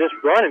space to just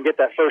run and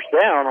get that first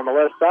down on the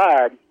left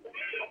side.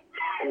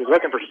 He was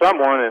looking for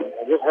someone and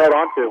just held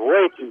on to it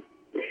way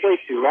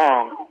too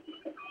long.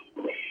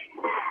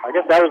 I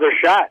guess that was their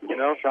shot,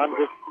 trying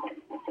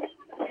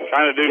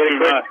to do too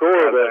much.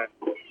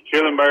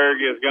 Schulenberg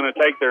is going to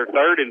take their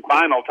 3rd and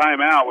final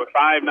timeout with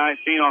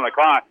 5:19 on the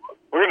clock.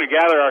 We're going to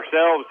gather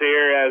ourselves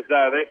here as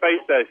they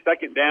face a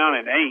 2nd down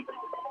and 8,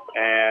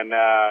 and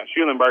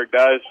Schulenberg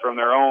does from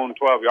their own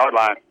 12-yard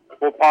line.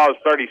 We'll pause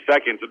 30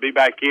 seconds and be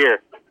back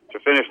here to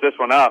finish this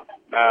one up.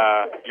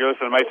 You're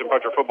listening to Mason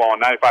Butcher Football on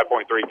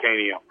 95.3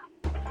 KNEL.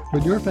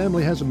 When your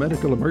family has a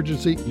medical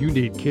emergency, you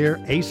need care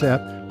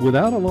ASAP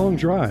without a long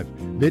drive.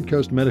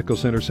 Midcoast Medical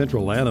Center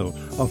Central Llano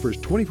offers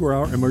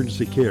 24-hour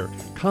emergency care,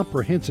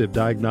 comprehensive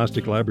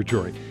diagnostic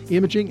laboratory,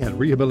 imaging, and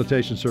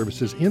rehabilitation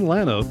services in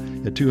Llano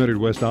at 200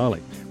 West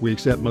Ollie. We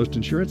accept most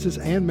insurances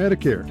and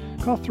Medicare.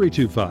 Call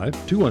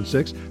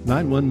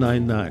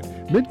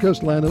 325-216-9199.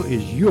 Midcoast Llano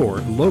is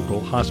your local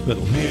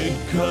hospital.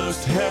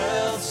 Midcoast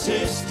Health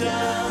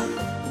System,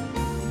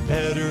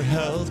 better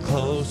health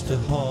close to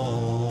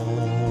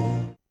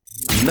home.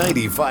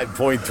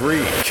 95.3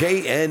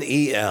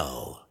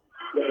 KNEL.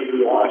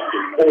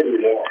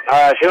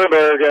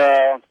 Schulenberg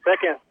on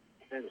 2nd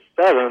and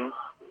 7.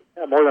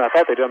 More than I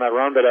thought they'd done that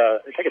run, but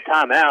they take a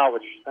timeout,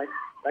 which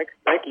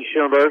thank you,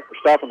 Schulenberg, for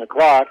stopping the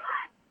clock.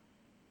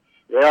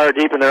 They are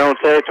deep in their own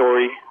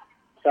territory,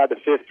 inside the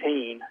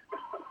 15.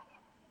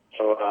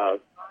 So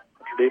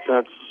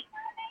defense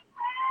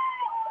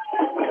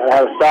got to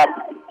have a stop.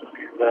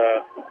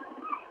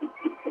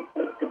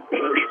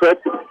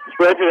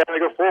 Spread to them. They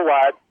go full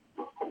wide.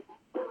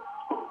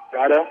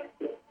 Gotta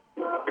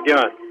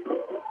again.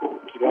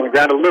 Keep on the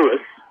ground to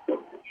Lewis.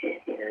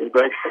 And he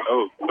breaks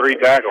 3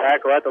 tackles.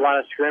 Tackle at the line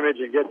of scrimmage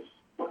and gets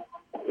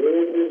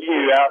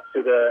you out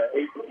to the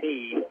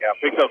 18. Yeah,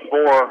 picks up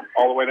 4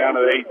 all the way down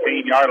to the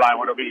 18-yard line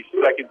where it'll be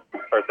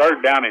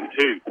 3rd down and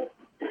 2.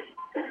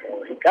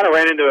 Kind of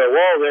ran into a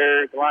wall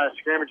there at the line of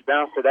scrimmage,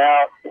 bounced it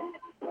out,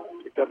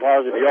 picked up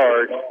positive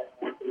yards.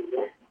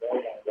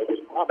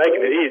 Not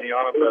making it easy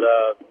on him, but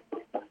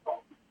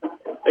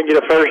they get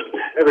a first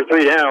every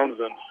 3 downs,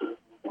 and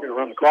they're going to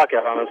run the clock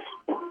out on us.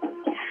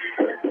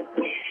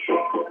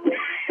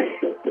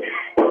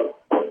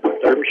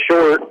 3rd and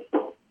short.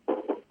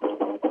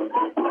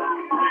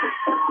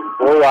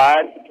 4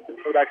 wide.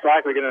 Quarterback's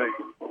likely going to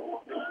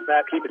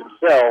snap, keep it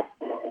himself.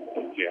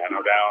 Yeah,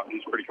 no doubt.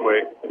 He's pretty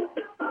quick.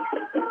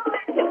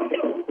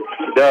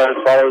 He does,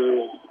 follows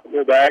his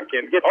fullback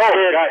and gets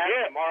hit.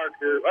 Yeah.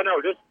 Marker. Oh, no,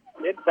 just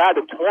inside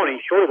the 20,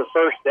 short of the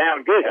first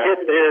down. Good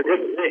hit there.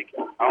 Good pick.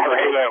 I don't know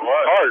who that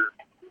was. Carter.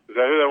 Is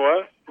that who that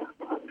was?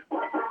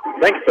 I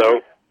think so.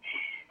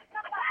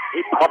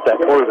 He popped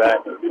that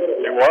quarterback.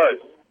 It was.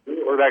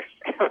 Quarterback.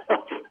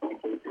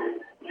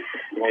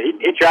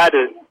 he tried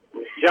to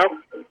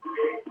jump,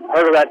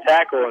 hurdle that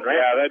tackle, and ran.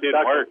 Yeah, that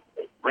didn't work.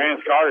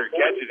 Rance Carter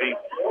catches him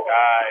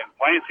and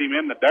plants him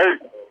in the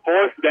dirt.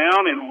 4th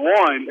down and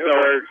 1. So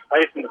we're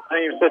facing the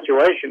same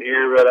situation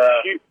here, but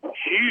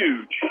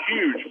huge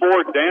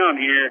 4th down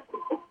here.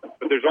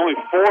 But there's only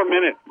 4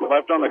 minutes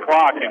left on the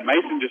clock, and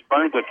Mason just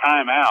burns a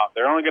timeout.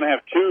 They're only going to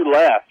have 2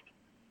 left.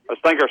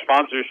 Let's thank our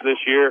sponsors this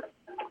year,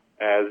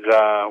 as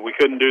we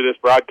couldn't do this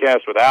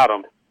broadcast without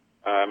them.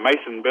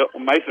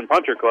 Mason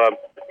Puncher Club,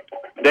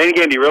 Danny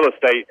Gandy Real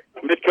Estate,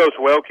 Midcoast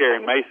Well Care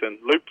in Mason,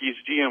 Lukey's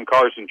GM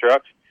Cars and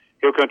Trucks,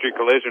 Hill Country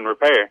Collision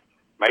Repair,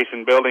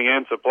 Mason Building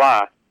and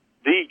Supply,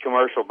 The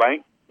Commercial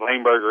Bank,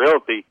 Laneburg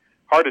Realty,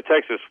 Heart of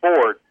Texas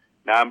Ford,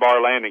 9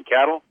 Bar Land and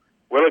Cattle,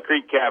 Willow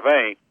Creek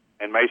Cafe,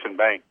 and Mason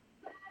Bank.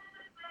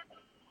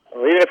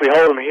 Well, even if we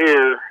hold them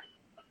here,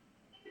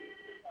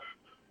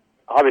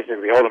 obviously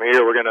if we hold them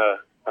here, we're going to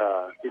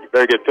get a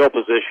very good field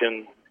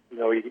position. You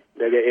know,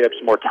 they get up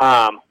some more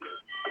time.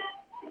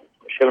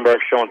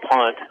 Schulenberg showing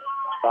punt.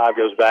 5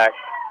 goes back.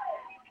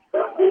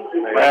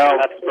 Well,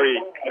 that's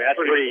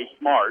pretty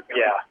smart.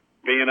 Yeah.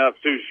 Being up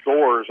 2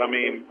 scores, I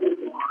mean,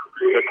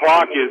 the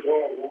clock's your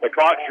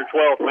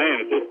 12th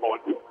man at this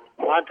point.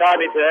 Ron Todd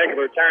needs a heck of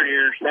a return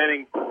here,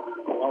 standing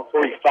on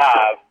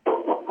 45.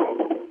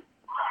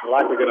 We're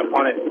likely going to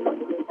punt it.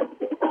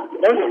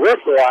 There's a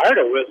whistle. I heard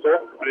a whistle.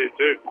 I did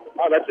too.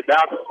 Oh, that's a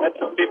bounce. That's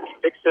a 50.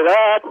 Picks it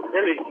up.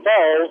 Really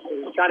falls.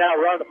 He's trying to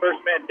outrun the first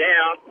man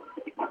down.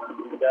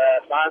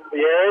 And finds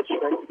the edge.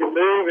 Makes a good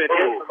move and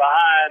hits from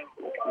behind.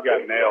 You got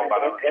nailed by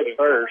the head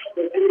first.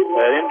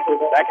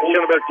 Back in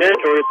Schulenberg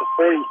territory at the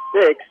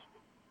 46.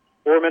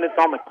 4 minutes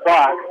on the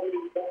clock.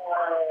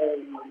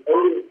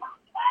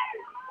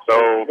 So,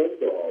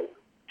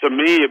 to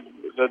me,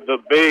 the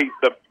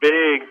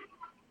big,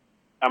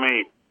 I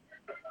mean,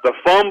 the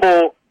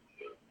fumble.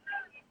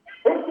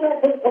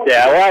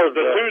 Yeah, well, that was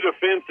the 2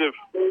 defensive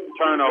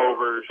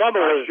turnovers.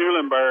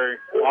 Schulenberg,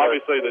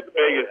 obviously the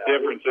biggest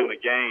difference in the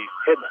game.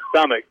 Hit the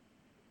stomach.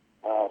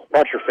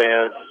 Puncher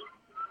fans.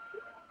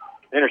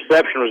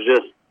 Interception was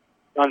just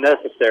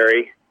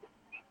unnecessary.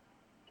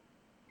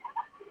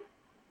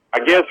 I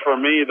guess for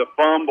me, the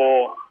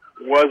fumble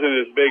wasn't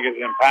as big as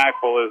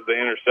impactful as the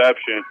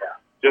interception.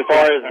 Just as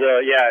far as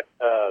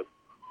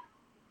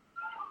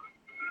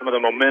some of the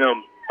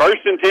momentum.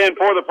 1st and 10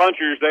 for the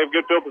Punchers. They have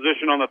good field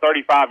position on the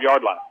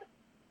 35-yard line.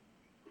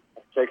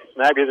 Takes a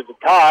snap, gives it to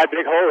Todd.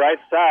 Big hole right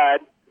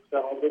side. 4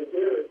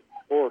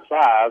 or 5.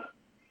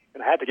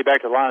 Going to have to get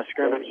back to the line of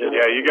scrimmage.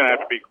 Yeah, you're going to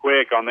have to be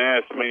quick on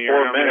this. I mean,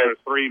 you're going to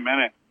 3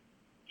 minutes.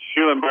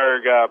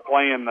 Schulenberg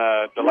playing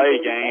the delay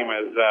game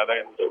as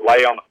they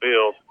lay on the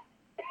field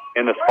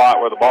in the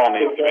spot where the ball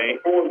needs to be.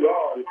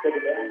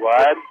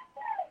 Wide.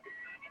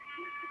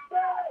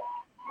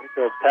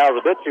 The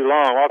towel's a bit too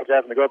long. Walker's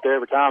having to go up there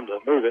every time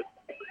to move it.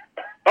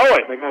 Oh,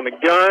 wait. They're going to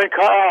gun.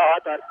 I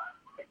thought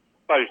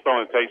he was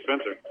throwing Tate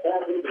Spencer.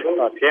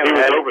 Cameron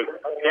had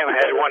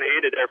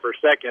one-handed there for a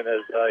second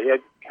as he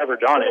had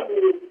coverage on it.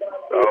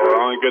 So the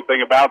only good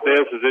thing about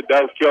this is it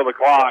does kill the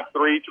clock.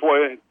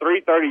 3:32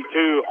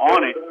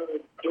 on it.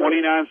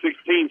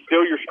 29-16.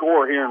 Still your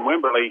score here in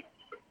Wimberley.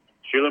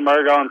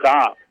 Schulenberg on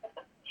top.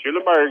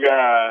 Schulenberg,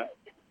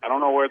 I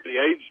don't know where the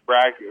age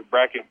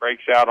bracket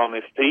breaks out on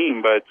this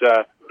team, but,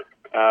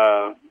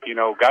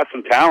 got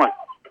some talent.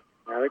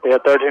 I think they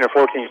had 13 or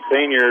 14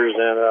 seniors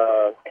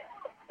and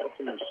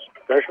some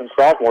freshmen,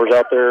 sophomores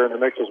out there in the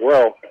mix as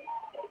well.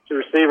 2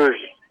 receivers,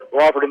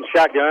 Wofford in the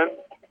shotgun.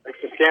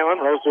 Makes to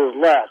Scanlon, rolls to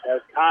his left, has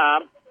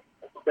time.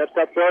 Steps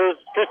up, throws.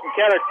 Tristan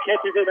Keller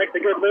catches it, makes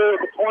a good move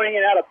at the 20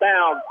 and out of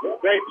bounds.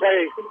 Great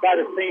play by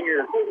the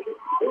senior.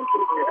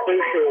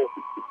 Crucial.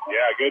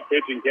 Yeah, good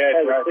pitch and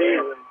catch right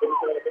there.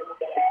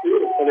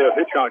 The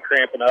Vitron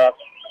cramping up.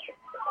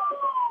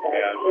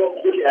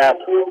 Yeah.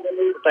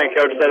 The thing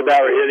Coach said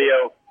about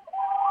Regidio,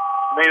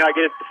 may not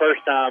get it the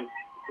first time.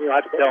 You don't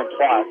have to tell him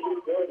twice.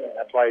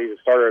 That's why he's a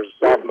starter as a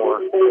sophomore.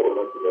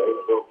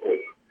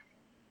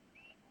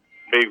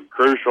 Be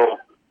crucial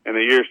in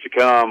the years to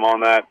come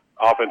on that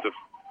offensive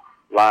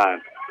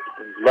line.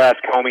 Left,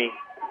 Comey,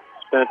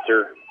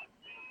 Spencer.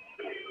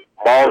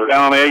 Ball's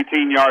down on the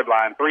 18-yard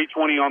line.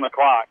 3:20 on the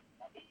clock.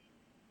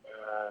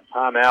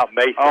 Timeout,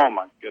 Mason. Oh,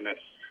 my goodness.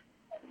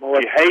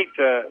 You hate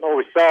to. What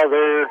we saw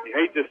there. You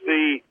hate to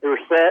see they were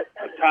set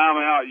a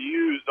timeout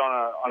used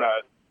on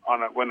a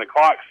when the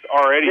clock's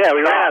already. Yeah,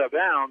 we ran out of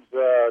bounds.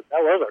 That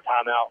was our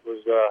timeout.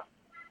 Was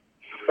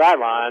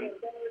sideline.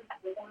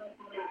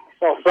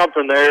 Saw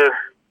something there.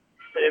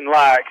 Didn't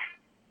like.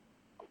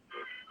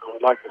 I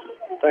would like to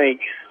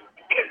think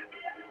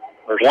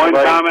One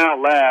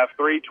timeout left,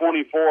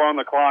 3:24 on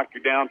the clock.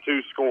 You're down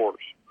 2 scores.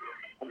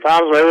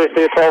 Sometimes maybe they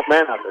see a 12th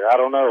man out there. I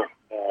don't know.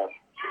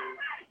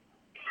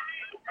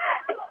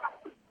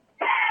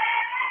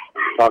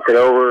 Talk it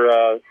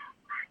over.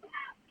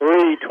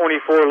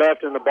 3:24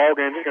 left in the ball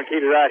game. Just gonna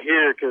keep it right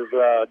here because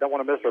don't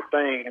want to miss a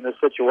thing in this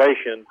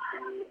situation.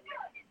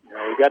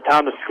 We've got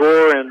time to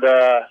score, and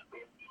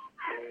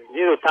you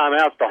need those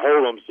timeouts to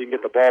hold them so you can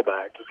get the ball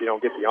back if you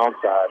don't get the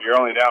onside. You're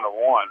only down to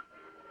 1.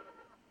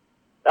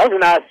 That was a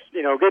nice,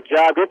 good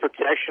job, good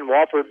protection.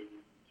 Wofford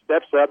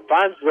steps up,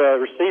 finds the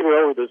receiver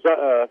over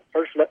the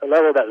first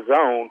level of that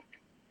zone,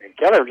 and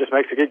Keller just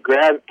makes a good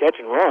grab, catch,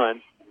 and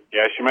run.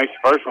 Yeah, she makes the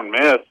first one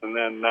miss, and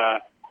then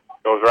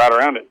goes right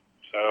around it.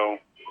 So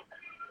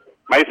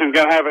Mason's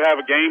going to have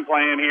a game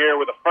plan here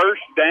with a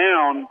first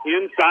down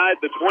inside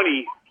the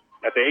 20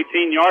 at the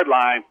 18-yard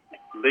line,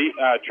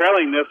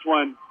 trailing this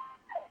one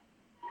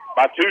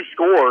by 2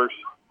 scores,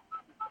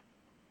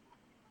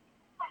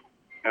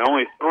 and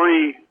only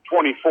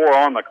 3:24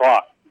 on the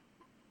clock.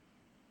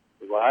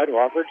 Wide,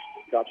 Wofford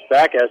drops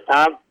back as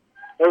time.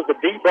 Throws the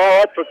deep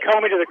ball up for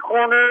Comey to the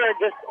corner,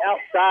 just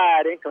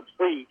outside,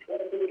 incomplete.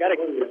 Got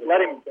to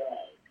let him.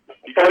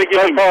 Got to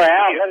get him far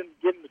out. Let him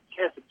give him a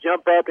chance to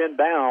jump up in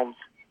bounds.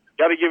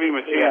 Got to give him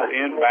a chance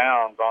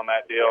inbounds on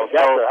that deal.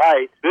 That's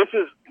right. This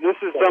is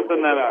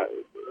something that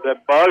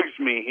bugs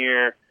me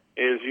here.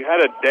 Is you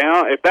had a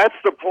down. If that's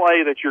the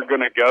play that you're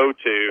going to go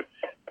to,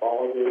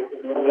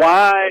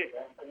 why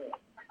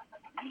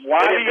do you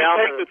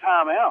take the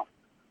timeout?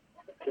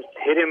 Just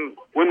hit him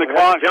when the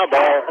clock jump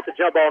ball. That's a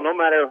jump ball, no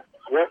matter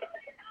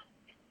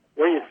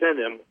where you send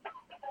him.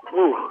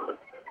 Ooh.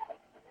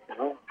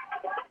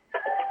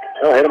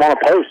 They'll hit him on a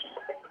post.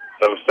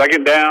 So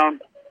second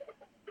down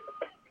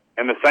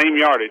and the same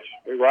yardage.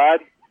 Big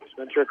wide.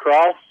 Spencer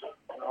across.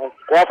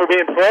 Wofford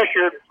being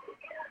pressured.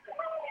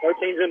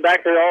 13's been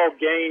back there all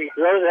game. He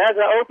throws it. Has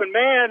an open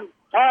man.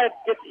 Todd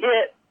gets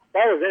hit.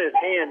 That was in his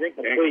hands.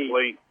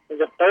 Incomplete.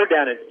 It's a third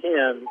down and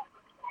 10.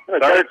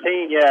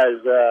 13,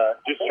 is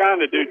just trying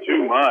to do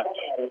too much.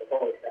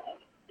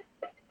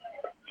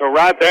 So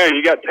right there,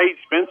 you got Tate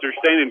Spencer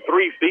standing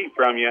 3 feet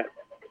from you.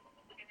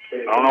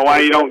 I don't know why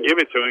you don't give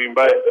it to him,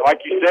 but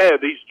like you said,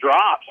 these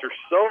drops are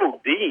so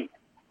deep.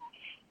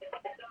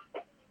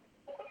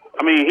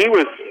 I mean, he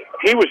was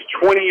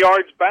 20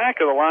 yards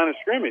back of the line of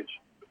scrimmage.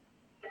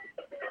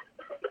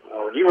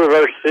 When you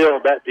reverse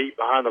sealed that deep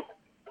behind the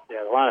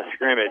line of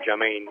scrimmage, I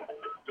mean,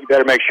 you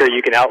better make sure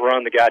you can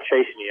outrun the guy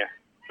chasing you.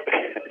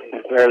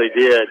 Barely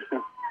did.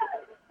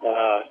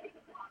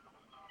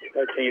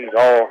 13's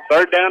all.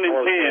 Third down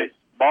and 10.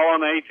 Ball on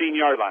the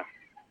 18-yard line.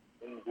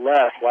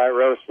 Left. White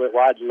Rose split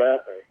wide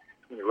left. Or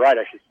right,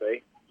 I should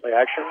say. Play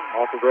action.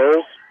 Off the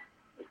rolls.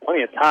 There's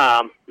plenty of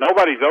time.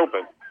 Nobody's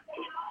open.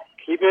 Just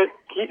keep it.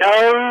 Just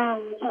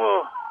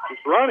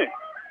run it.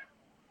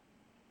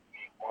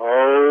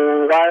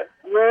 Oh, White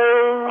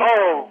Rose.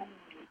 Oh.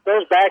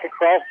 Goes back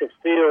across the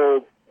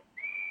field.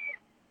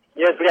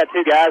 Yes, we got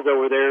 2 guys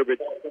over there, but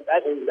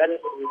that's dangerous.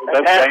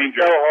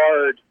 So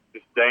hard.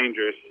 It's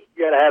dangerous.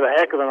 You got to have a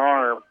heck of an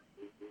arm.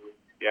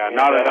 Yeah,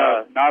 not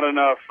enough.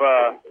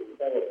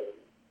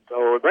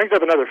 So it brings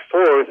up another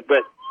 4th,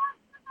 but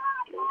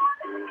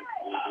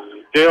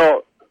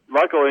still,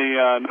 luckily,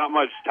 not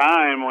much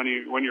time when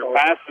you're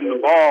passing the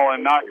ball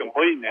and not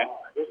completing it.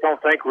 I just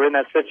don't think we're in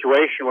that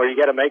situation where you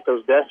got to make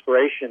those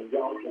desperation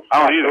throws.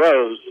 I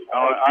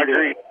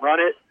agree. Run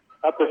it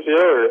up the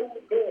field.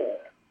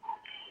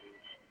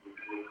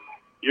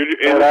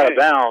 You're out of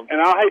bounds.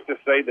 And I hate to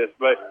say this,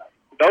 but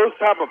those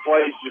type of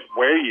plays just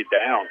wear you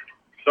down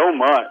so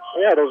much.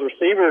 Yeah, those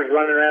receivers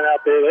running around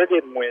out there, they're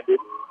getting winded.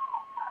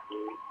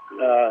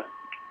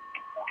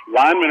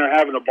 Linemen are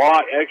having to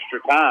block extra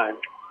time.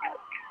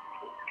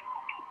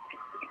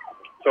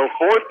 So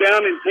 4th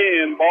down and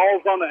 10,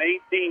 ball's on the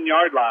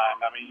 18-yard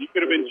line. I mean, you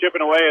could have been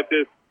chipping away at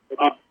this.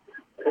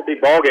 Could be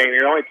ball game.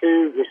 There are only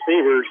 2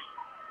 receivers,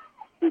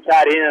 2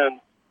 tight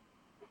ends.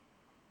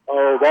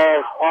 Oh,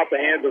 ball's off the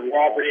hands of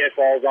Wofford. It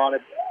falls on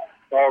it.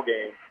 Ball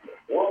game.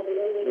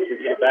 We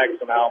should get it back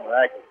somehow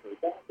miraculously.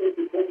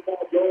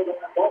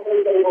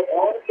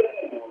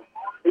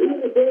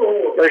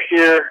 First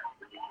year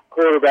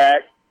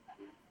quarterback.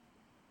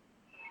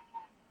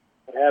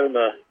 Having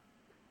the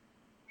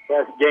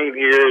best game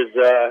here is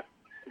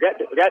we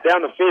got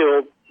down the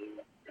field.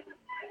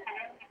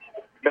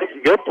 Made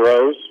some good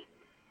throws.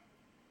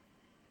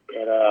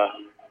 But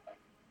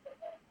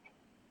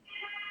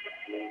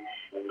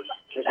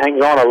just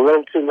hangs on a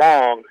little too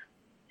long.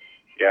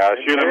 Yeah,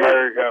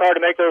 Schulenberg. It's hard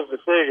to make those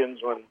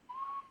decisions when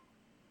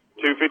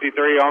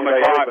 2:53 on the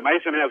clock.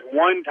 Mason has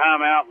 1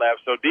 timeout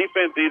left, so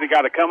defense either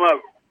got to come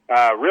up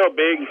real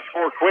big and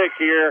score quick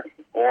here,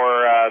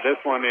 or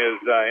this one is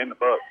in the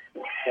books.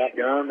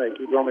 Shotgun. They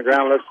keep on the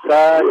ground left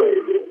side.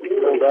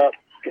 Hold up.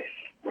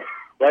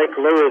 Blake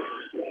Lewis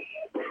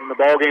in the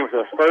ball game for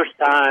the first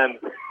time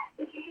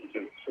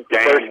since the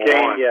first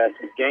game. Yeah,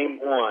 since game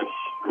 1.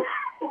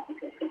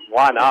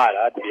 Why not?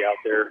 I'd be out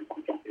there.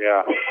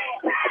 Yeah. I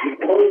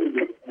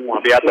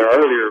want to be out there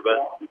earlier, but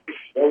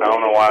I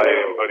don't know why they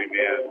didn't put him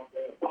in.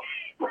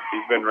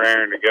 He's been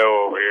raring to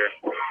go over here.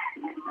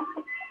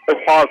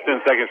 Let's pause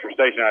 10 seconds for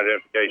station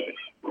identification.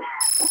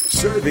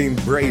 Serving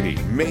Brady,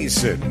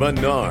 Mason,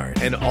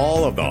 Menard, and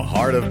all of the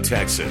heart of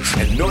Texas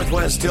and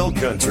Northwest Hill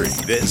Country.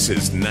 This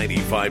is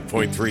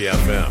 95.3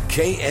 FM,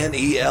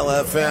 KNEL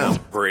FM,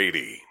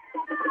 Brady.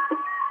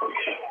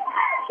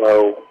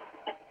 So,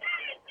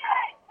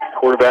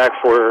 quarterback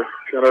for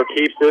Schulenberg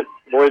keeps it.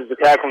 Boys the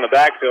tackle in the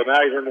backfield.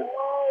 Now he's in the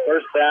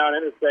first down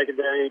in the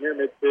secondary near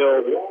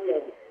midfield.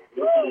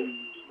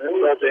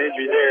 There's the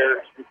injury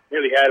there.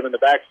 Nearly had him in the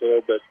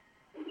backfield, but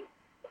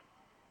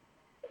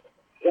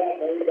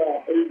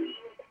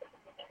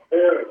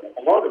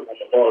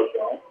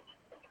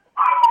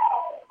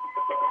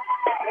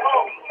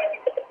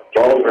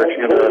Schulenberg's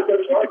going to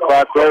keep the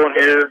clock rolling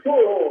here.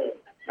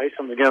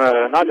 Mason's going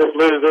to not just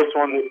lose this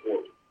one,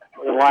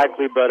 more than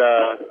likely, but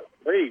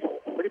pretty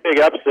big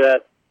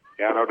upset.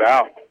 Yeah, no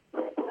doubt.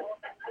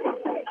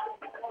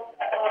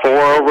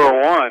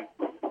 4-1.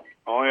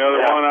 Only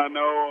other one I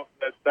know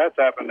that's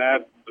happened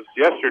at was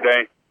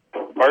yesterday.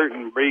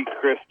 Burton beat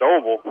Chris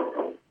Doble,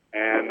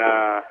 and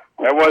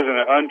that wasn't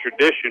an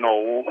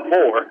untraditional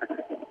 4.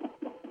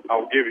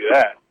 I'll give you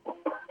that.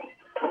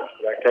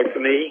 Back takes a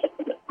knee.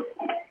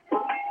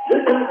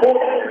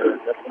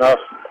 That's enough.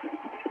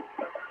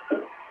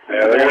 Yeah,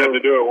 they're going to have to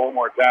do it one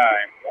more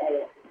time.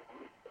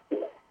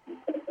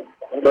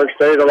 Schulenberg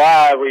stays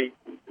alive. We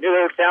knew they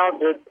were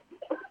talented.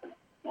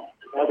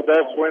 Not the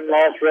best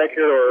win-loss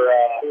record, or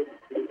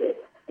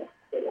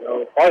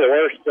probably the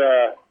worst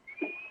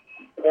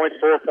points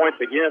for, points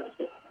against.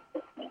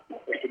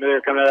 We knew they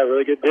were coming out of a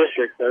really good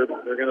district. They're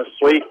going to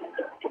sweep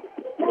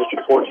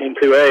District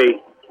 14-2A.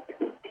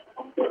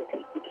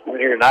 We're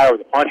here tonight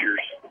with the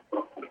punchers.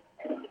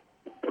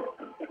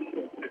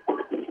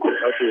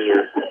 Coaches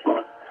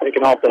are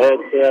taking off the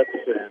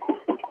headsets, and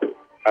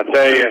I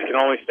tell you, I can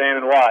only stand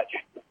and watch.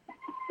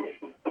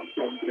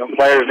 Young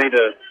players need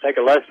to take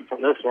a lesson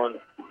from this one,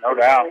 no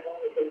doubt.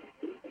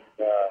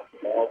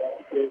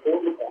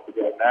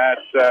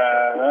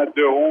 Let's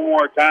do it one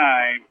more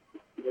time.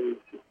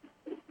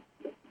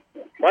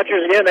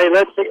 Punchers again, they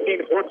led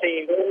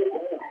 16-14.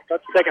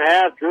 That's the second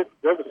half. Drove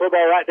the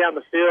football right down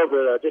the field,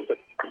 but just an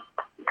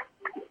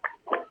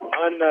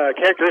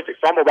uncharacteristic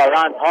fumble by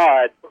Ryan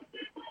Todd.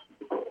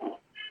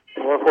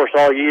 Workhorse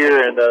all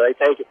year, and they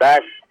take it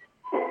back,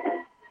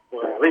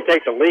 or at least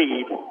take the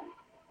lead,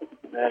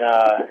 and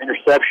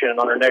interception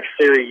on their next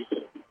series.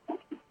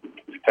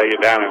 Take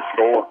it down and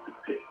score.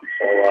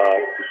 So,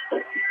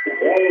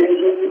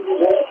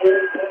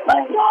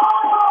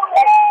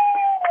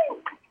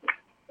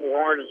 the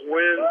Horns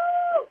win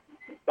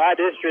by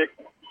district,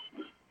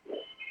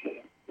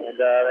 and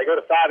they go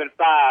to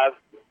 5-5.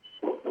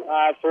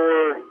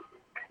 For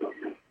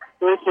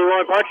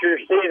 3-1 Puncher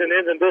season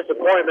ends in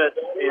disappointment,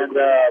 and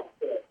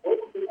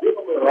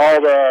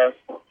all the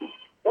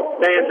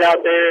fans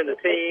out there and the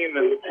team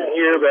and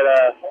here, but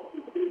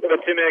we have a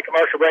 2-minute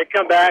commercial break.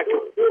 Come back,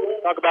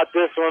 talk about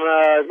this one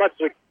as much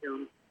as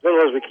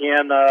little as we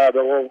can, but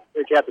we'll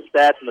recap the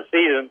stats from the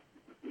season.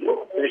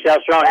 Finish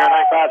out strong here on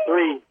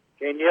 95.3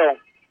 KNEL.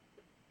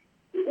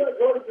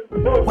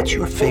 What's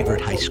your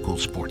favorite high school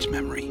sports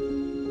memory?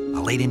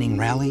 A late inning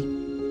rally?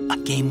 A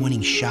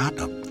game-winning shot?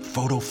 A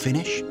photo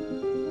finish?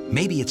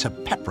 Maybe it's a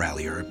pep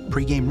rally or a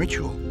pregame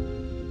ritual.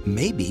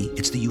 Maybe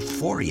it's the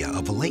euphoria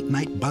of a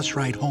late-night bus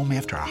ride home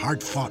after a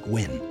hard-fought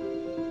win.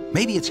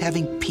 Maybe it's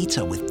having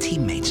pizza with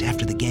teammates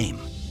after the game.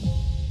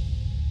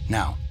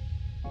 Now,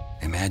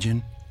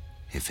 imagine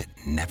if it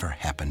never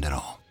happened at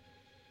all.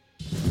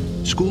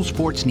 School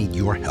sports need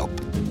your help.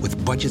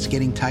 With budgets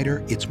getting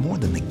tighter, it's more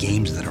than the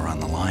games that are on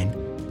the line.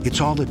 It's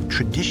all the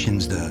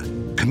traditions, the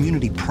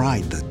community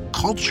pride, the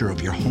culture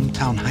of your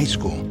hometown high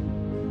school.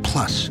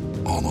 Plus,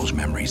 all those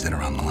memories that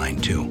are on the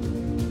line, too.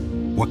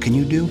 What can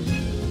you do?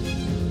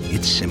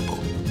 It's simple.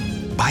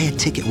 Buy a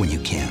ticket when you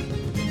can.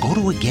 Go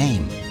to a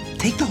game.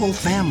 Take the whole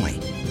family.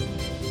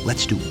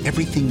 Let's do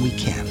everything we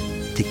can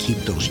to keep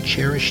those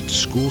cherished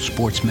school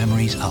sports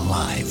memories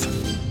alive.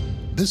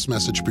 This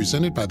message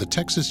presented by the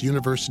Texas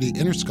University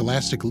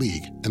Interscholastic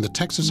League and the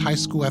Texas High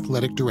School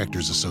Athletic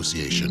Directors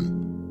Association.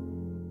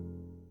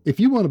 If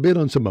you want to bid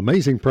on some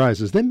amazing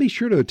prizes, then be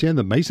sure to attend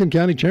the Mason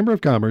County Chamber of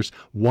Commerce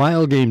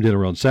Wild Game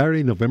Dinner on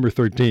Saturday, November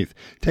 13th.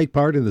 Take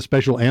part in the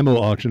special ammo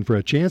auction for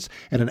a chance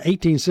at an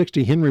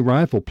 1860 Henry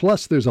rifle.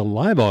 Plus, there's a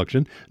live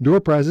auction,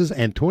 door prizes,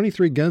 and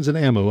 23 guns and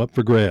ammo up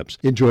for grabs.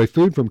 Enjoy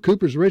food from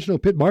Cooper's Original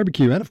Pit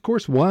Barbecue and, of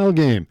course, Wild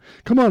Game.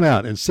 Come on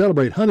out and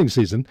celebrate hunting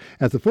season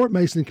at the Fort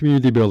Mason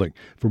Community Building.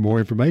 For more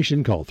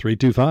information, call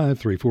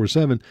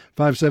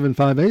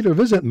 325-347-5758 or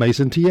visit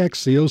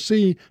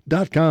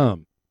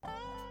masontxcoc.com.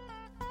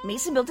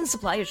 Mason Building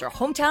Supply is your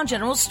hometown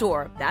general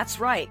store.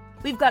 That's right.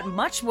 We've got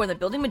much more than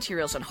building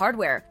materials and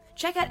hardware.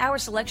 Check out our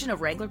selection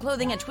of Wrangler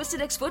clothing and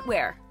Twisted X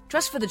footwear.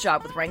 Dress for the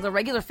job with Wrangler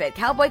Regular Fit,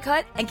 Cowboy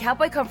Cut, and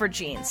Cowboy Comfort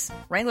jeans.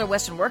 Wrangler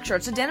Western work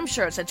shirts and denim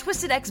shirts and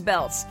Twisted X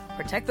belts.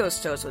 Protect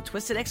those toes with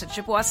Twisted X and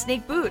Chippewa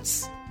Snake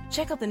boots.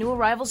 Check out the new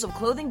arrivals of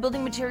clothing,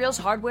 building materials,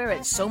 hardware,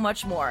 and so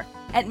much more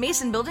at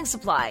Mason Building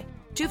Supply,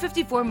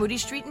 254 Moody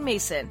Street in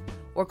Mason.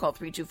 or call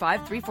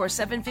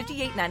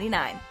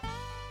 325-347-5899.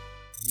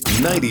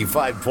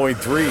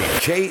 95.3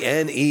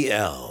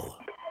 KNEL.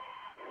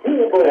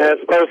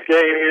 It's post game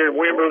here in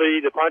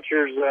Wimberley. The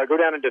Punchers go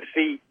down in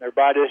defeat. Their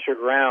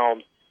by-district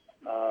round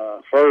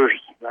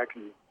first back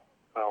in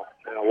a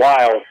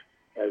while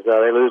as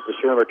they lose to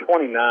Schulenberg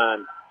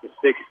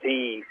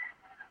 29-16.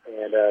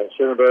 And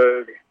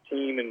Schulenberg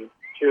team and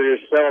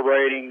cheerleaders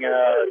celebrating.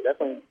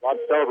 Definitely a lot to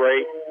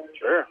celebrate.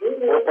 Sure.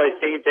 Fourth place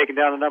team taking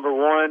down the number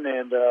one,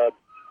 and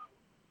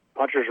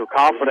Punchers were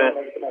confident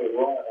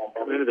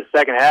coming into the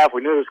second half.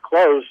 We knew it was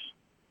close.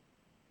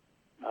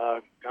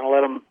 Kind of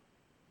let them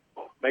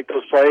make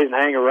those plays and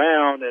hang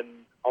around.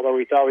 And although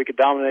we thought we could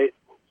dominate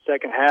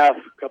second half,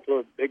 a couple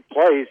of big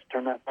plays,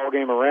 turn that ball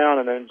game around,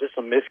 and then just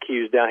some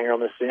miscues down here on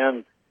this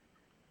end.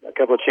 A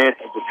couple of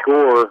chances to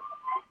score.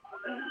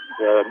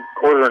 The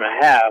quarter and a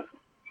half.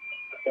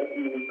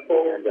 And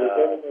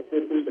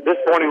at this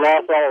point, he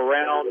lost all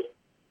around.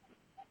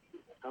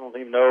 I don't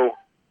even know.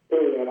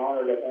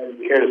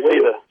 Care to see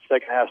the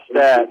second half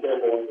stats?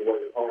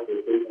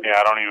 Yeah,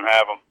 I don't even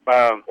have them.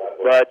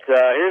 But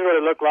here's what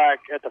it looked like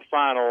at the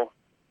final.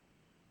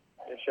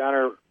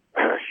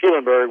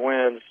 Schulenberg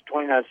wins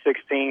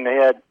 29-16. They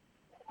had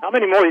how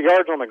many more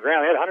yards on the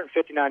ground? They had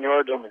 159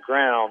 yards on the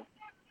ground,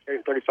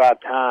 carried 35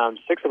 times,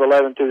 6 of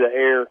 11 through the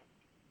air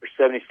for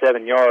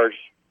 77 yards.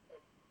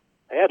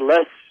 They had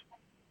less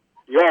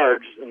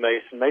yards than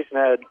Mason. Mason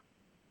had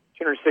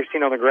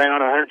 216 on the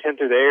ground, 110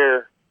 through the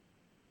air.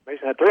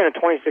 Mason had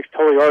 326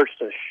 total yards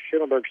to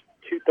Schulenberg's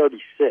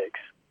 236.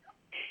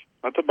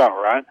 That's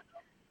about right.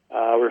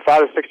 We were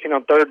 5 of 16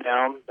 on third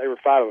down. They were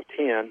 5 of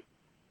 10.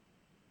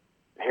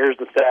 Here's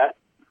the stat.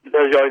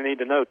 There's all you need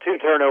to know. 2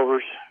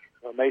 turnovers.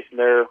 Mason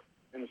there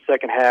in the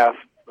second half.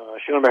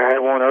 Schulenberg had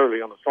one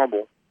early on the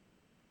fumble.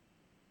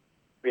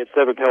 We had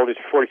 7 penalties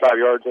for 45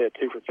 yards. They had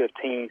 2 for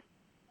 15.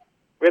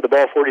 We had the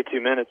ball 42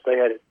 minutes. They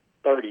had it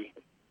 30.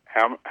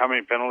 How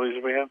many penalties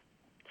did we have?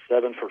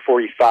 7 for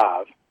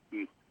 45.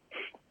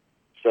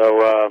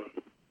 So,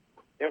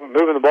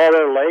 moving the ball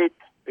there late.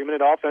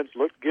 2-minute offense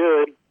looked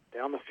good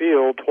down the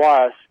field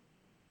twice.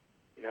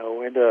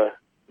 Into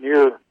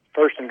near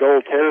first and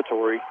goal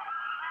territory. A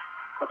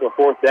couple of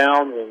fourth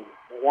downs and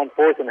 1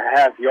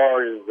 4.5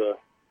 yard is the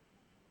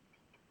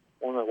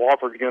one that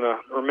Wofford's going to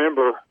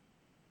remember.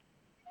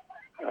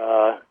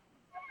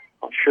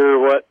 I'm sure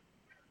what,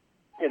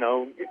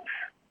 I'm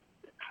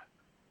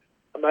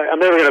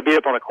never going to beat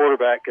up on a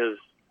quarterback because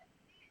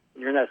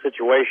when you're in that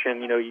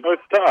situation,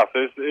 it's tough.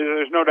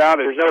 There's no doubt.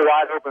 There's no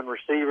wide open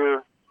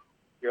receiver.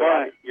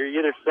 You're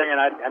either saying,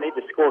 I need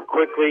to score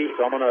quickly,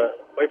 so I'm going to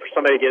wait for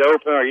somebody to get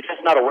open, or you're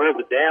just not aware of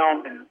the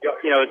down. And,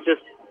 it's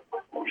just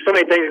so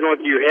many things going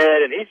through your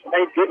head. And he's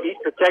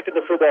protected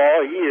the football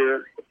all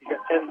year. He's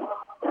got 10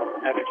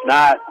 after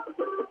tonight,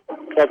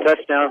 12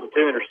 touchdowns and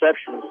 2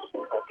 interceptions,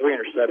 or 3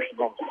 interceptions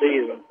on the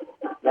season.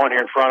 One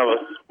here in front of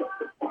us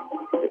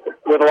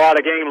with a lot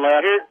of game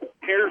left.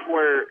 Here's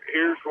where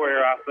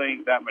I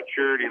think that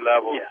maturity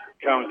level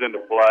comes into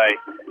play,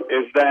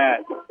 is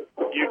that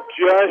you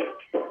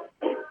just,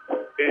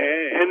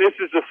 and this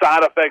is the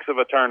side effects of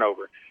a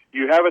turnover.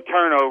 You have a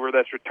turnover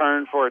that's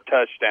returned for a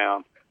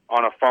touchdown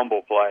on a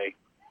fumble play.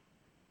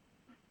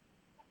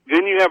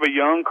 Then you have a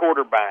young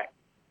quarterback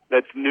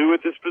that's new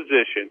at this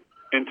position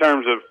in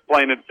terms of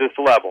playing at this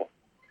level,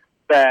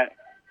 that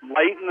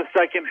late in the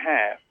second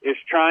half is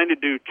trying to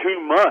do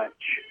too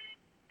much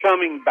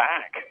coming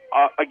back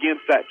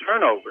against that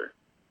turnover.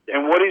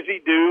 And what does he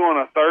do on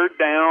a third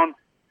down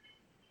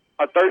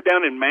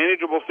in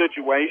manageable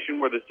situation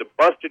where there's a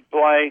busted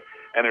play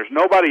and there's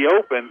nobody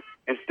open?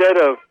 Instead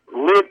of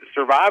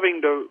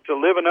surviving to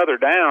live another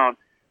down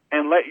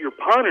and let your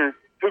punter,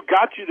 who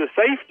got you the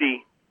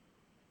safety,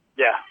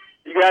 you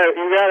got to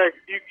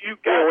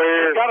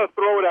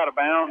throw it out of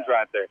bounds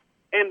right there.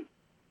 And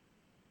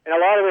a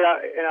lot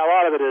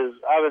of it is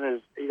Ivan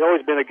is he's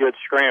always been a good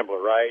scrambler,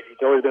 right?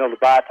 He's always been able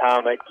to buy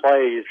time, make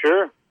plays,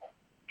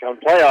 come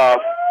playoff.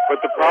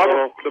 But the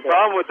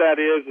problem with that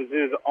is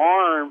his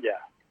arm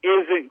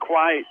isn't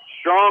quite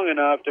strong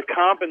enough to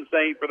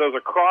compensate for those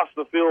across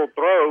the field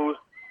throws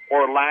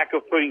or lack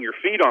of putting your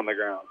feet on the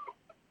ground.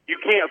 You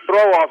can't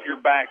throw off your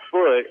back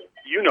foot.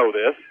 You know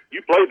this.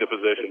 You played the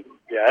position.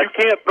 Yeah. You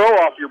can't throw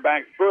off your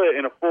back foot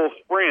in a full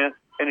sprint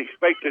and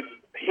expect to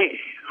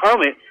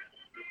hum it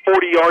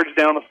 40 yards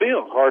down the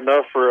field. Hard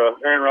enough for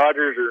Aaron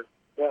Rodgers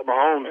or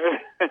Mahomes.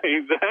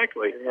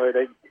 Exactly.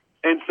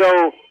 And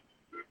so,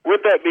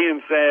 with that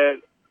being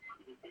said,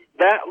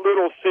 that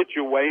little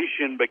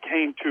situation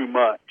became too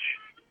much.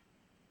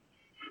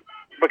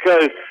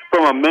 Because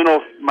from a mental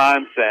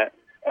mindset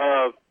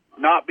of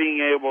not being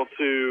able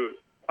to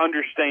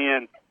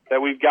understand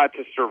that we've got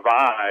to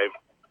survive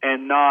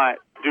and not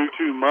do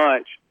too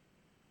much,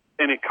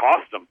 and it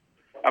cost them.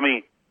 I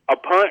mean, a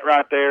punt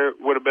right there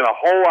would have been a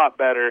whole lot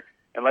better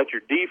and let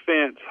your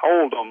defense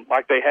hold them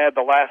like they had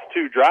the last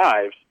 2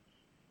 drives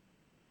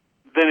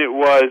than it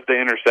was the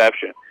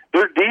interception.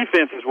 Their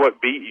defense is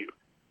what beat you.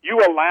 You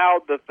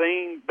allowed the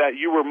thing that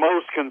you were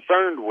most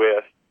concerned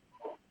with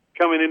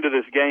coming into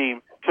this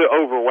game to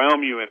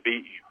overwhelm you and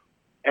beat you.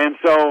 And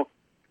so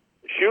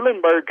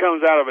Schulenberg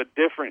comes out of a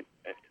different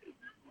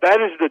 –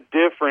 that is the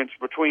difference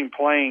between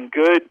playing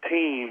good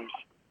teams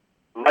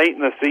late in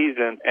the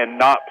season and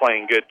not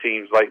playing good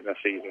teams late in the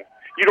season.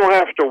 You don't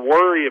have to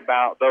worry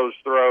about those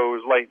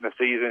throws late in the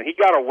season. He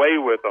got away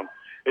with them,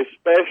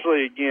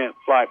 especially against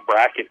like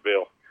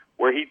Brackettville,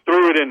 where he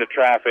threw it into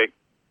traffic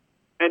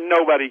and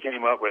nobody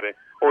came up with it,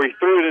 or he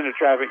threw it into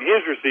traffic and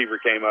his receiver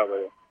came up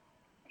with it.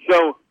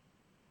 So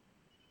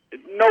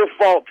no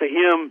fault to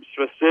him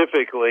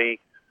specifically.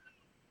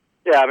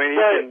 Yeah, I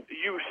mean,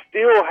 you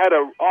still had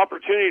an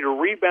opportunity to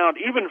rebound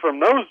even from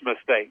those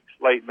mistakes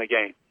late in the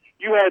game.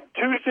 You had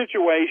two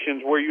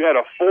situations where you had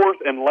a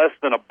fourth and less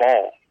than a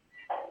ball.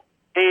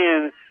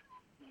 And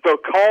the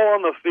call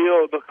on the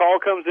field, the call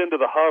comes into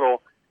the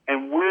huddle,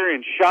 and we're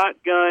in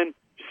shotgun,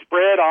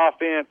 spread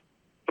offense,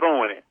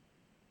 throwing it.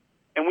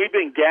 And we've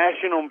been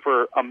gashing them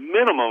for a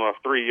minimum of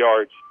 3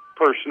 yards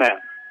per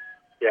snap.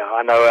 Yeah,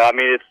 I know. I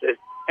mean, it's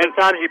and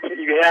sometimes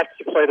you have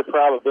to play the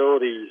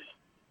probabilities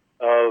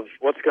of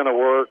what's going to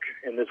work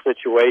in this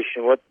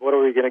situation. What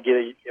are we going to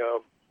get?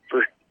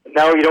 For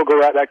now, you don't go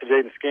right back to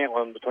Jaden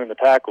Scantlin between the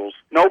tackles.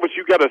 No, but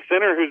you've got a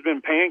center who's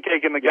been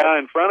pancaking the guy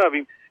in front of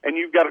him, and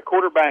you've got a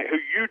quarterback who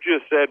you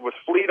just said was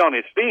fleet on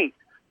his feet.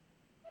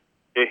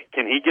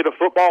 Can he get a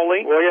football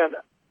link? Well, yeah.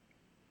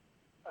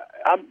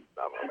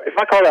 If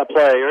I call that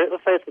play, or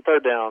let's say it's the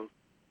third down,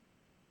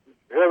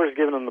 whoever's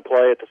giving them the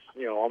play at the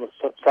on the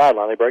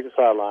sideline, they break the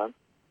sideline.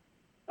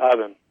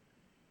 Ivan,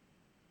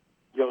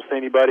 you don't see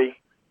anybody,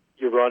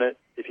 you run it.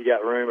 If you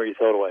got room, or you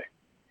throw it away.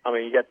 I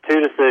mean, you got two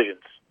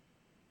decisions.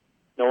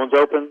 No one's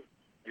open,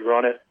 you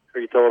run it,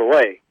 or you throw it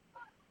away.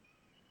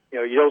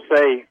 You don't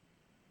say,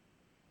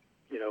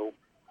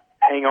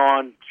 hang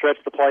on,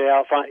 stretch the play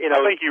out. I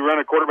think you run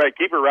a quarterback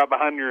keeper right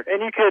behind your.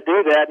 And you could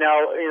do that.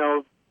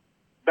 Now,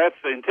 that's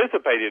the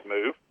anticipated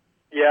move.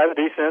 Yeah, the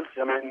defense.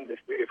 I mean,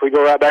 if we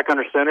go right back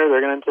under center, they're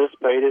going to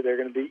anticipate it. They're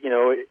going to be,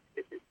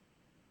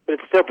 but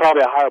it's still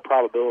probably a higher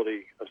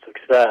probability of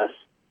success.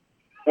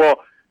 Well,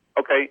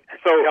 okay,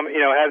 so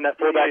having that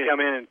fullback come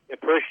in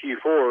and push you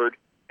forward.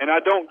 And I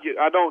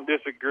don't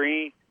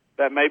disagree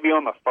that maybe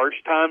on the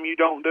first time you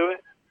don't do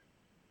it,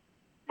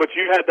 but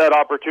you had that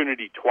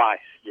opportunity twice.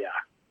 Yeah.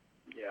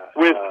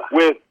 With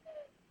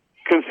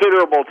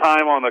considerable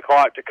time on the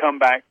clock to come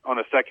back on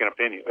a second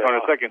opinion, on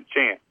a second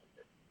chance.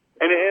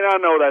 And I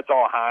know that's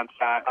all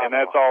hindsight, and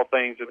that's all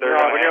things that they're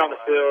when you're on the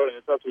field, and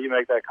it's up to you to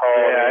make that call.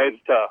 Yeah,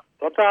 it's tough.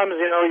 Sometimes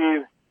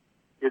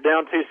you're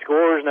down 2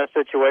 scores in that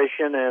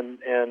situation,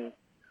 and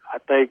I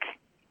think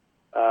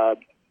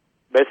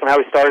based on how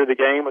we started the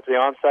game with the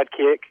onside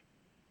kick,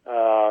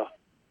 some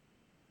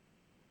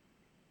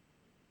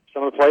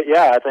of the play,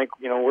 I think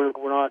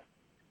we're not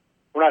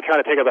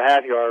trying to take up a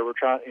half yard. We're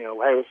trying,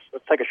 hey,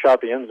 let's take a shot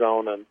at the end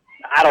zone. And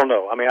I don't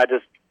know. I mean,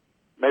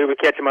 maybe we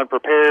catch them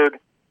unprepared.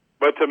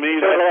 But to me,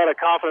 there's a lot of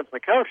confidence in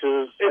the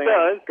coaches. It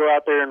does. Go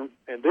out there and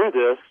do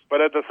this. But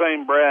at the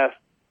same breath,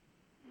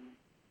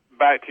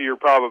 back to your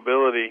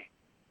probability,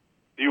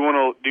 do you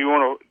want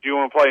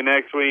to play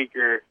next week,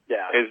 or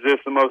is this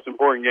the most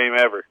important game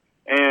ever?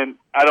 And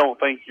I don't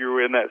think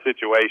you're in that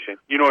situation.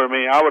 You know what I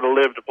mean? I would have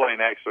lived to play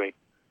next week.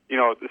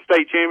 The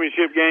state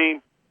championship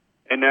game,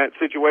 and that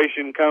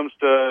situation comes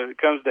to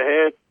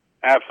head.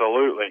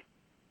 Absolutely.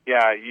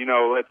 Yeah,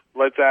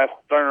 let's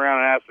turn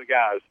around and ask the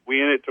guys,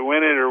 we in it to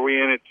win it, or we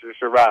in it to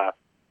survive?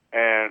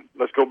 And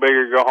let's go big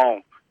or go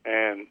home.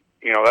 And,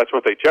 that's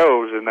what they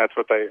chose, and that's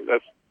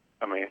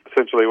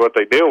essentially what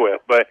they deal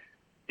with. But,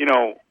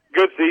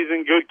 good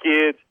season, good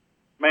kids.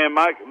 Man,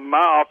 my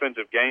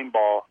offensive game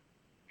ball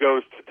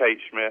goes to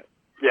Tate Schmidt.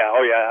 Yeah,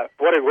 oh yeah.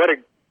 What a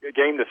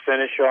game to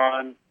finish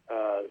on.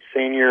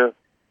 Senior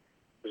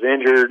was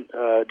injured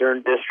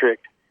during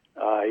district.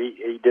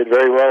 He did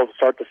very well to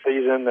start the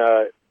season.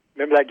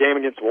 Remember that game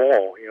against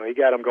Wall? He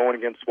got him going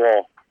against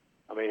Wall.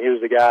 I mean, he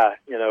was the guy.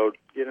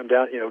 Getting him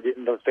down.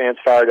 Getting the fans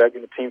fired up,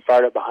 getting the team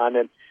fired up behind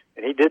him,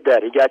 and he did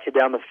that. He got you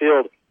down the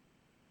field.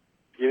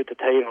 Give it to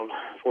Tate on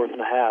 4th and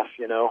a half.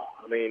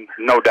 I mean,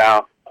 no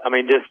doubt. I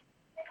mean, just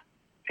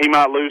he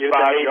might lose 5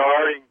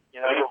 yards.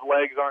 His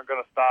legs aren't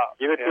going to stop.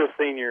 Give it to a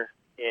senior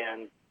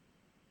and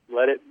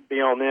let it be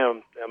on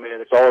them. I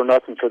mean, it's all or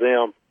nothing for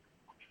them.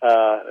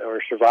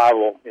 Or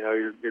survival.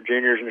 Your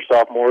juniors and your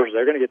sophomores,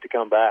 they're going to get to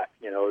come back.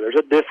 There's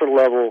a different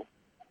level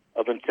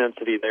of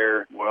intensity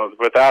there. Well,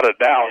 without a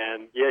doubt.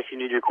 And yes, you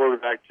need your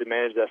quarterback to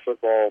manage that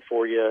football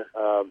for you.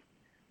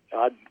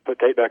 I'd put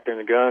Tate back there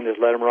in the gun, just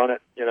let him run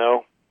it.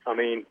 I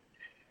mean,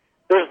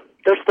 there's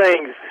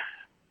things,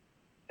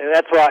 and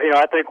that's why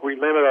I think we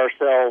limit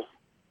ourselves.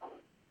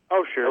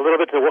 Oh, sure. A little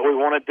bit to what we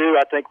want to do.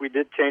 I think we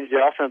did change the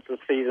offense this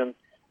season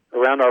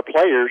around our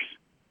players.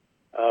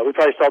 We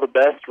probably saw the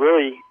best,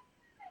 really,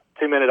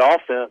 2-minute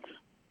offense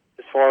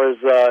as far as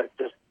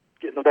just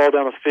getting the ball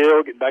down the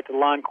field, getting back to the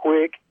line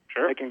quick,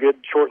 making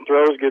good short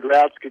throws, good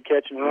routes, good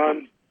catch and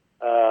runs.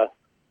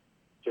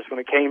 Just when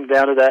it came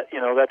down to that,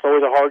 that's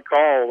always a hard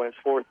call when it's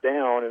 4th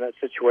down in that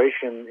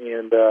situation.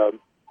 And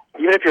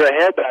even if you're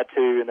ahead by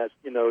 2, and that's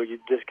you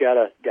just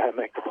gotta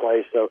make the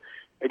play. So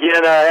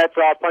Again, that's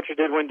all. Puncher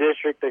did win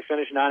district. They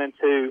finished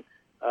 9-2.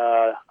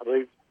 I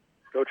believe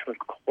Coach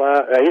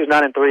McCloud, he was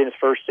 9-3 in his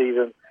first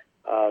season.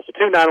 So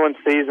 2 9-1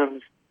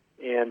 seasons,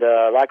 and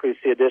likely to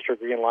see a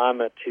district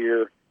realignment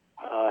here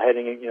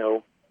heading.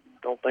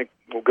 Don't think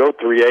we'll go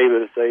 3A,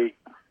 but if they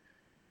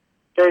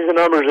change the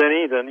numbers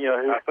any, then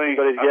I think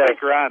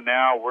right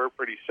now we're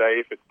pretty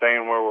safe at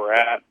staying where we're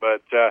at,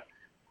 but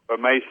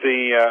may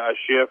see a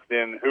shift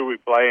in who we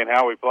play and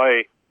how we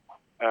play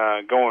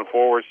going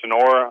forward.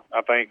 Sonora,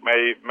 I think,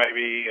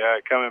 maybe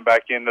coming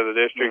back into the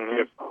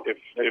district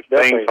if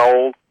things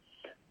hold,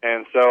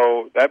 and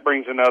so that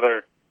brings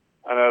another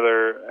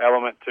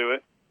element to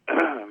it.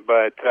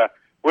 But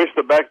wish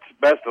the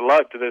best of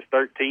luck to this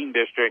 13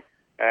 district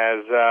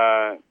as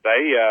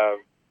they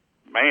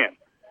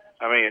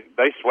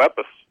swept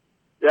us.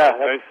 Yeah,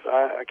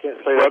 I can't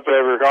say swept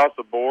ever across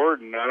the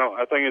board, and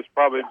I think it's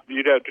probably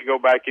you'd have to go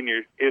back in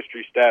your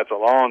history stats a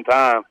long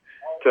time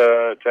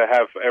to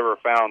have ever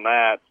found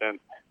that. And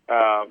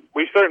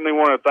we certainly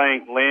want to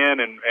thank Lynn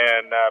and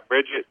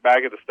Bridget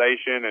back at the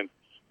station and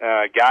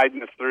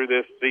guiding us through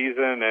this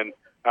season. And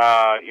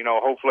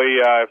hopefully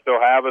if they'll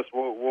have us,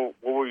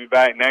 we'll be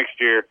back next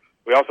year.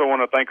 We also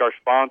want to thank our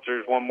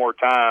sponsors one more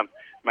time: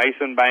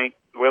 Mason Bank,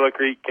 Willow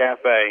Creek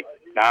Cafe,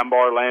 9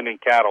 Bar Land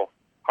and Cattle,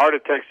 Heart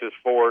of Texas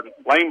Ford,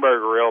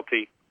 Laneburg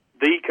Realty,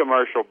 The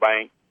Commercial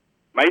Bank,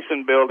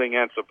 Mason Building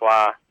and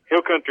Supply,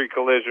 Hill Country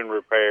Collision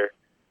Repair,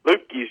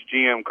 Lukey's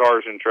GM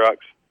Cars and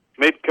Trucks,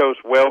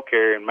 Midcoast Well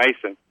Care in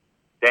Mason,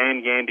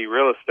 Dan Gandy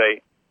Real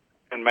Estate,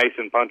 and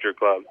Mason Puncher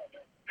Club.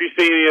 If you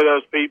see any of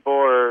those people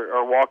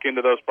or walk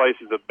into those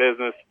places of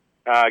business,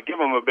 give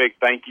them a big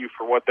thank you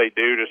for what they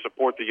do to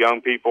support the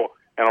young people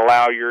and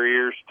allow your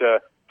ears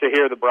to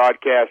hear the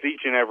broadcast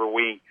each and every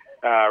week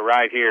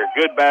right here.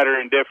 Good, bad, or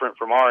indifferent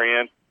from our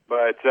end,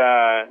 but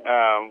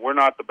we're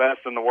not the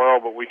best in the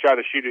world, but we try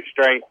to shoot it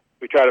straight.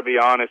 We try to be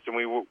honest, and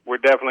we're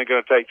definitely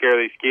going to take care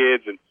of these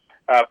kids and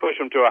push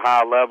them to a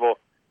high level,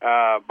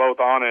 both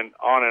on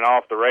and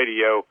off the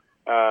radio,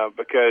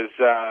 because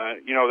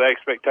the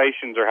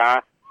expectations are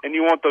high, and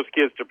you want those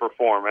kids to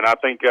perform. And I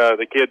think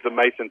the kids of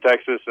Mason,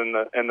 Texas, and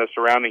the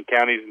surrounding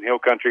counties and Hill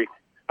Country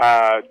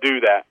do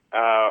that.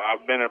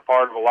 I've been a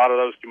part of a lot of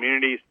those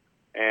communities,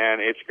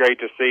 and it's great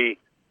to see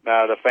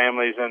the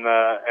families and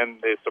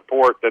the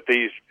support that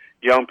these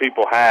young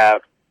people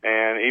have.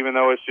 And even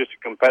though it's just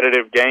a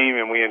competitive game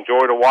and we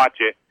enjoy to watch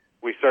it,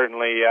 we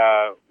certainly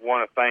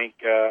want to thank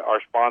our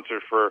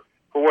sponsors for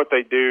what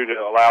they do to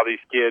allow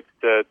these kids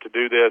to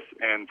do this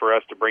and for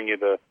us to bring you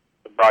the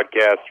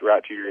broadcast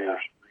right to your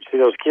ears. You see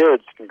those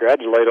kids,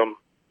 congratulate them.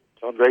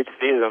 It's a great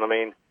season. I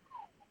mean,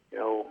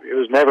 it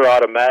was never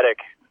automatic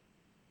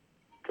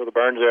until the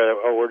Burns there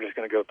that, we're just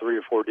going to go 3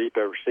 or 4 deep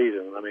every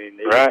season. I mean,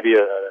 it would be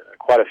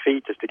quite a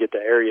feat just to get the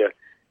area.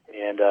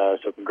 And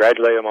so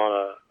congratulate them on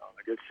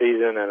a good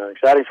season and an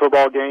exciting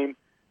football game.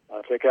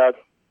 Check out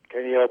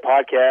KNEL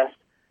podcast.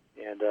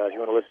 And if you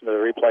want to listen to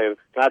the replay of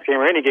tonight's game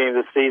or any game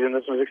this season,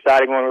 this was an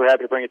exciting one. We're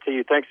happy to bring it to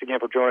you. Thanks again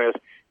for joining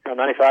us on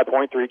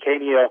 95.3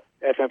 KNEL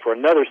FM for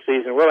another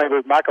season. Will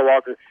Amber, Michael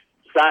Walker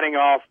signing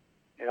off,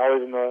 and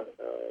always in the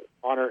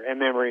honor and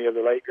memory of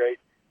the late, great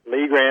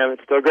Lee Graham.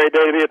 It's still a great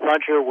day to be a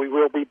puncher. We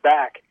will be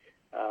back.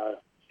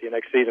 See you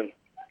next season.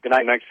 Good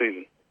night. Next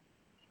season.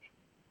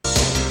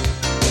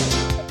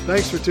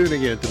 Thanks for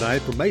tuning in tonight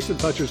for Mason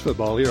Punchers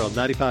Football here on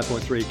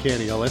 95.3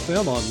 KNEL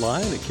FM,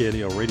 online at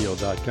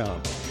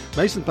KNELradio.com.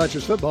 Mason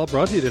Punchers Football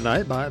brought to you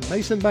tonight by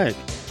Mason Bank,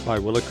 by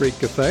Willow Creek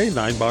Cafe,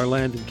 9 Bar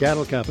Land and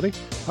Cattle Company,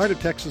 Heart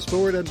of Texas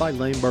Ford, and by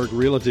Laneburg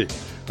Realty.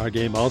 Our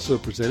game also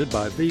presented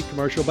by The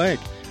Commercial Bank,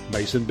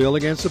 Mason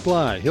Building and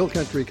Supply, Hill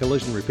Country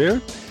Collision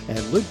Repair, and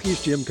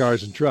Lukey's Gym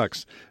Cars and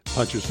Trucks.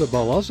 Punchers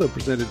Football also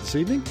presented this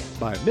evening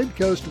by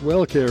Midcoast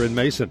Well Care in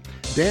Mason,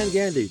 Dan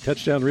Gandy,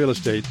 Touchdown Real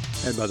Estate,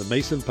 and by the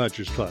Mason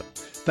Punchers Club.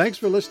 Thanks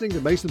for listening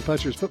to Mason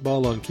Punchers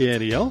Football on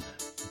KNEL.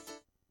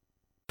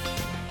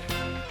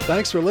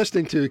 Thanks for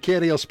listening to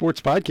KNEL Sports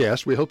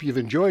Podcast. We hope you've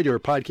enjoyed your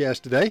podcast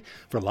today.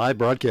 For a live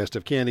broadcast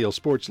of KNEL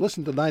Sports,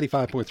 listen to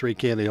 95.3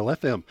 KNEL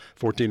FM,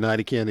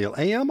 1490 KNEL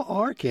AM,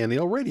 or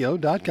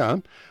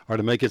KNELradio.com. Or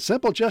to make it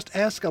simple, just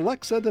ask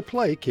Alexa to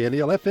play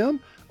KNEL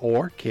FM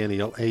or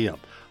KNEL AM.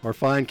 Or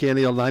find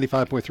KNEL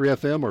 95.3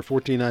 FM or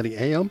 1490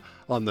 AM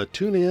on the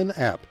TuneIn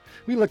app.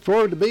 We look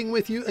forward to being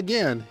with you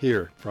again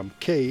here from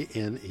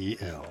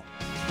KNEL.